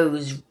it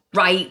goes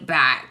right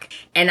back.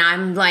 And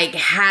I'm like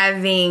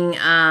having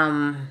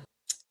like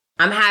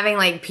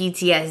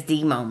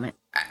PTSD moment.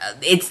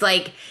 It's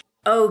like,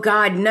 oh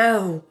God,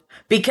 no.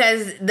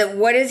 Because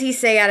what does he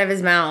say out of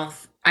his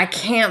mouth? I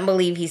can't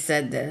believe he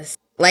said this.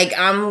 Like,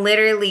 I'm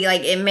literally,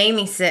 like, it made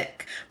me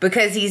sick.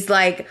 Because he's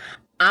like,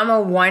 I'm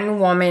a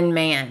one-woman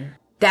man.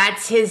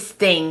 That's his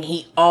thing.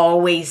 He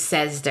always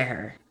says to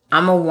her,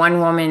 I'm a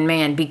one-woman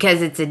man,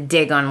 because it's a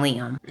dig on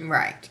Liam.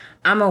 Right.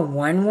 I'm a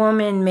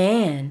one-woman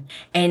man,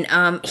 and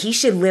he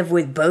should live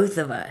with both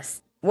of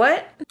us.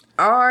 What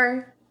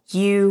are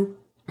you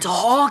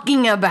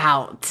talking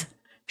about?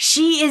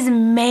 She is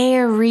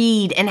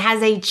married and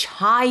has a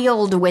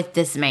child with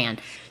this man.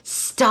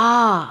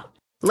 Stop.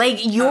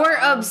 Like, your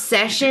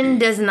obsession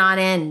does not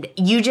end.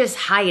 You just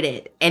hide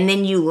it, and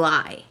then you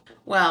lie.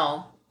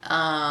 Well,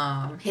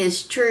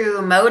 his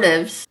true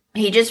motives,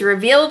 he just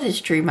revealed his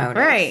true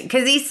motives. Right,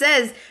 because he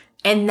says,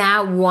 and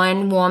that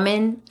one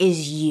woman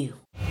is you.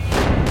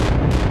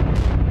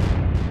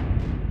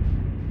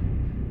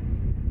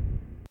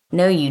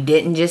 No, you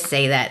didn't just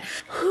say that.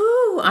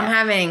 Whew, I'm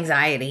having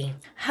anxiety.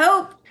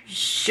 Hope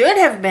should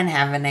have been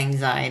having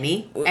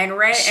anxiety, and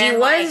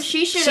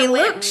She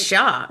looked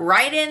shocked.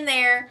 Right in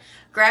there,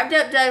 grabbed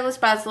up Douglas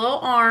by his little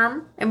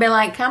arm, and been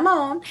like, "Come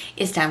on,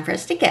 it's time for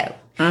us to go."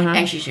 Mm-hmm.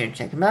 And she should have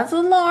taken him by his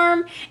little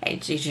arm,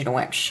 and she should have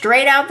went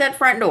straight out that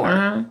front door.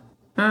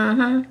 Mm-hmm.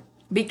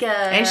 Mm-hmm.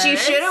 And she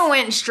should have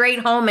went straight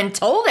home and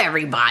told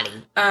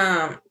everybody.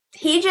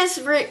 He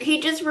just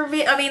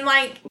revealed. I mean,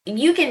 like,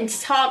 you can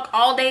talk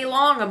all day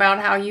long about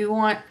how you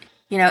want.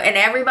 And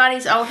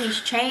everybody's,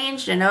 he's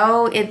changed, and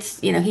it's,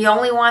 he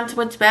only wants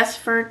what's best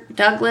for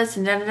Douglas,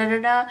 and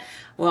da-da-da-da-da.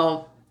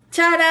 Well,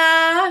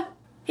 ta-da!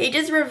 He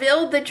just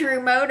revealed the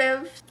true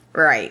motive.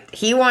 Right.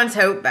 He wants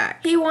Hope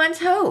back. He wants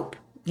Hope.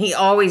 He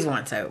always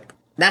wants Hope.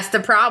 That's the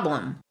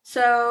problem.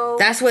 So...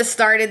 That's what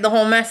started the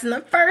whole mess in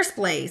the first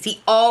place. He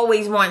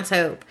always wants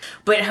Hope.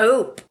 But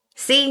Hope,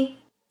 see,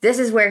 this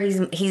is where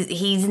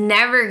he's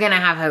never gonna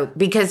have Hope,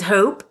 because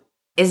Hope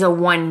is a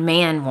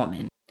one-man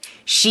woman.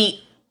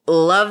 She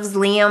loves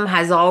Liam,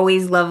 has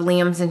always loved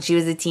Liam since she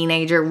was a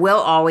teenager, will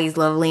always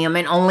love Liam,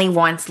 and only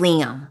wants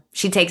Liam.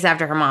 She takes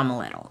after her mom a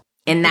little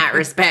in that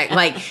respect.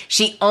 Like,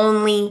 she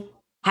only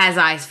has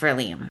eyes for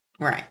Liam.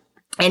 Right.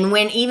 And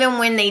even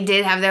when they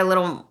did have their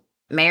little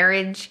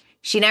marriage,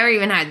 she never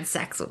even had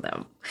sex with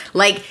him.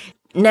 Like,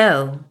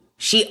 no,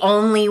 she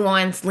only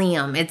wants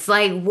Liam. It's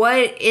like,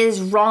 what is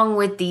wrong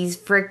with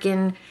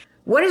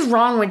what is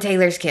wrong with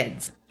Taylor's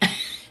kids?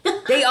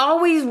 They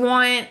always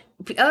want...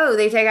 Oh,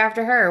 they take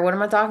after her. What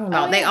am I talking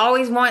about? Yeah. They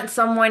always want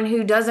someone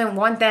who doesn't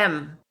want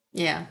them.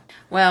 Yeah.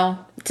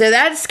 Well... So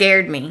that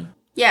scared me.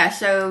 Yeah,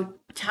 so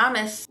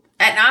Thomas...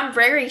 And I'm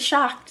very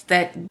shocked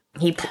that...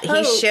 He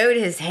showed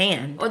his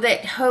hand. Well,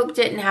 that Hope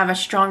didn't have a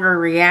stronger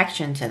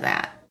reaction to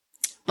that.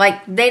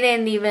 Like, they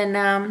didn't even...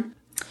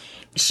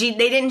 They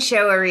didn't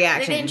show a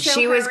reaction.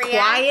 She was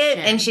quiet,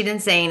 and she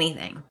didn't say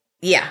anything.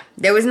 Yeah,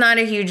 there was not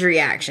a huge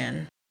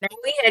reaction. Now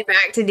we head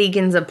back to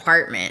Deacon's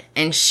apartment,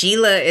 and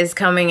Sheila is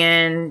coming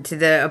in to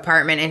the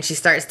apartment, and she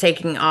starts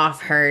taking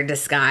off her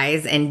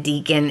disguise, and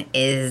Deacon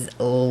is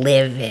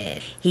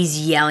livid.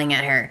 He's yelling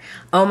at her,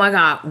 "Oh my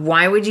God,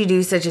 why would you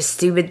do such a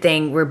stupid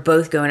thing? We're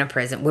both going to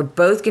prison. We're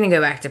both going to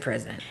go back to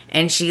prison."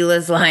 And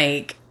Sheila's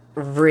like,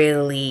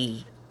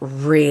 really,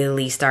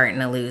 really starting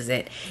to lose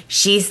it.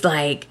 She's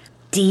like,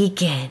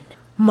 "Deacon,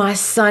 my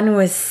son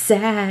was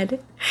sad.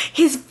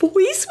 His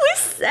voice was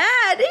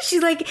sad." And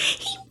she's like,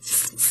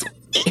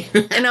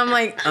 and I'm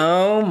like,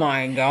 oh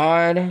my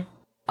God.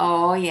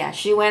 Oh yeah,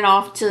 she went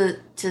off to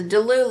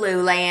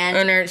Delulu land.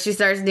 And she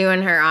starts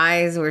doing her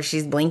eyes where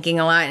she's blinking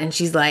a lot, and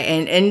she's like,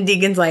 and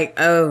Deacon's like,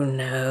 oh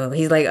no.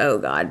 He's like, oh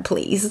God,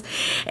 please.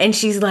 And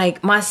she's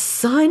like, my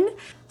son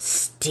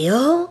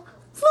still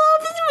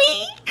loves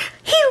me.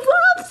 He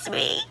loves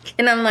me.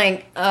 And I'm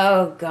like,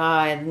 oh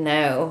God,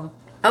 no.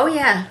 Oh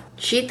yeah.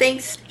 She's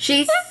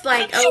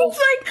like,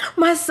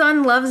 my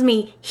son loves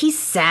me. He's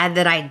sad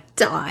that I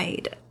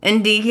died.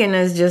 And Deacon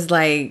is just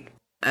like,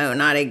 oh,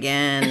 not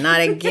again,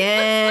 not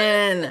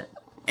again.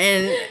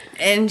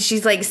 and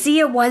she's like, see,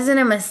 it wasn't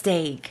a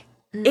mistake.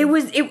 It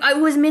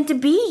was meant to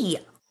be.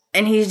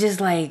 And he's just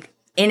like,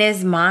 in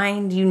his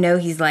mind,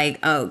 he's like,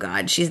 oh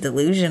God, she's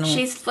delusional.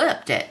 She's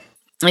flipped it.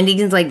 And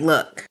Deacon's like,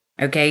 look,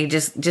 okay,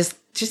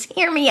 just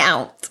hear me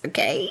out,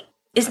 okay?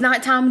 It's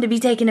not time to be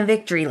taking a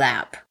victory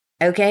lap,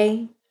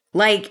 okay?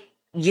 Like,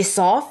 you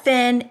saw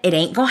Finn, it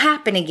ain't gonna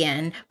happen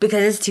again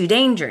because it's too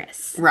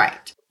dangerous.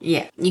 Right.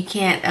 Yeah. You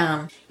can't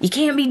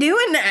be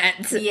doing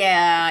that.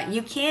 Yeah.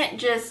 You can't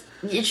just...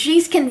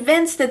 She's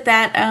convinced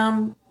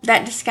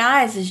that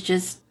disguise is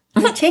just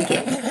the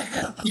ticket.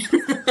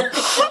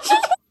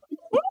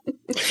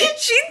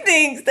 She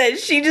thinks that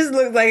she just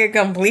looks like a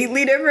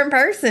completely different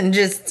person,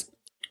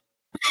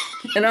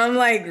 and I'm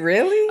like,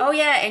 really? Oh,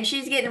 yeah, and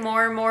she's getting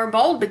more and more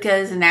bold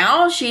because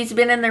now she's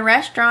been in the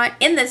restaurant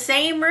in the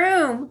same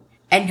room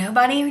And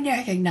nobody even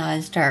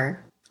recognized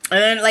her.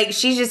 And then, like,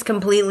 she's just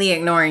completely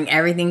ignoring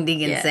everything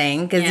Deacon's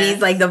saying because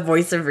he's, like, the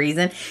voice of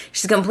reason.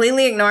 She's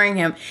completely ignoring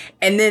him.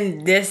 And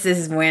then this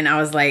is when I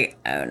was like,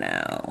 oh,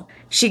 no.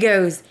 She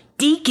goes,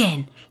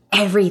 Deacon,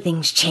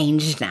 everything's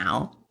changed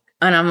now.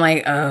 And I'm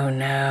like, oh,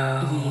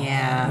 no.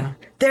 Yeah.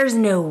 There's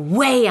no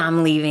way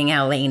I'm leaving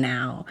LA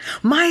now.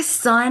 My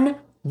son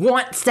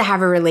wants to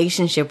have a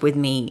relationship with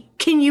me.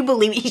 Can you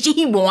believe it?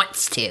 He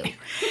wants to.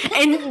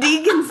 And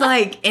Deacon's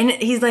like, and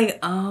he's like,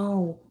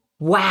 oh,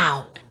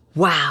 wow.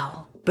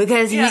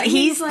 Because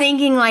he's like,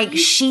 thinking like,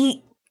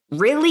 she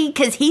really?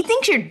 Because he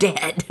thinks you're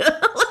dead.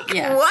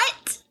 Like,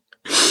 what?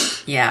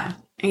 Yeah.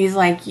 He's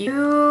like, he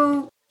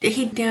know.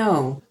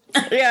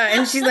 Yeah,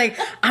 and she's like,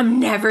 I'm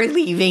never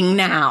leaving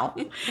now.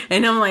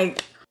 And I'm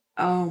like,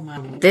 oh my.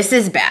 This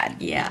is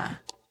bad. Yeah.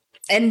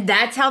 And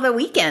that's how the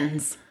week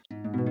ends.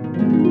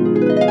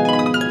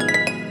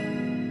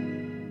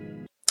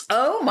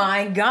 Oh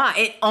my God.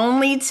 It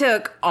only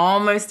took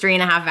almost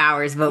 3.5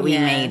 hours, but we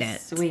made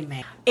it. We made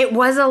it. It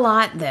was a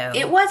lot, though.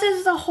 It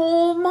was a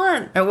whole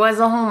month. It was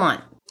a whole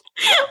month.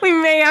 We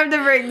may have to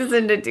break this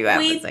into 2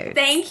 episodes. We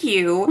thank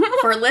you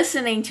for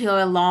listening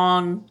to a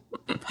long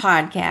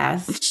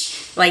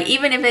podcast. Like,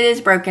 even if it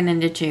is broken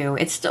into 2,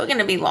 it's still going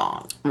to be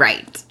long.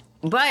 Right.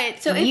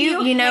 But so if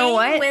you know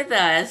what? With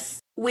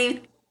us,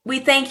 we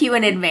thank you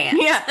in advance.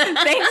 Yeah.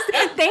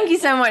 Thank you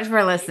so much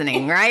for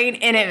listening,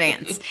 right? In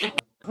advance.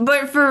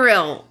 But for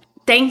real,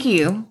 thank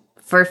you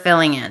for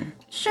filling in.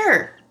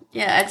 Sure.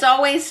 Yeah, it's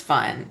always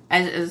fun,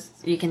 as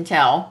you can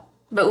tell.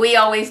 But we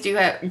always do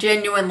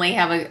genuinely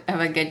have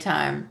a good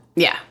time.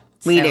 Yeah,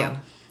 we do.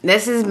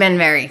 This has been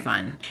very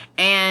fun.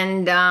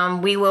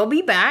 And we will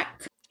be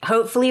back.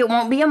 Hopefully it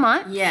won't be a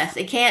month. Yes,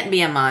 it can't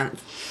be a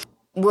month.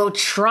 We'll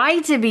try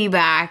to be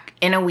back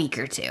in a week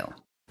or 2.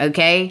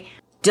 Okay?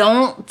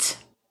 Don't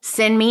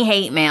send me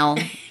hate mail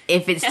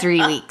if it's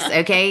 3 weeks,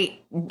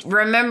 okay?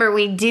 Remember,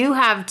 we do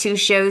have 2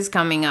 shows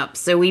coming up,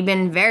 so we've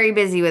been very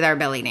busy with our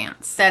belly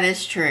dance. That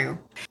is true.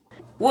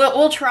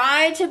 We'll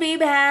try to be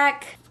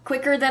back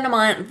quicker than a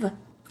month.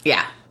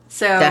 Yeah,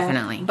 so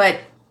definitely. But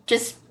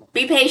just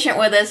be patient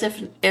with us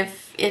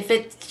if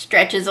it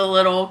stretches a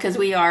little, because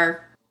we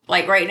are,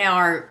 like, right now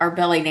our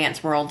belly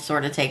dance world's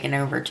sort of taken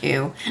over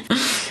too.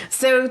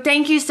 So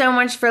thank you so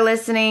much for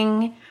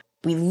listening.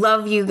 We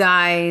love you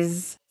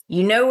guys.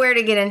 You know where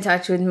to get in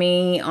touch with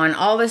me on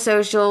all the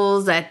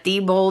socials at The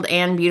Bold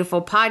and Beautiful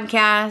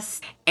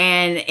Podcast.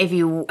 And if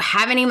you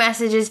have any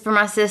messages for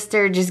my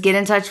sister, just get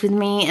in touch with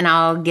me and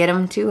I'll get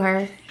them to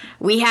her.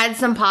 We had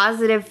some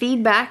positive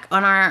feedback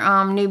on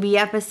our newbie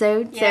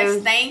episode. Yes,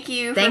 so thank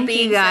you for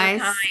being so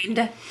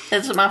kind.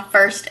 This is my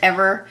first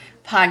ever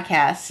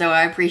podcast, so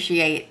I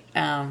appreciate.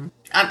 I'm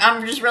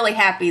just really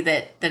happy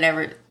that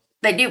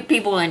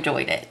people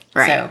enjoyed it.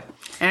 Right. So.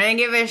 And I'm gonna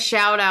give a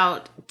shout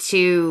out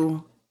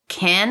to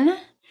Ken,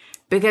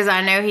 because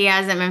I know he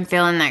hasn't been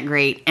feeling that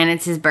great, and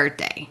it's his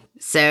birthday.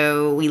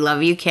 So we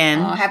love you, Ken.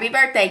 Oh, happy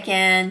birthday,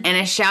 Ken. And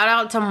a shout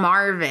out to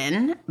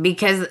Marvin,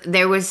 because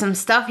there was some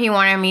stuff he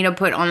wanted me to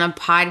put on the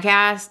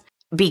podcast.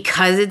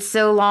 Because it's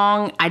so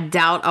long, I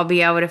doubt I'll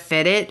be able to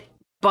fit it,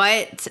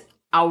 but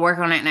I'll work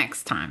on it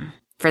next time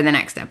for the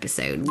next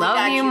episode.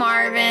 Love you,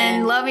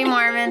 Marvin. Love you,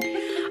 Marvin.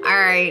 All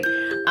right.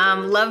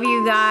 Love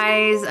you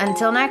guys.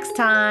 Until next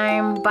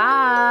time.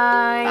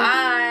 Bye.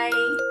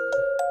 Bye.